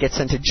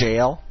sent to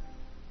jail.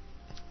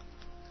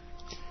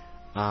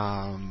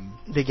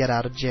 They get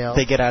out of jail.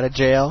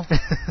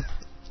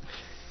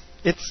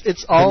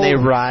 It's all. And they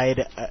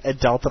ride a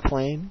Delta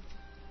plane.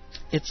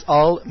 It's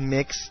all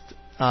mixed.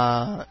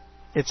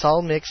 It's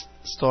all mixed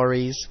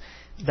stories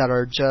that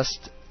are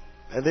just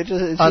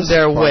on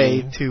their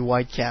way to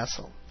White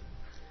Castle.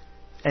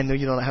 And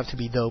you don't have to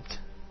be doped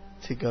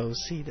to go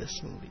see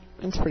this movie.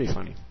 It's pretty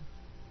funny.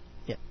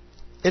 Yeah,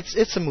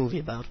 it's a movie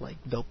about like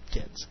dope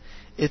kids.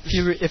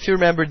 If you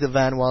remember the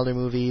Van Wilder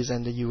movies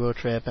and the Euro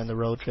Trip and the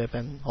Road Trip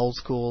and Old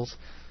Schools,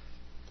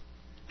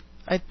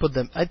 I'd put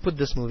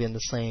this movie in the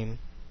same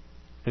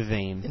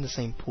vein, in the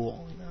same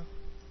pool.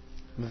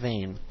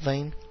 Vein.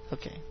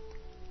 Okay.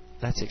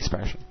 That's the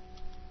expression.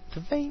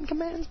 The vein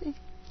commands me.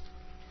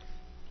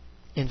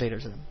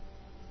 Invaders Zim.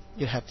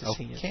 You have to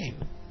see it. Okay.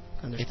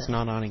 Understand. It's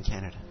not on in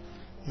Canada.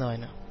 No, I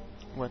know.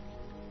 What?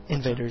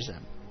 Invaders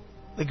Zim.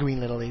 The green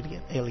little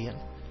alien.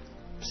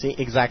 See,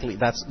 exactly.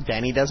 That's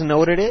Danny doesn't know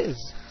what it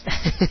is.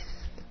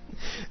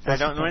 I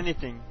don't know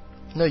anything.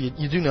 No,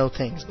 you do know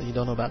things, but you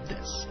don't know about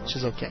this, which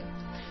is okay.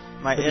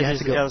 My head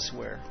is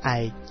elsewhere.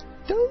 I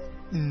don't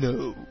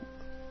know.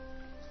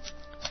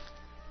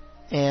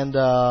 And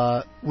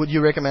would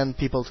you recommend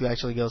people to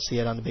actually go see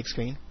it on the big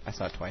screen? I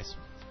saw it twice.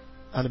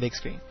 On the big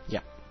screen?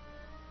 Yeah.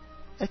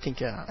 I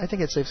think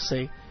it's safe to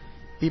say,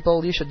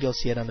 people, you should go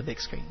see it on the big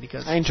screen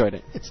because I enjoyed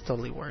it. It's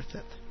totally worth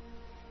it.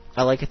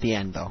 I like at the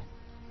end though.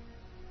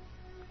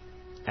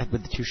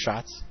 With the 2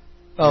 shots.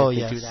 Oh they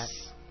yes. do that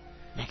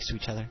next to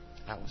each other.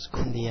 That was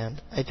cool. In the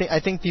end, I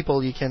think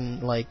people you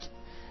can like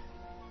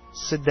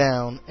sit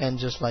down and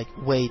just like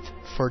wait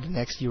for the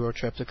next Euro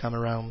trip to come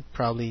around,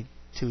 probably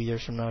 2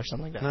 years from now or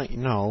something like that.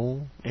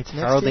 No, it's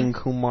Harold and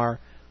Kumar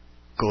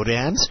go to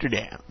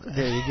Amsterdam.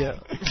 There you go.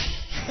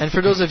 And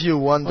for those of you who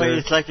wonder... Well,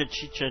 it's like a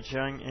Cheech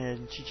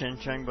and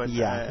Chong, but...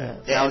 Yeah.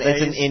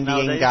 It's an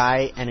Indian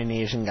guy and an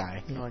Asian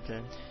guy.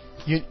 Okay.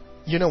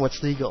 You know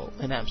what's legal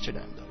in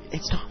Amsterdam, though.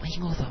 It's not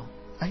legal, though.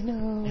 I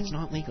know. It's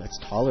not legal. It's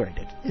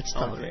tolerated. It's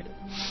tolerated.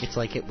 It's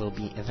like it will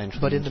be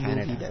eventually but in in the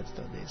Canada. movie, that's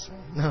what they say.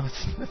 No,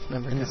 that's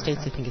never in the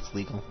States, they think it's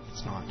legal.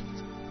 It's not.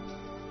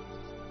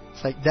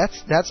 It's like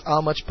that's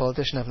how much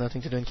politicians have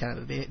nothing to do in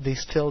Canada. They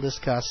still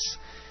discuss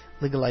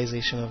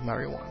legalization of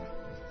marijuana.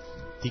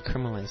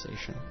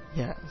 Decriminalization.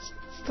 Yeah,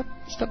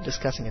 stop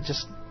discussing it.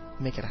 Just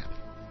make it happen.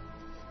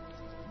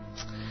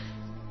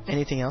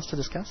 Anything else to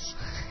discuss?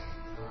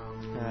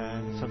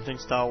 Something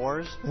Star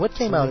Wars. What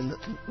came out?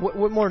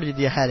 What more did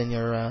you had in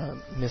your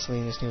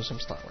miscellaneous news from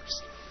Star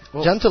Wars?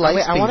 Well, Jump to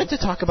Lightspeed. I wanted to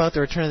talk about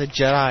the Return of the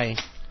Jedi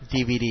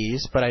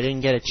DVDs, but I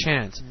didn't get a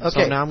chance.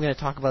 Okay. So now I'm going to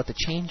talk about the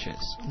changes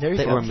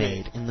that were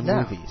made in the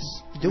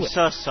movies. We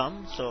saw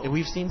some, so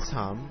we've seen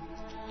some.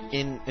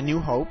 In A New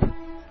Hope,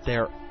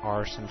 there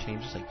are some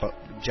changes. Like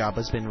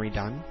Jabba's been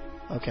redone.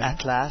 Okay.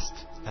 At last.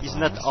 He's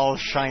not all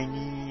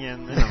shiny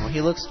and... No,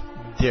 he looks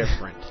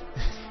different.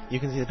 You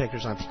can see the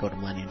pictures on if you go to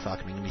Millennium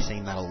Falcon. I'm going to be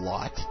saying that a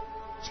lot.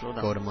 Slow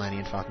down. Go to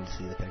Millennium Falcon to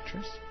see the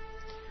pictures.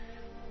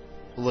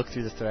 Look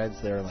through the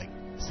threads. There are like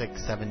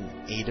 6,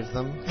 7, 8 of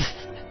them.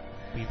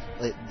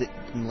 The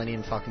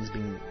Millennium Falcon's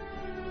been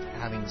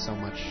having so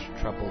much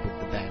trouble with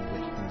the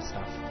bandwidth and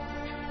stuff.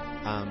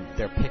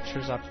 There are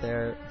pictures up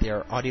there. There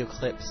are audio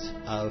clips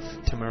of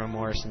Tamara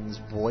Morrison's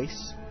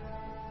voice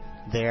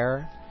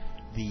there.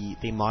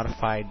 They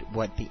modified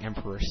what the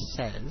Emperor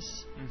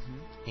says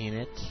in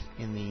it,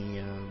 in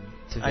the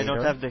to I don't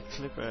Vader. have the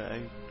clip.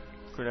 I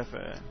could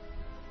have...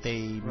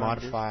 They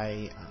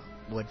modify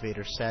what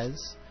Vader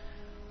says.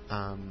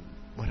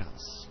 What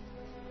else?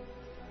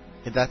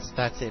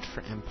 That's it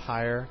for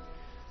Empire.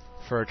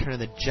 For Return of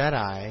the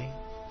Jedi,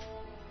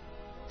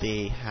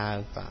 they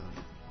have...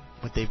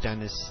 what they've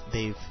done is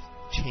they've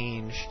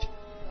changed...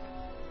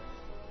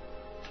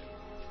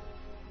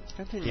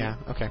 Continue. Yeah,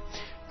 okay.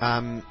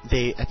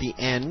 They at the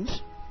end,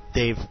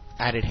 they've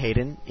added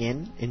Hayden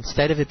in.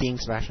 Instead of it being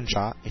Sebastian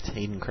Shaw, it's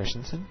Hayden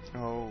Christensen.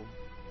 Oh.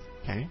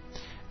 Okay.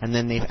 And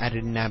then they've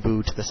added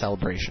Naboo to the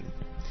celebration.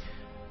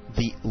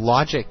 The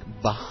logic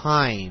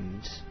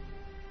behind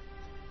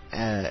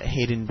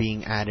Hayden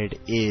being added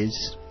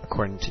is,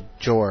 according to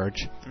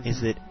George,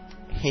 is that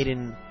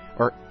Hayden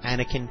or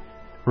Anakin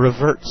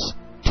reverts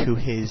to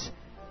his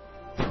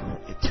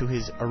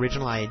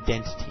original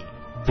identity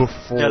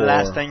before the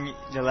last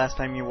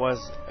time he was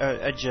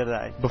a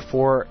Jedi.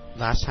 Before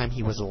last time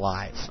he was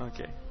alive.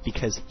 Okay.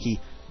 Because he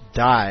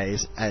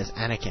dies as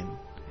Anakin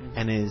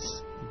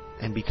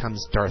and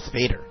becomes Darth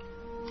Vader.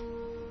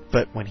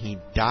 But when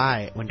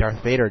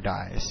Darth Vader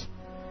dies,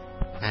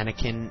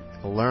 Anakin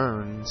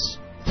learns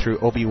through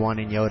Obi-Wan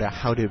and Yoda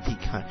how to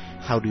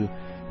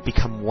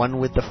become one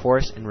with the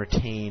Force and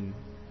retain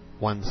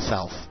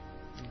oneself.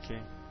 Okay.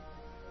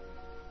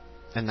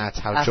 And that's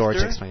how George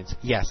explains.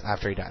 Yes,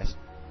 after he dies.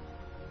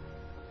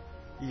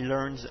 He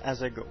learns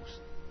as a ghost.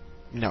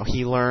 No,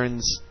 he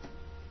learns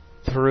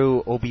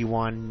through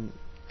Obi-Wan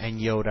and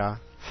Yoda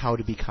how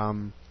to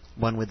become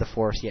one with the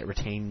Force yet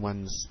retain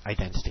one's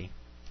identity.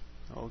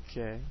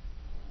 Okay.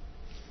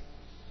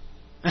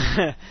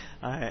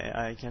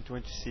 I can't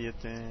wait to see it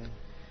in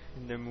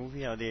the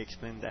movie, how they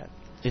explain that.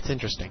 It's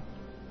interesting.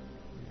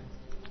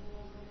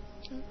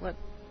 What?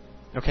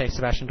 Okay,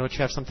 Sebastian, don't you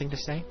have something to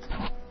say?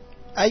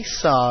 I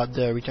saw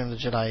the Return of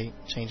the Jedi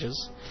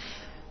changes.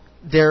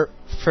 They're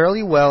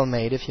fairly well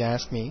made, if you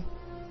ask me.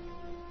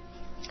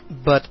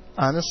 But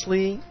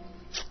honestly,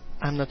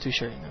 I'm not too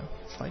sure,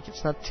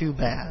 it's not too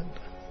bad.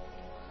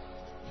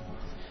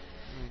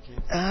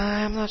 Okay.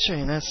 I'm not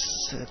sure,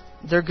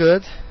 they're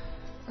good.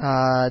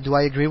 Do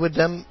I agree with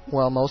them?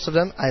 Well, most of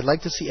them. I'd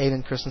like to see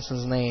Hayden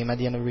Christensen's name at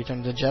the end of Return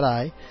of the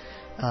Jedi.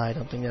 I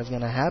don't think that's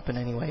going to happen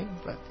anyway,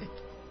 but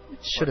it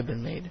should have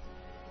been made.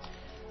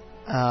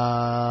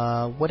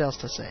 What else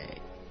to say?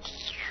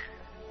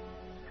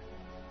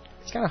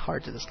 It's kind of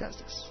hard to discuss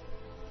this.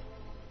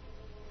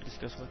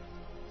 Discuss what?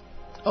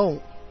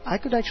 Oh, I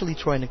could actually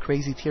throw in a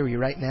crazy theory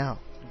right now.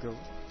 Go.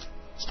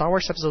 Star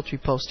Wars Episode 3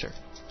 poster.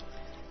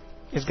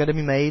 It's going to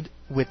be made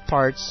with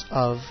parts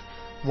of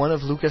one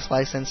of Lucas'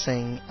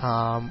 licensing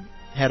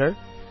header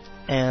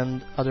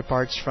and other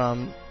parts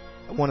from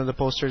one of the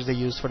posters they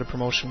used for the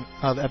promotion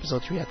of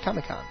Episode 3 at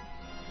Comic-Con.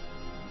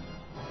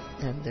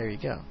 And there you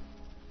go.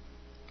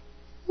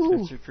 Ooh.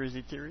 That's your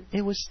crazy theory?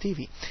 It was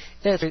Stevie.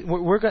 Yes,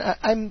 we're gonna.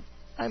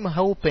 I'm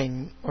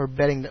hoping or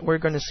betting that we're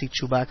going to see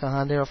Chewbacca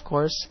on there. Of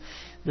course,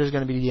 there's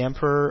going to be the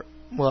Emperor,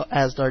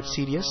 as Darth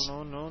Sidious.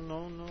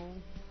 No.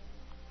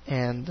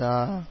 And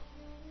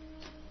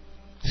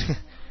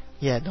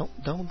yeah,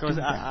 don't. Because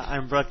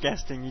I'm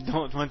broadcasting. You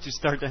don't want to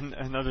start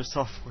another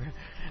software.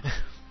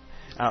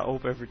 I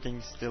hope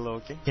everything's still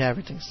okay. Yeah,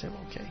 everything's still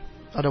okay.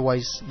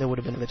 Otherwise, there would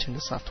have been a glitch in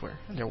the software,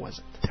 and there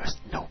wasn't. There's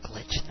no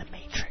glitch in the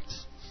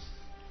Matrix.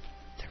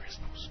 There is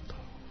no stone.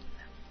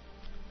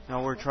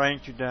 Now we're trying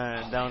to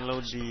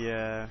download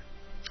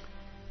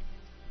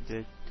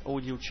the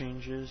audio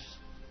changes.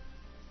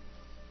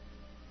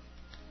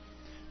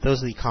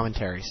 Those are the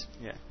commentaries.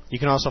 Yeah. You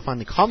can also find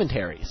the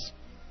commentaries.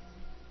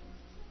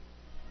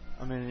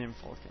 On Millennium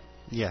Falcon.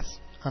 Yes.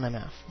 On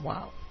MF.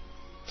 Wow.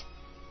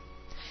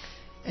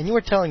 And you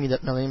were telling me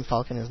that Millennium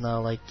Falcon is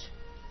now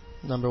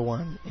number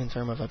 1 in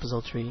terms of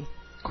Episode 3.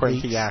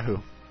 According to Yahoo.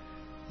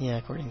 Yeah,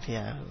 according to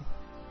Yahoo.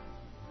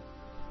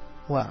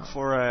 Wow.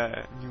 For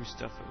new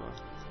stuff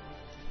about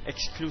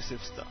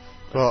exclusive stuff.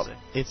 Well,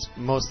 it's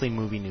mostly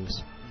movie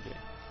news. Okay.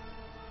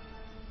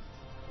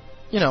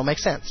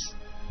 makes sense.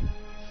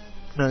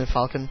 Millennium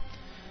Falcon,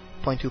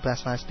 0.2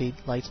 past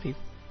light speed.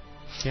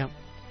 Yeah.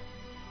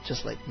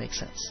 Just makes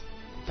sense.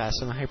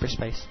 Faster than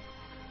hyperspace.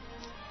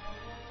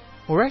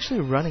 We're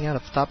actually running out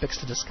of topics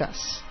to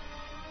discuss.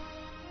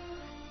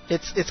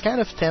 It's kind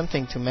of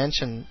tempting to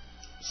mention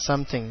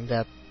something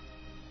that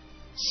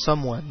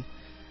someone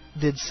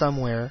did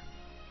somewhere,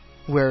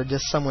 where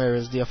this somewhere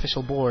is the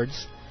official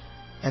boards,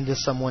 and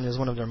this someone is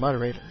one of their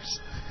moderators.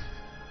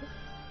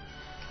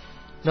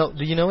 No,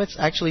 do you know it's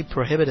actually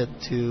prohibited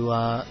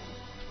to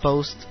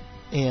post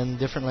in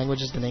different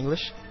languages than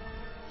English?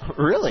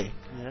 Really?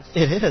 Yes.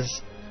 It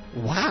is.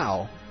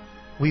 Wow.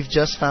 We've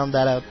just found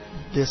that out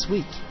this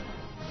week.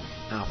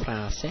 En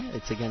français,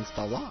 it's against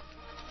the law.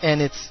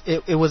 And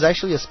it was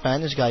actually a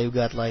Spanish guy who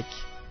got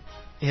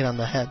hit on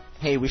the head.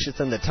 Hey, we should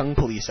send the tongue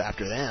police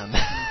after them.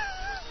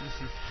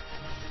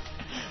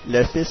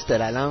 Le fils de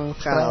la langue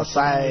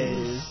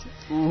française.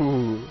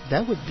 Ooh,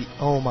 that would be.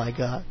 Oh my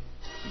God,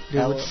 they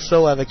would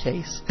so have a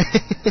case.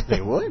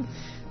 They would.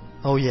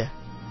 Oh yeah.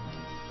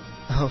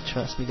 Oh,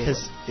 trust me, they would.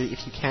 Because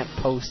if you can't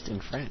post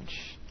in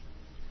French,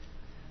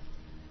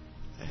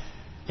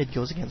 it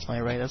goes against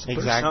my right as a person.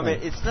 Exactly. No,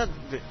 it's not.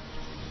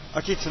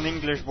 Okay, it's an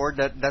English board.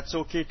 That's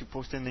okay to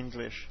post in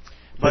English.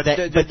 But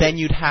then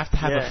you'd have to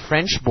have a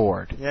French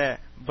board. Yeah,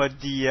 but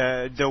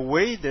the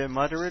way the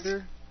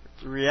moderator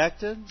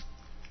reacted,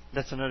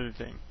 that's another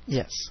thing.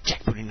 Yes.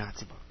 Jack Booty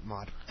Nazi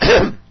mod.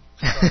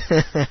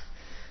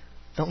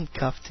 Don't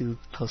cough too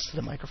close to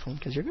the microphone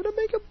because you're gonna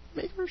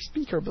make her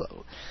speaker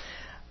blow.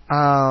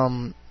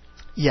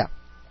 Yeah.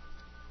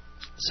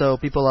 So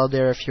people out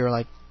there, if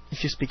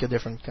you speak a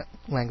different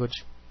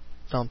language,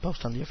 don't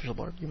post on the official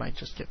board. You might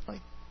just get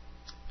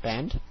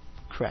banned,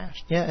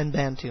 crashed. Yeah, and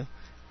banned too.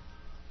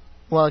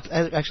 Well,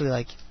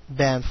 actually,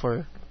 banned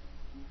for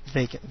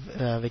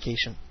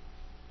vacation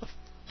of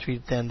 3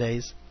 to 10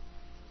 days.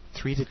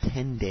 3 to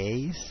 10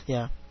 days?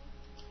 Yeah.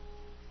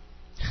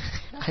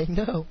 I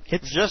know.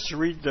 It's just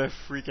read the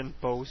freaking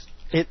post.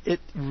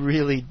 It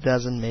really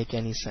doesn't make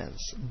any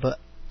sense. But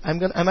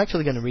I'm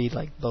actually gonna read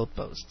both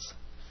posts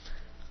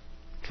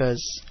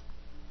because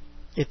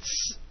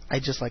I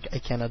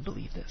cannot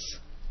believe this.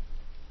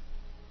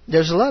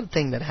 There's a lot of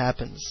things that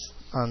happens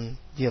on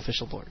the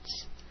official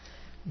boards,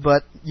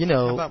 but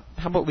How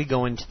about we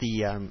go into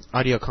the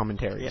audio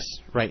commentaries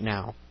right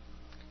now?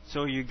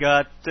 So you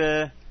got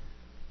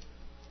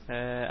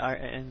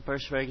Empire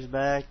Strikes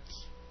Back,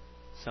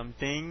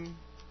 something.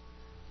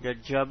 You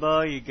got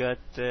Jabba, you got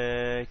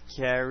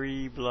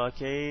Carrie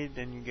Blockade,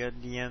 and you got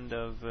the end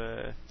of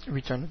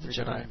Return of the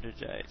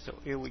Jedi. So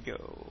here we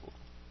go.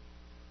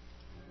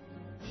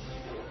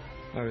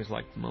 I always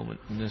like the moment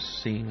in this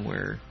scene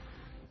where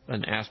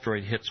an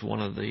asteroid hits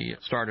one of the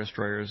Star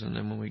Destroyers, and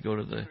then when we go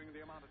to the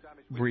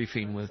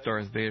briefing with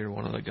Darth Vader,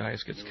 one of the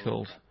guys gets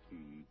killed.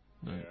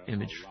 The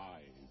image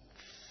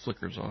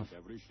flickers off.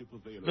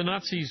 The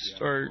Nazis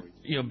are,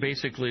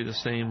 basically the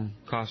same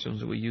costumes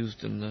that we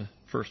used in the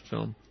first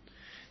film,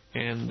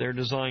 and they're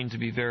designed to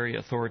be very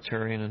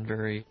authoritarian and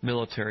very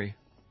military,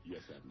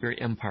 very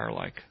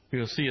empire-like.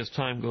 You'll see as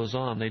time goes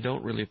on, they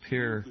don't really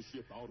appear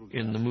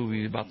in the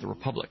movie about the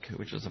Republic,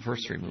 which is the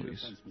first 3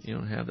 movies. You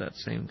don't have that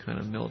same kind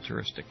of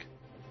militaristic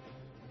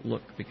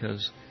look,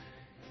 because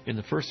in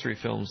the first 3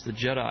 films, the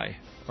Jedi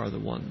are the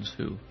ones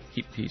who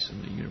keep peace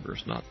in the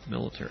universe, not the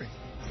military.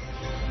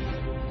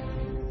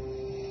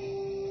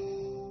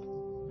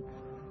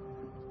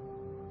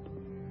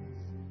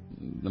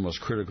 The most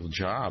critical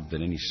job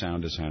that any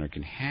sound designer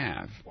can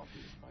have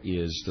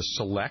is the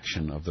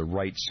selection of the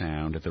right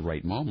sound at the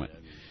right moment.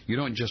 You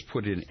don't just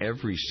put in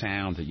every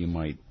sound that you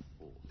might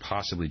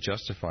possibly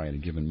justify at a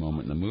given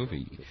moment in the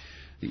movie.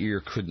 The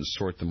ear couldn't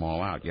sort them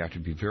all out. You have to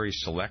be very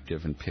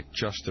selective and pick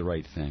just the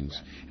right things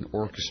and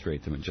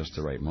orchestrate them at just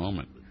the right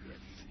moment.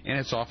 And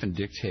it's often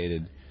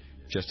dictated,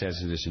 just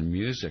as it is in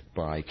music,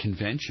 by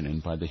convention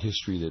and by the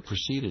history that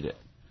preceded it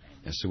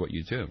as to what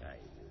you do.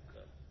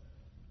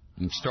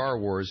 In Star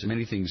Wars,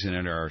 many things in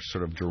it are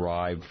sort of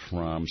derived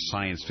from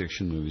science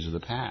fiction movies of the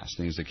past,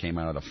 things that came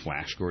out of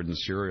Flash Gordon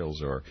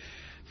serials or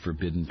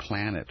Forbidden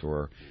Planet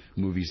or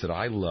movies that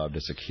I loved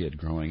as a kid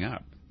growing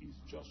up.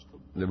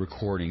 The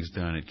recordings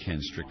done at Ken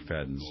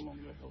Strickfaden's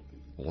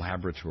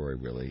laboratory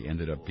really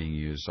ended up being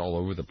used all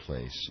over the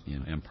place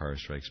in Empire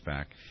Strikes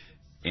Back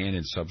and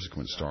in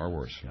subsequent Star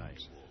Wars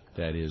films.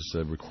 That is,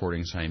 the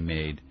recordings I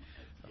made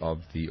of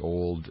the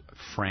old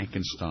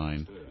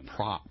Frankenstein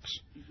props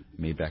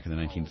made back in the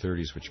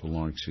 1930s, which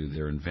belonged to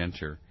their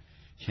inventor,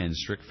 Ken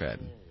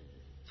Strickfaden.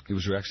 It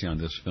was actually on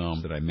this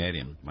film that I met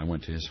him. I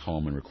went to his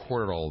home and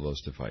recorded all of those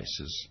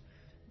devices,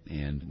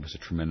 and it was a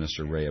tremendous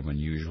array of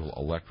unusual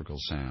electrical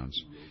sounds.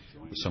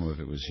 Some of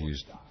it was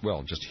used,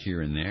 just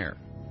here and there.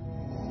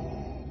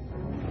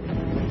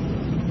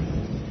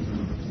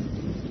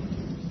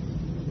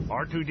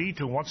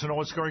 R2-D2 wants to know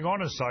what's going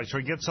on inside, so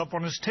he gets up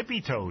on his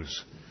tippy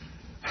toes.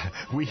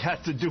 We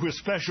had to do a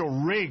special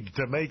rig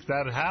to make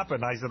that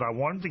happen. I said I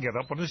wanted to get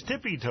up on his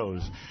tippy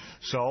toes.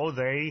 So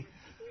they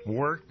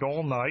worked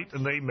all night,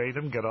 and they made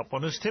him get up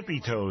on his tippy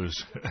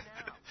toes.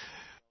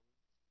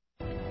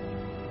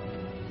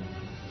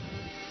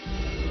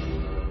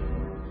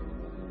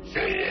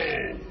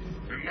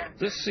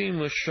 This scene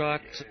was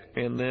shot,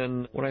 and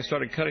then when I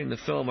started cutting the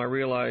film, I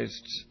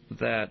realized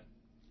that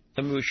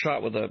it was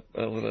shot with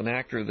an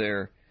actor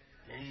there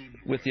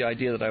with the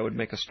idea that I would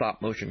make a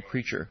stop-motion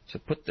creature to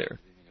put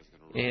there.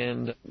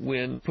 And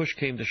when push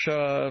came to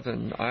shove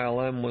and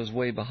ILM was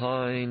way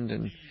behind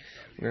and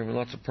we were having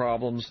lots of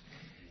problems,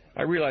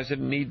 I realized I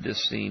didn't need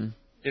this scene.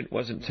 It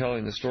wasn't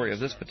telling the story of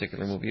this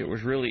particular movie. It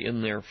was really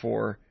in there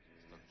for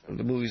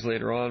the movies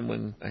later on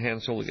when Han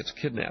Solo gets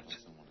kidnapped.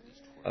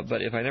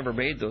 But if I never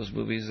made those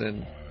movies,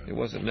 then it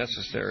wasn't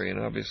necessary. And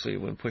obviously,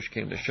 when push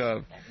came to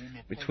shove,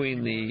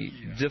 between the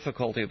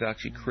difficulty of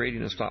actually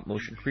creating a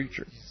stop-motion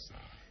creature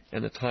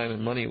and the time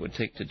and money it would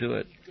take to do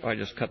it, I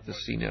just cut this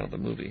scene out of the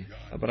movie.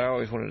 But I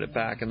always wanted it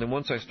back. And then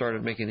once I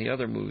started making the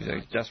other movies,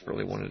 I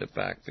desperately wanted it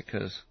back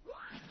because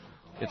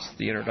it's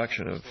the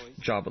introduction of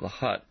Jabba the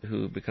Hutt,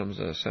 who becomes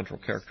a central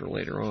character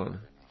later on.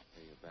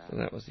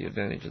 And that was the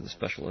advantage of the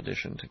special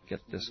edition, to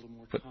get this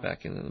put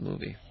back into the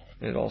movie.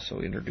 It also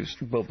introduced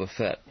Boba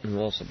Fett, who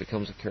also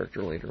becomes a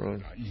character later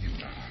on.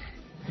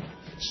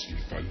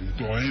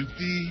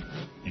 15,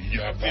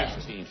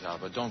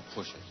 Jabba, don't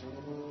push it.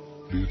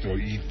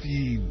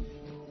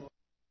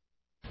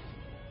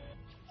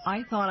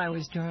 I thought I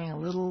was doing a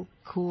little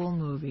cool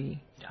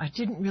movie. I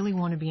didn't really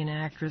want to be an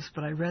actress,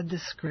 but I read the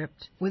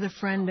script with a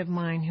friend of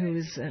mine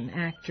who's an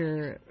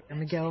actor,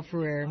 Miguel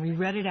Ferrer, and we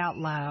read it out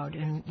loud,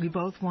 and we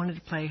both wanted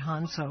to play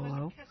Han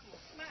Solo.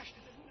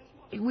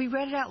 We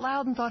read it out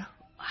loud and thought,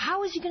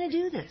 how is he going to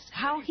do this?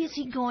 How is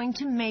he going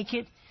to make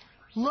it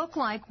look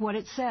like what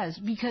it says?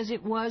 Because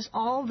it was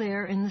all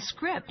there in the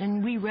script.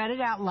 And we read it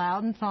out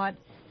loud and thought,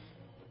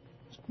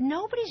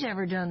 nobody's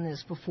ever done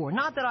this before.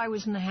 Not that I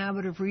was in the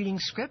habit of reading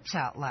scripts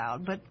out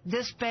loud, but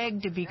this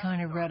begged to be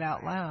kind of read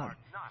out loud.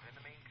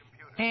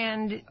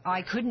 And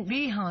I couldn't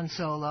be Han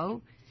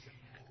Solo,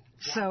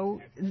 so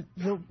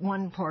the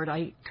one part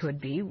I could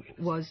be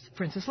was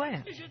Princess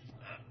Leia.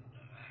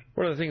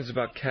 One of the things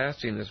about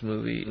casting this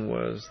movie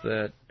was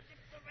that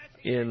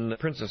in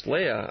Princess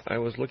Leia, I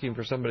was looking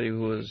for somebody who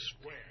was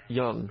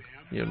young,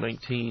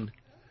 19,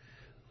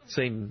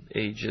 same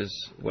age as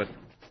what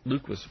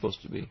Luke was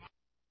supposed to be.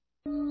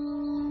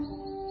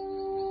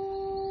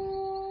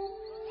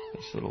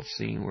 This little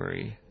scene where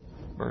he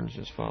burns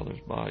his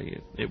father's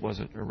body, it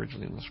wasn't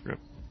originally in the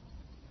script.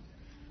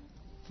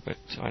 But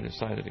I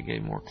decided to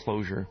gain more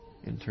closure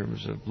in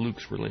terms of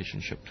Luke's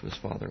relationship to his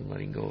father and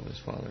letting go of his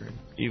father.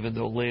 Even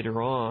though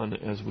later on,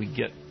 as we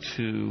get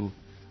to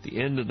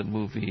the end of the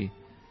movie,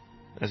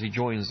 as he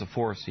joins the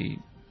Force, he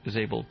is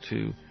able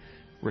to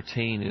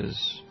retain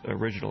his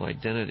original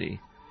identity.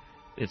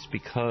 It's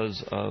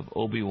because of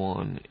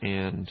Obi-Wan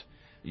and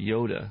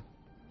Yoda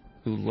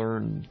who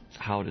learned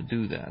how to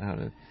do that, how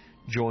to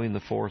join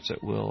the Force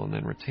at will and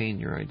then retain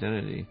your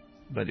identity.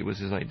 But it was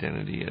his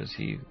identity as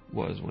he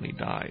was when he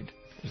died,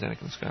 as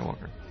Anakin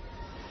Skywalker.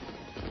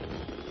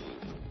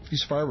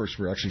 These fireworks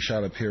were actually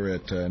shot up here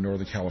at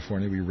Northern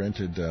California. We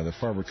rented the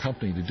firework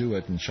company to do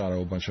it and shot a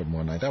whole bunch of them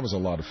one night. That was a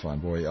lot of fun.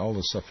 Boy, all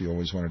the stuff you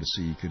always wanted to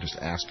see, you could just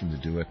ask them to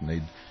do it, and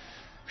they'd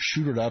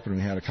shoot it up, and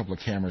we had a couple of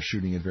cameras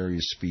shooting at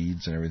various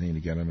speeds and everything to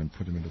get them and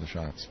put them into the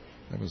shots.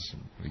 That was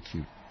really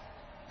cute.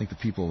 I think the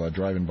people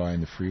driving by in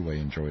the freeway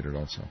enjoyed it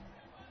also.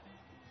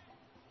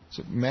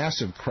 So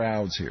massive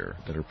crowds here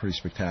that are pretty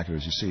spectacular,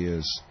 as you see,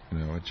 it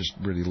just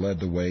really led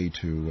the way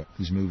to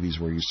these movies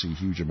where you see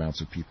huge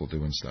amounts of people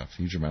doing stuff,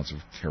 huge amounts of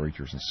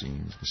characters and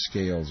scenes. The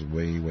scale's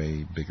way,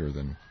 way bigger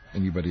than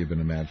anybody had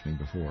been imagining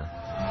before.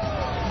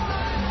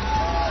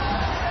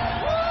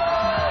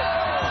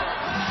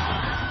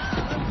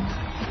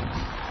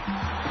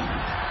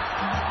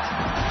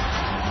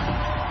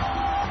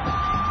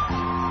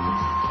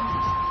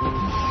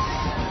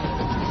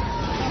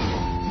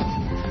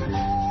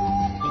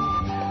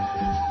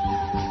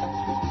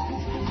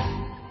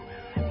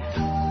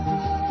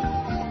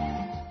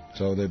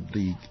 So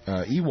the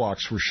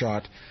Ewoks were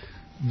shot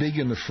big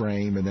in the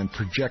frame and then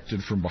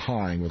projected from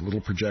behind with a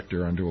little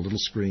projector onto a little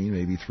screen,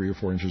 maybe 3 or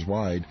 4 inches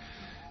wide,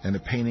 and the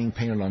painting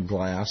painted on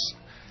glass.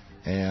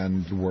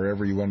 And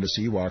wherever you wanted to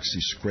see Ewoks,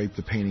 you scraped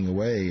the painting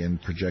away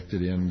and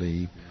projected in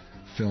the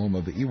film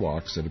of the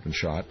Ewoks that had been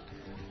shot.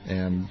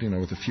 And,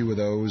 with a few of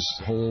those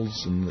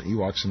holes and the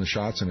Ewoks in the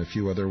shots and a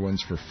few other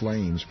ones for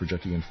flames,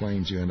 projecting in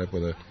flames, you end up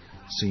with a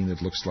scene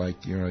that looks like,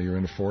 you're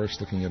in a forest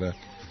looking at a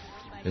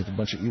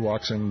bunch of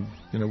Ewoks and,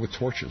 with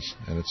torches,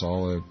 and it's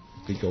all a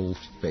big old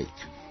fake.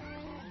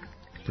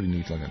 Pretty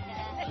neat looking.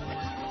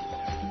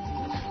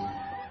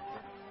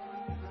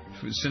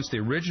 Since the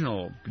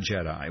original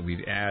Jedi,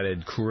 we've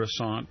added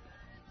Coruscant,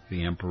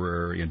 the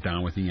Emperor,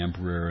 Down with the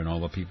Emperor, and all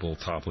the people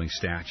toppling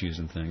statues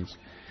and things.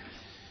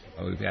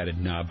 We've added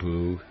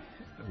Naboo,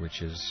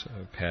 which is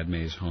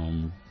Padme's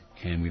home,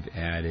 and we've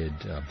added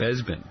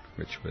Bespin,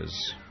 which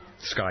was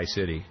Sky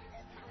City.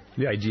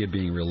 The idea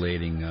being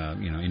relating,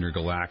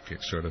 intergalactic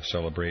sort of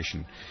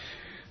celebration,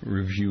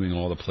 reviewing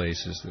all the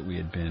places that we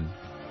had been.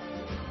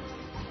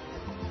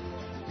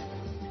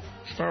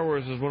 Star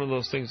Wars is one of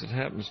those things that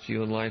happens to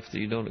you in life that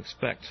you don't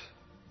expect.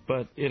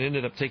 But it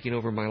ended up taking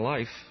over my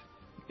life,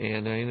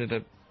 and I ended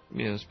up,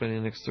 spending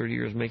the next 30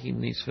 years making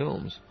these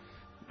films.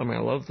 I mean, I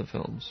love the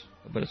films,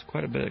 but it's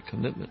quite a bit of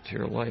commitment to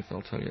your life,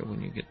 I'll tell you, when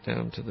you get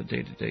down to the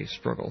day-to-day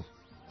struggle.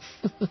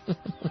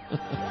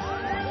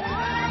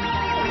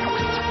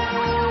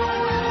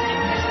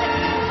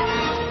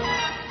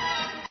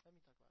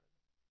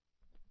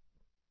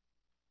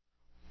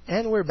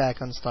 And we're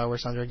back on Star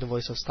Wars Under the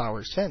Voice of Star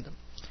Wars Fandom.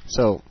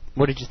 So,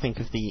 what did you think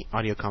of the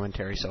audio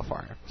commentary so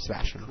far,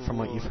 Sebastian, from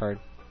what you've heard?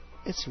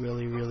 It's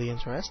really, really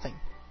interesting.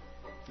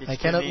 I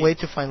cannot wait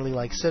to finally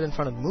sit in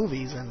front of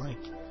movies and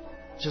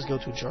just go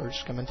to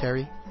George's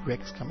commentary,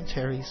 Rick's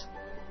commentaries.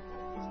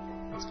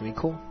 It's gonna be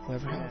cool.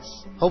 Whoever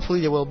has.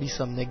 Hopefully there will be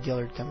some Nick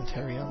Gillard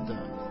commentary on the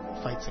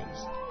fight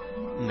scenes.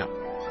 No.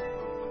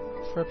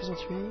 For episode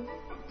 3?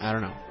 I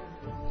don't know.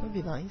 That would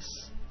be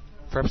nice.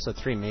 For episode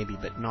 3 maybe,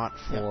 but not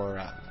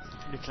for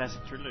the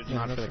classic trilogy.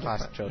 Not for the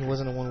classic trilogy. He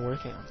wasn't the one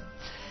working on it.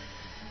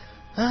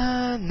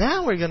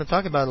 Now we're going to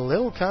talk about a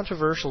little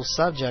controversial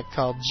subject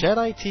called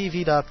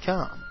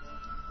JediTV.com.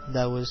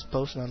 That was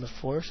posted on the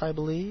 4th, I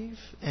believe,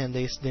 and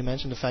they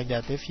mentioned the fact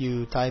that if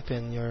you type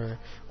in your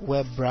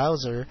web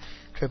browser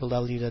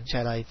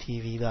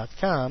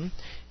www.jeditv.com,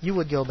 you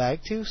would go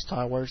back to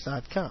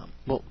StarWars.com.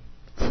 Well,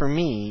 for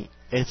me,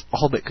 it's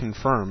all but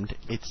confirmed.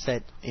 It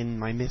said in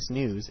my Miss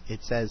News,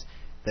 it says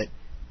that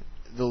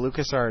the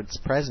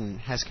LucasArts president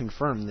has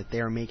confirmed that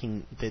they are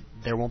making that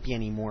there won't be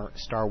any more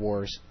Star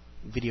Wars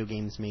video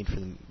games made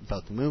for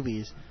about the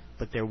movies,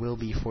 but there will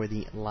be for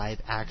the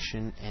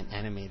live-action and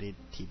animated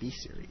TV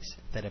series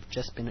that have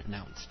just been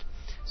announced.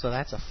 So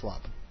that's a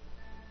flub.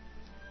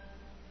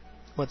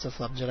 What's a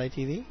flub, Jedi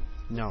TV?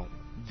 No,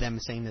 them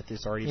saying that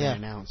this already been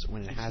announced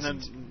when it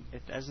hasn't.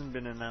 It hasn't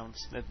been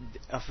announced that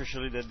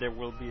officially that there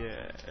will be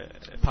a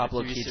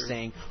Pablo TV keeps series.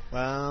 saying,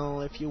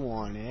 "Well, if you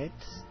want it,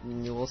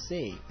 you will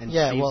see." And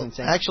yeah, Steve's well,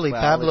 saying, actually,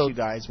 well, Pablo, if you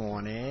guys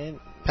want it,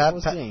 we'll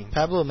see.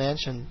 Pablo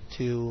mentioned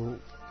to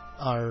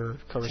our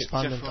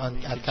correspondent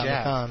at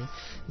Comic-Con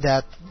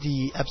that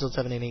the episodes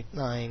 7, 8,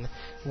 9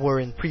 were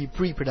in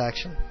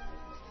pre-production,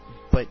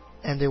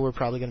 and they were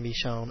probably going to be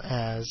shown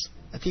as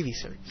a TV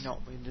series. No,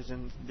 it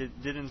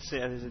didn't say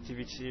it as a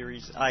TV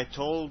series. I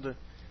told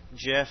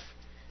Jeff.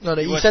 No,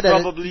 he was said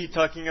probably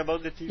talking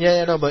about the TV series.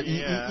 Yeah, no, but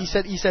he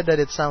said that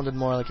it sounded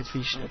more like a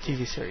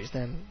TV series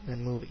than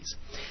movies,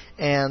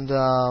 and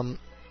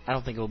I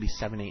don't think it will be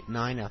 7, 8,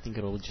 9. I think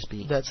it will just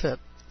be that's it.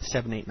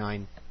 7, 8,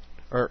 9,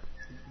 or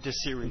the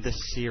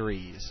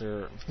series,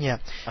 or a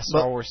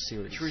Star Wars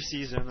series. 3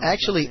 seasons.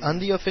 Actually, on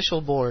the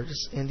official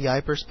boards in the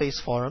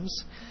hyperspace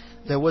forums,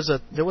 there was a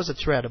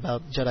thread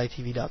about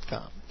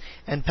JediTV.com,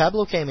 and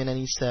Pablo came in and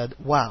he said,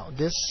 "Wow,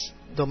 this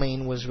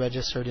domain was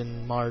registered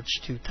in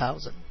March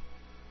 2000,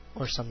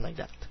 or something like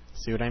that."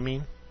 See what I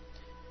mean?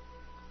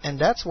 And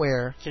that's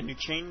where. Can you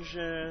change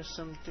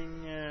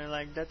something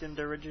like that in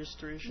the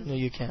registration? No,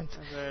 you can't.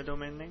 As a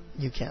domain name?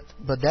 You can't.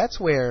 But that's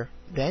where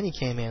Danny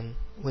came in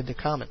with the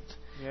comment.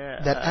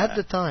 Yeah, that at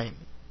the time,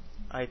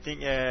 I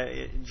think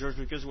George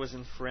Lucas was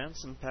in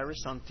France, in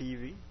Paris, on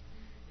TV,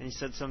 and he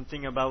said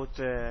something about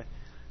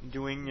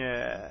doing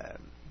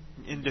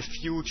in the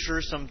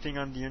future something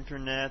on the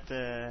internet.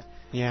 I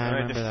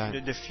remember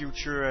that. The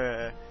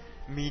future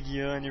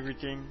media and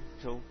everything.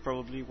 So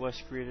probably was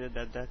created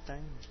at that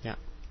time. Yeah,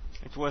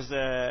 it was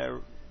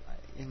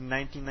in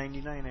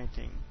 1999, I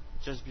think,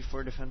 just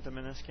before the Phantom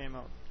Menace came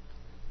out.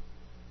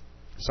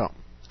 So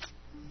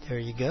there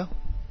you go.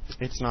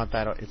 It's not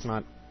that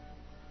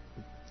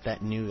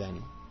new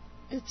then.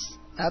 It's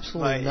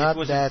absolutely not it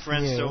was that in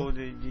France, new. so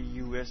the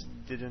US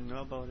didn't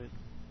know about it.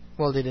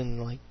 Well, they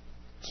didn't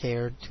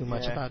care too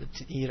much about it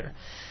either.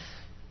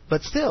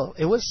 But still,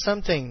 it was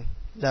something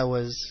that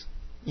was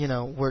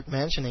worth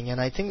mentioning, and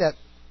I think that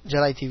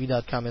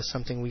JediTV.com is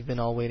something we've been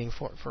all waiting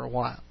for a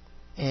while.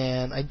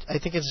 And I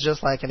think it's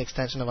just like an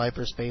extension of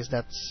hyperspace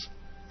that's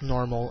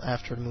normal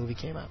after the movie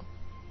came out.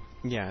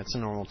 Yeah, it's a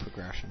normal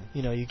progression.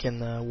 You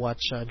can watch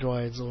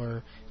Droids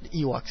or the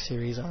Ewok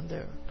series on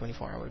their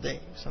 24-hour day,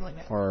 something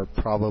like that. Or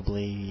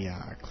probably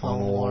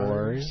Clone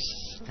Wars,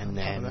 and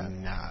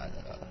then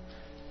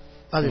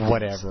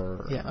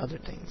whatever. Yeah, other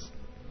things.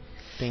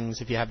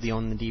 If you have the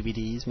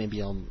DVDs, maybe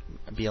you'll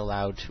be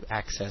allowed to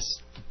access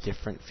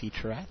different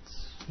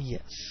featurettes.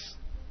 Yes.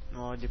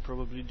 No, they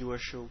probably do a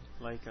show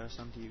like us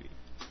on TV.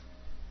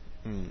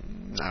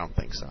 I don't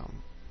think so.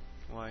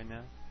 Why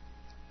not?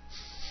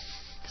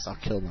 Because I'll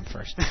kill them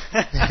first.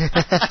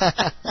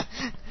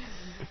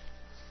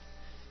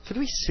 Could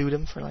we sue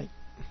them for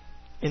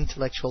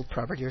intellectual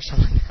property or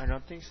something? I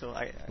don't think so.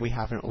 We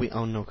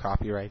own no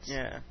copyrights.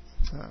 Yeah.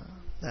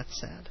 That's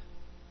sad.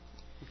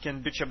 We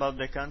can bitch about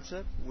the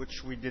concept,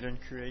 which we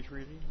didn't create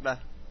really.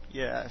 But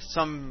yeah,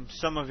 some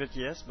of it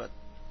yes, but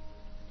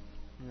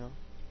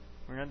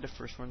we're not the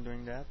first one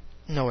doing that.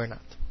 No, we're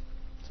not.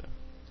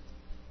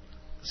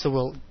 So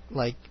we'll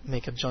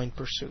make a joint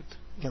pursuit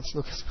against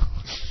Lucasfilm.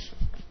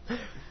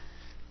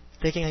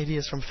 Taking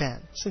ideas from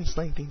fans since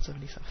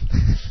 1977.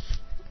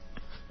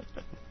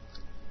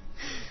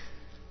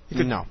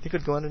 They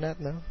could go under that?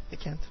 No, they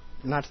can't.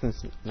 Not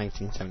since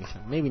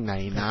 1977. Maybe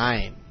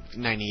 99,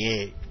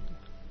 98.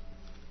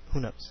 Who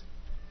knows?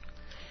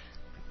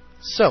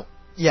 So,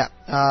 Yeah,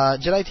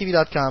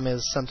 JediTV.com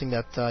is something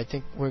that I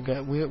think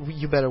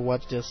you better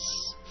watch this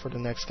for the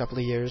next couple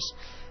of years.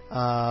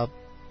 I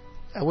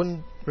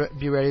wouldn't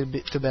be ready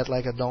to bet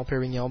like a Dom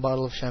Perignon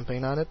bottle of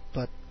champagne on it,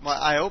 but well,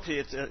 I hope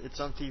it's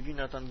on TV,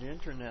 not on the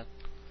internet.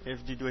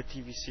 If they do a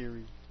TV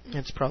series,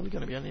 it's probably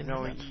going to be on the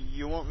internet. No,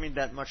 you won't make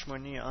that much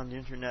money on the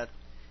internet.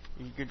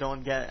 You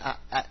don't get,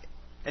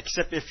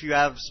 except if you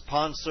have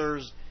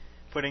sponsors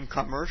putting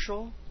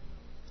commercial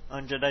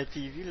on Jedi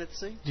TV, let's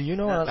say. Do you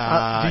know?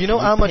 Do you know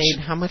how much?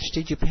 How much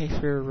did you pay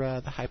for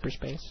the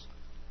hyperspace?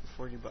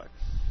 $40.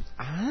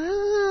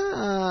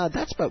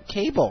 That's about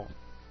cable.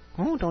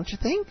 Oh, don't you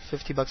think?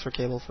 $50 for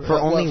cable for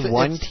only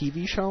one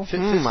TV show.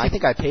 I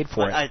think I paid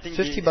for it. I think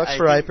 $50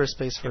 for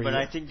hyperspace for but you.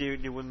 I think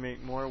they would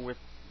make more with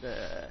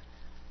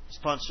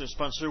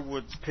sponsor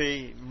would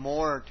pay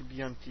more to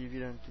be on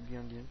TV than to be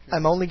on the internet.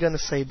 I'm only gonna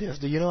say this.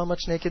 Do you know how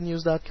much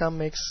NakedNews.com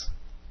makes?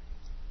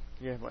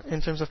 Yeah, what? In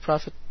terms of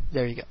profit?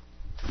 There you go.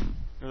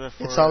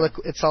 It's all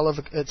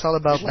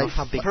about like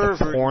how big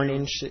the porn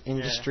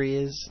industry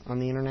is on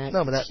the internet.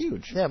 No, but that's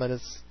huge. Yeah, but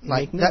it's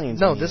like millions.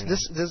 No,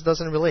 this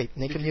doesn't relate.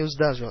 Naked News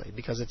does relate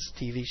because it's a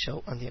TV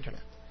show on the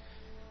internet.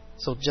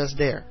 So just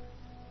there,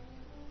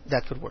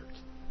 that could work.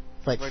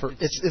 Like for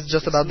it's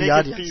just about the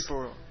audience.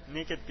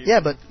 Naked people.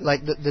 Yeah, but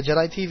like the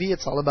Jedi TV,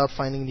 it's all about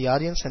finding the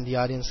audience, and the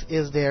audience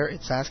is there.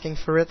 It's asking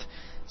for it.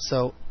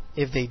 So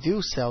if they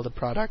do sell the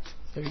product,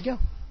 there you go.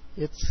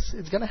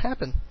 It's gonna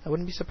happen. I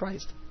wouldn't be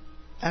surprised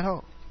at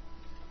all.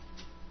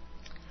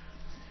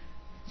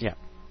 Yeah.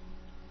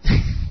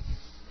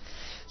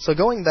 So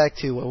going back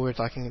to what we were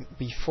talking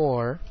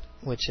before,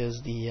 which is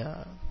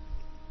the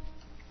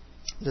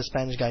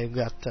Spanish guy who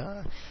got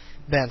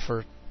banned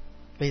for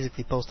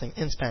basically posting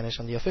in Spanish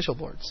on the official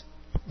boards,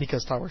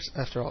 because Star Wars,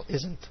 after all,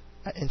 isn't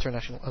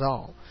international at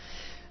all.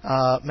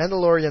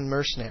 Mandalorian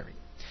Mercenary.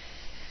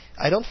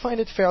 I don't find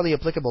it fairly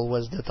applicable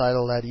was the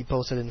title that he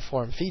posted in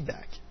forum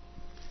feedback.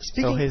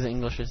 So his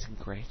English isn't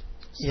great.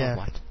 So yeah.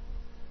 What?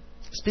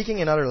 Speaking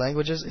in other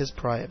languages is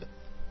prohibited.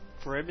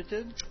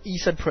 Prohibited? He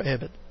said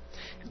prohibit.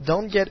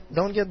 Don't get it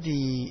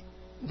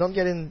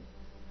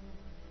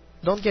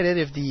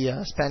if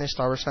the Spanish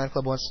Star Wars fan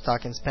club wants to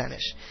talk in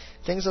Spanish.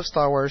 Things of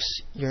Star Wars,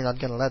 you're not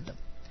gonna let them.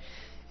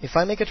 If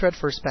I make a thread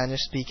for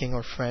Spanish speaking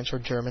or French or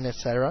German,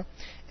 etc.,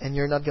 and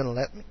you're not gonna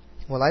let me,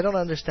 well, I don't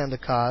understand the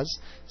cause.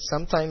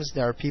 Sometimes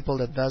there are people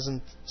that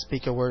doesn't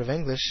speak a word of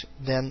English.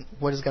 Then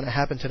what is gonna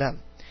happen to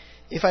them?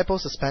 If I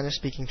post a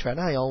Spanish-speaking thread,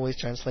 I always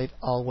translate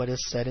all what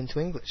is said into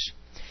English.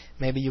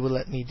 Maybe you will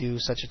let me do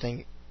such a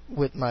thing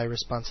with my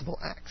responsible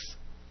acts.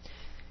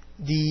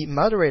 The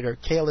moderator,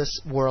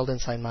 Careless World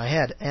Inside My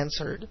Head,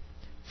 answered,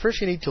 first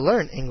you need to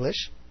learn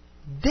English,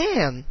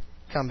 then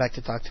come back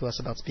to talk to us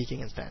about speaking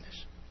in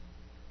Spanish.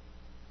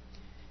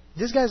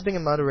 This guy's been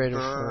a moderator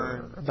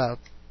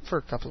for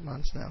a couple of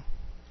months now.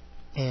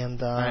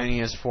 And he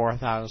has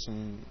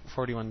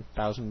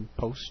 41,000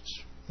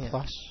 posts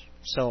plus.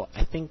 So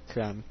I think...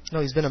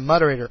 no, he's been a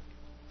moderator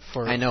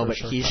for... I know, for but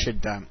he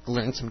should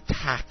learn some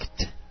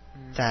tact.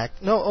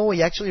 Tact? No,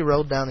 he actually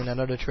wrote down in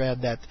another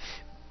thread that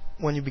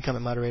when you become a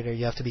moderator,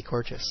 you have to be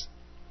courteous.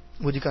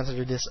 Would you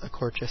consider this a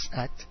courteous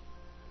act?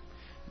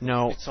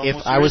 No.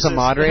 If I was a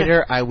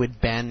moderator, I would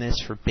ban this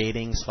for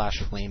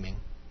baiting/flaming.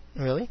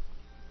 Really?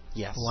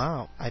 Yes.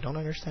 Wow. I don't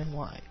understand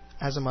why.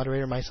 As a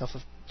moderator myself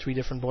of 3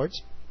 different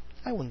boards,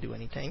 I wouldn't do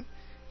anything.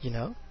 You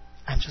know?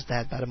 I'm just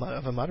that bad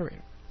of a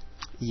moderator.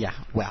 Yeah,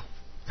 well,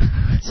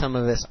 some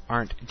of us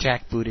aren't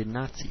jackbooted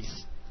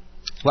Nazis.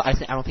 Well, I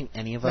don't think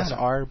any of us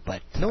are,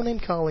 but... No name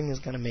calling is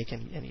going to make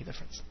any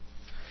difference.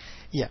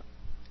 Yeah.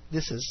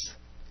 This is...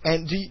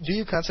 And do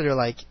you consider,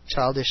 like,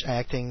 childish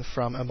acting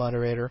from a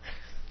moderator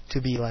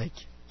to be, like,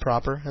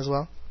 proper as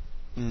well?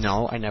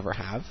 No, I never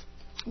have.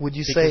 Would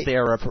you say... Because they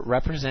are a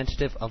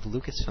representative of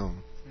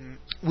Lucasfilm.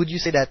 Would you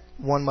say that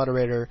one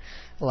moderator,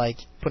 like,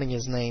 putting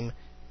his name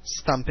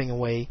stumping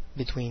away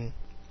between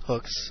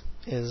hooks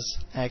is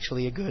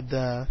actually a good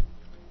Sounds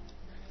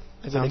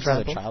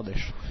example?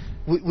 Childish.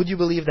 Would you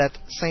believe that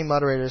same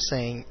moderator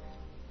saying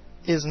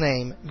his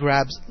name,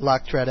 grabs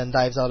lock thread and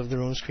dives out of the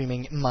room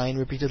screaming mine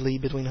repeatedly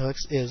between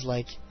hooks is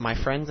like... My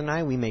friends and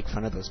I, we make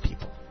fun of those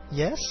people.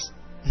 Yes?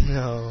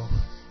 No.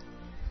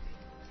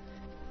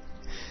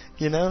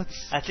 You know?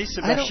 At least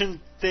Sebastian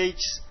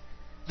takes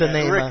the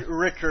name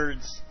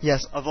records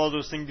yes. of all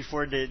those things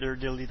before they're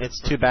deleted.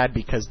 It's too bad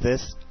because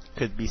this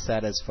could be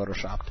said as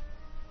photoshopped.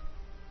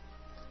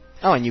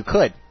 Oh, and you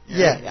could.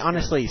 Yeah.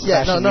 Honestly,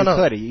 Sebastian, you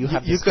could. You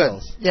have the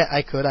skills. Could. Yeah,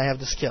 I could. I have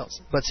the skills.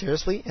 But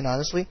seriously and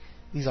honestly,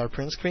 these are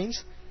print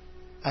screens.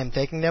 I'm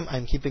taking them,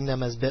 I'm keeping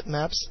them as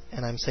bitmaps,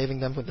 and I'm saving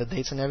them with the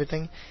dates and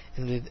everything.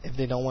 And if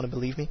they don't want to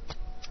believe me,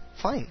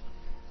 fine.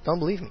 Don't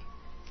believe me.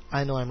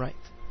 I know I'm right.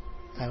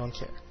 I don't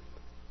care.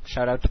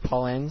 Shout out to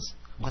Paul Enns.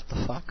 What the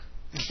fuck?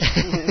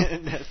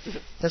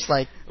 That's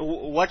like...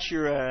 Watch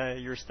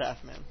your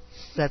staff, man.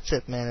 That's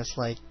it, man. It's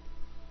like...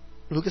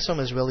 Lucasfilm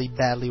is really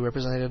badly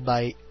represented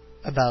by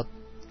about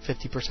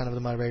 50% of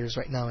the moderators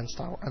right now on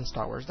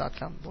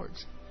StarWars.com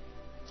boards.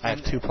 I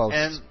have 2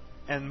 posts.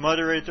 And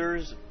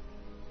moderators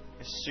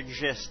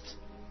suggest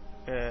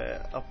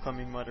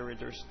upcoming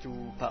moderators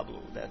to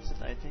Pablo. That's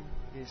it, I think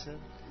they said.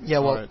 Yeah,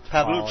 well,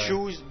 Pablo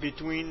choose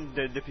between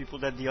the people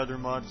that the other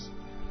mods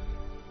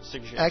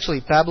suggest.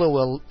 Actually, Pablo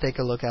will take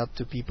a look out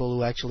to people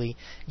who actually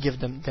give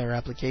them their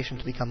application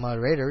to become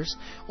moderators,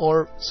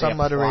 or some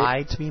moderators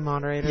apply to be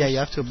moderators. Yeah, you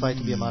have to apply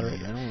to be a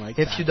moderator. I don't like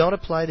if that. you don't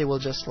apply, they will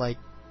just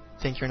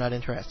think you're not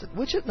interested.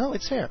 No,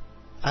 it's fair.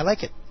 I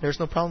like it. There's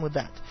no problem with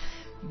that.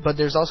 But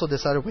there's also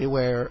this other way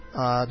where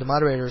the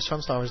moderators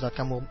from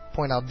StarWars.com will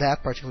point out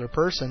that particular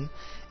person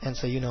and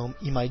say,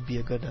 he might be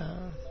a good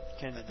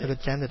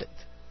candidate.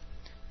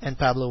 And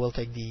Pablo will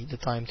take the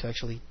time to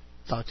actually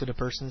talk to the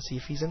person and see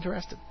if he's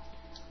interested.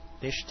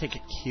 They should take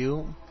a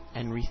cue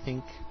and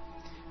rethink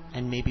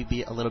and maybe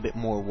be a little bit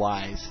more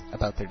wise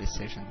about their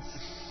decisions.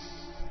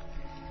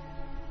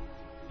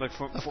 But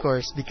of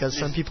course, because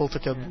some people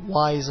took a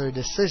wiser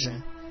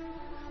decision.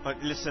 But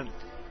listen,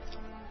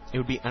 it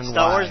would be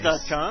unwise.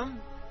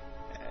 StarWars.com,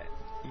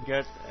 you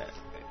got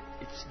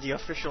it's the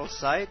official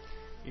site.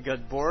 You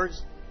got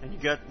boards and you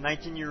got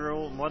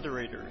 19-year-old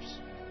moderators.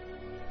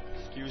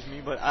 Excuse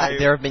me, but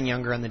there have been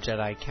younger on the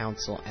Jedi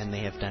Council, and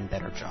they have done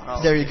better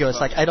jobs. There you go. It's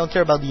I don't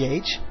care about the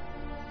age,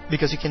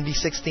 because you can be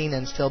 16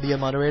 and still be a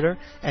moderator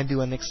and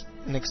do an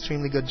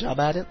extremely good job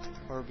at it.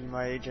 Or be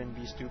my age and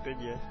be stupid,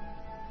 yeah.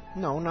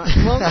 No, not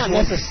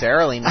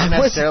necessarily. Not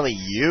necessarily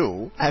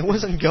you. I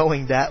wasn't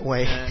going that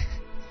way.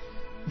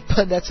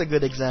 But that's a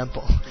good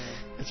example.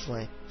 It's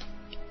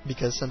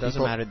because some doesn't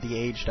people... matter. The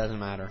age doesn't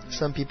matter.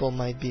 Some people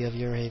might be of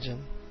your age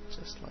and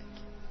just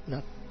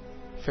not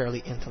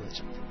fairly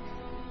intelligent.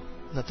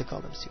 Not to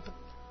call them stupid.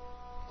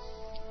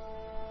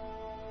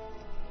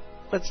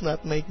 Let's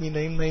not make me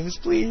name names,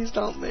 please.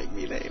 Don't make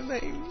me name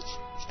names.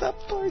 Stop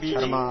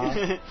torturing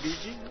me.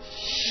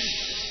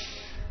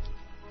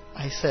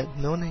 I said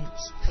no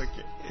names.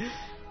 Okay.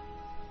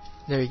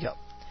 There you go.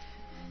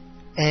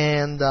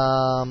 And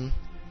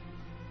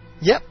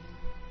yep.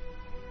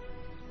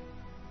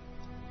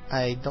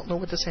 I don't know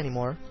what to say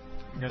anymore.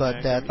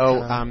 But that.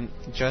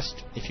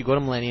 Just if you go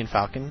to Millennium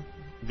Falcon,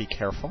 be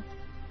careful,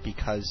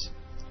 because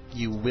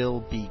you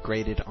will be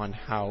graded on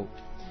how.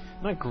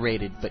 Not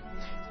graded, but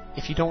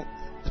if you don't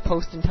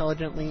post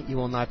intelligently, you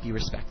will not be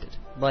respected.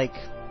 Like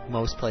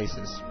most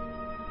places.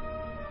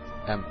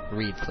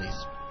 Read,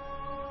 please.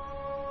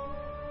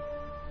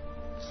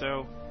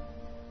 So,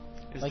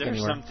 is there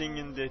something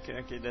in the...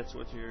 Okay, that's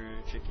what you're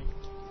checking?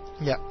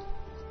 Yeah.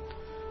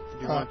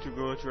 Do you want to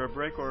go to a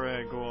break or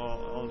go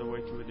all the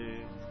way to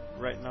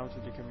right now to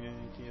the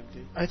community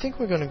update? I think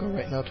we're going to go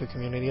right now to a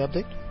community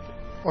update.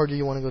 Or do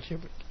you want to go to your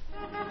break?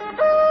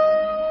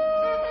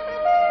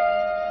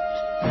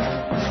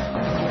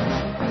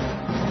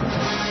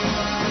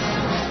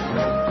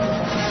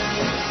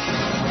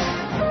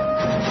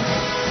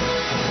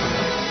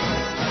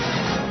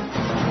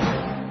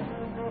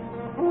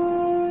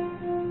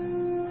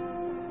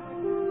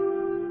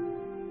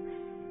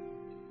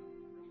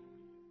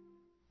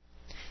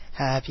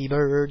 Happy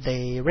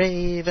birthday,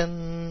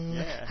 Raven.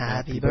 Yeah.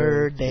 Happy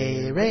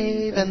birthday,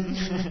 Raven.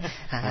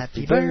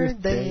 Happy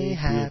birthday,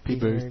 happy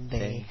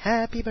birthday,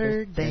 happy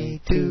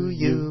birthday to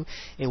you.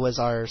 It was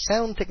our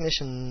sound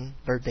technician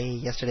birthday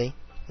yesterday,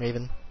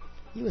 Raven.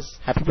 He was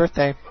happy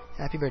birthday.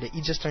 Happy birthday.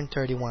 He just turned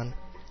 31.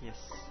 Yes.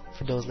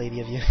 For those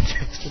lady of you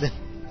interested in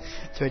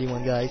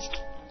 31 guys.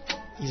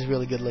 He's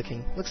really good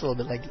looking. Looks a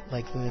little bit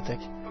like Lunatic.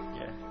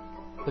 Yeah.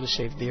 With a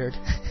shaved beard.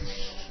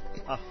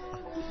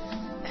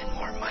 And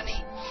more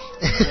money.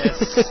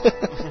 Yes.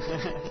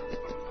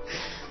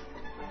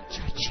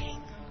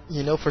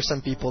 For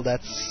some people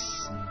that's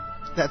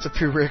a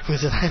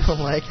prerequisite. I don't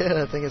like it.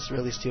 I think it's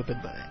really stupid,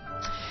 but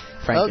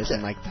Frank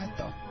doesn't like that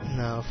though.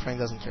 No, Frank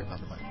doesn't care about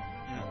the money.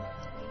 No.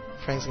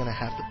 Frank's gonna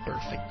have the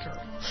perfect girl.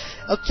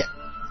 Okay.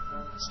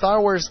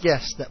 Star Wars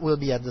guests that will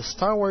be at the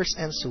Star Wars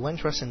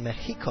Encuentros in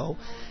Mexico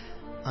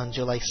on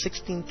July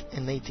 16th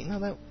and 18th. No,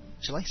 that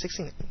July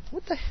 16th.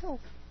 What the hell?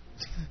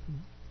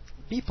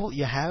 People,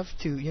 you have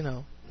to,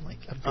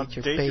 update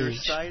your page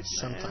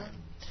sometime.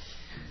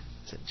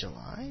 Is it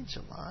July? It's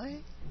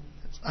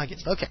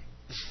August. Okay.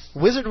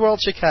 Wizard World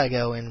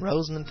Chicago in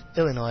Rosemont,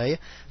 Illinois,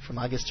 from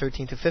August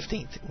 13th to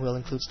 15th, will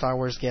include Star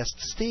Wars guests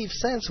Steve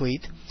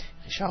Sansweet,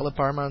 Charles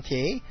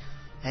Parmentier,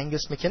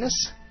 Angus McInnes,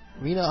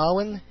 Rena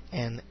Owen,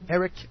 and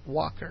Eric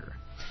Walker.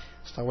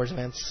 Star Wars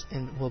events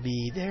will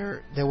be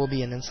there. There will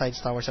be an Inside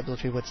Star Wars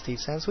episode with Steve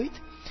Sansweet,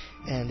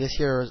 and this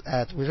year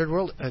at Wizard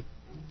World,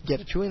 get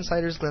a true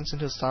insider's glimpse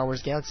into the Star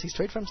Wars galaxy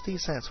straight from Steve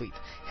Sansweet,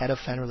 head of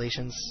fan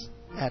relations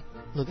at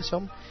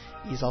Lucasfilm.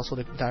 He's also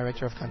the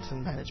director of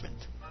content management.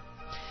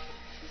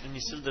 And he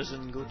still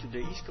doesn't go to the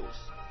East Coast.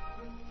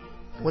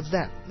 What's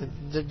that?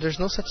 There's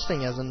no such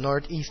thing as a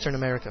Northeastern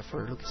America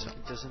for Lucasfilm.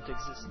 It doesn't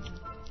exist.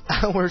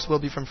 Hours will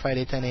be from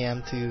Friday 10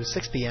 a.m. to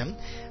 6 p.m.,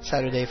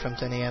 Saturday from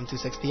 10 a.m. to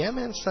 6 p.m.,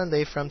 and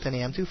Sunday from 10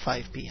 a.m. to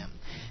 5 p.m.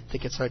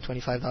 Tickets are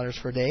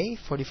 $25 for a day,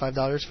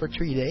 $45 for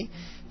 3-day.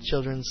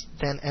 Children's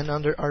 10 and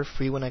under are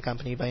free when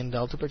accompanied by an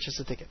adult to purchase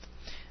a ticket.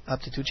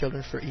 Up to 2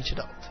 children for each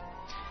adult.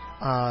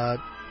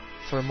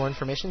 For more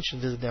information, you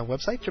should visit their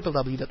website,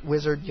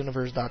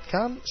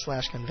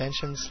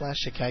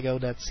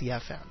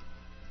 www.wizarduniverse.com/convention/chicago.cfm.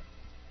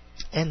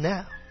 And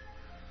now,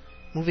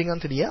 moving on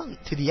to the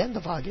end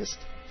of August,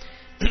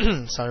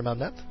 sorry about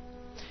that,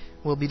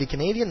 will be the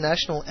Canadian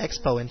National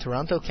Expo in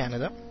Toronto,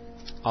 Canada.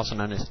 Also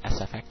known as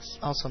SFX.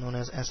 Also known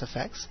as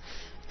SFX.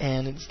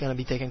 And it's going to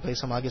be taking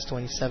place from August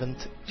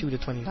 27th to the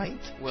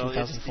 29th,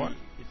 2004.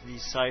 It's the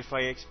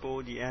Sci-Fi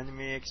Expo, the Anime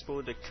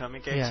Expo, the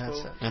Comic Yeah,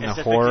 Expo. that's it. And the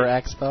Horror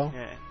Expo.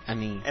 Yeah.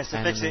 And the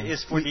SFX anime.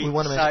 is for We the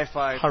wanna mention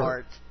sci-fi horror.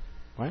 part.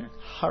 What?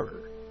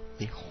 Horror.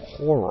 The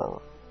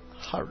horror.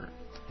 Horror.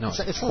 No, it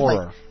sounds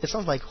horror. Like, it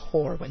sounds like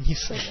whore when you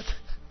say it.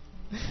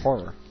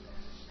 Horror.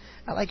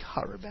 I like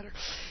horror better.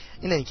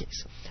 In any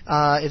case,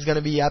 it's going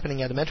to be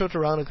happening at the Metro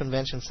Toronto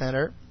Convention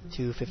Center,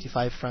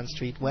 255 Front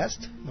Street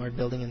West, North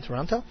Building in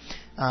Toronto.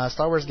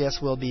 Star Wars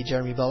guests will be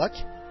Jeremy Bulloch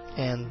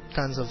and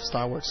tons of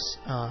Star Wars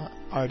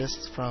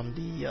artists from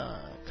the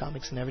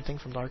comics and everything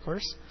from Dark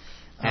Horse.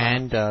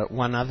 And a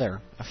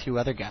few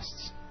other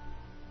guests.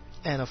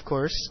 And of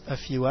course, a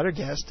few other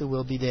guests who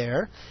will be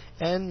there,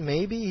 and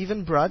maybe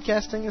even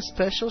broadcasting a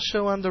special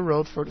show on the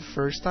road for the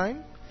first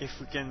time. If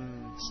we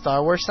can...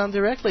 Star Wars Sound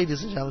Direct,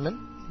 ladies and gentlemen.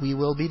 We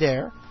will be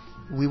there.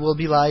 We will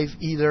be live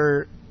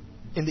either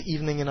in the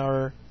evening in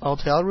our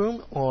hotel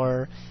room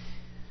or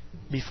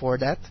before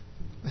that.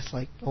 It's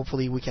like,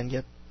 hopefully we can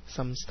get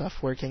some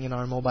stuff working in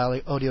our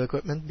mobile audio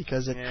equipment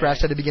because it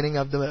crashed at the beginning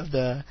of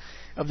the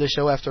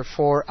show after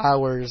 4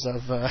 hours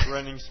of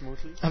running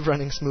smoothly. Of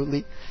running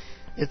smoothly.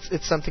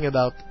 It's something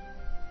about,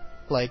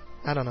 like,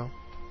 I don't know.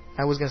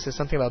 I was gonna say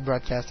something about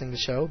broadcasting the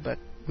show, but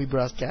we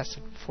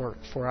broadcasted for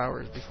 4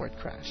 hours before it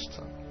crashed.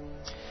 So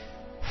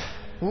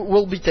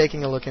we'll be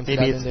taking a look into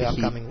that in the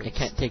upcoming weeks. It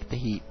can't take the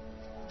heat.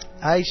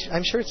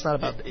 I'm sure it's not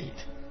about the heat.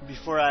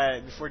 Before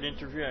the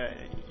interview,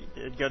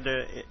 it got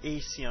the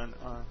AC on it.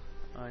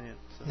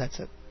 So That's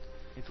it.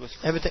 It was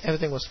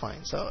everything was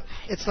fine. So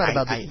it's not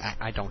about the heat.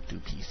 I don't do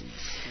PCs.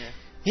 Yeah.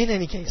 In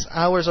any case,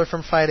 hours are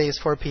from Fridays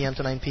 4 p.m.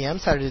 to 9 p.m.,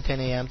 Saturday 10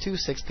 a.m. to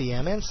 6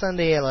 p.m., and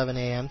Sunday 11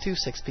 a.m. to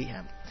 6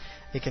 p.m.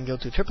 You can go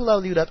to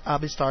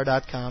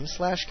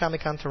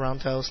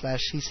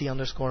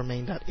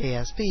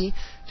www.abistar.com/comic-con-toronto/cc_main.asp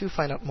to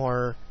find out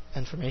more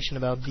information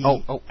about the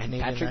and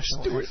Canadian Patrick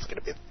National Stewart's going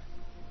to be...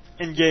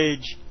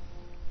 Engage.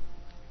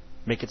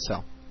 Make it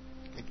so.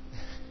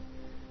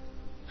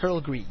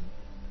 Earl Grey.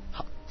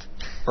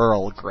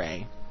 Earl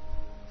Grey.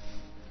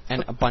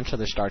 And a bunch of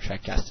other Star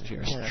Trek guests if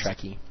you're a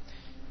Trekkie.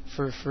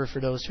 For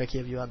those Trekkie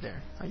of you out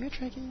there. Are you a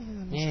Trekkie?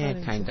 Yeah,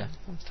 kinda.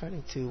 I'm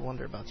starting to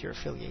wonder about your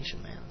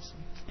affiliation, man.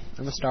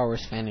 I'm a Star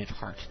Wars fan at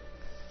heart.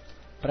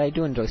 But I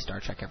do enjoy Star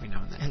Trek every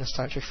now and then. And a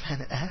Star Trek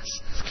fan at ass?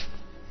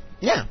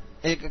 Yeah.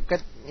 It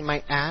got in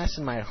my ass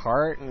and my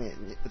heart, and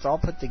it's all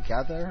put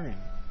together. And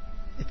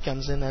it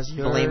comes in as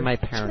your... Blame my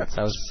parents.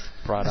 I was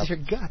brought up. As your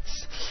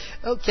guts.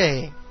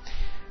 Okay.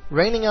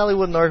 Reigning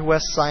Hollywood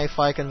Northwest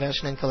Sci-Fi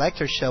Convention and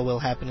Collector Show will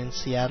happen in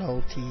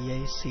Seattle,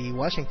 TAC,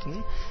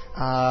 Washington.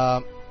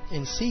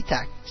 In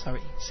SeaTac,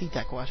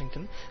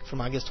 Washington, from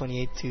August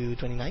 28th to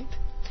 29th.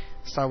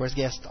 Star Wars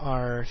guests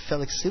are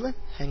Felix Silla,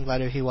 Hang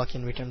Glider Ewok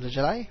in Return of the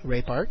Jedi,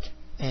 Ray Park,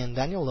 and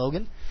Daniel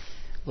Logan.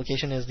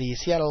 Location is the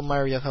Seattle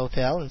Marriott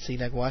Hotel in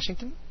SeaTac,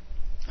 Washington.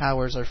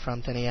 Hours are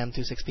from 10 a.m.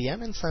 to 6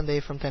 p.m. and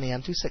Sunday from 10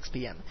 a.m. to 6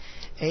 p.m.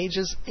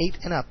 Ages 8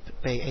 and up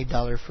pay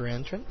 $8 for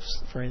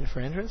entrance,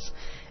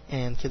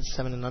 and kids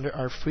 7 and under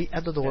are free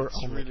at the door.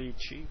 That's only. Really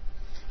cheap.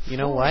 You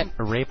know what?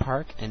 Ray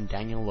Park and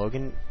Daniel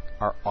Logan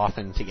are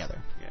often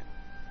together. Yeah.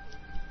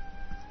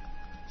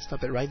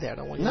 Stop it right there. I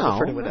don't want you to go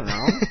further with it.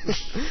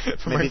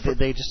 Maybe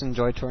they just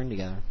enjoy touring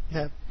together.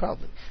 Yeah,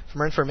 probably. For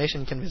more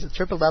information, you can visit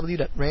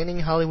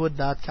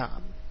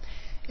www.reigninghollywood.com.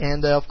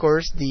 And, of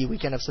course, the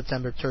weekend of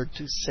September 3rd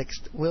to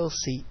 6th, we'll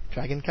see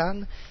Dragon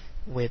Con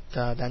with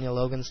Daniel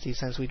Logan, Steve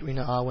Sansweet,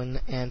 Rena Owen,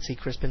 and C.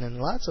 Crispin, and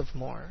lots of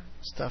more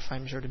stuff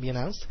I'm sure to be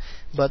announced.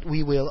 But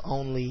we will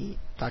only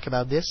talk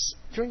about this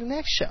during the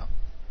next show.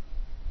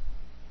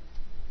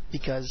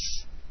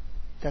 Because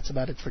that's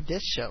about it for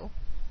this show.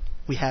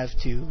 We have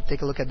to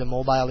take a look at the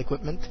mobile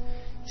equipment,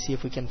 see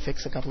if we can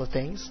fix a couple of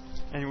things.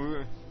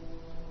 And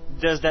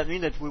does that mean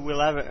that we will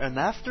have an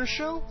after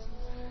show?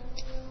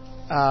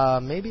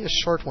 Maybe a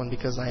short one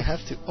because I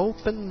have to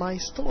open my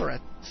store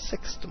at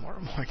 6 tomorrow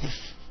morning.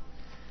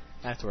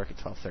 I have to work at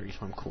 12:30,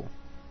 so I'm cool.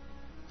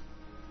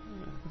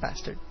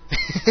 Bastard.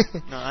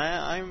 No,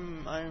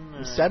 I'm.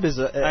 Seb is.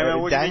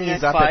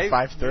 Danny's up at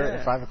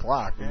 5:30, 5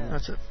 o'clock. Yeah.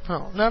 That's it.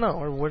 Oh, no.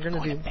 Or we're gonna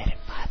do. To bed at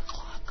 5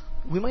 o'clock.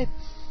 We might.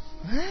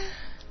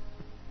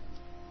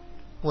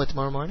 What,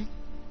 tomorrow morning?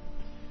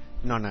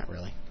 No, not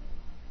really.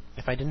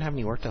 If I didn't have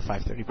any work till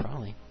 5:30,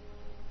 probably.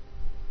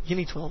 You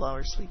need 12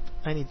 hours sleep.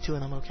 I need 2,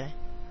 and I'm okay.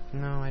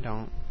 No, I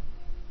don't.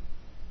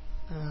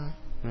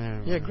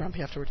 You're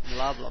grumpy afterwards.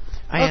 Blah, blah.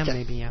 I am,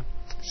 maybe, yeah.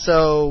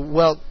 So,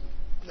 well,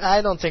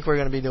 I don't think we're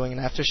going to be doing an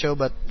after show,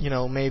 but,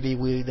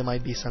 maybe there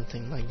might be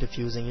something like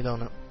diffusing. You don't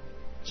know.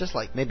 Just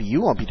like... Maybe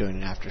you won't be doing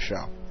an after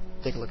show.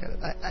 Take a look at it.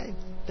 I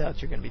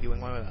doubt you're going to be doing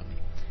one without me.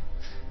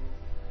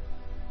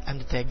 I'm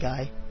the tech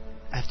guy.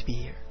 I have to be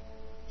here.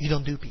 You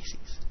don't do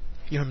PCs.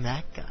 You're a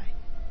Mac guy.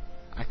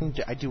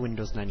 I do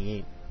Windows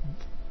 98.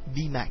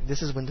 B-Mac.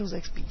 This is Windows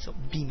XP, so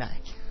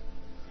B-Mac.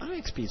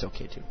 XP is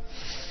okay too.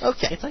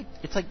 Okay.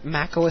 It's like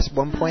Mac OS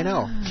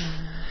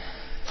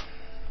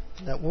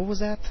 1.0. What was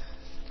that?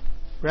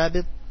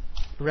 Rabbit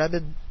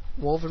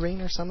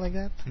Wolverine or something like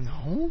that?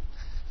 No.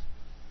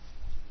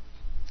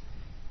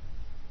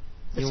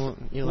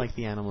 You like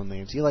the animal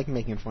names. You like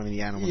making fun of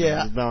the animal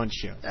names, don't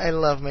you? I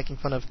love making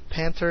fun of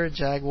Panther,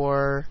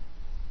 Jaguar.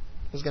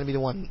 Was going to be the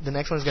one. The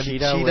next one is going to be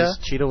Cheetah.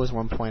 Cheetah was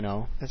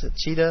 1.0. That's it.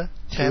 Cheetah.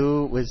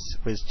 2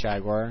 was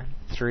Jaguar.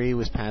 3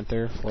 was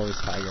Panther. 4 was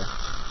Tiger.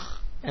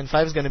 And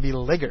 5 is going to be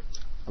Liger.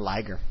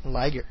 Liger.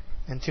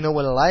 And to know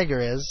what a Liger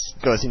is...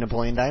 Go see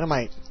Napoleon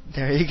Dynamite.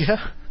 There you go.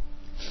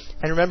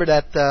 And remember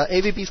that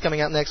AVP is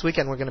coming out next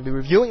weekend. We're going to be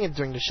reviewing it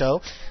during the show.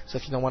 So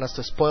if you don't want us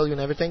to spoil you and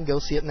everything, go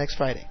see it next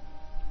Friday.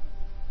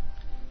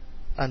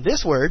 On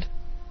this word,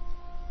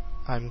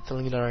 I'm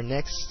telling you that our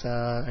next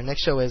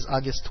show is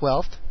August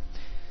 12th.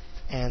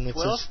 And it's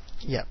 12th?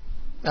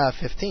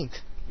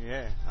 15th.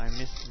 Yeah, I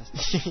missed.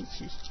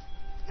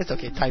 It's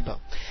okay,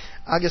 typo.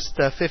 August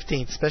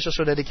 15th, special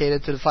show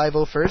dedicated to the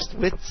 501st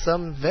with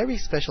some very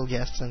special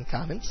guests and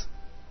comments.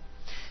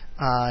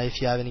 If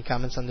you have any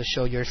comments on the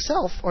show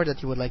yourself or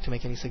that you would like to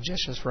make any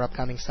suggestions for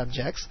upcoming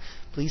subjects,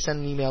 please send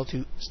an email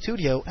to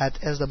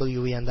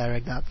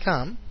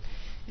studio@swendirect.com.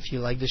 If you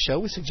like the show,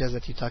 we suggest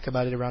that you talk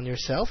about it around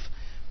yourself.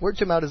 Word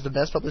to mouth is the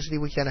best publicity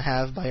we can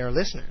have by our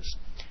listeners.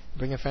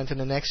 Bring a friend to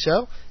the next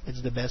show.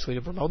 It's the best way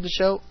to promote the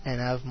show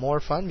and have more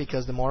fun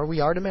because the more we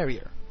are, the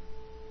merrier.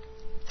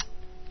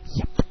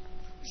 Yep.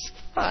 It's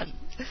fun.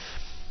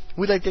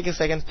 We'd like to take a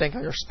second to thank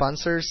our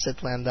sponsors,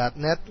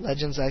 Sitland.net,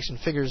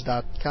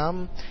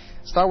 LegendsActionFigures.com,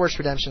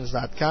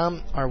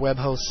 StarWarsRedemptions.com, our web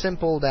host,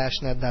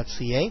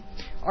 simple-net.ca,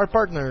 our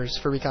partners,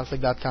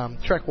 FurryConflict.com,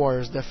 Trek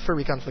Wars, the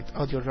Furry Conflict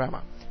audio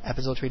drama,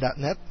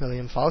 Episode3.net,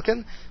 Millennium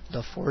Falcon,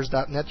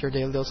 TheForce.net, your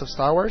daily dose of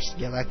Star Wars,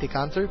 Galactic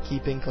Hunter,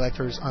 keeping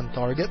collectors on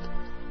target,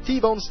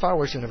 T-Bone Star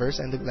Wars Universe,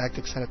 and the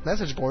Galactic Senate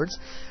message boards,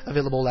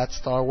 available at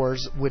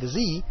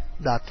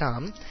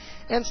StarWarsWithAZ.com,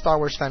 and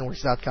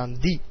StarWarsFanWorks.com,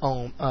 the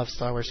home of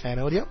Star Wars fan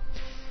audio.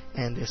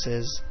 And this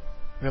is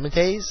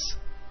Remitaze,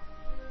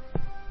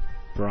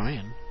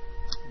 Brian,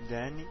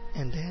 Danny,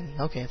 and Danny.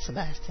 Okay, it's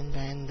Sebastian,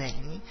 and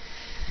Danny.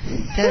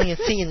 Telling you,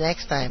 see you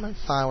next time on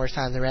Star Wars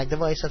on Direct, the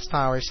voice of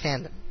Star Wars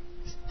fandom.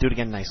 Do it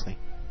again nicely.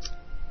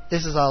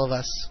 This is all of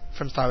us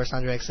from Star Wars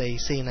on Direct saying,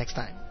 see you next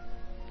time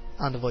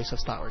on the voice of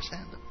Star Wars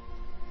fandom.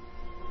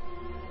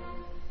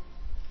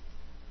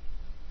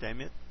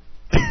 Damn it.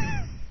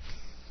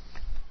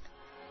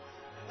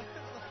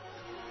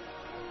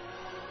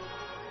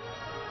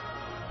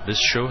 This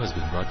show has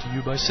been brought to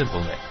you by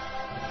SimpleNet.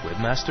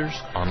 Webmasters,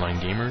 online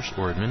gamers,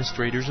 or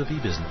administrators of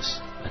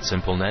e-business. At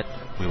SimpleNet,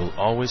 we will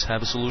always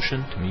have a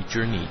solution to meet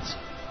your needs.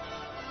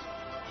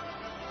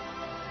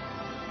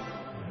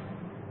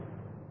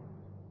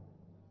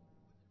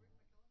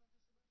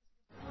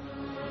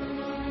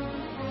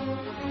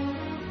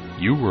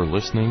 You were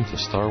listening to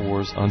Star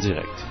Wars en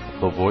Direct,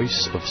 the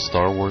voice of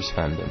Star Wars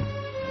fandom.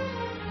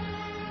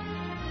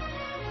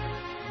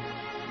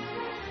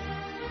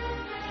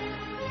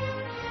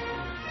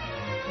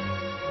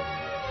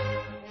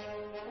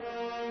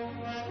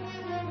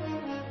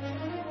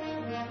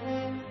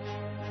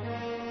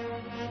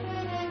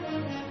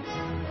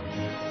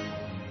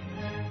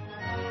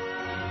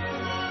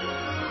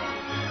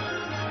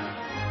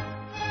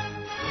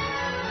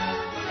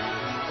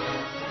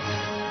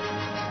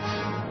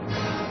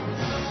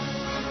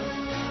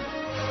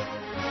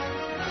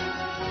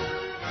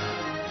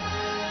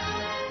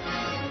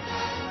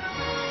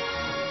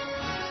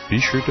 Be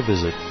sure to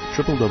visit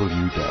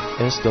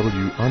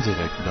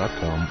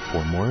www.swendirect.com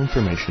for more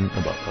information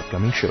about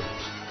upcoming shows.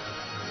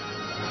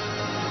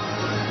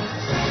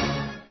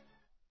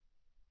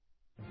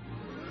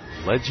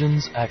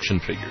 Legends Action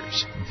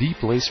Figures, the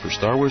place for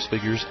Star Wars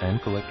figures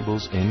and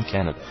collectibles in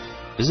Canada.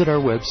 Visit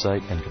our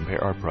website and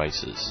compare our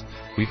prices.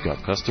 We've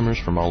got customers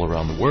from all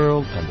around the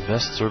world and the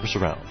best service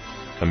around.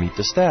 Come meet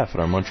the staff at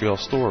our Montreal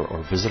store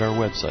or visit our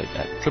website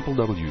at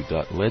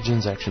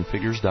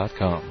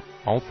www.legendsactionfigures.com.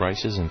 All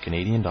prices in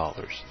Canadian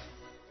dollars.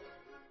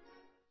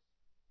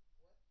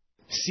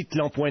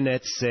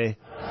 Citlan.net, c'est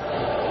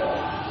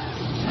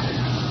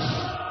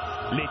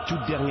les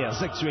toutes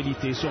dernières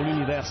actualités sur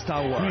l'univers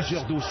Star Wars.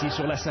 Plusieurs dossiers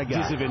sur la saga.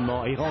 Des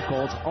événements et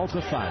rencontres entre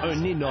fans.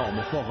 Un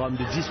énorme forum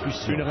de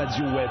discussion. Une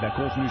radio web à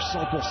contenu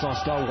 100%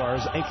 Star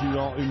Wars,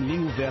 incluant une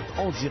ligne ouverte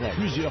en direct.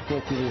 Plusieurs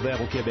concours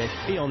ouverts au Québec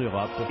et en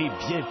Europe. Et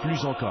bien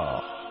plus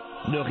encore.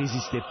 Ne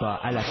résistez pas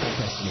à la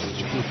tentation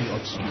du côté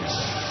obscur.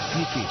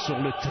 Cliquez sur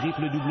le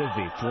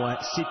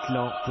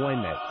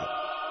www.citlan.net.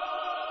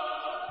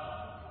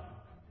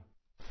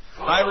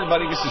 Hi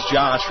everybody, this is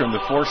Josh from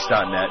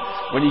TheForce.net.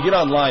 When you get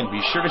online,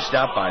 be sure to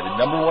stop by the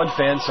 #1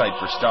 fan site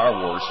for Star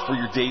Wars for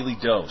your daily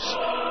dose.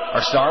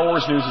 Our Star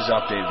Wars news is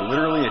updated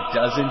literally a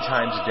dozen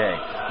times a day.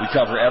 We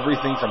cover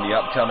everything from the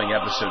upcoming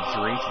Episode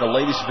 3 to the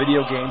latest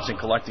video games and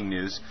collecting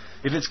news.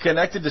 If it's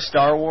connected to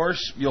Star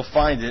Wars, you'll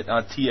find it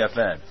on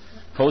TFN.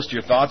 Post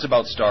your thoughts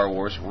about Star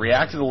Wars,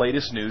 react to the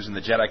latest news in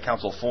the Jedi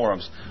Council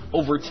forums.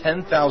 Over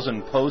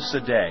 10,000 posts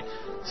a day.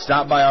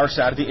 Stop by our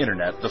side of the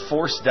internet,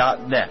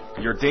 theforce.net,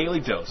 for your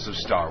daily dose of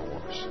Star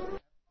Wars.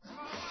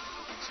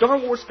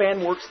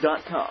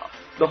 StarWarsFanWorks.com,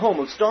 the home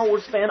of Star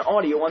Wars fan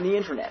audio on the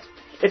internet.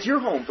 It's your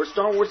home for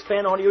Star Wars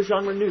fan audio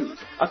genre news,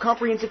 a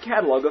comprehensive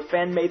catalog of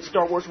fan-made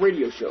Star Wars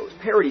radio shows,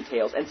 parody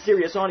tales, and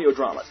serious audio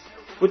dramas.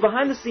 With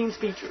behind-the-scenes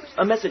features,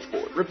 a message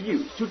board,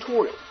 reviews,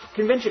 tutorials,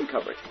 convention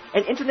coverage,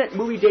 an internet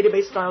movie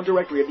database-style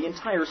directory of the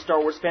entire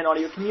Star Wars fan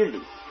audio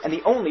community, and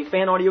the only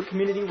fan audio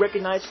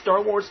community-recognized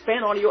Star Wars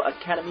Fan Audio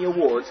Academy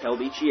Awards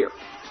held each year.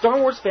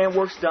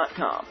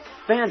 StarWarsFanWorks.com.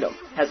 Fandom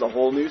has a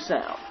whole new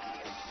sound.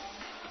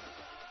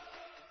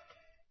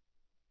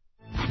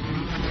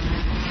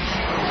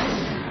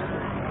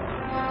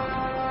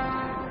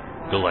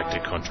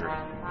 Galactic Hunter,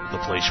 the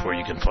place where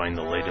you can find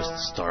the latest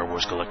Star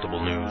Wars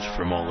collectible news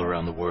from all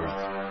around the world.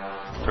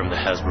 From the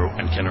Hasbro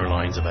and Kenner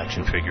lines of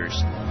action figures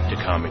to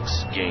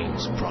comics,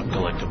 games, prop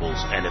collectibles,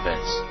 and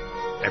events,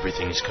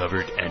 everything is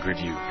covered and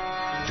reviewed.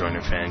 Join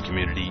our fan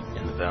community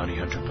in the Bounty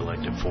Hunter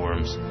Collective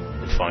forums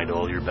and find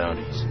all your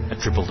bounties at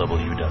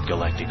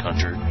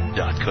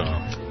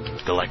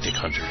www.galactichunter.com. Galactic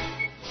Hunter,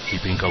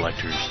 keeping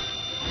collectors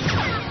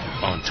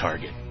on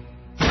target.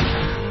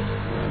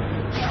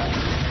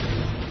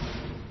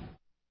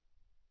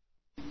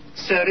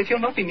 Sir, if you'll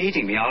not be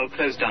needing me, I'll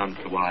close down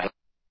for a while.